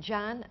artist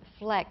John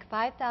Fleck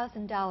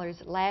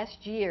 $5,000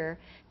 last year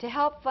to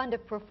help fund a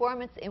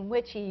performance in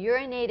which he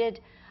urinated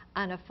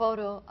on a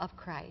photo of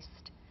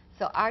Christ.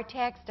 So our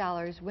tax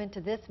dollars went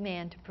to this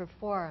man to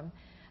perform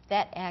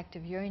that act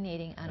of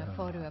urinating on a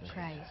photo of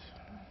Christ.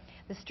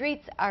 The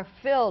streets are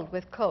filled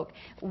with coke.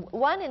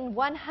 1 in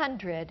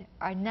 100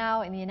 are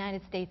now in the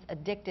United States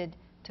addicted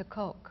to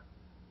coke.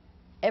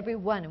 Every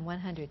 1 in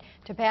 100.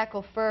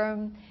 Tobacco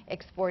firm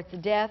exports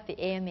death, the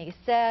AMA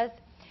says.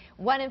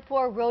 1 in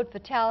 4 road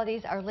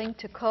fatalities are linked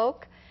to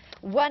coke.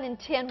 1 in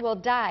 10 will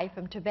die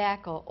from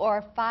tobacco,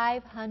 or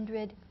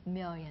 500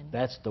 million.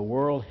 That's the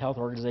World Health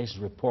Organization's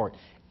report.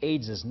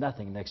 AIDS is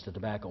nothing next to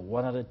tobacco.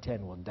 1 out of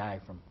 10 will die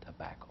from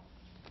tobacco.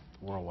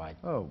 worldwide.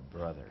 Oh,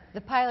 brother.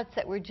 The pilots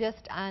that were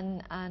just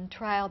on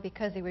trial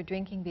because they were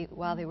drinking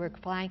while they were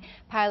flying,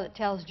 pilot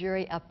tells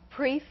jury a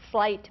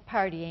pre-flight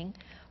partying.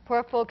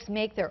 Poor folks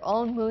make their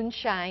own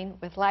moonshine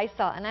with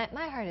Lysol. And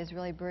my heart is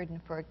really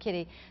burdened for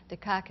Kitty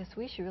Dukakis.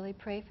 We should really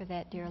pray for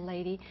that dear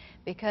lady,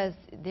 because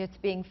it's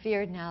being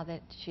feared now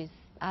that she's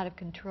out of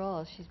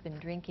control. She's been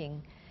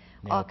drinking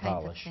all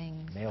kinds of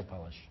things. Nail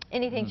polish.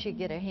 Anything she could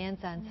get her hands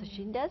on, so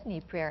she does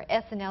need prayer.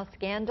 SNL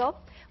scandal,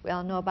 we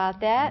all know about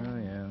that. Oh,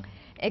 yeah.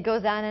 It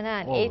goes on and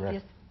on.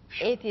 Oh,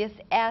 Atheists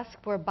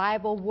ask for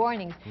Bible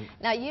warnings.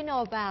 Now, you know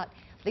about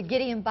the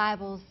Gideon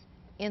Bibles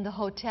in the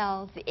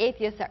hotels. The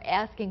atheists are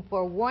asking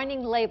for a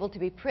warning label to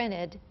be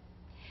printed,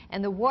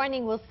 and the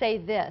warning will say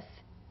this,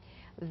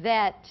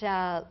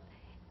 that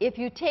if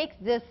you take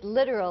this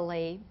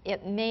literally,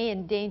 it may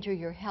endanger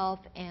your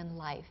health and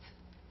life.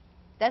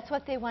 That's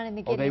what they want in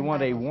the Gideon They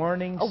want a Bibles.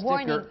 warning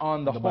sticker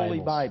on the Holy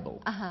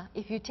Bible.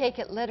 If you take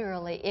it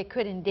literally, it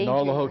could endanger In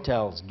all the your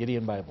hotels,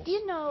 Gideon Bibles.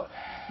 You know,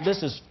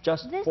 This is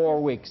just This 4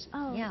 is- weeks,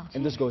 oh, Yeah.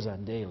 and this goes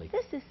on daily.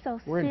 this is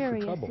so We're in for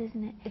serious, trouble.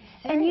 isn't it? It's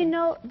And you serious.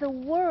 know, the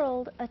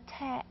world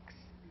attacks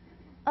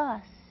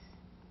us,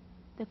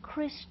 the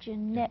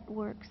Christian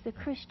networks, the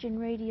Christian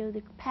radio,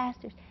 the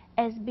pastors,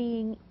 as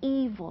being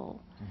evil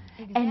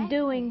and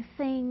doing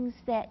things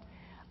that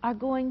are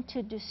going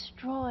to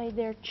destroy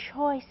their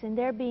choice and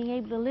their being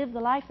able to live the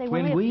life they want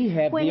When to live. we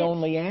have When the it's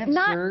only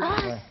not answer.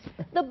 us.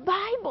 The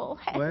Bible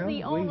has Well,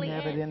 the only we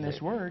have answer. it in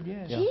this word,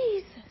 yes.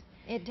 Jesus.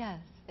 It does.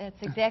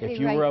 That's exactly If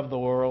you right. were of the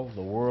world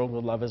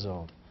will love his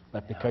own.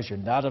 But because you're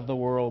not of the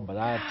world, but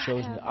I have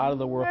chosen you out of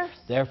the world, mercy.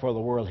 therefore the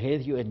world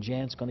hateth you. And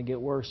Jan's going to get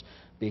worse,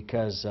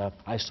 because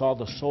I saw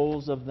the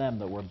souls of them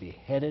that were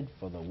beheaded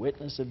for the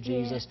witness of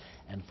Jesus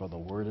and for the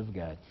Word of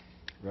God.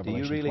 Do you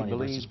Revelation really 20,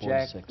 verses believe, 4 to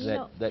Jack, 6. You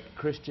know- that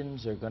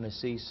Christians are going to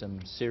see some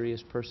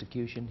serious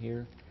persecution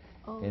here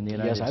Oh, in the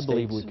United Yes, States? I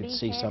believe we could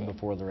see some Beheaded.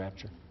 before the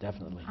rapture,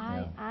 definitely.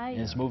 I And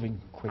it's moving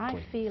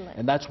quickly. I feel it.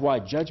 And that's why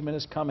judgment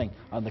is coming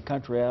on the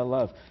country I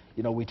love.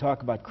 You know, we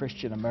talk about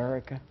Christian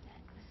America,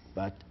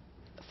 but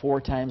 4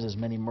 times as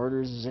many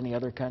murders as any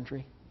other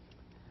country.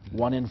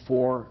 1 in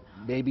 4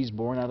 babies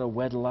born out of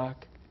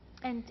wedlock.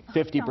 And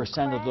 50%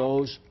 of crack.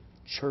 those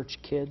church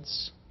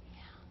kids.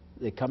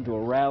 They come to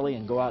a rally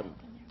and go out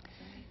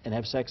and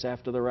have sex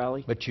after the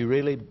rally. But you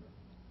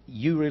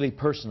really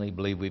personally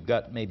believe we've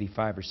got maybe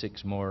 5 or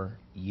 6 more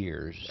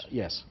years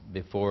Yes.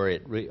 before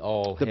it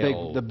all The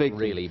hell big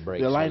really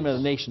breaks The alignment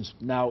of the loose. nations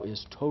now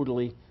is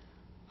totally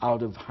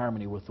out of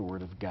harmony with the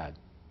Word of God.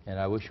 And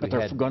I wish we But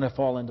they're had going to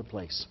fall into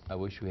place. I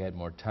wish we had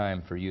more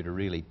time for you to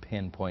really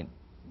pinpoint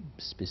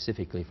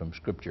specifically from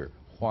Scripture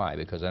why,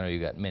 because I know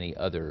you've got many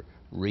other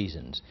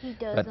reasons. He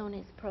does But- on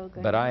his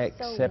program. But I He's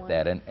so accept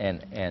that,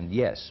 wonderful. and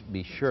yes,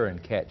 be sure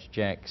and catch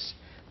Jack's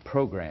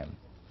program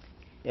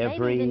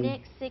every. Maybe the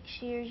next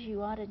 6 years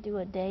you ought to do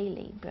a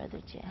daily, Brother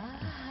Jack.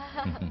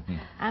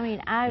 I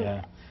mean,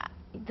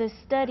 the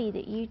study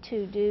that you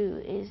two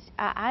do is,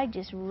 I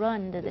just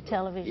run to the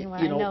television when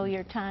You I know, know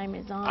your time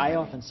is on. I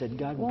often said,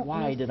 God, Won't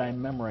why miss did I it.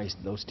 memorize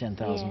those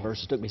 10,000 Yes.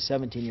 verses? It took me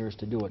 17 years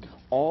to do it,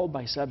 all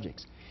by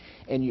subjects.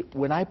 And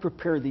when I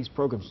prepare these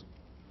programs,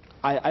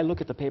 I look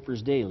at the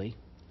papers daily,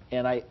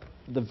 and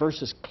the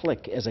verses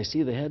click as I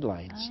see the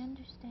headlines. I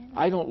understand.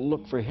 I don't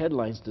look for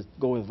headlines to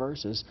go with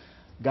verses.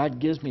 God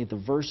gives me the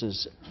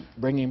verses,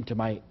 bringing them to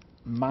my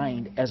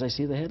mind as I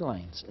see the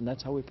headlines, and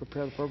that's how we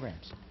prepare the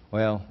programs.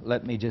 Well,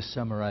 let me just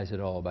summarize it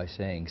all by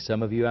saying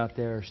some of you out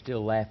there are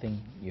still laughing,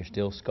 you're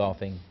still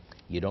scoffing,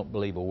 you don't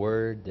believe a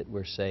word that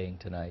we're saying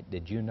tonight.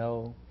 Did you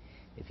know,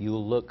 if you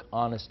look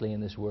honestly in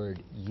this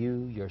word,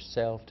 you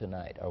yourself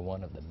tonight are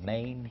one of the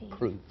main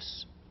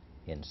proofs.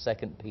 In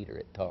 2 Peter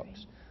it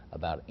talks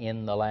about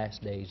in the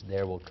last days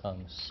there will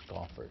come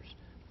scoffers,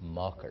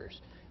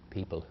 mockers,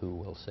 people who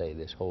will say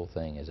this whole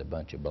thing is a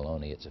bunch of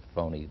baloney, it's a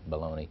phony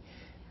baloney.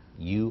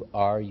 You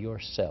are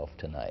yourself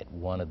tonight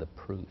one of the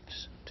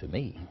proofs to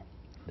me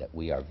that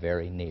we are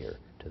very near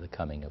to the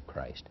coming of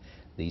Christ.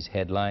 These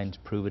headlines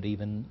prove it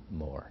even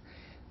more.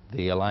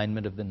 The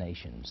alignment of the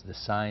nations, the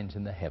signs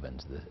in the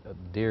heavens,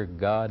 dear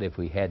God, if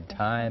we had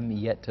time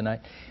yet tonight,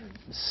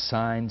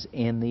 signs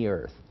in the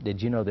earth.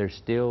 Did you know they're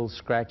still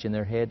scratching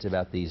their heads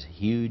about these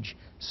huge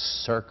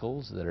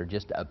circles that are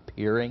just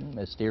appearing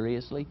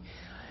mysteriously?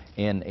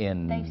 In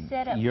They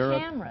set up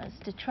Europe, cameras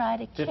to try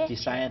to 50 catch it.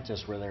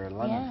 scientists were there in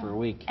London for a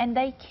week. And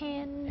they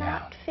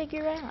cannot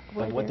figure out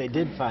where But what they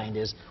they're did find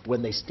is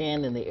when they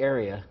stand in the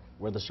area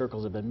where the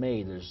circles have been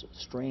made, there's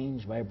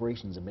strange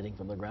vibrations emitting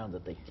from the ground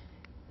that they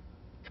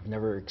have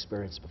never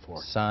experienced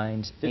before.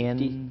 signs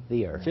in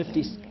the earth.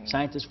 50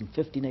 scientists from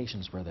 50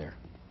 nations were there.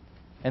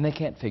 And they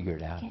can't figure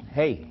it out.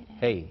 Hey,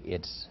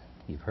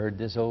 you've heard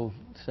this old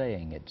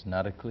saying, it's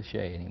not a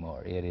cliche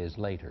anymore. It is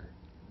later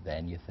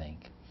than you think.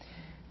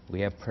 We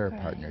have prayer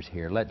partners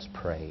here. Let's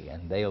pray,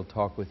 and they'll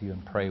talk with you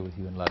and pray with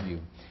you and love you.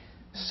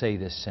 Say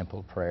this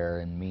simple prayer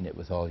and mean it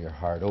with all your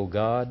heart. Oh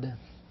God,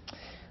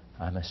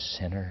 I'm a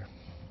sinner.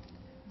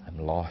 I'm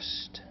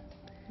lost.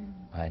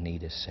 I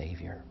need a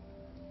Savior.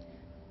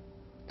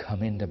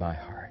 Come into my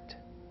heart.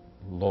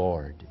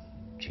 Lord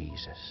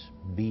Jesus,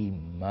 be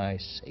my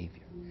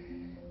Savior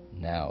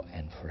now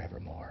and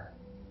forevermore.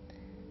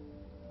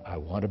 I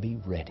want to be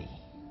ready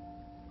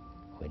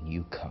when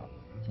you come.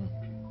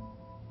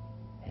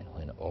 And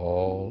when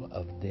all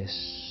of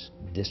this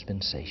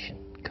dispensation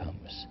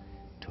comes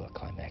to a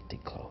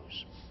climactic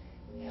close,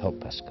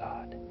 help us,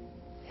 God.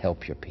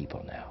 Help your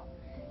people now.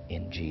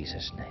 In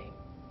Jesus' name,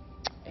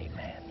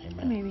 amen.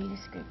 Let me read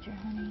a scripture,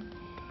 honey.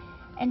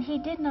 And he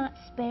did not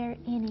spare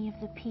any of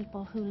the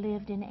people who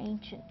lived in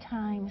ancient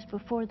times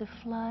before the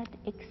flood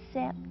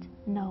except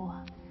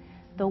Noah,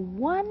 the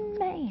one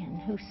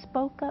man who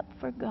spoke up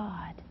for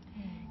God,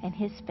 and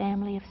his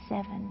family of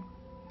 7.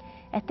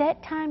 At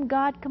that time,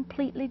 God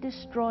completely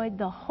destroyed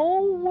the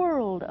whole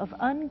world of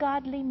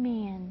ungodly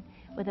men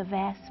with a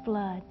vast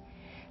flood.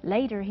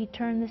 Later, he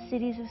turned the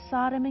cities of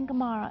Sodom and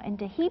Gomorrah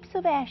into heaps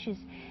of ashes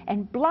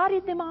and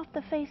blotted them off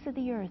the face of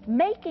the earth,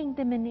 making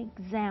them an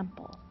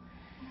example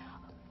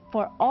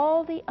for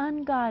all the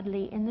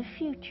ungodly in the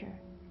future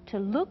to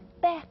look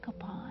back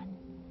upon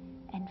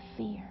and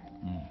fear.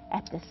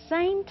 At the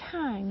same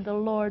time, the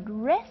Lord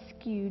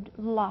rescued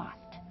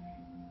Lot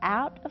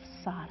out of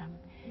Sodom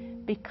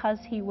because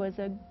he was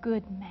a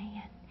good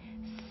man,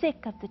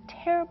 sick of the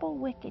terrible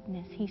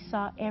wickedness he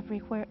saw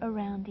everywhere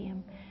around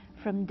him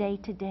from day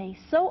to day.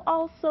 So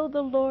also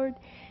the Lord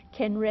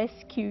can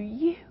rescue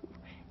you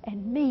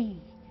and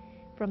me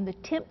from the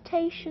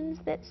temptations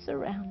that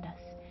surround us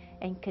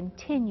and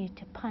continue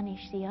to punish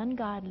the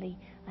ungodly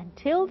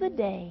until the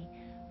day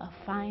of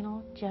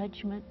final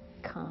judgment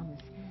comes.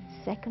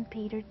 2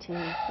 Peter 2,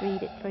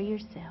 read it for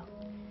yourself.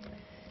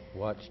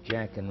 Watch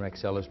Jack and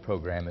Rexella's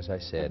program, as I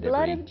said, The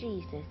blood of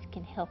Jesus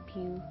can help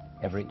you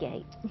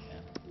escape.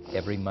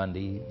 Every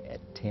Monday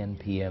at 10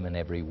 p.m. and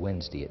every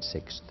Wednesday at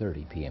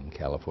 6:30 p.m.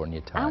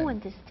 California time. I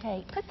want this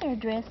tape. Put their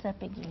address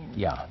up again.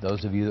 Yeah,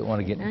 those of you that want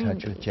to get in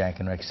touch with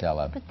Jack and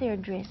Rexella, Put their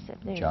address up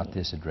there. jot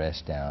this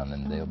address down,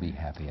 and they'll be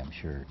happy, I'm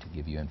sure, to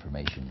give you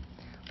information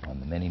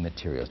on the many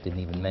materials. Didn't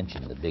even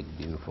mention the big,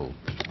 beautiful,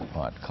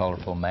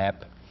 colorful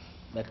map.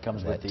 That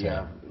comes with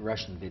the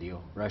Russian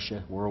video.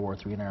 Russia, World War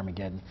III, and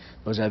Armageddon.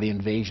 Those are the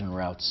invasion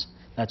routes.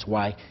 That's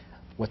why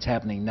what's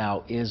happening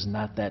now is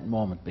not that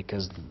moment,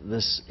 because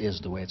this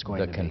is the way it's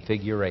going to be. The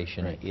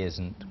configuration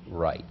isn't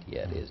right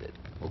yet, is it?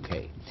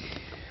 Okay.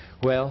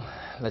 Well,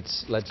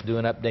 let's do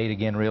an update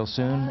again real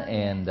soon,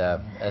 and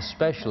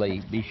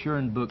especially be sure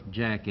and book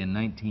Jack in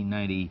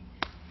 1995.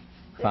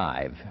 And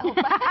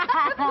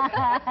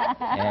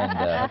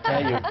I'll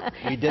tell you,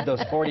 we did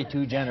those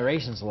 42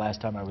 generations the last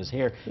time I was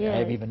here. Yes. I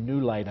have even new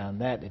light on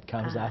that. It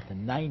comes out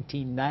in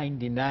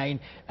 1999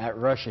 at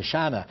Rosh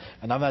Hashanah.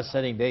 And I'm not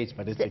setting dates,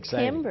 but it's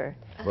September.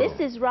 exciting.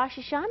 This is Rosh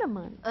Hashanah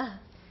month.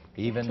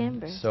 Even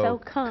September. so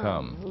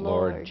come,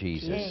 Lord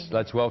Jesus.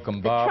 Let's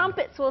welcome Bob. The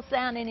trumpets will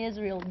sound in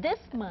Israel this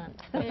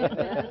month.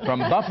 From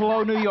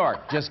Buffalo, New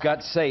York, just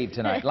got saved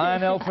tonight.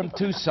 Lionel from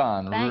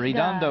Tucson. Thank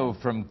Redondo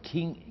from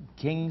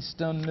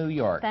Kingston, New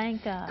York.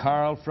 Thank God.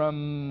 Carl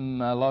from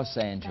Los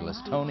Angeles.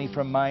 Tony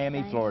from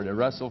Miami, Florida.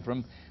 Russell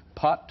from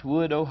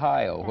Potwood,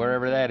 Ohio,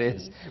 wherever that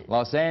is.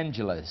 Los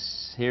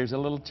Angeles. Here's a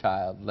little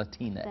child,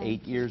 Latina,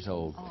 8 years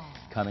old,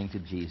 coming to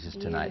Jesus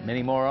tonight.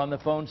 Many more on the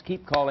phones.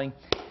 Keep calling.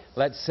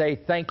 Let's say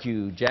thank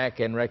you, Jack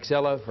and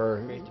Rexella,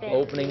 for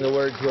opening the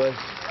Word to us,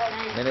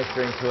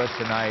 ministering to us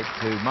tonight,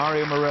 to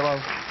Mario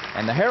Murillo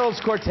and the Heralds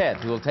Quartet,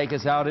 who will take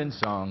us out in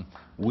song,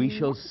 We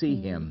Shall See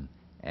Him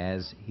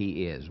as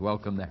He Is.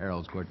 Welcome the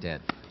Heralds Quartet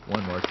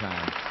one more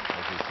time.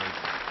 As we say,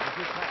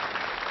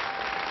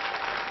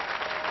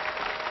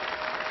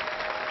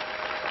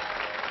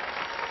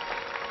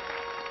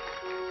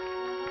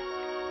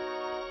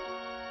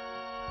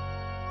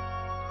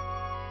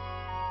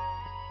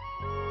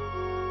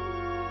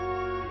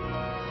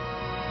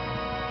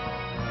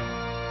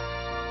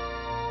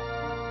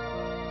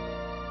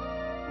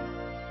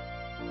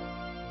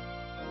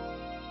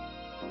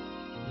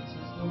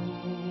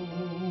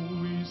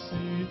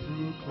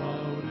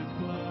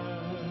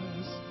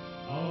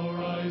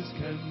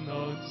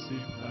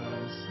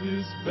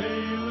 this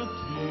veil of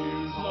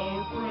tears,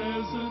 our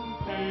present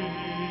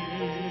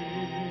pain.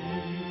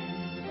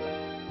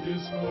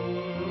 This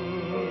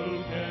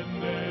world can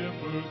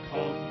never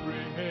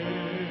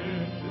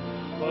comprehend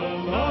a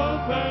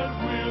love that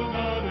will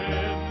not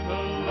end,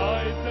 a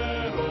light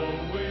that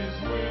always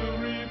will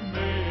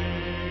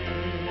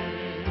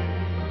remain.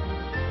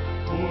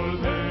 For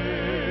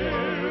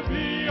there,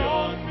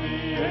 beyond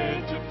the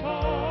edge of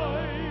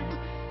time,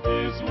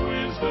 is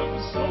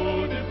wisdom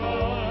so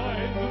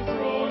divine, the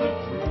throne of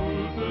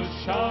truth, the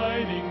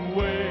shining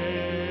way.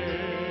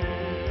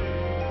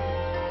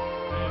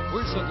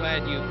 We're so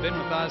glad you've been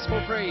with us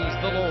for Praise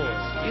the Lord.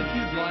 If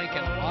you'd like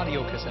an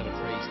audio cassette of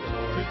Praise the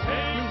Lord,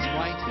 please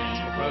write to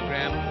the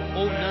program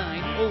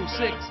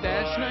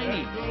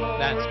 0906-90.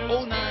 That's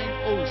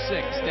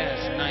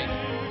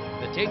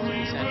 0906-90. The tape will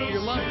be sent for your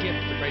love gift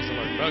to the Praise the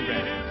Lord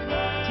program.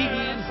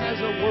 TBN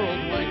has a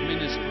worldwide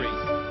ministry.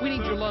 We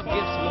need your love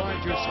gifts,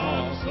 large or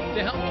small,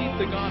 to help keep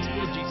the gospel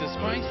of Jesus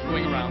Christ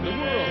going around the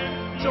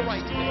world. So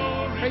write today.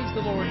 Praise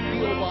the Lord,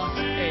 P.O. Box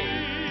A,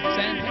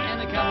 Santa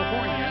Ana,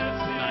 California,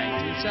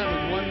 927.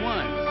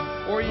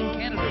 4711. Or in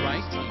Canada,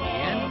 write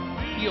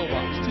TBN, P.O.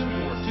 Box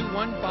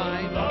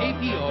 24215,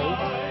 APO,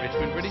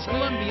 Richmond, British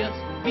Columbia,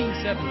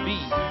 B7B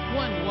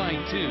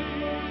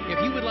 1Y2.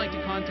 If you would like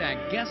to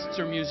contact guests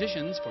or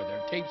musicians for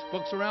their tapes,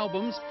 books, or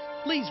albums,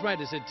 please write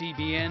us at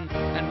TBN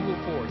and we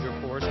will forward your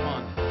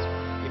correspondence.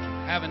 If you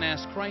haven't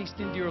asked Christ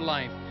into your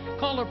life,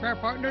 call our prayer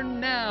partner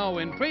now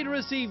and pray to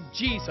receive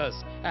Jesus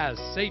as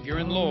Savior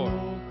and Lord.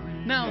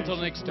 Now until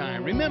next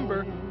time,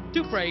 remember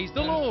to praise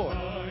the Lord.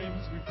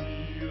 Times we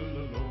feel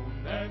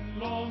alone and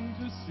long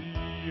to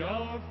see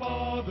our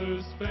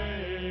Father's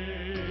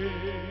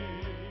face.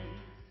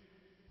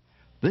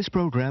 This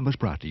program was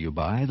brought to you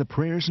by the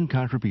prayers and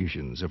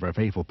contributions of our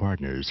faithful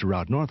partners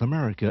throughout North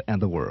America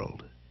and the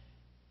world.